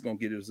Negroes going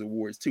to get those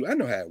awards too. I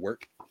know how it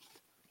works.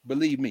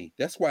 Believe me.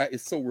 That's why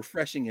it's so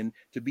refreshing and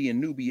to be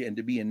in Nubia and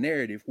to be in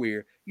narrative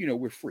where,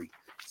 we're free.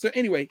 So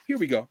anyway, here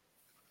we go.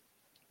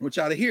 I want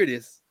y'all to hear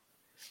this.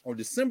 On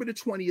December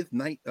 20th,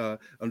 we're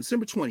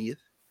talking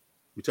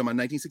about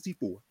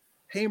 1964,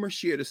 Hamer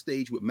shared a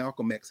stage with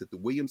Malcolm X at the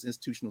Williams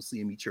Institutional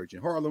CME Church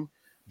in Harlem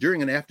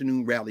during an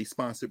afternoon rally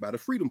sponsored by the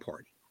Freedom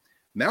Party.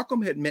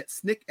 Malcolm had met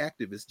SNCC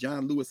activists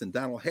John Lewis and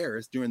Donald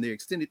Harris during their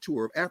extended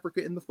tour of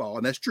Africa in the fall,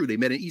 and that's true. They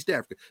met in East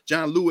Africa.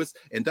 John Lewis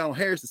and Donald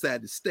Harris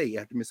decided to stay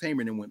after Miss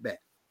Hamer then went back.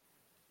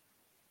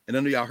 And I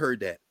know y'all heard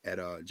that at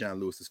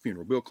John Lewis's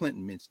funeral. Bill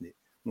Clinton mentioned it.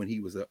 When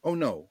he was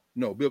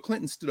Bill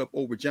Clinton stood up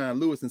over John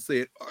Lewis and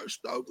said,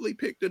 Stokely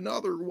picked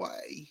another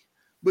way,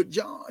 but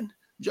John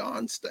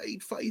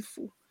stayed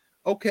faithful.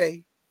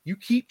 Okay, you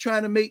keep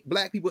trying to make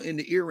black people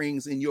into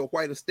earrings in your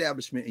white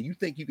establishment, and you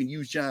think you can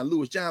use John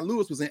Lewis. John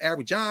Lewis was in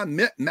Africa. John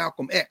met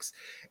Malcolm X,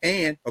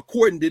 and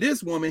according to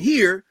this woman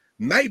here,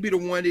 might be the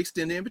one to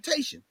extend the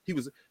invitation.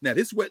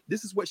 This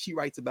is what she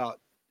writes about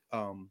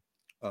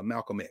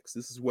Malcolm X.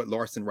 This is what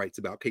Larson writes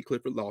about. Kate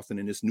Clifford Larson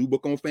in this new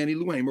book on Fannie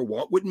Lou Hamer,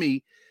 Walk With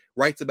Me,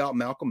 writes about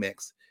Malcolm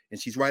X.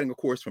 And she's writing a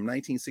course from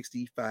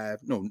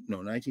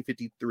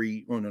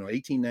 1953.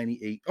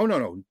 1898.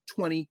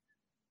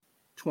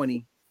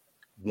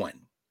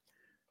 2021.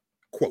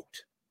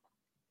 Quote.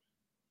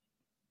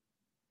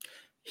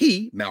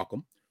 He,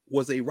 Malcolm,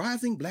 was a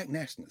rising black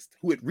nationalist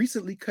who had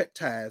recently cut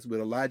ties with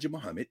Elijah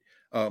Muhammad.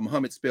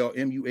 Muhammad spelled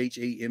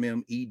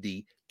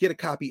Muhammed. Get a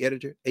copy,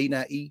 editor. A,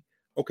 not E.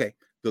 Okay.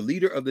 The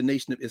leader of the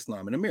Nation of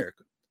Islam in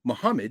America.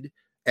 Muhammad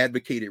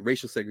advocated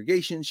racial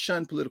segregation,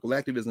 shunned political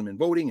activism and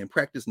voting, and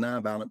practiced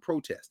nonviolent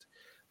protest.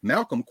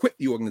 Malcolm quit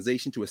the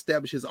organization to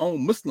establish his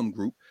own Muslim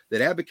group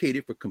that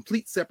advocated for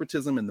complete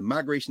separatism and the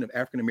migration of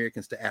African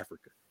Americans to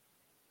Africa.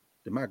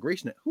 The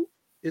migration of who?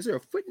 Is there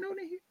a footnote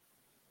in here?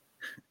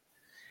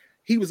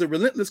 He was a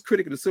relentless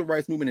critic of the civil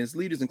rights movement and its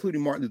leaders,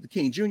 including Martin Luther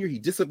King Jr. He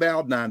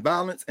disavowed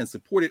nonviolence and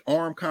supported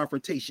armed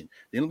confrontation.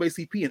 The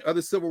NAACP and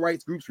other civil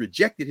rights groups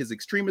rejected his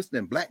extremist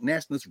and black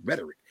nationalist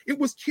rhetoric. It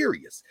was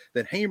curious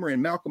that Hamer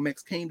and Malcolm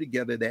X came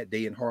together that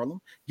day in Harlem,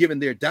 given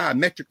their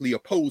diametrically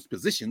opposed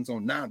positions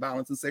on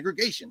nonviolence and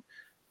segregation.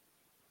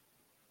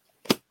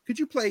 Could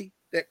you play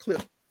that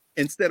clip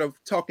instead of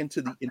talking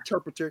to the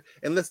interpreter?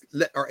 And let's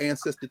let our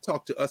ancestor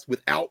talk to us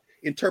without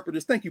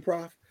interpreters. Thank you,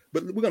 Prof.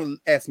 But we're going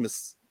to ask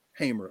Ms.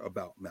 Hamer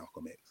about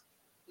Malcolm X.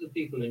 The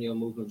people in your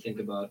movement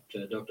think about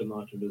Dr.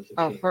 Martin Luther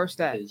King. First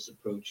that. His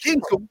approach.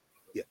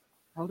 Yeah.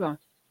 Hold on.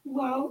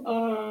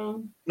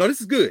 Well, no,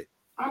 this is good.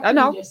 I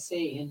know. Just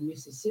say in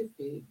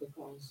Mississippi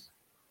because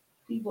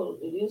people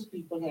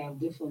have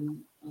different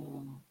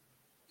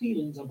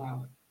feelings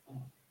about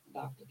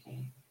Dr.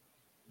 King.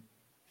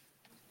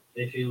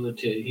 They feel that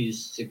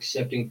he's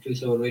accepting too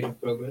slow a rate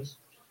of progress?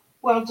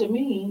 Well, to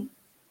me,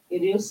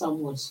 it is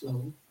somewhat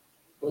slow.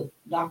 But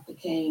Dr.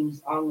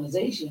 King's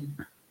organization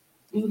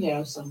do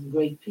have some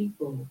great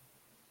people,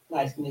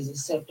 like Mrs.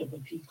 Septima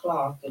P.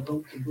 Clark, that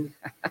wrote the book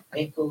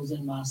Echoes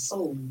in My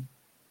Soul,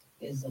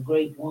 is a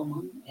great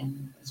woman,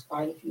 and there's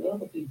quite a few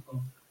other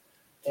people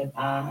that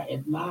I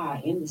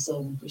admire in the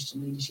Southern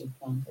Christian Leadership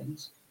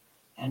Conference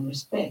and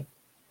respect.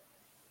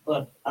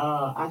 But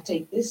I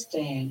take this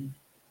stand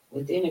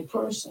with any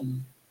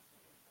person,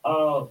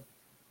 a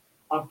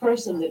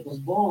person that was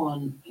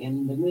born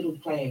in the middle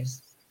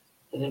class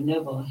that have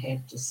never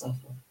had to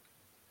suffer.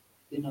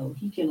 You know,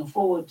 he can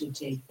afford to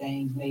take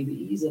things maybe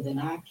easier than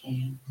I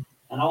can,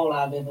 and all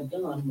I've ever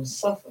done was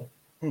suffer.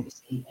 Hmm. You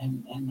see,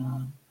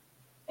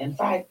 in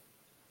fact,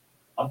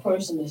 a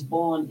person is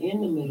born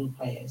in the middle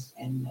class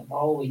and have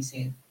always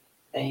had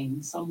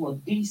things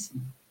somewhat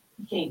decent.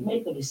 He can't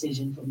make a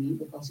decision for me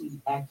because he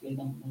actually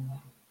don't know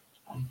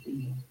how I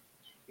feel.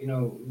 You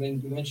know,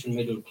 when you mentioned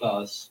middle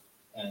class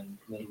and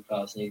middle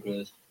class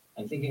Negroes,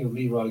 I'm thinking of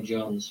Leroy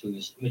Jones,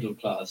 who's middle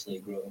class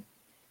Negro,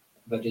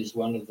 but is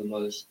one of the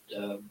most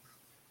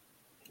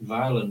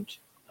violent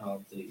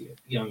of the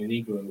young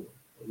Negro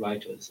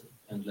writers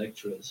and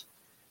lecturers.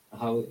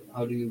 How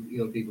do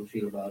your people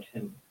feel about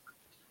him?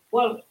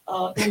 Well,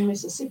 in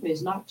Mississippi,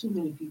 it's not too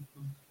many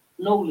people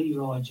know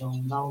Leroy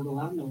Jones, although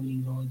I know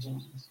Leroy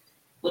Jones.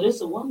 But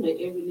it's a wonder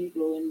every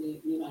Negro in the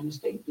United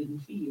States didn't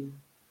feel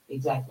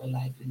exactly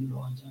like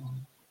Leroy Jones.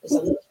 It's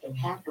a must have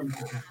happened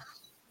to us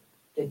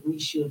that we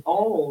should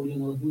all,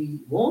 if we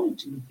wanted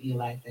to feel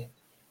like that.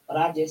 But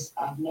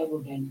I've never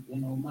been,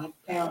 my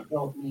parent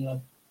brought me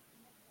up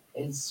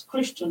as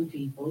Christian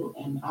people,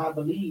 and I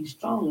believe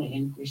strongly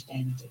in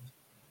Christianity.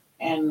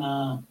 And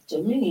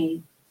to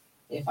me,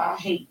 if I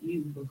hate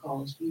you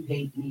because you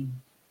hate me,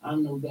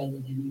 I'm no better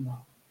than you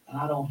are. And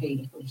I don't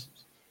hate a person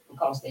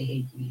because they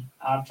hate me.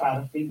 I'll try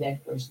to free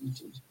that person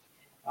too.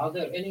 Are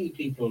there any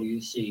people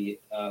you see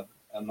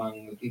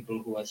among the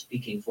people who are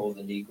speaking for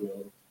the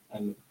Negro,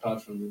 and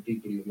apart from the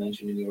people you've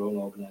mentioned in your own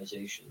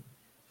organization,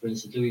 for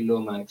instance, Louis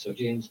Lomax or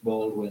James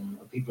Baldwin,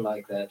 or people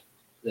like that,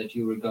 that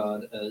you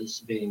regard as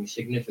being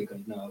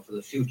significant now for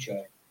the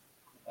future?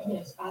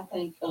 Yes, I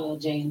think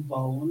James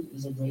Baldwin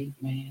is a great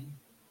man.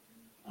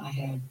 I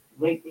have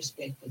great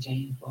respect for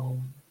James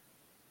Baldwin.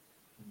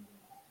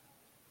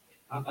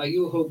 Are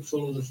you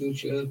hopeful of the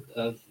future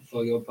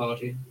for your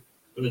party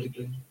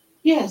politically?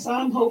 Yes,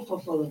 I'm hopeful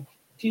for the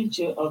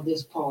future of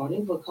this party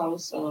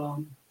because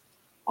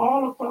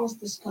all across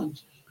this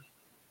country,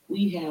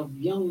 we have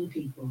young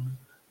people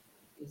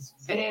is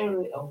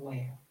very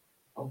aware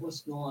of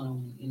what's going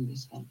on in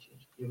this country.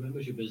 Your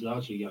membership is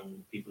largely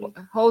young people.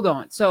 Hold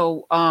on.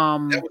 So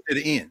That was at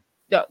the end.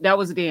 that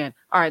was the end.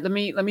 All right, let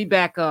me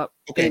back up.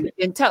 Okay.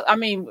 And tell,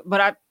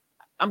 but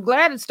I'm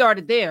glad it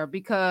started there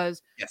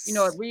because Yes.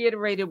 it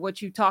reiterated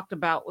what you talked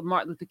about with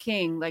Martin Luther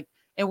King, like,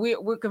 and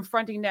we're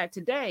confronting that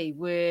today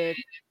with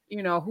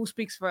who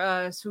speaks for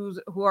us, who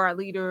are our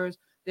leaders.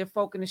 They're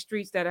folk in the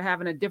streets that are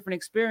having a different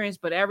experience,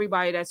 but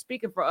everybody that's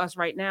speaking for us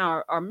right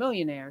now are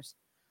millionaires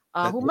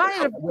who might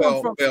have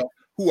come from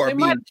who are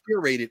being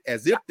curated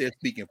as if they're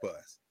speaking for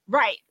us.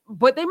 Right.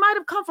 But they might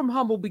have come from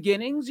humble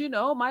beginnings,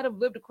 might have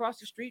lived across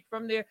the street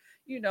from their,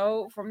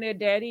 from their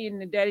daddy,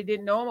 and the daddy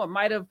didn't know them, or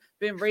might have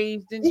been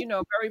raised in,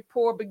 very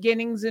poor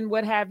beginnings and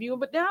what have you.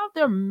 But now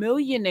they're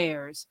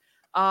millionaires.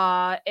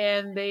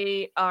 And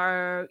they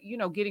are,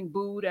 getting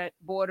booed at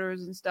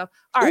borders and stuff.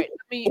 All right.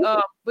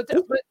 But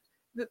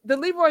the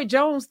Leroy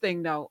Jones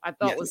thing, though, I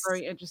thought was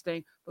very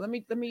interesting. But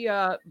let me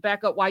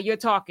back up while you're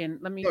talking.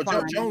 Let me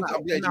Jones,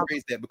 I'm glad you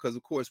raised that because,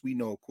 of course, we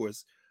know,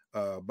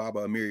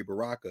 Baba Amiri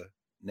Baraka,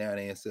 now an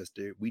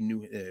ancestor, we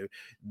knew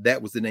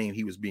that was the name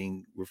he was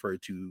being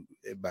referred to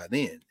by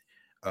then,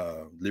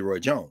 Leroy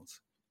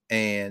Jones.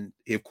 And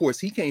of course,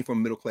 he came from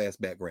a middle class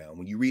background.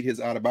 When you read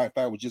his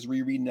autobiography, I was just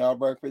rereading the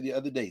autobiography the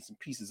other day, some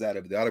pieces out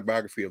of it, the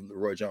autobiography of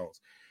Leroy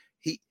Jones.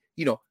 He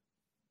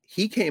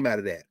came out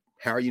of that.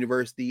 Howard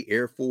University,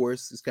 Air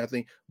Force, this kind of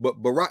thing.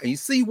 But Baraka, you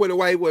see where the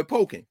white boy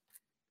poking.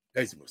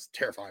 That was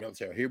terrifying.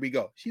 Here we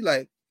go. She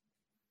like,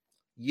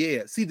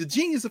 yeah. See, the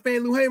genius of Fannie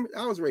Lou Hamer,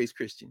 I was raised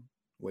Christian,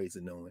 ways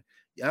of knowing.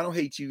 I don't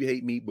hate you, you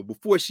hate me. But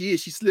before she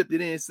slipped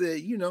it in and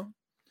said,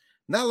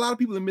 not a lot of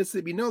people in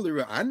Mississippi know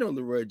Leroy. I know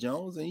Leroy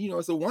Jones, and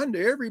it's a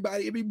wonder every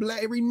black,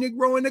 every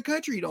Negro in the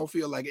country don't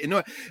feel like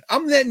it.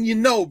 I'm letting you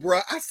know,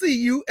 bro. I see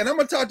you, and I'm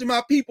gonna talk to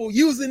my people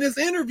using this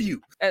interview.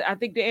 I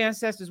think the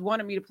ancestors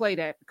wanted me to play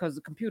that because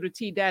the computer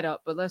teed that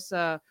up. But let's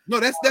no,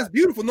 that's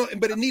beautiful. No,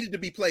 but it needed to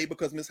be played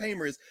because Miss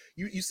Hamer is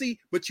you see,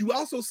 but you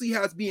also see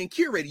how it's being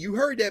curated. You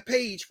heard that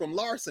page from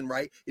Larson,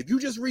 right? If you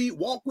just read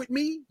 "Walk with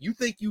Me," you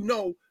think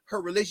her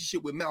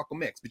relationship with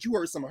Malcolm X, but you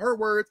heard some of her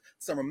words,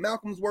 some of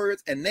Malcolm's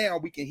words, and now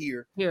we can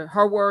hear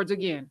her words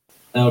again.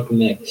 Malcolm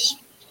X.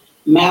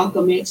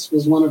 Malcolm X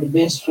was one of the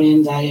best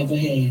friends I ever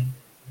had.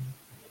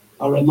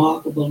 A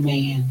remarkable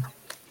man.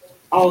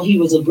 Oh, he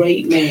was a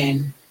great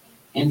man.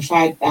 In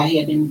fact, I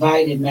had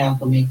invited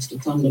Malcolm X to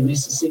come to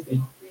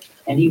Mississippi,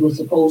 and he was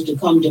supposed to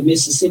come to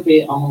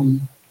Mississippi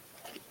on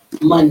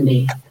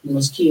Monday and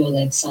was killed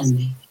that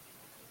Sunday.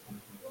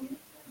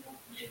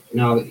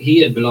 Now,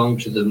 he had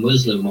belonged to the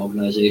Muslim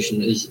organization.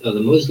 Are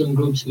the Muslim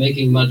groups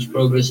making much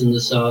progress in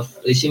the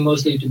South? They seem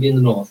mostly to be in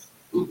the North.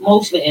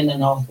 Mostly in the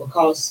North,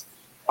 because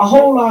a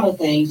whole lot of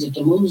things that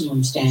the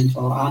Muslims stand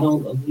for, I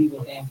don't agree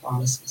with their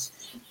policies.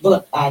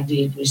 But I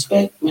did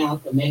respect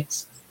Malcolm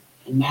X,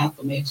 and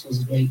Malcolm X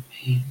was a great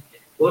man.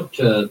 What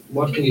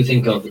can you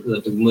think of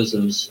that the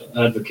Muslims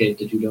advocate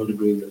that you don't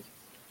agree with?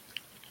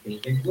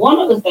 One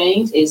of the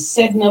things is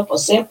setting up a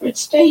separate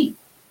state.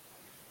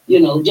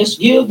 Just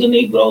give the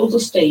Negroes a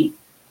state.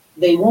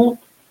 They want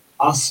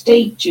a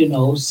state,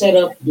 set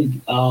up,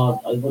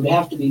 it would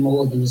have to be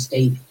more than a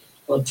state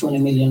for 20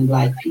 million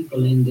Black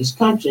people in this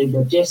country,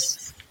 but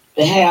just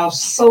to have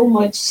so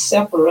much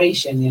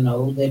separation,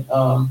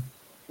 that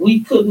we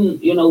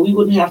couldn't, we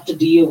wouldn't have to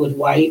deal with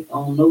white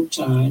on no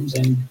terms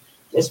and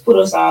just put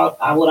us out,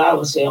 what I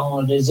would say,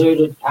 on a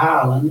deserted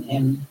island.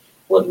 And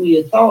what we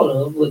had thought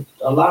of with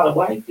a lot of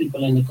white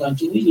people in the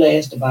country, we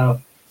last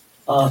about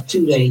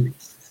 2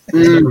 days.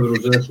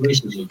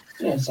 Racism.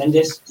 Yes, and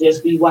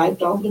just be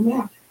wiped off the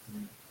map.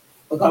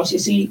 Because you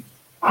see,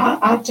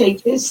 I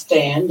take this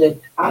stand that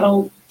I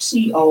don't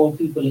see all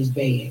people as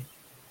bad.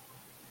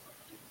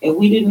 If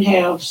we didn't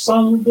have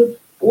some good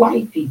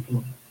white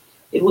people,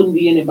 it wouldn't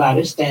be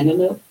anybody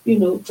standing up,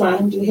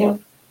 trying to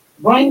help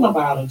bring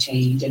about a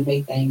change and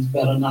make things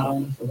better, not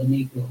only for the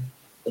Negro,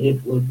 but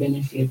it would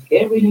benefit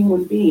every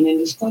human being in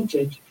this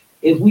country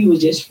if we were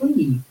just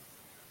free.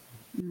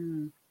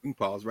 We can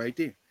pause right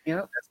there. Yep.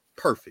 That's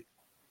perfect.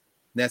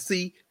 Now,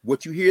 see,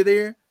 what you hear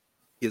there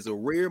is a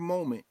rare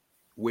moment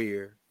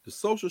where the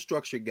social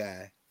structure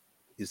guy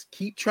is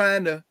keep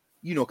trying to,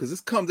 because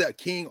this comes out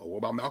King, what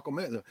about Malcolm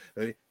X?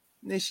 And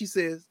then she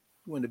says,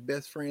 one of the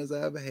best friends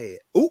I ever had.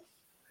 Oh,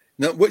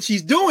 now what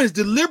she's doing is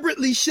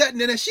deliberately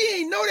shutting it. And she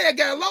ain't know that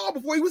guy long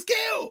before he was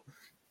killed.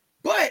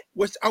 But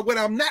what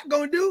I'm not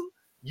going to do,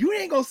 you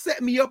ain't going to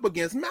set me up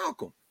against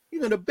Malcolm.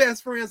 The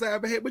best friends I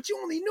ever had, but you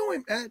only knew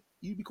him.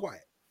 You be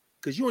quiet.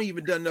 Because you ain't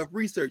even done enough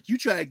research. You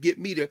try to get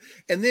me to,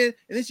 and then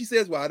she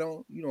says, well, I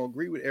don't,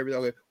 agree with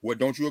everything. What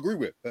don't you agree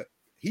with?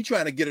 He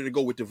trying to get her to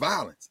go with the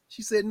violence.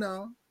 She said,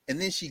 no. And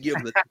then she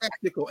gives a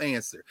tactical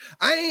answer.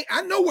 I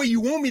know where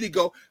you want me to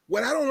go.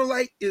 What I don't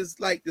like is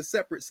like the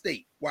separate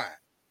state. Why?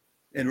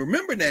 And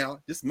remember now,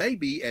 this may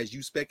be, as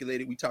you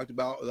speculated, we talked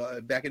about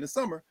back in the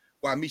summer,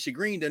 why Misha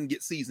Green doesn't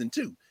get season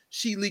 2.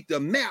 She leaked a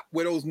map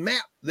where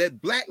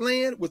that black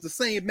land was the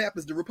same map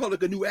as the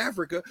Republic of New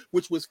Africa,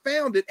 which was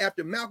founded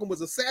after Malcolm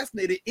was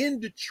assassinated in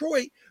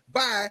Detroit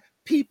by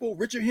people,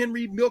 Richard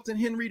Henry, Milton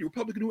Henry, the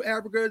Republic of New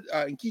Africa,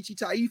 Nkechi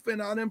Taifa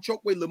and all them,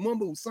 Chokwe Lumumba,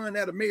 whose son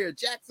had a Mayor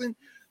Jackson,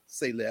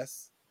 say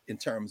less in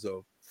terms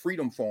of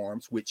Freedom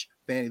Farms, which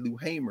Fannie Lou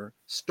Hamer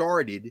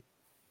started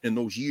in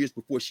those years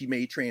before she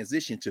made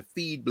transition to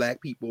feed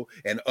black people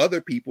and other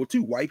people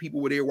too. White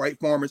people were there, white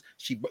farmers.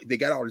 They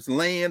got all this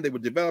land. They were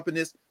developing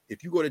this.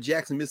 If you go to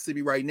Jackson,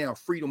 Mississippi right now,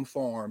 Freedom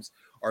Farms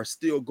are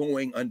still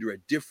going under a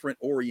different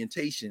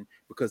orientation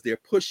because they're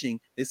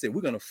pushing. They said,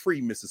 we're going to free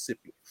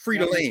Mississippi, free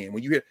the land.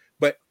 When you hear,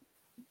 but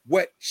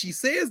what she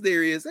says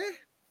there is,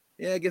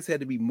 I guess it had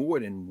to be more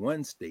than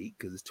one state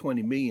because it's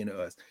 20 million of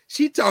us.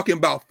 She talking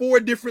about 4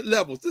 different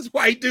levels. This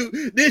white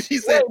dude. Then she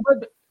said,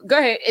 go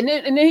ahead. And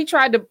then he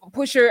tried to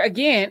push her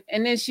again.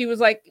 And then she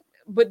was like,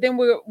 but then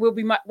we'll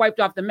be wiped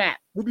off the map.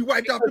 We'll be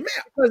wiped off the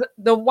map. Because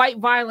the white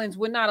violence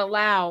would not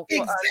allow.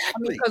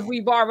 Exactly. Because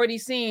we've already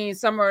seen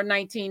summer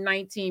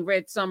 1919,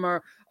 Red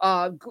Summer,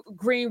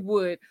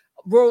 Greenwood,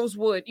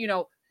 Rosewood,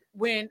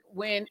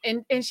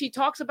 and she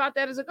talks about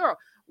that as a girl.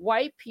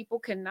 White people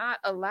cannot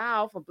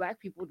allow for black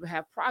people to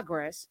have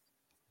progress.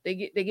 They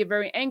get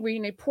very angry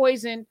and they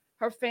poison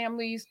her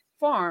family's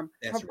farm,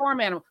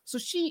 farm animal. So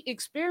she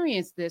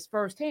experienced this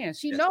firsthand.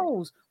 She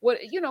knows what,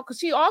 because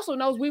she also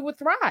knows we would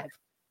thrive.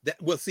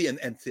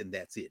 And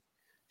that's it.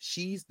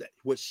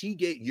 What she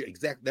gave you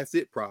exactly. That's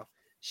it, Prof.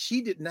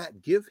 She did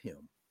not give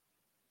him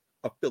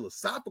a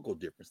philosophical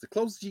difference. The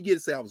closest you get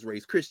is say I was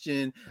raised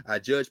Christian. I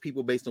judge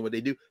people based on what they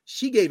do.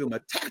 She gave him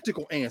a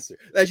tactical answer,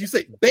 as you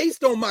say,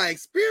 based on my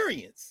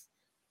experience.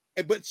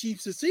 But she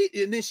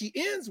succeeded, and then she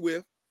ends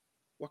with,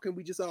 "Why can't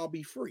we just all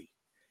be free?"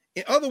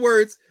 In other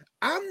words,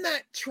 I'm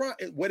not trying.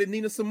 What did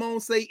Nina Simone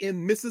say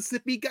in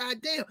Mississippi?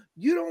 Goddamn,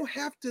 you don't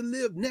have to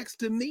live next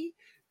to me.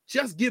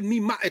 Just give me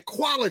my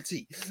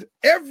equality.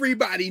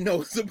 Everybody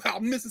knows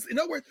about Mississippi. In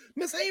other words,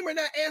 Miss Hamer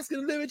not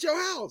asking to live at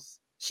your house.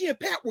 She and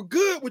Pat were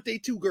good with their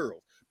 2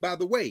 girls. By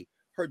the way,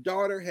 her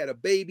daughter had a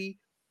baby.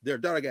 Their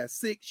daughter got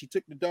sick. She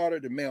took the daughter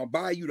to Mount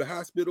Bayou, the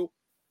hospital.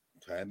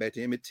 Time back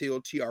to Emmett Till,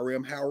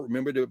 TRM Howard.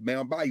 Remember the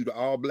Mount Bayou, the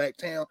all-black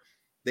town?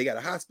 They got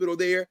a hospital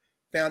there.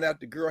 Found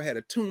out the girl had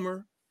a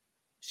tumor.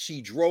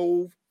 She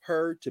drove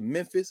her to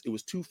Memphis. It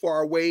was too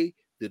far away.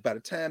 By the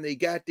time they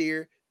got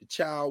there, the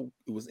child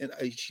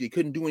she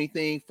couldn't do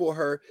anything for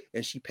her,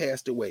 and she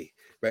passed away.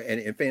 Right?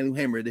 And Fannie Lou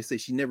Hamer, they say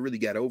she never really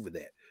got over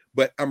that.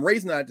 But I'm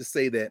raising that to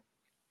say that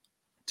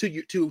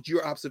to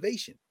your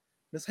observation,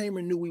 Miss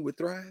Hamer knew we would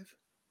thrive.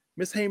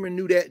 Miss Hamer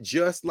knew that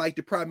just like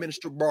the Prime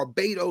Minister of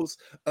Barbados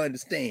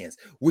understands.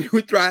 We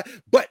would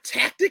thrive. But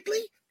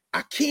tactically,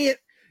 I can't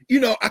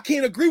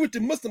agree with the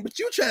Muslim, but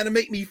you're trying to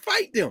make me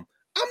fight them.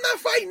 I'm not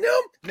fighting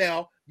them.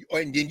 Now,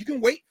 and then you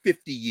can wait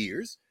 50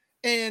 years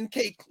and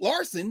Kate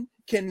Larson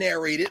can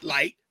narrate it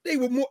like they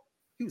were more.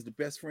 He was the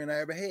best friend I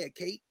ever had,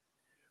 Kate.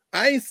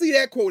 I didn't see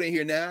that quote in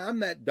here. Now, I'm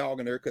not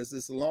dogging her because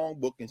it's a long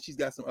book and she's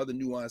got some other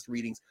nuanced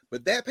readings,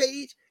 but that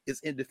page is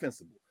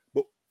indefensible.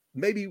 But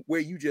maybe where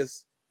you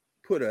just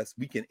put us,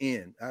 we can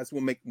end. I just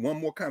want to make one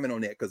more comment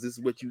on that because this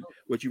is what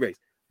you raised.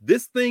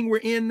 This thing we're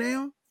in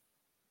now,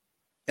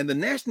 and the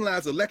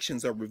nationalized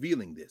elections are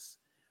revealing this.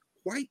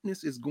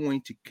 whiteness is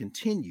going to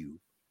continue,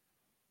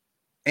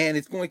 and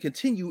it's going to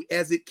continue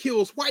as it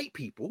kills white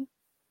people,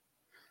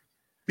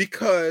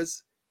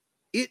 because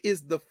it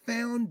is the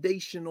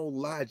foundational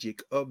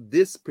logic of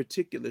this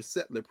particular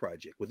settler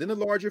project within the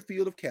larger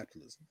field of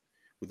capitalism,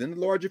 within the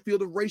larger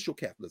field of racial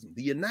capitalism.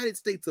 The United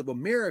States of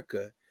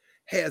America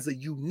has a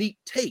unique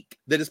take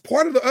that is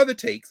part of the other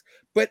takes,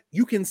 but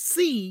you can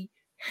see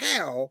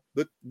how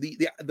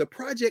the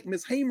project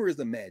Ms. Hamer is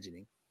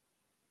imagining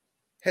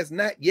has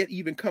not yet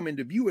even come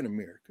into view in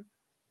America.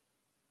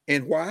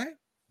 And why?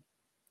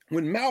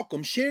 When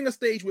Malcolm, sharing a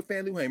stage with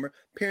Fannie Hamer,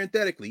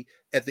 parenthetically,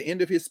 at the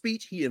end of his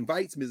speech, he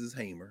invites Mrs.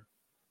 Hamer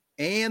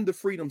and the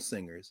Freedom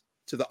Singers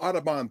to the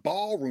Audubon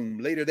Ballroom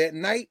later that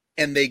night,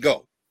 and they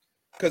go.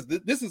 Because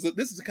this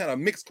is a kind of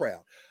mixed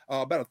crowd,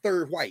 about a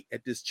third white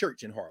at this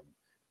church in Harlem.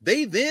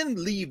 They then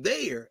leave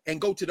there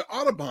and go to the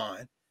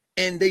Audubon,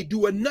 and they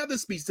do another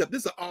speech. This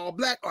is an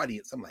all-black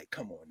audience. I'm like,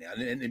 come on now.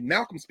 And in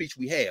Malcolm's speech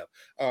we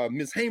have,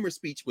 Ms. Hamer's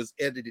speech was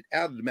edited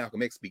out of the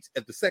Malcolm X speech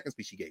at the second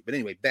speech he gave. But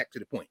anyway, back to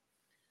the point.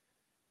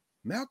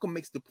 Malcolm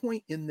makes the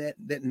point in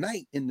that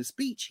night in the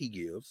speech he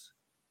gives,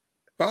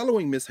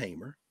 following Ms.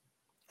 Hamer,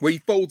 where he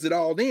folds it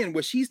all in,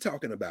 what she's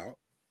talking about.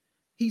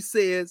 He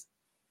says,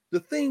 the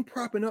thing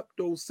propping up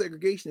those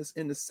segregationists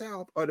in the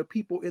South are the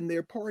people in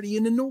their party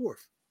in the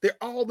North. They're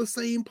all the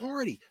same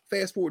party.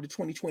 Fast forward to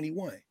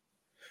 2021.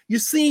 You're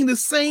seeing the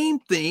same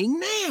thing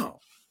now.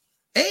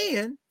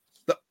 And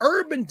the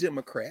urban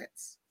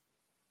Democrats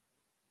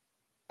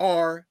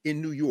are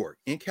in New York,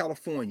 in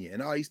California,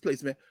 and all these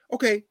places, man.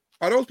 Okay,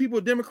 are those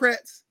people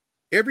Democrats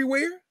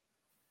everywhere?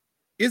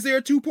 Is there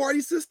a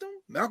two-party system?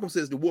 Malcolm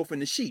says the wolf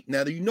and the sheep.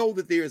 Now, you know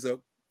that there's a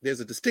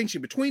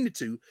distinction between the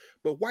two,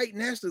 but white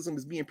nationalism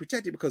is being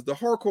protected because the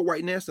hardcore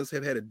white nationalists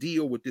have had a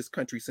deal with this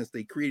country since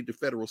they created the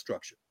federal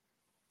structure.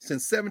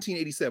 Since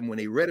 1787,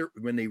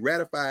 when they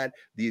ratified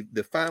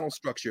the final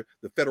structure,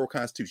 the federal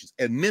constitution,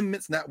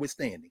 amendments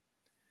notwithstanding,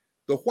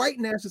 the white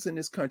nationalists in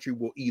this country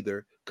will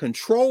either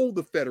control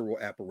the federal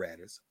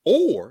apparatus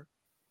or,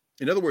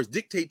 in other words,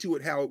 dictate to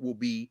it how it will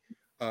be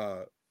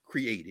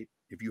created.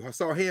 If you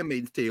saw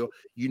Handmaid's Tale,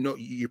 you know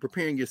you're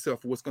preparing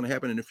yourself for what's going to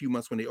happen in a few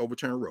months when they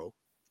overturn Roe.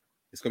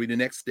 It's going to be the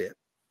next step.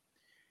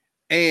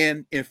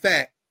 And in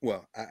fact,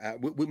 well,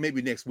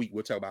 maybe next week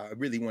we'll talk about. I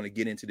really want to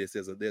get into this.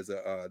 There's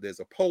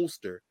a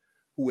pollster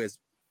who has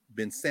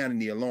been sounding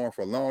the alarm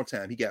for a long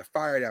time. He got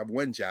fired out of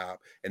one job,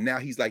 and now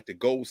he's like the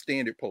gold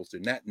standard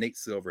pollster, not Nate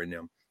Silver and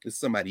them. It's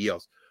somebody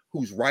else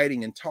who's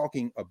writing and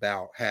talking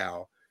about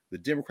how the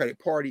Democratic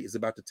Party is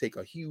about to take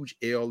a huge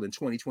L in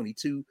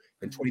 2022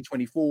 and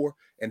 2024,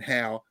 and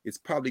how it's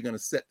probably going to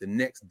set the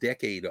next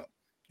decade up.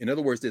 In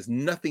other words, there's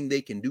nothing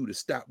they can do to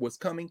stop what's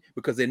coming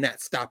because they're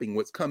not stopping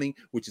what's coming,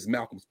 which is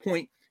Malcolm's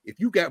point. If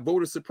you got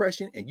voter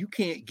suppression and you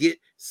can't get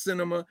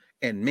Sinema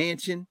and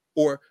Manchin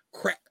or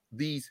crack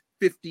these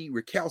 50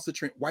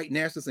 recalcitrant white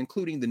nationalists,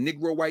 including the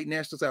Negro white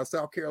nationalists out of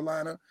South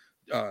Carolina,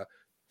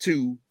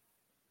 to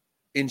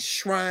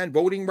enshrine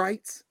voting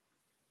rights,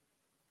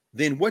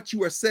 then what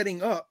you are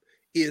setting up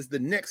is the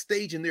next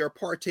stage in their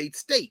apartheid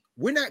state.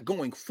 We're not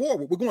going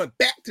forward. We're going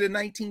back to the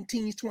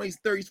 19-teens, 20s,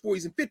 30s,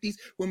 40s, and 50s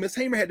when Miss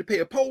Hamer had to pay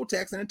a poll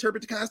tax and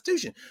interpret the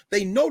Constitution.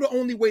 They know the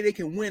only way they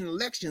can win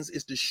elections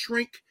is to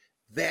shrink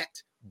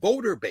that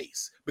voter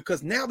base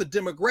because now the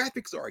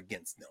demographics are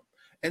against them.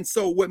 And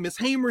so what Miss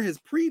Hamer has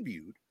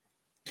previewed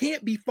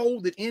can't be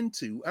folded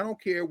into, I don't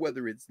care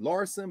whether it's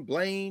Larson,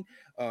 Blaine,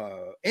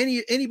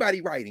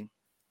 anybody writing,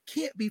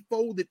 can't be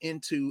folded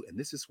into, and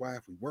this is why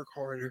if we work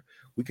harder,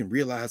 we can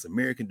realize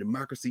American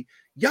democracy.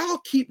 Y'all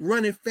keep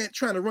running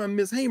trying to run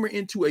Ms. Hamer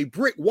into a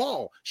brick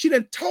wall. She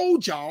done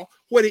told y'all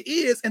what it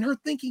is, and her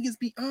thinking is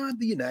beyond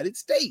the United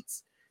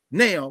States.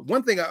 Now,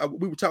 one thing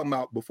we were talking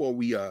about before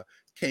we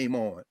came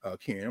on,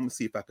 Karen, I'm gonna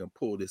see if I can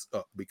pull this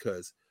up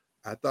because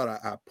I thought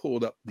I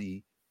pulled up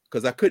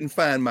because I couldn't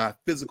find my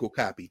physical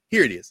copy.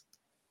 Here it is.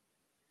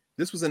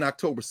 This was in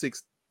October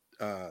 6th,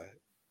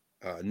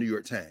 New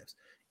York Times.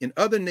 In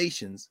other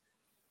nations,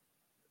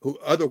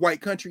 other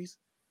white countries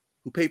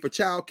who pay for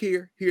child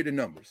care, here are the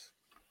numbers.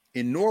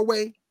 In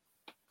Norway,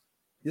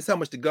 this is how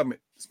much the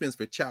government spends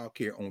for child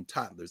care on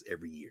toddlers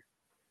every year.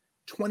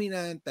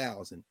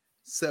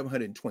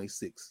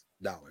 $29,726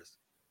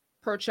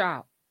 per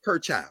child. Per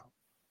child.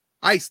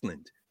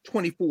 Iceland,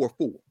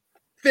 $24,400.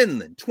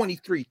 Finland,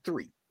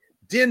 $23,300.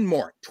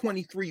 Denmark,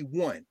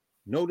 $23,100.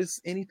 Notice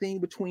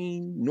anything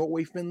between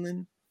Norway,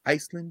 Finland,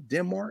 Iceland,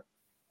 Denmark?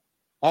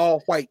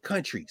 All white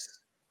countries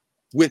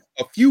with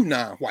a few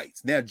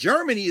non-whites. Now,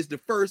 Germany is the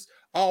first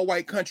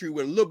all-white country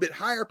with a little bit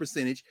higher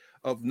percentage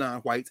of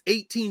non-whites.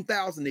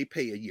 18,000 they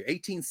pay a year.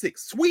 18,600.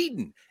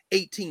 Sweden,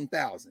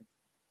 18,000.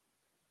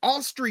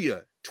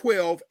 Austria,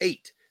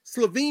 12,800.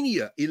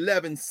 Slovenia,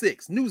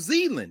 11,600. New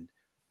Zealand,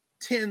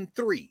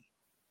 10,300.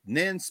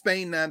 Then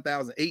Spain,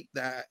 9,000.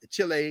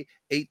 Chile,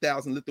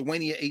 8,000.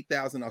 Lithuania,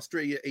 8,000.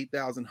 Australia,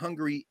 8,000.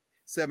 Hungary,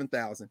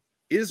 7,000.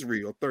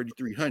 Israel,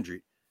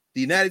 3,300.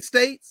 The United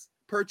States,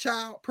 per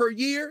child, per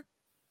year,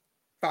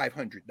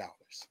 $500.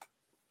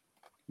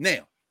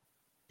 Now,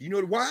 you know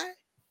why?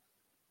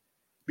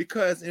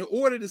 Because in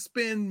order to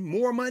spend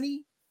more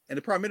money, and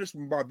the Prime Minister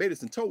from Barbados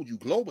told you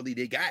globally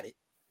they got it.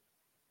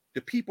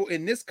 The people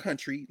in this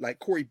country, like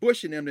Cori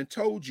Bush and them, then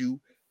told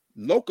you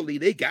locally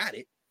they got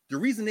it. The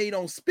reason they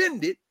don't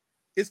spend it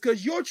is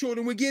because your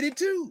children would get it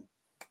too.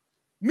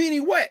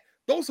 Meaning what?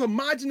 Those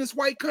homogenous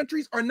white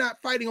countries are not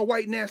fighting a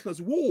white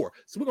nationalist war.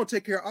 So we're going to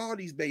take care of all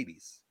these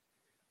babies.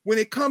 When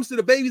it comes to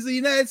the babies of the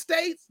United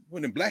States,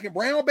 when them black and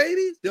brown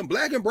babies, them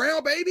black and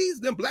brown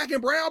babies, them black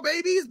and brown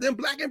babies, them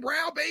black and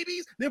brown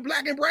babies, them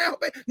black and brown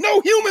babies,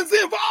 no humans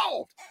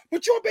involved,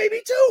 but your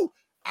baby too.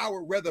 I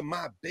would rather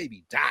my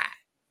baby die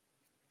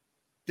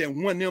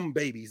than one of them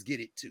babies get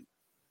it too.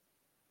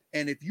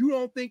 And if you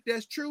don't think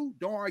that's true,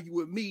 don't argue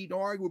with me.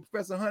 Don't argue with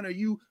Professor Hunter.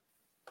 You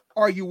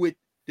argue with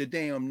the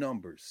damn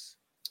numbers.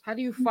 How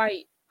do you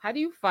fight? How do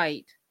you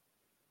fight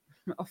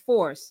a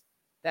force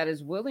that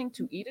is willing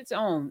to eat its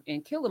own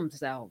and kill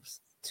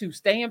themselves to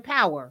stay in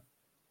power?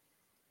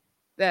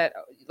 That,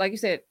 like you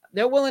said,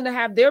 they're willing to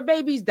have their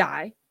babies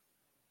die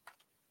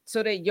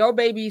so that your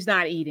baby's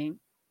not eating.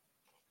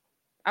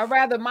 I'd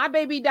rather my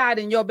baby die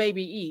than your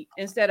baby eat,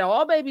 instead of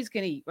all babies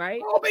can eat,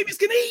 right? All babies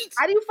can eat.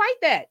 How do you fight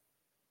that?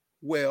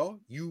 Well,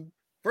 you,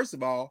 first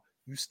of all,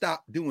 you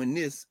stop doing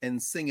this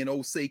and singing,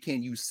 "Oh, say,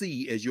 can you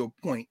see," as your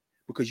point,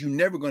 because you're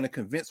never going to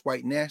convince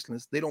white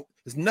nationalists.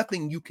 There's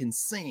nothing you can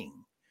sing.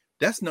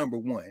 That's number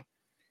one.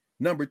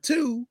 Number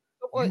two,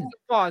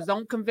 pause.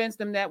 Don't convince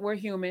them that we're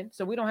human,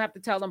 so we don't have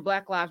to tell them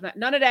Black Lives Matter.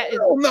 None of that is.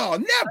 No,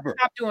 never.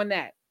 Stop doing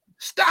that.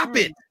 Stop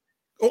it,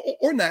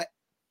 or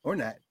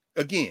not.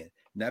 Again,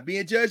 not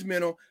being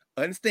judgmental.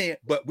 Understand,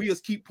 but we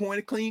just keep pouring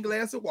a clean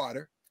glass of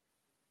water,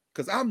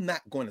 because I'm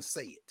not going to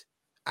say it.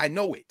 I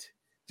know it.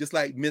 Just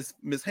like Miss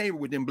Hamer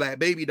with them black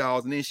baby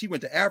dolls, and then she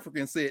went to Africa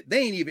and said they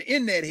ain't even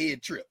in that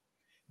head trip.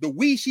 The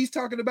we she's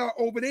talking about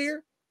over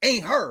there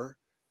ain't her.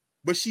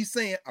 But she's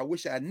saying, I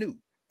wish I knew.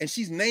 And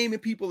she's naming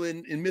people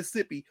in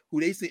Mississippi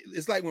who they say,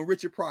 it's like when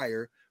Richard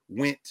Pryor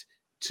went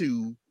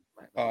to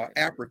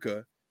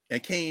Africa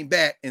and came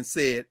back and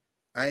said,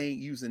 I ain't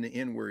using the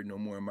N-word no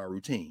more in my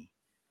routine.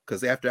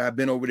 Because after I've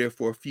been over there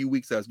for a few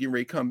weeks, I was getting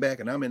ready to come back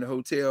and I'm in the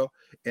hotel.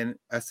 And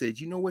I said,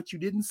 you know what you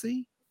didn't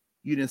see?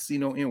 You didn't see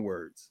no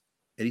N-words.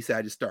 And he said,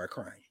 I just started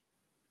crying.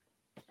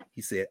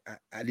 He said,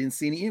 I didn't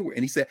see any N-word.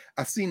 And he said,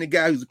 I seen the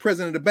guy who's the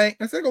president of the bank.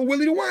 I said, oh,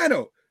 Willie the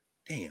Wino.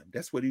 Damn,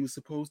 that's what he was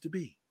supposed to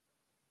be.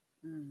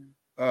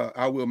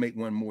 I will make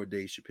one more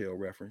Dave Chappelle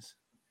reference.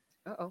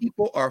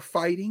 People are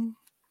fighting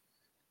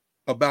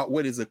about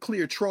what is a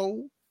clear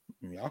troll.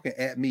 Y'all can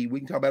add me.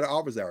 We can talk about it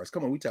office hours.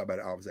 Come on, we talk about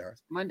it office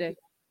hours. Monday.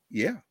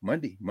 Yeah,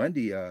 Monday.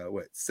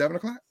 What, 7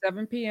 o'clock?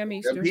 7 p.m.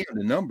 Eastern. 7 p.m.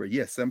 The number,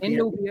 yes, 7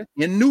 p.m.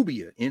 In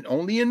Nubia.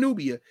 Only in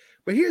Nubia.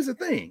 But here's the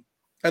thing.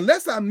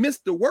 Unless I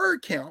missed the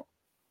word count,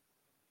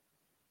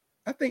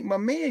 I think my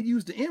man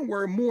used the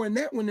N-word more in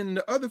that one than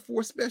the other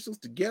 4 specials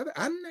together.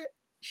 I'm not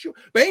sure.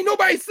 But ain't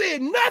nobody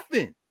said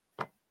nothing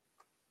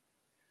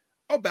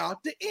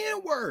about the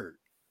N-word.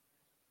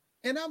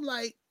 And I'm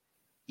like,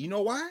 you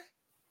know why?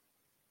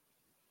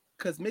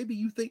 Because maybe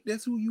you think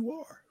that's who you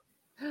are.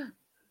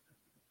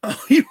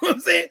 You know what I'm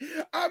saying?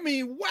 I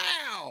mean,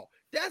 wow,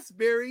 that's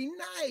very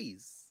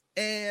nice.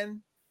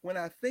 And when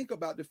I think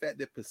about the fact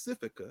that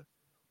Pacifica,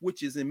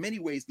 which is in many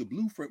ways the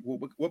blueprint,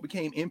 what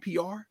became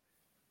NPR,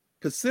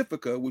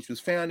 Pacifica, which was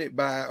founded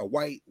by a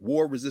white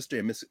war resistor,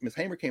 and Miss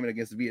Hamer came in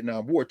against the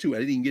Vietnam War too. I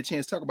didn't even get a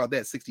chance to talk about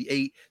that.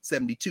 68,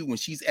 72, when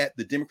she's at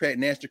the Democratic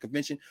National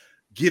Convention,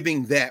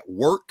 giving that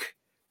work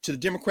to the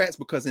Democrats,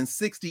 because in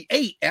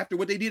 68, after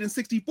what they did in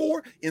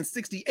 64, in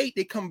 68,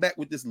 they come back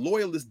with this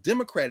loyalist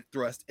Democratic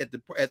thrust at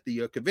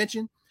the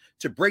convention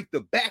to break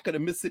the back of the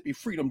Mississippi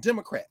Freedom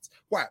Democrats.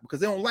 Why? Because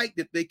they don't like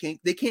that they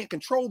can't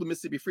control the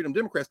Mississippi Freedom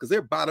Democrats because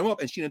they're bottom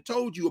up. And she done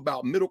told you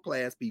about middle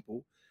class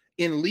people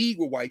in league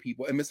with white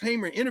people. And Miss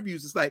Hamer in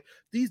interviews, it's like,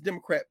 these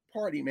Democrat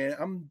Party, man,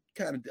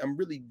 I'm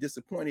really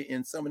disappointed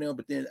in some of them,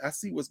 but then I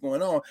see what's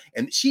going on.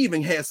 And she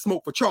even has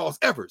smoke for Charles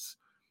Evers,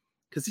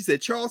 because he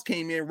said Charles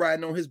came in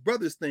riding on his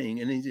brother's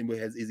thing. And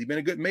has he been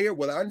a good mayor?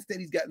 Well, I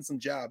understand he's gotten some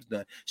jobs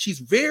done. She's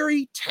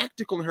very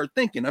tactical in her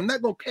thinking. I'm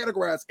not going to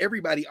categorize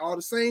everybody all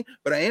the same,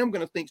 but I am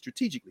going to think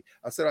strategically.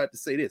 I said I have to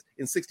say this.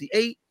 In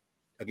 68,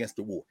 against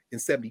the war. In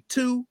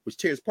 72, which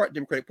tears apart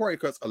Democratic Party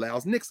because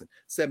allows Nixon.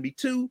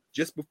 72,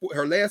 just before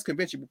her last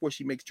convention, before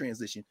she makes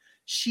transition,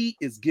 she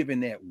is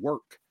giving that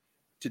work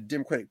to the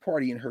Democratic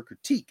Party in her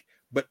critique.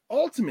 But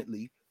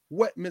ultimately,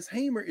 what Ms.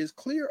 Hamer is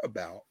clear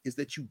about is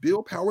that you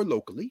build power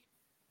locally.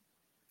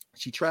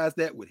 She tries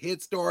that with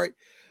Head Start.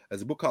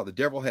 There's a book called The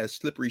Devil Has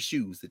Slippery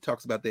Shoes that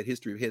talks about that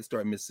history of Head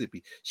Start in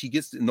Mississippi. She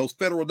gets, and those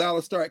federal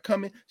dollars start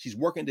coming. She's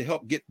working to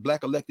help get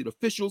Black elected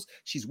officials.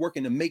 She's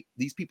working to make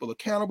these people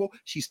accountable.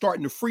 She's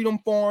starting the Freedom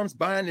Farms,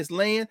 buying this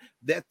land.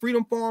 That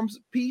Freedom Farms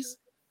piece,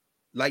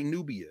 like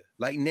Nubia,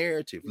 like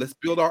Narrative. Let's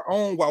build our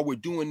own while we're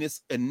doing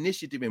this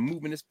initiative and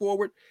moving this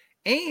forward.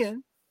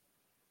 And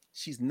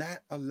she's not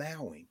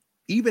allowing,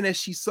 even as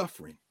she's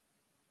suffering,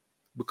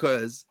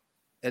 because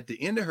at the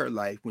end of her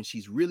life, when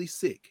she's really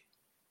sick,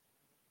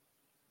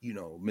 you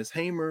know, Miss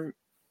Hamer,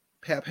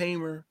 Pap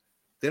Hamer,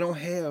 they don't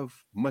have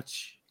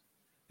much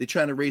They're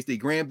trying to raise their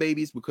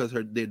grandbabies because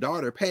their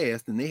daughter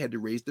passed and they had to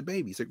raise the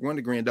baby. So one of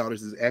the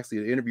granddaughters is actually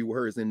an interview with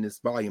her is in this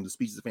volume, The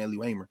Speeches of Fannie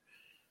Lou Hamer.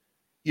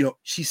 You know,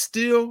 she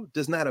still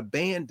does not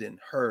abandon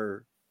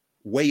her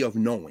way of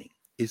knowing.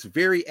 It's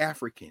very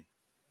African,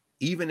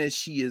 even as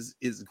she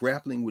is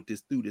grappling with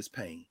this through this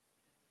pain.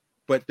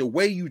 But the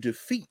way you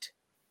defeat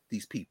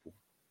these people,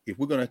 if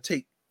we're going to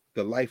take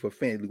the life of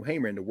Fannie Lou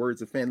Hamer and the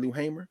words of Fannie Lou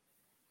Hamer,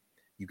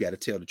 you got to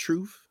tell the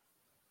truth.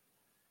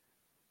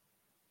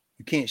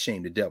 You can't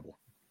shame the devil.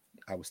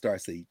 I would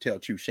start saying, tell the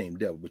truth, shame the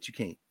devil, but you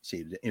can't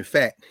shame the devil. In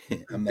fact,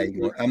 I'm not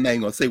even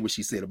going to say what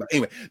she said about it.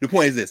 Anyway, the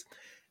point is this.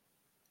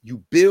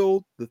 You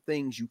build the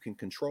things you can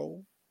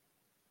control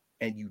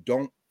and you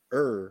don't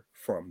err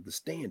from the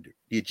standard.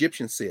 The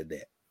Egyptians said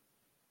that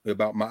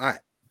about Ma'at.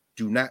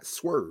 Do not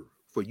swerve,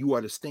 for you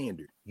are the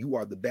standard. You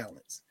are the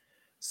balance.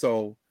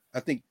 So I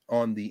think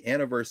on the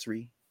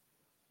anniversary,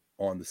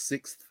 on the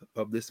 6th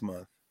of this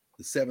month,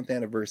 the 7th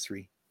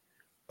anniversary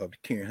of the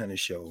Karen Hunter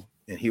Show,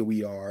 and here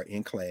we are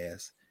in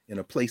class in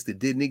a place that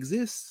didn't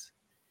exist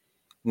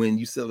when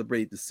you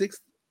celebrate the 6th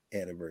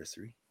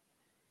anniversary.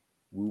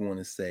 We want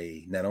to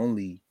say not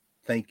only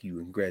thank you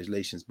and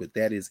congratulations, but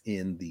that is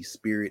in the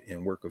spirit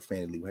and work of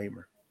Fannie Lou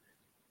Hamer.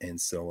 And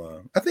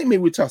so I think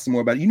maybe we'll talk some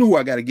more about it. You know who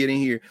I got to get in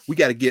here? We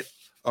got to get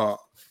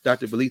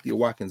Dr. Belethea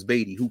Watkins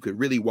Beatty, who could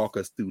really walk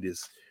us through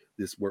this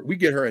work. We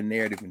get her a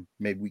narrative and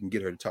maybe we can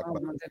get her to talk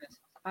about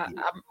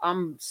it.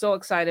 I'm so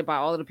excited by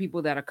all of the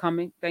people that are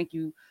coming. Thank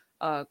you,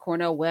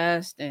 Cornel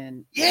West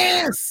and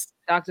yes,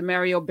 Dr.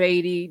 Mario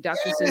Beatty,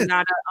 Dr.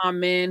 Sanada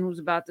Amen, who's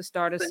about to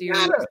start a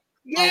series.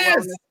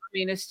 Yes. I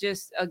mean, it's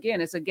just,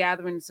 again, it's a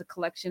gathering, it's a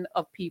collection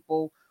of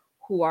people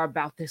who are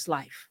about this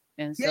life.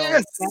 And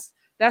so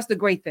that's the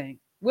great thing.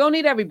 We don't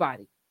need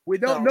everybody. We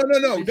don't,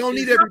 no. Don't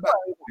need everybody.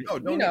 No,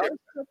 don't need everybody.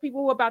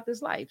 People who are about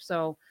this life.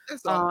 So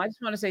I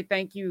just want to say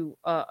thank you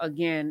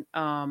again.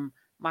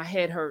 My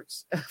head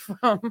hurts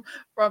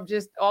from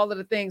just all of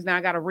the things now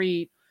I got to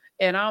read.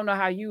 And I don't know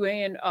how you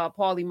and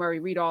Paulie Murray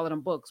read all of them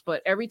books,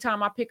 but every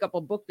time I pick up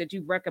a book that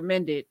you've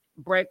recommended,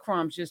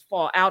 breadcrumbs just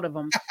fall out of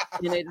them,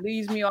 and it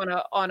leads me on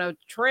a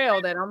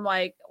trail that I'm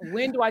like,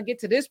 when do I get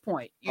to this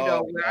point? You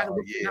know, where I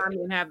don't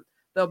even have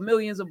the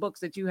millions of books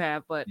that you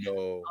have, but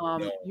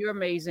you're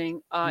amazing.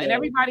 And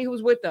everybody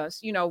who's with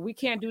us, you know, we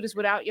can't do this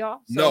without y'all.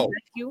 So thank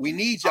you. We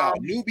need y'all.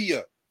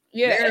 Nubia.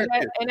 Yeah,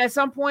 and at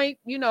some point,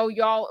 you know,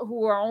 y'all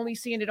who are only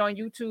seeing it on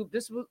YouTube,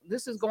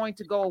 this is going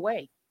to go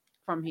away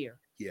from here.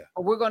 Yeah,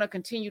 but we're going to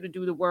continue to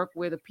do the work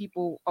where the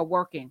people are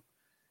working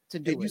to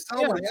do it. You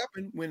saw what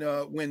happened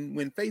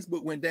when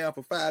Facebook went down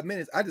for 5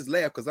 minutes. I just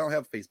laughed because I don't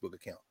have a Facebook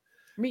account.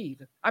 Me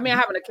either. I mean, I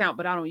have an account,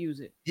 but I don't use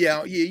it.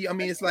 Yeah. I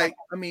mean, it's like,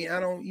 I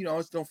don't, I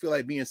just don't feel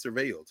like being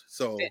surveilled.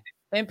 So,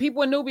 and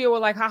people in Nubia were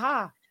like,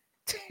 haha.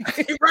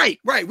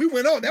 right. We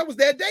went on. That was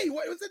that day.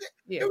 What was it?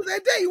 Yeah. It was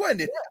that day,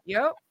 wasn't it?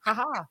 Yep.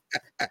 Haha.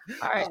 All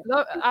right.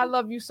 I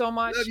love you so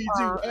much. Love you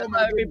too.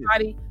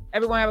 Everybody.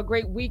 Everyone have a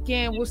great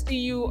weekend. We'll see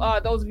you,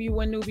 those of you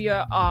in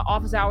Nubia,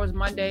 office hours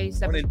Monday,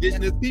 7 on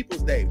Indigenous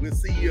Peoples Day. We'll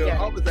see you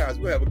office hours.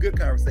 We'll have a good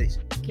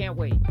conversation. Can't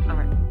wait. All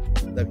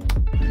right. Love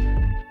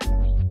you.